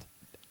that happened.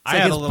 I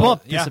had his a little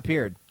bump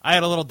disappeared. I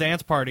had a little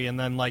dance party, and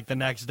then like the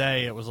next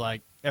day, it was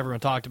like everyone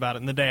talked about it,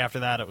 and the day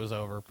after that, it was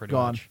over pretty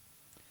much.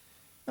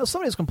 Now,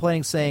 somebody's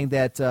complaining, saying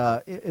that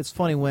it's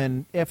funny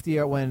when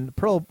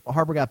Pearl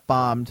Harbor got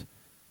bombed,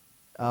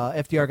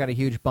 FDR got a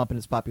huge bump in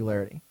his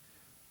popularity.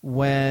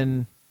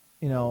 When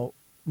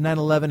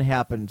 9/11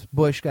 happened,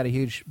 Bush got a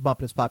huge bump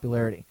in his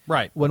popularity.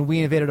 Right. When we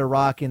invaded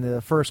Iraq in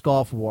the first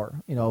Gulf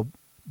War,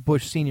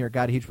 Bush Sr.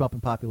 got a huge bump in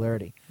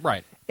popularity.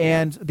 Right.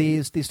 And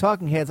these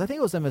talking heads, I think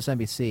it was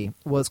MSNBC,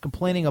 was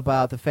complaining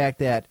about the fact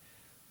that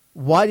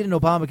why didn't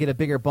Obama get a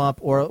bigger bump,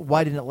 or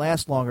why didn't it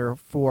last longer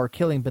for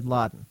killing bin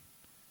Laden?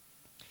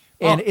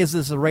 And is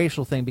this a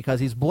racial thing because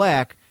he's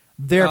black,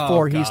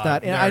 therefore he's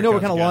not? And I know we're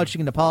kind of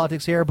launching into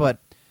politics here, but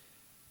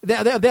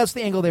that's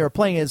the angle they were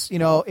playing is,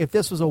 if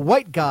this was a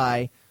white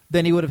guy,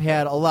 then he would have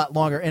had a lot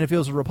longer. And if it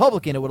was a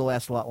Republican, it would have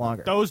lasted a lot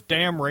longer. Those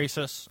damn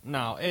racists.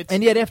 No.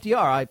 And yet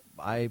FDR,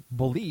 I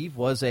believe,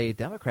 was a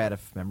Democrat,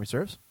 if memory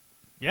serves.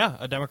 Yeah,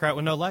 a Democrat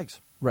with no legs.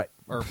 Right.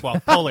 Or,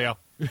 well, polio.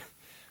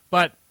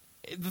 But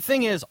the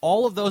thing is,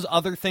 all of those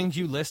other things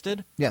you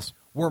listed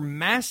were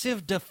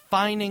massive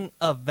defining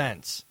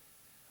events.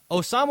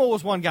 Osama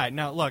was one guy.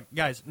 Now, look,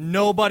 guys,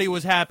 nobody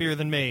was happier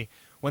than me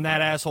when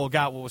that asshole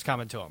got what was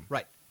coming to him.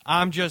 Right.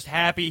 I'm just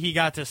happy he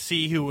got to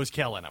see who was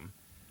killing him.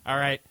 All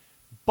right?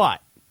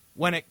 But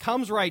when it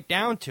comes right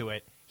down to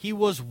it, he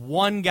was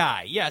one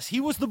guy. Yes, he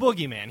was the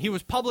boogeyman. He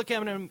was public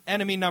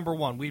enemy number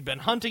one. We'd been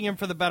hunting him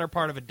for the better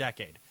part of a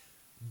decade.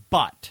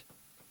 But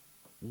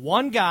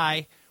one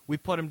guy, we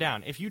put him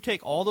down. If you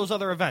take all those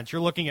other events,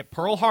 you're looking at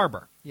Pearl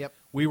Harbor. Yep.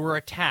 We were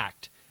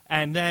attacked.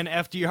 And then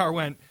FDR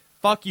went,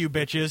 fuck you,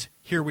 bitches,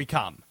 here we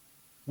come.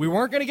 We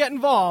weren't going to get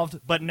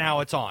involved, but now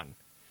it's on.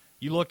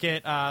 You look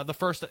at the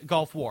first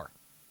Gulf War.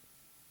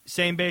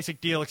 Same basic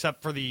deal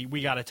except for the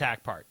we got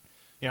attacked part.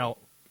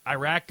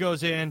 Iraq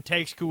goes in,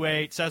 takes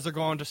Kuwait, says they're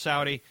going to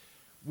Saudi.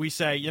 We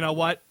say, you know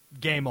what?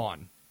 Game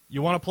on.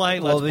 You want to play?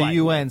 Let's play. Well, the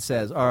UN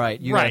says, all right,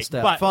 you got to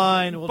step.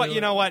 Fine. But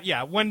you know what?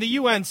 Yeah, when the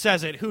UN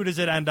says it, who does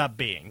it end up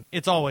being?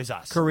 It's always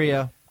us.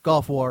 Korea,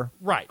 Gulf War,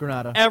 right.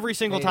 Grenada. Every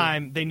single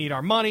time they need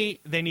our money,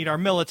 they need our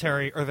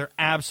military, or they're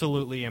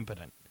absolutely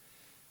impotent.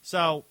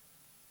 So,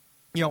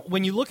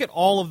 when you look at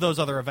all of those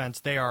other events,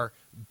 they are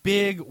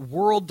big,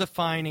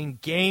 world-defining,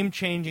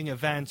 game-changing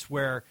events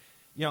where,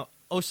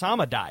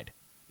 Osama died.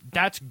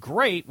 That's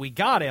great, we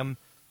got him,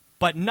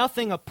 but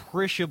nothing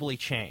appreciably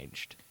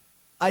changed.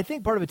 I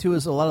think part of it, too,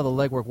 is a lot of the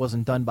legwork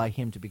wasn't done by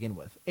him to begin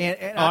with. And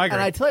I agree.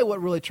 And I tell you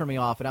what really turned me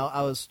off, and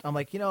I'm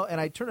like, and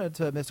I turned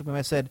to Mystic and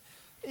I said,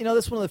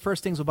 this is one of the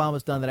first things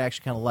Obama's done that I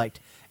actually kind of liked.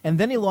 And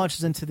then he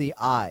launches into the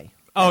I.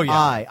 Oh, yeah.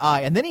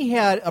 I. And then he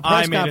had a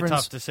press made conference a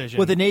tough decision.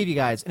 with the Navy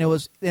guys,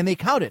 and they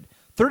counted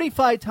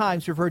 35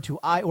 times referred to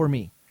I or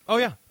me. Oh,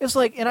 yeah. It's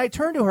like, and I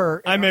turned to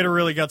her. I made a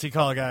really gutsy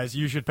call, guys.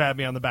 You should pat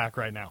me on the back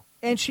right now.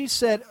 And she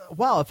said,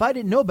 wow, if I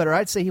didn't know better,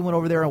 I'd say he went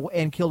over there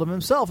and killed him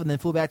himself and then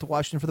flew back to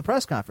Washington for the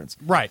press conference.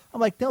 Right.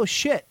 I'm like, no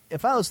shit.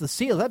 If I was the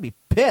SEALs, I'd be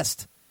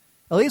pissed.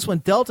 At least when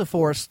Delta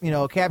Force,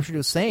 captured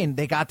Hussein,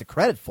 they got the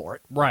credit for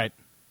it. Right.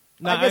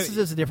 I guess it's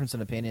just a difference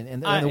in opinion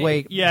and the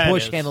way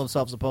Bush handled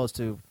himself as opposed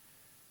to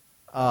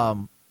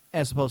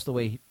the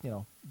way,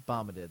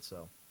 Obama did.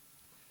 So,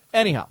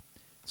 anyhow,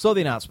 so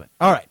the announcement.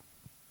 All right.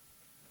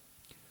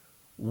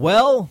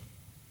 Well,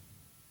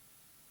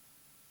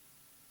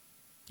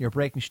 you're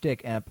breaking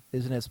shtick, Emp.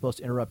 Isn't it supposed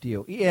to interrupt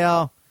you?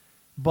 Yeah,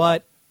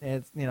 but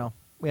it's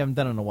we haven't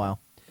done it in a while.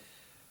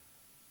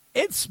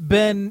 It's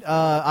been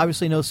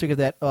obviously no secret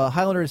that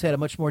Highlander has had a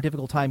much more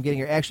difficult time getting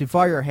here. Actually,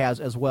 Fire has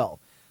as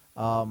well.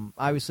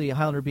 Obviously,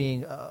 Highlander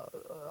being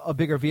a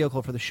bigger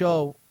vehicle for the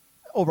show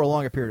over a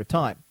longer period of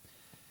time.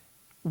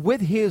 With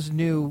his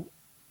new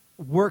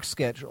work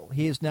schedule,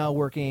 he is now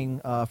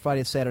working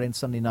Friday, Saturday, and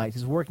Sunday nights.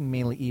 He's working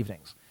mainly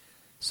evenings.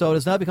 So it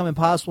has now become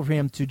impossible for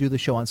him to do the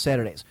show on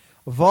Saturdays.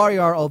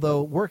 Varyar,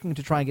 although working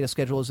to try and get a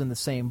schedule, is in the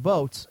same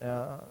boat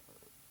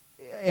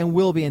and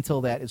will be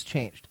until that is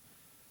changed.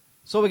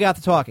 So we got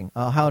to talking,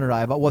 Howard and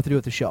I, about what to do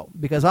with the show.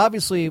 Because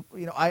obviously,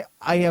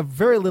 I have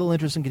very little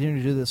interest in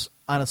continuing to do this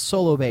on a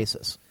solo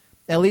basis,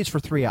 at least for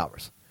 3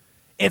 hours.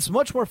 It's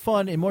much more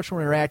fun and much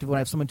more interactive when I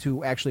have someone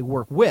to actually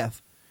work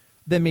with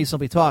than me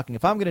simply talking.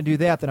 If I'm going to do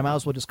that, then I might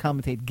as well just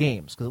commentate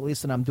games, because at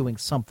least then I'm doing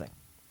something.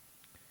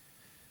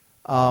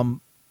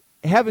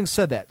 Having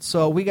said that,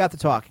 so we got to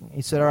talking.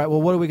 He said, all right,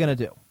 well, what are we going to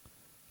do?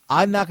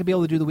 I'm not going to be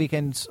able to do the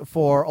weekends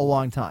for a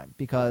long time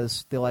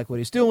because they like what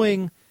he's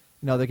doing.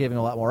 They're giving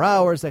a lot more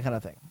hours, that kind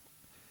of thing.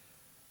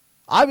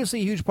 Obviously,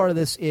 a huge part of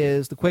this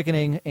is the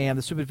quickening and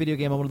the stupid video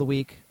game moment of the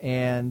week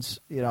and,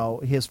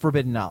 his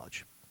forbidden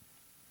knowledge.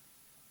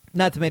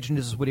 Not to mention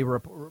this is witty,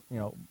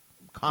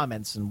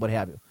 comments and what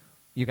have you.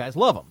 You guys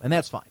love him, and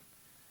that's fine.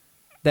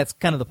 That's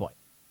kind of the point.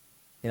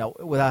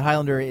 Without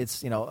Highlander,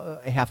 it's,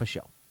 a half a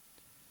show.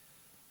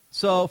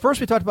 So first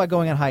we talked about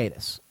going on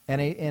hiatus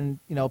and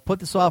put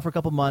this off for a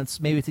couple months,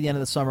 maybe to the end of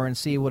the summer, and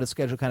see what his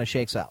schedule kind of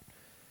shakes out.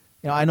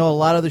 I know a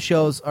lot of the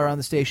shows around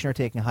the station are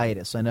taking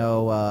hiatus. I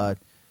know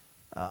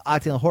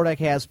Octagon Hordak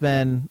has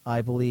been.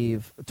 I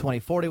believe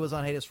 2040 was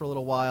on hiatus for a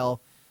little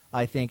while.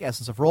 I think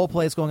Essence of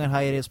Roleplay is going on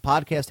hiatus.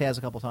 Podcast has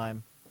a couple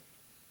times.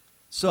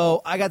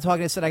 So I got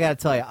talking. I said, I got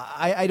to tell you,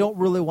 I don't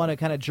really want to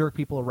kind of jerk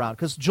people around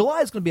because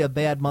July is going to be a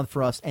bad month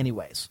for us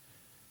anyways.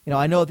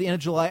 I know at the end of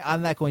July,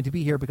 I'm not going to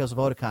be here because of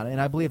Otakon, and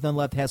I believe None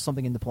Left has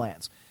something in the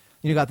plans.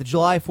 You got the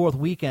July 4th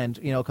weekend,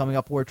 coming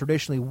up where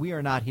traditionally we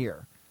are not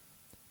here.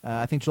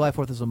 I think July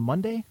 4th is a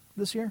Monday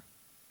this year.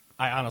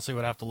 I honestly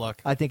would have to look.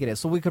 I think it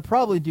is. So we could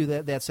probably do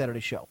that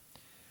Saturday show.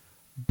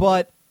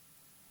 But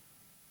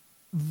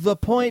the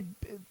point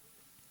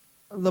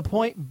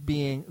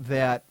being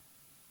that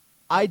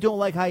I don't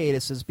like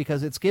hiatuses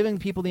because it's giving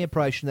people the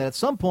impression that at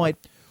some point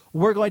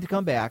we're going to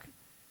come back.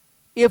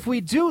 If we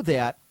do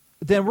that,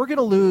 then we're going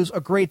to lose a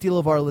great deal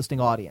of our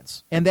listening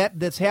audience. And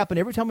that's happened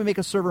every time we make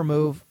a server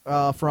move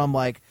from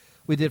like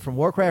we did from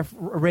Warcraft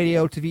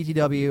Radio to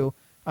VTW,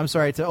 to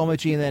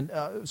OMG, and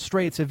then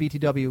straight to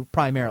VTW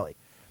primarily.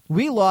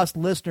 We lost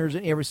listeners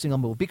in every single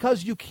move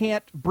because you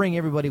can't bring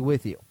everybody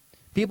with you.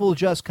 People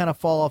just kind of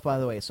fall off by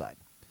the wayside.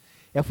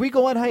 If we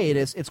go on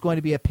hiatus, it's going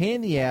to be a pain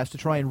in the ass to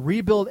try and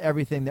rebuild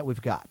everything that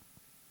we've got.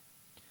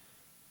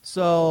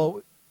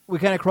 So we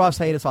kind of crossed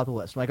hiatus off the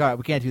list. We're like, all right,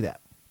 we can't do that.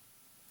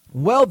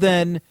 Well,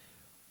 then,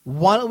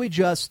 why don't we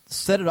just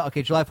set it up?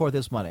 Okay, July 4th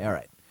is Monday. All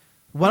right.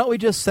 Why don't we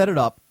just set it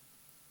up?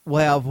 We'll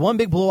have one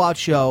big blowout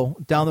show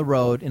down the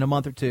road in a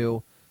month or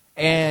two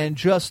and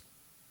just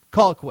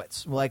call it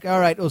quits. We're like, all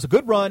right, it was a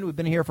good run. We've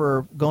been here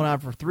going on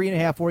for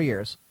 3.5, 4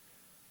 years.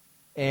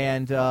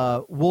 And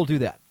we'll do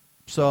that.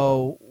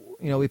 So,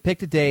 we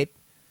picked a date,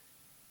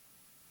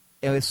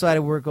 and we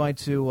decided we're going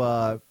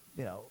to,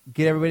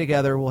 get everybody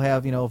together. We'll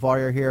have,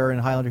 Varya here and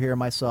Highlander here and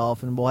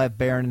myself, and we'll have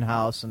Baron in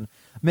house, and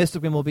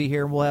Mysticman will be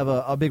here, and we'll have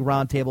a big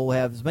round table. We'll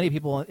have as many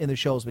people in the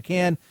show as we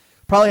can.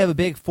 Probably have a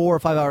big 4 or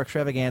 5 hour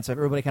extravaganza.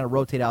 Everybody kind of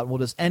rotate out, and we'll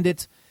just end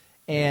it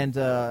and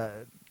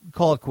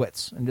call it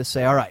quits and just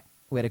say, all right,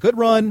 we had a good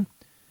run.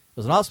 It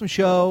was an awesome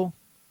show.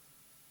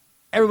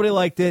 Everybody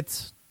liked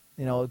it.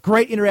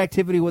 Great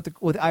interactivity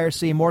with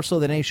IRC, more so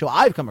than any show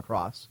I've come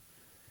across.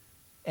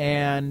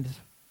 And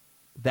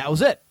that was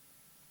it.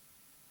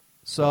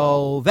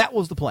 So that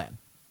was the plan.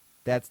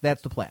 That's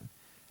the plan.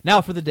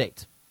 Now for the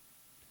date.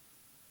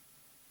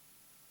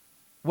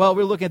 Well,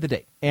 we were looking at the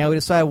date, and we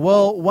decided,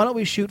 why don't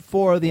we shoot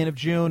for the end of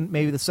June,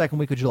 maybe the second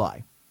week of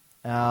July.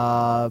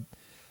 And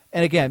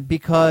again,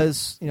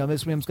 because,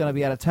 Miss Williams going to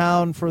be out of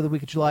town for the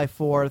week of July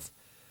 4th,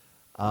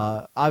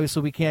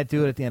 obviously we can't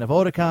do it at the end of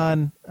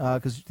Otakon,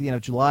 because at the end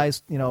of July,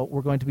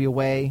 we're going to be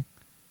away,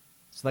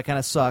 so that kind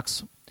of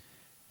sucks.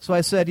 So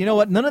I said, you know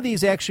what, none of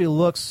these dates actually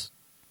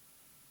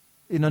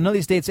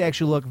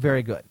look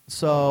very good.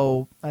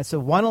 So I said,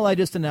 why don't I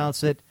just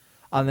announce it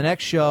on the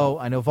next show?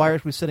 I know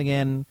Virus will be sitting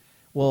in.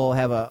 We'll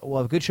have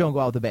a good show and go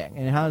out with a bang.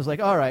 And Hannah's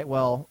like, all right,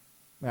 we'll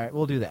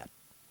do that.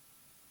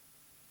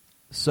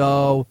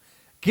 So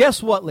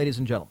guess what, ladies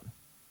and gentlemen?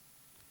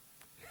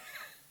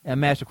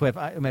 And Master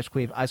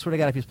Queef, I swear to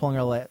God, if he's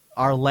pulling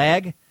our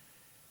lag,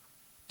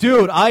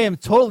 dude, I am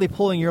totally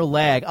pulling your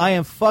lag. I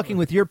am fucking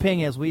with your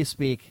ping as we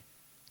speak.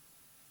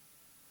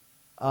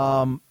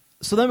 So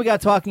then we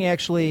got talking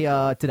actually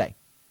today.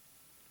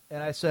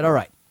 And I said, all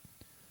right.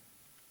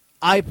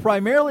 I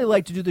primarily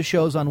like to do the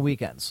shows on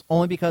weekends,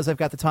 only because I've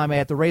got the time. I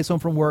have to race home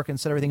from work and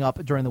set everything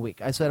up during the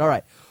week. I said, all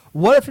right,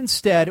 what if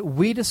instead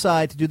we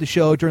decide to do the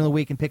show during the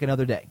week and pick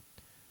another day?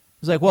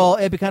 He's like, well,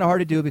 it'd be kind of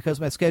hard to do because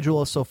my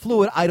schedule is so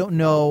fluid. I don't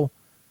know,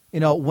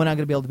 when I'm going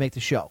to be able to make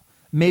the show.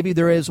 Maybe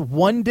there is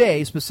one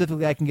day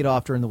specifically I can get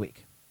off during the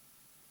week.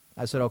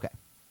 I said, okay.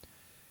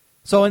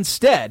 So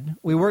instead,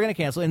 we were going to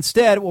cancel.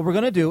 Instead, what we're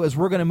going to do is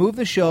we're going to move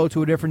the show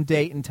to a different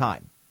date and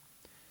time.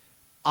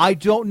 I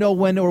don't know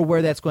when or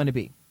where that's going to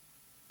be.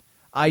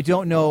 I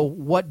don't know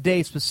what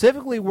day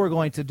specifically we're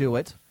going to do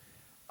it,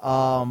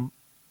 or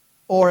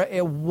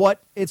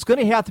what it's going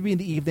to have to be in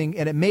the evening,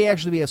 and it may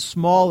actually be a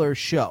smaller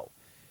show.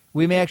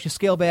 We may actually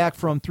scale back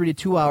from 3 to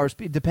 2 hours,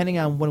 depending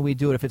on when we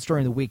do it, if it's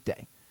during the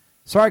weekday.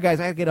 Sorry, guys,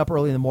 I have to get up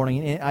early in the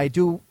morning, and I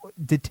do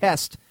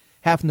detest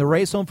having to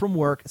race home from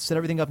work, set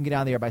everything up, and get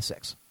down there by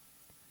 6.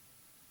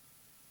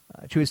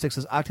 Chewy Stick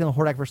says, Octagon and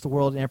Hordak vs. the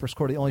World and Empress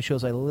Court are the only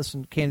shows I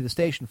came to the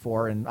station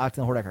for, and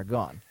Octagon and Hordak are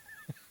gone.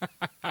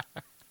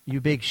 You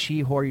big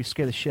she-whore, you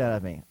scare the shit out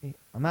of me.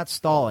 I'm not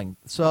stalling.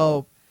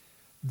 So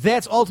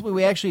that's ultimately,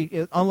 we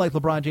actually, unlike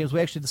LeBron James,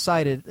 we actually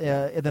decided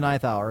at the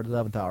 9th hour, or the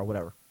 11th hour,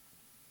 whatever,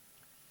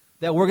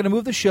 that we're going to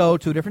move the show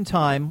to a different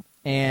time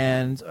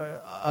and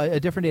a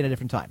different day and a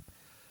different time.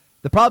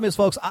 The problem is,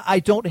 folks, I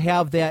don't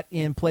have that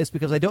in place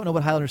because I don't know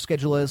what Highlander's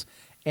schedule is,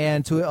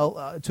 and to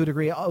a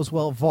degree as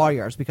well,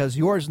 Varyar's, because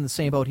yours is in the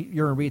same boat.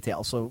 You're in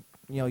retail, so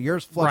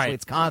yours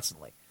fluctuates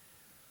constantly.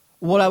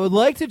 What I would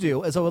like to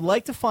do is I would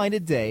like to find a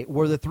day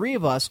where the three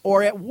of us,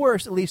 or at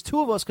worst, at least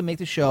two of us, can make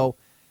the show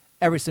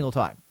every single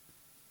time.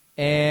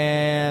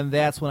 And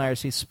that's when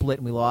IRC split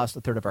and we lost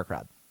a third of our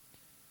crowd.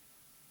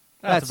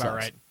 That's about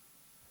right.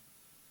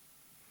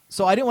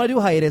 So I didn't want to do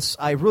a hiatus.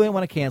 I really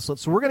want to cancel it.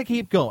 So we're going to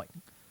keep going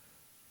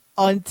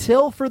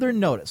until further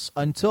notice.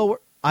 I'm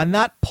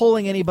not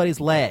pulling anybody's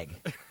leg.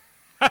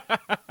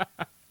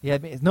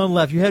 None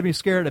left. You had me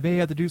scared. I may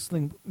have to do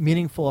something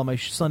meaningful on my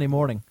Sunday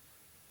morning.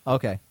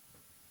 Okay.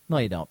 No,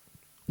 you don't.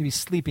 You'll be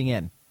sleeping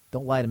in.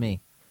 Don't lie to me.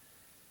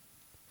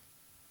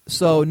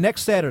 So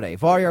next Saturday,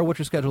 Varyar, what's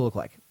your schedule look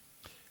like?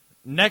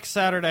 Next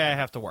Saturday, I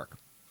have to work.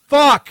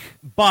 Fuck!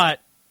 But,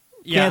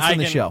 yeah, canceling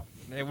the show.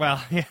 Well,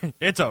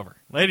 it's over.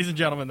 Ladies and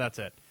gentlemen, that's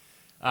it.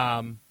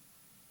 Yeah,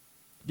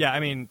 I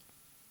mean,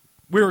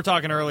 we were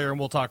talking earlier, and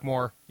we'll talk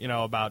more,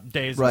 about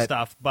days and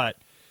stuff. But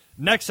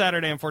next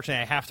Saturday,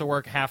 unfortunately, I have to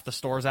work. Half the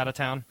store's out of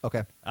town.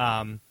 Okay.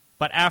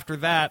 But after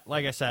that,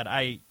 like I said,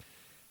 I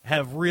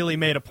have really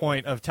made a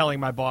point of telling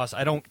my boss,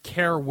 I don't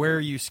care where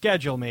you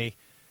schedule me,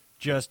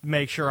 just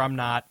make sure I'm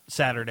not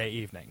Saturday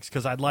evenings,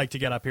 because I'd like to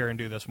get up here and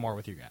do this more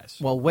with you guys.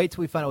 Well, wait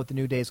till we find out what the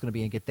new day is going to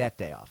be and get that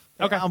day off.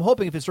 Okay. I'm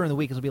hoping if it's during the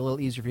week, it'll be a little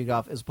easier for you to get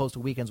off as opposed to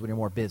weekends when you're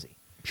more busy.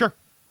 Sure.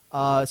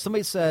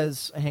 Somebody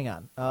says, hang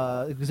on.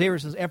 Xavier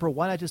says, Emperor,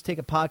 why not just take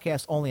a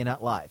podcast only and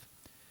not live?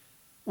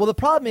 Well, the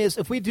problem is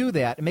if we do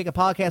that and make a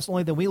podcast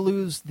only, then we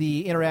lose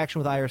the interaction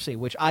with IRC,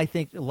 which I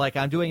think, like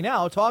I'm doing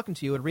now, talking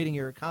to you and reading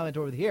your comment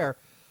over the air,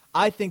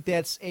 I think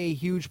that's a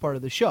huge part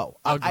of the show.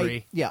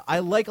 Agree. I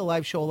like a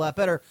live show a lot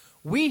better.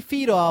 We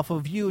feed off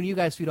of you, and you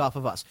guys feed off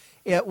of us.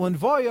 When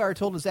Varyar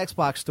told his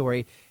Xbox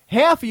story,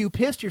 half of you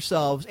pissed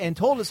yourselves and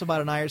told us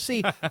about an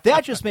IRC.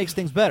 That just makes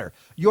things better.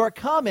 Your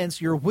comments,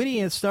 your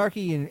witty and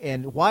snarky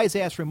and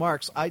wise-ass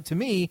remarks, to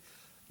me,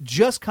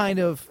 just kind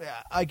of,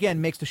 again,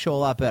 makes the show a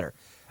lot better.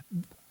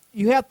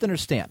 You have to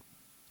understand,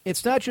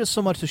 it's not just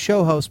so much the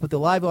show host, but the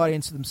live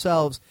audience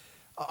themselves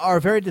are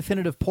a very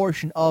definitive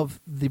portion of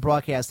the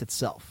broadcast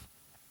itself.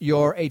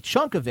 You're a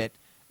chunk of it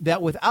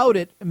that without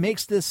it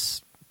makes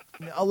this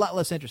a lot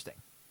less interesting.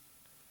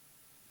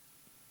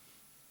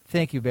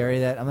 Thank you,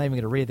 Barry. I'm not even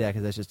going to read that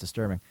because that's just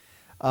disturbing.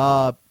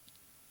 So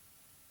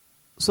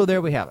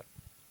there we have it.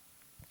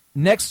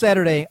 Next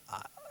Saturday,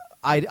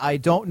 I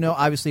don't know.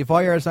 Obviously,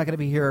 Varyar is not going to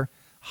be here.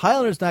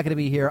 Highlander's not going to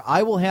be here.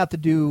 I will have to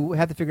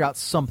figure out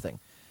something.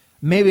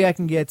 Maybe I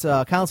can get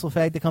Council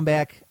Fag to come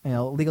back,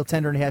 legal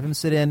tender, and have him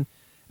sit in.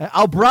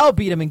 I'll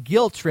browbeat him and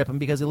guilt trip him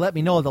because he let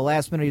me know at the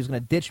last minute he was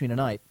going to ditch me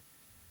tonight.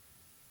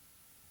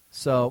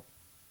 So,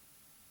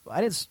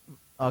 I didn't.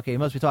 Okay, he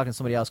must be talking to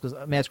somebody else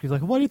because Matt Scream's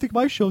like, why do you think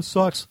my show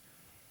sucks?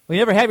 Well,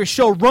 you never have your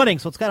show running,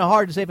 so it's kind of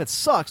hard to say if it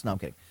sucks. No, I'm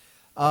kidding.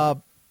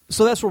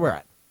 So that's where we're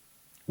at.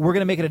 We're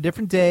going to make it a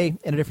different day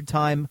and a different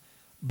time,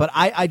 but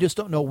I just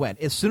don't know when.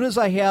 As soon as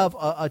I have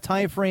a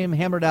time frame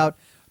hammered out,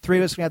 three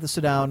of us are going to have to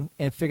sit down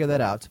and figure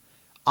that out.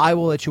 I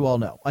will let you all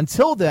know.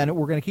 Until then,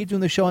 we're going to keep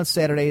doing the show on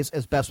Saturdays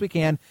as best we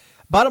can.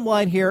 Bottom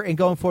line here, and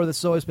going forward, this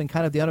has always been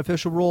kind of the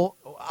unofficial rule.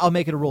 I'll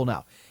make it a rule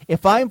now.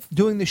 If I'm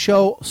doing the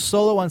show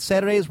solo on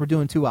Saturdays, we're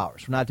doing 2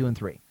 hours. We're not doing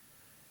 3.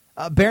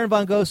 Baron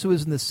Von Gosu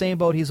is in the same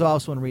boat. He's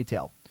also in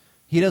retail.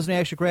 He doesn't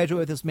actually graduate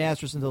with his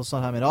master's until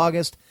sometime in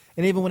August.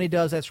 And even when he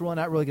does, that's really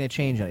not really going to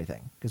change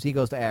anything because he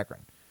goes to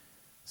Akron.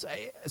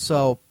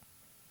 So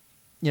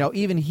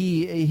even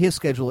his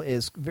schedule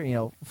is,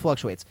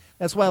 fluctuates.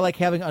 That's why I like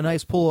having a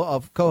nice pool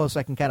of co-hosts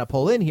I can kind of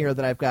pull in here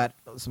that I've got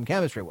some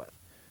chemistry with.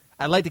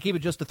 I'd like to keep it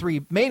just the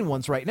 3 main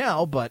ones right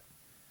now, but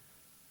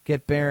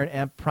get Baron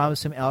and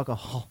promise him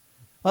alcohol.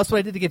 Well, that's what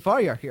I did to get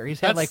Varyar here. He's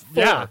had 4.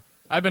 Yeah,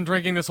 I've been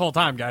drinking this whole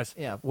time, guys.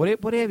 Yeah. What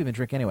have you been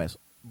drinking anyways?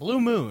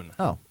 Blue Moon.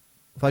 Oh.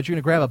 I thought you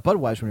were going to grab a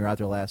Budweiser when you were out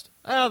there last.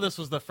 Oh, this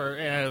was the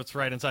first. Yeah, it's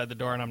right inside the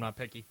door, and I'm not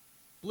picky.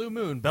 Blue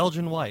Moon,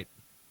 Belgian White.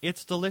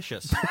 It's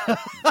delicious.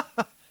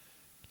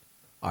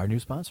 Our new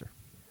sponsor.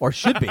 Or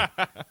should be.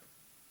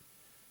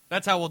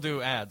 That's how we'll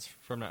do ads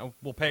from now.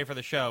 We'll pay for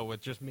the show with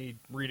just me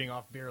reading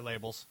off beer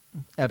labels.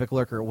 Epic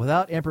Lurker.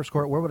 Without Emperor's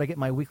Court, where would I get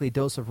my weekly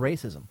dose of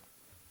racism?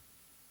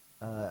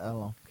 I don't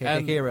know.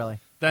 KKK really.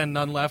 Then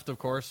None Left, of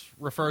course,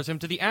 refers him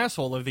to the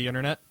asshole of the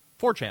internet,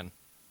 4chan.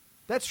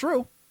 That's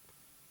true.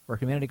 Where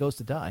humanity goes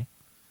to die.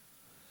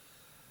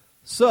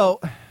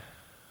 So,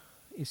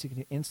 you see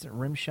an instant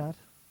rim shot?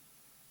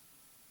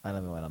 I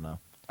don't know.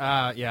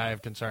 Yeah, I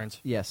have concerns.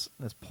 Yes,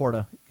 that's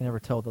Porta. You can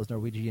never tell with those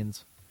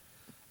Norwegians.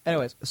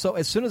 Anyways, so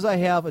as soon as I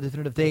have a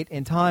definitive date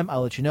and time,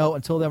 I'll let you know.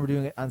 Until then, we're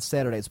doing it on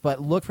Saturdays.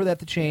 But look for that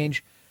to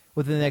change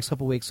within the next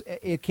couple of weeks.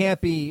 It cannot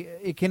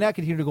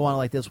continue to go on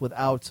like this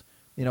without,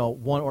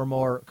 one or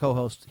more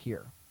co-hosts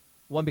here.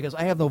 One, because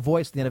I have no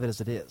voice at the end of it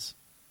as it is.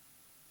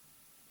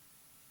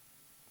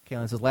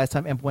 Kalen says, last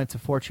time Emp went to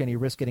 4chan, he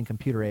risked getting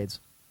computer aids.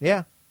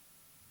 Yeah.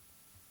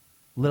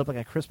 Lit up like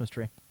a Christmas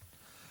tree.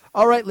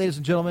 All right, ladies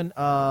and gentlemen,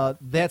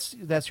 that's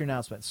your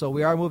announcement. So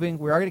we are moving.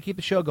 We are going to keep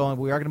the show going.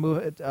 We are going to move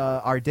it,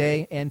 our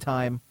day and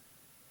time.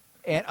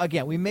 And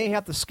again, we may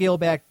have to scale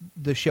back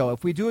the show.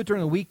 If we do it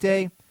during the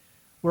weekday,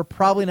 we're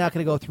probably not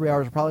going to go 3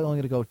 hours. We're probably only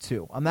going to go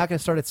 2. I'm not going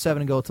to start at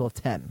 7 and go till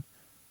 10.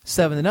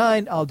 7 to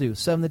 9, I'll do.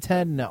 7 to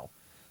 10, no.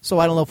 So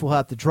I don't know if we'll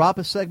have to drop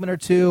a segment or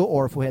two,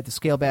 or if we have to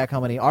scale back how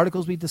many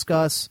articles we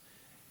discuss.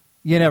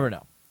 You never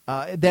know.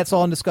 That's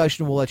all in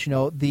discussion. We'll let you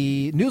know.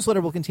 The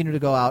newsletter will continue to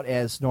go out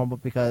as normal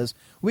because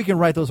we can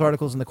write those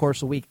articles in the course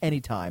of the week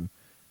anytime,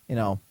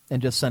 and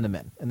just send them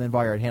in. And then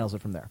Viard handles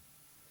it from there.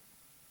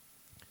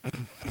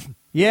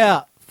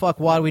 Yeah, fuck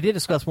Wad. We did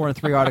discuss more than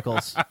 3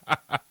 articles.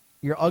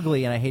 You're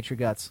ugly and I hate your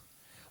guts.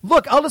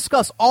 Look, I'll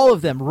discuss all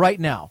of them right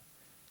now.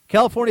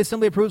 California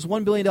Assembly approves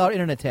 $1 billion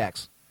internet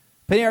tax.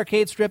 Penny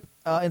Arcade strip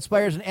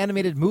inspires an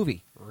animated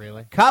movie.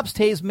 Really? Cops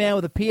tase man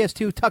with a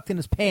PS2 tucked in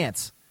his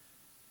pants.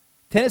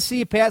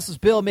 Tennessee passes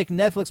bill making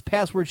Netflix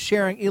password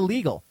sharing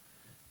illegal.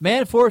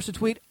 Man forced to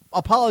tweet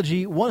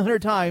apology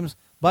 100 times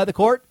by the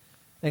court.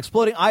 An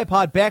exploding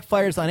iPod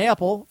backfires on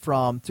Apple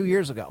from 2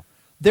 years ago.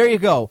 There you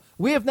go.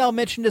 We have now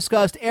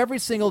discussed every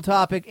single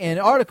topic and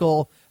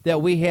article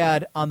that we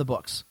had on the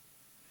books.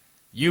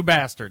 You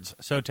bastards.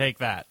 So take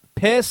that.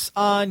 Piss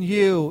on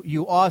you,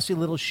 you Aussie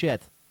little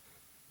shit.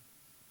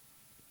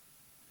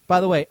 By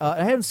the way,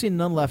 I haven't seen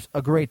None Left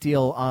a great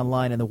deal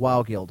online in the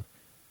WoW Guild.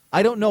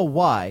 I don't know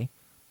why.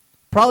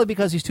 Probably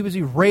because he's too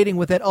busy raiding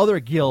with that other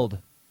guild.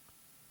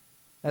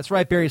 That's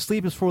right, Barry.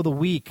 Sleep is for the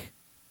weak.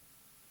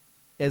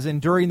 As in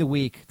during the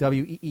week.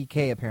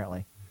 W-E-E-K,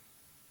 apparently.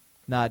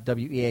 Not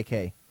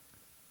W-E-A-K.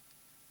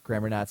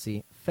 Grammar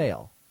Nazi.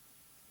 Fail.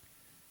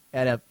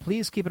 And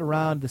please keep it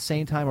around the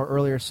same time or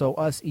earlier so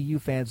us EU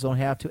fans don't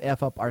have to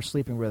F up our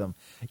sleeping rhythm.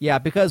 Yeah,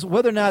 because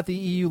whether or not the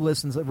EU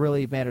listens, it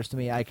really matters to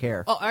me. I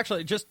care. Oh,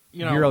 actually, just,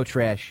 Euro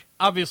trash.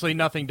 Obviously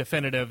nothing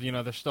definitive.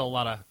 There's still a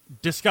lot of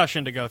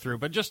discussion to go through.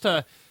 But just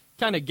to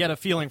kind of get a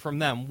feeling from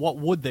them, what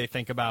would they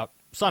think about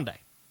Sunday,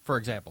 for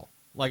example?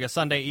 Like a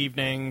Sunday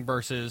evening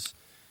versus,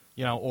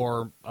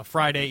 or a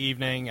Friday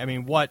evening. I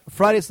mean, what?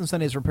 Fridays and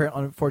Sundays are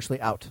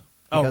unfortunately out.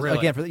 Because, really?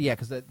 Again,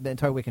 because the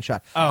entire weekend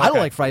shot. Oh, okay. I don't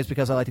like Fridays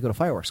because I like to go to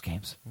fireworks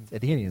games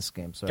at the Indians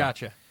games. So.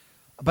 Gotcha.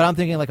 But I'm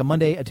thinking like a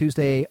Monday, a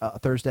Tuesday, a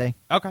Thursday.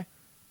 Okay.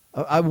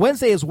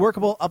 Wednesday is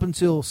workable up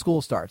until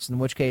school starts, in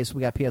which case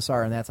we got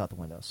PSR and that's out the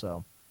window.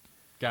 So.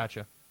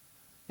 Gotcha.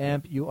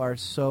 Amp, you are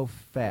so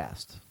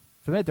fast.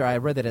 For a minute there, I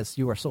read that as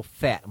you are so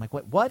fat. I'm like,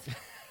 what?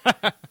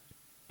 The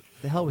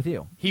hell with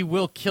you? He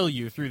will kill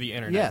you through the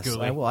internet. Yes,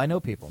 Ghoulie. I will. I know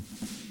people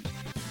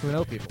who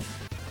know people.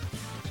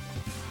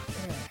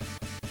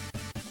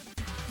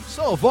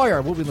 So,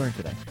 Voyar, what we learned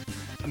today?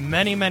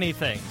 Many, many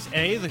things.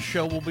 A, the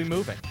show will be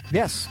moving.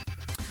 Yes.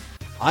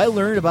 I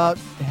learned about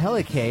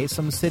Helike,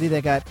 some city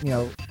that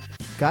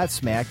got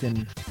smacked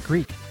in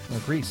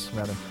Greece,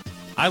 rather.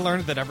 I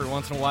learned that every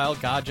once in a while,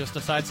 God just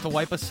decides to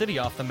wipe a city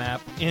off the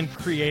map in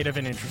creative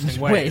and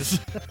interesting ways.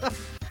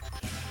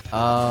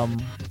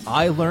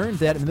 I learned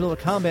that in the middle of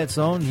a combat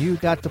zone, you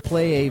got to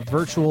play a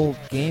virtual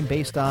game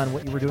based on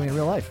what you were doing in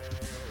real life.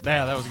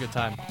 Yeah, that was a good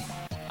time.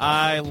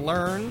 I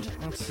learned,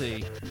 let's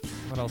see,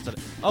 what else did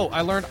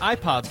I learned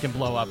iPods can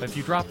blow up if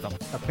you drop them.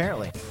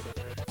 Apparently.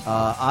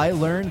 I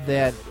learned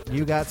that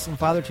you got some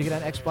father to get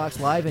on Xbox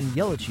Live and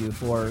yell at you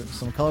for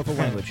some colorful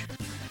language.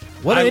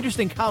 What an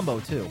interesting combo,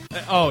 too.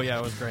 Oh, yeah,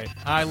 it was great.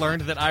 I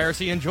learned that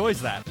IRC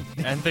enjoys that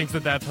and thinks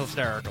that that's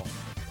hysterical.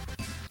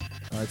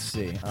 Let's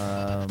see.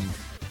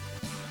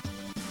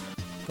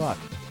 Fuck.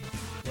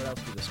 What else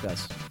did we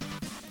discuss?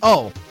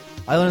 Oh,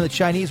 I learned the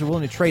Chinese are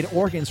willing to trade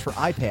organs for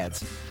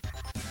iPads.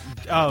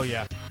 Oh,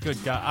 yeah.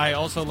 Good God. I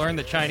also learned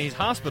that Chinese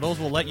hospitals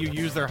will let you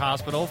use their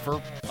hospital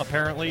for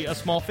apparently a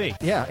small fee.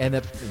 Yeah,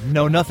 and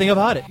know nothing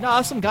about it.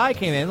 No, some guy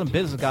came in, some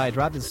business guy,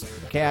 dropped his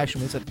cash,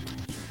 and we said,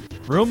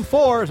 room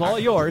 4 is all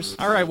yours.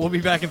 All right, we'll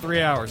be back in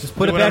 3 hours. Just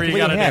put it back where you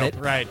had it.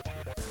 Right.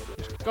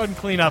 Go ahead and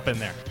clean up in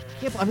there.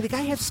 Yeah, I mean, the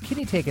guy has his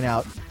kidney taken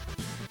out.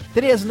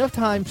 Then he has enough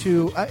time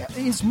to...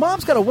 his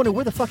mom's got to wonder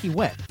where the fuck he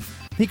went.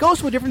 He goes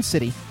to a different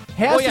city,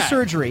 has the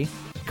surgery,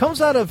 comes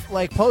out of,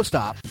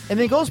 post-op, and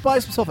then goes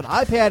buys himself an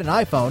iPad and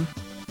iPhone.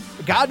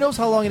 God knows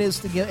how long it is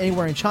to get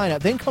anywhere in China.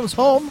 Then comes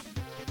home.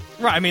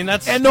 Right, I mean,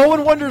 that's... And no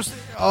one wonders...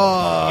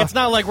 It's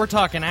not like we're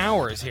talking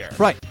hours here.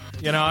 Right.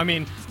 I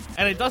mean...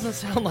 And it doesn't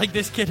sound like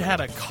this kid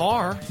had a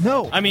car.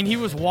 No. I mean, he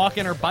was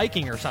walking or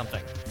biking or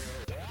something.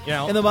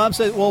 And the mom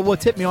said, well, what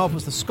tipped me off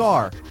was the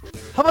scar.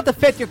 How about the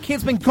fact your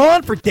kid's been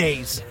gone for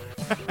days?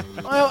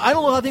 I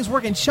don't know how things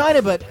work in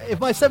China, but if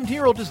my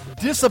 17-year-old just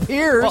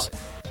disappears,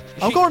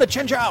 I'm going to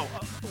Chengzhou.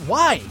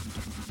 Why?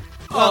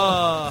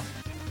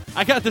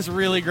 I got this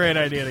really great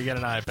idea to get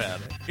an iPad.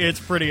 It's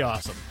pretty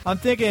awesome. I'm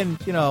thinking,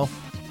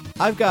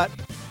 I've got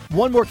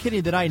one more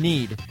kidney than I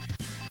need.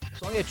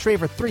 So I'm going to trade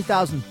for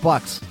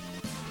 $3,000.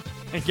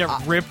 And get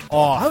ripped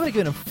off. I would have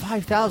given him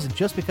 $5,000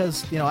 just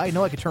because, I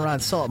know I could turn around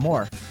and sell it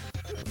more.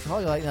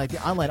 Probably like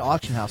the online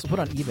auction house. I'll put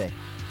it on eBay.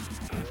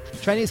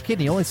 Chinese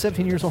kidney, only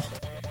 17 years old.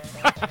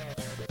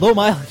 Low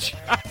mileage.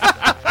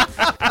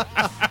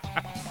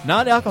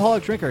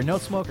 Non-alcoholic drinker, no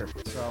smoker.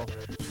 So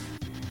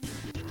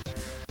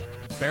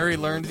Barry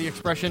learned the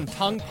expression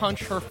tongue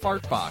punch her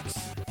fart box.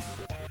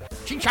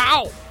 Ching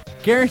chow!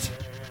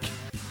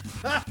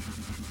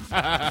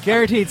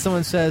 Guaranteed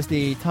someone says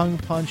the tongue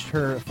punched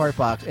her fart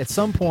box at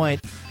some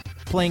point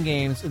playing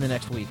games in the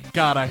next week.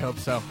 God, I hope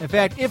so. In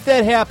fact, if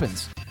that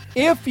happens,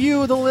 if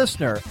you, the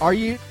listener,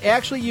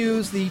 actually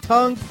use the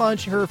tongue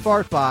punch her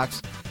fart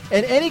box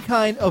and any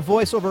kind of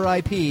voice over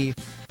IP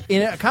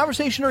in a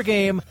conversation or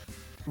game,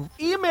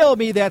 email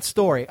me that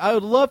story. I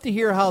would love to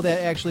hear how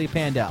that actually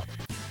panned out.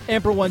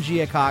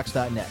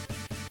 Emperor1g@cox.net.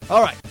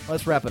 All right,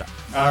 let's wrap it up.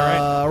 All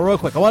right. Real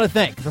quick, I want to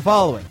thank the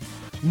following.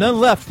 None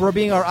Left for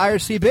being our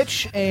IRC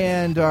bitch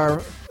and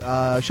our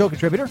show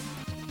contributor.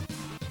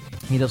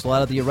 He does a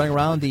lot of the running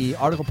around, the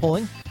article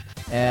pulling,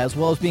 as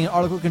well as being an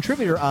article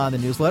contributor on the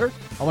newsletter.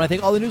 I want to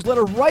thank all the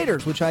newsletter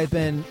writers, which I've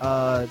been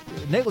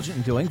negligent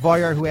in doing.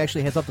 Varyar, who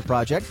actually heads up the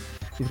project.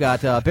 We've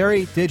got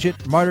Barry,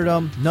 Digit,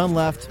 Martyrdom, None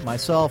Left,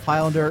 myself,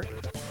 Highlander.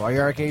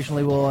 Varyar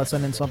occasionally will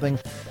send in something.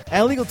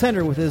 And Legal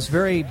Tender with his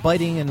very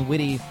biting and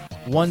witty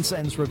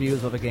one-sentence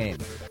reviews of a game.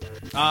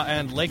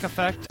 And Lake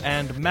Effect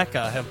and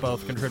Mecha have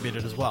both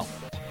contributed as well.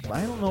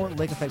 I don't know what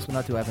Lake Effect's been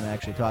up to. I haven't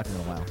actually talked to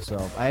him in a while, so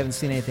I haven't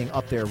seen anything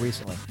up there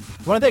recently.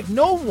 I want to thank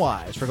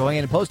Gnomewise for going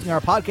in and posting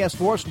our podcast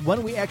for us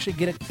when we actually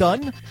get it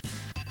done.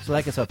 So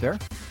that gets up there.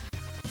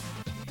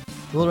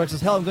 Little Rex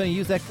says, hell, I'm going to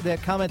use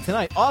that comment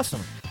tonight.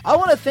 Awesome. I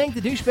want to thank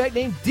the douchebag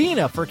named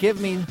Dina for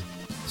giving me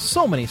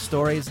so many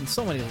stories and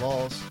so many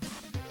lulls.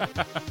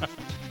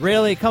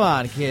 Really? Come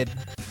on, kid.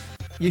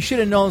 You should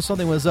have known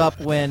something was up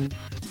when...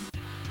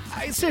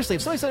 seriously,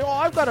 if somebody said,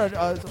 I've got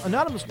an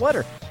anonymous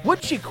letter,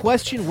 would she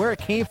question where it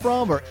came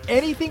from or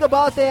anything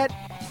about that?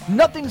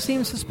 Nothing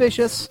seems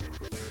suspicious.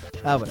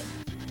 How about it?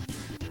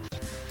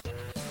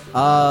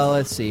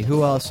 Let's see.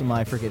 Who else am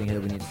I forgetting here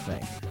that we need to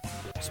thank?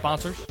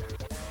 Sponsors?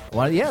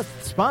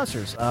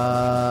 Sponsors.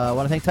 I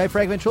want to thank Type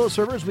Frag Ventrilo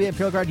servers. We have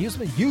Imperial Guard use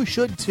them. You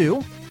should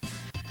too.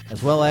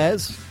 As well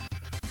as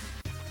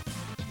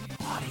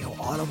Audio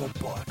Audible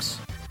Books.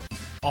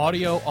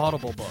 Audio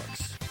Audible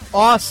Books.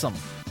 Awesome.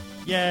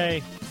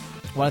 Yay.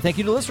 I want to thank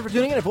you to the listener for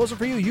tuning in. If it wasn't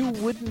for you,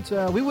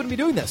 we wouldn't be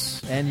doing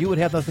this, and you would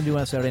have nothing to do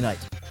on a Saturday night.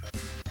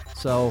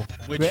 So,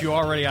 which you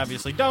already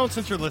obviously don't,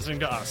 since you're listening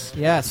to us.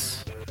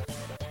 Yes,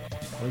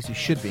 at least you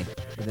should be,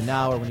 either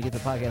now or when you get the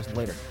podcast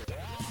later.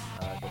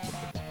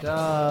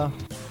 I'm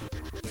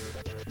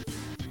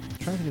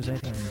trying to think if there's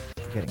anything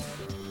I'm forgetting.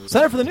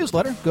 Sign up for the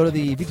newsletter. Go to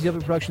the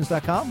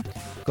VTWProductions.com.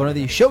 Go to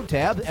the show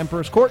tab,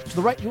 Emperor's Court. To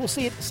the right, you will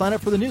see it. Sign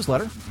up for the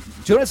newsletter.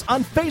 Join us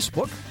on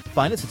Facebook.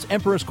 Find us. It's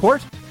Emperor's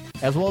Court.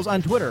 As well as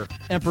on Twitter,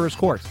 Emperor's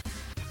Court.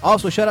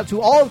 Also, shout out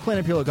to all of Clan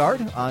Imperial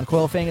Guard on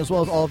Coil Fang, as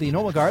well as all of the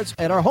normal guards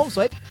at our home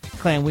site,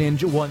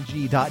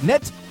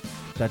 clanwinge1g.net.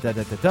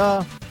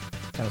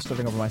 Kind of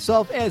stuttering over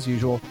myself, as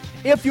usual.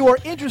 If you are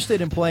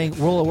interested in playing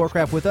World of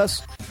Warcraft with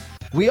us,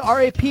 we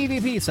are a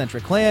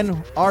PvP-centric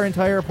clan. Our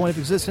entire point of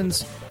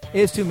existence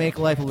is to make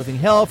life a living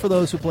hell for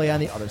those who play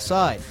on the other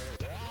side.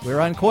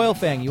 We're on Coil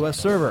Fang, US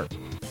server.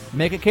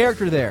 Make a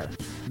character there.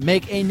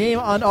 Make a name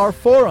on our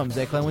forums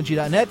at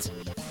clanwinge.net.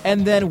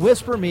 And then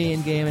whisper me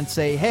in-game and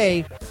say,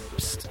 hey,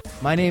 psst,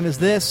 my name is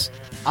this.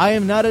 I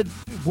am not a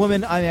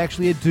woman. I'm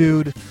actually a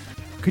dude.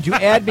 Could you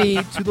add me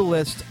to the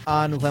list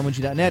on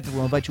clanwinge.net?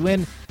 We'll invite you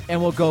in,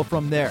 and we'll go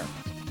from there.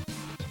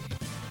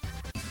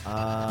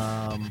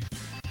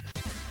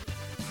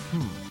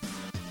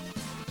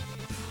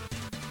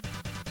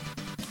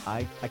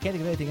 I can't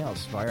think of anything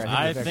else.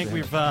 I think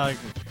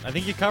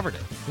you covered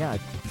it. Yeah,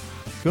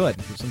 good.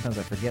 Because sometimes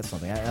I forget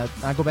something.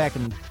 I go back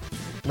and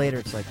later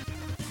it's like,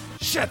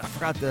 shit, I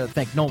forgot to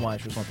thank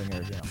Gnomewise for something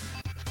here. You know.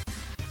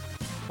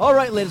 All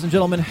right, ladies and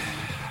gentlemen.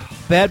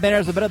 Bad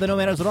manners are better than no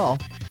manners at all.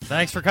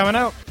 Thanks for coming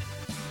out.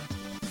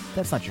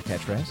 That's not your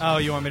catchphrase. Oh,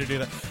 you want me to do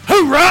that?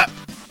 Hoorah!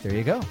 There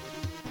you go.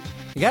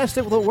 You got to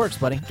stick with what works,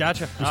 buddy.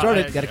 Gotcha. You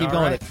started. Got to keep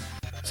going with it.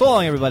 So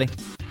long, everybody.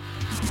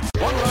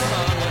 One run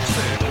on, let's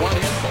see. One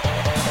hit.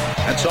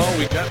 That's all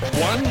we got.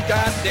 One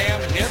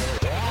goddamn hit.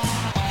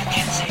 You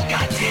can't say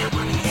goddamn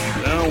on the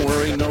air. Don't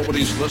worry,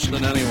 nobody's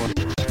listening anyway.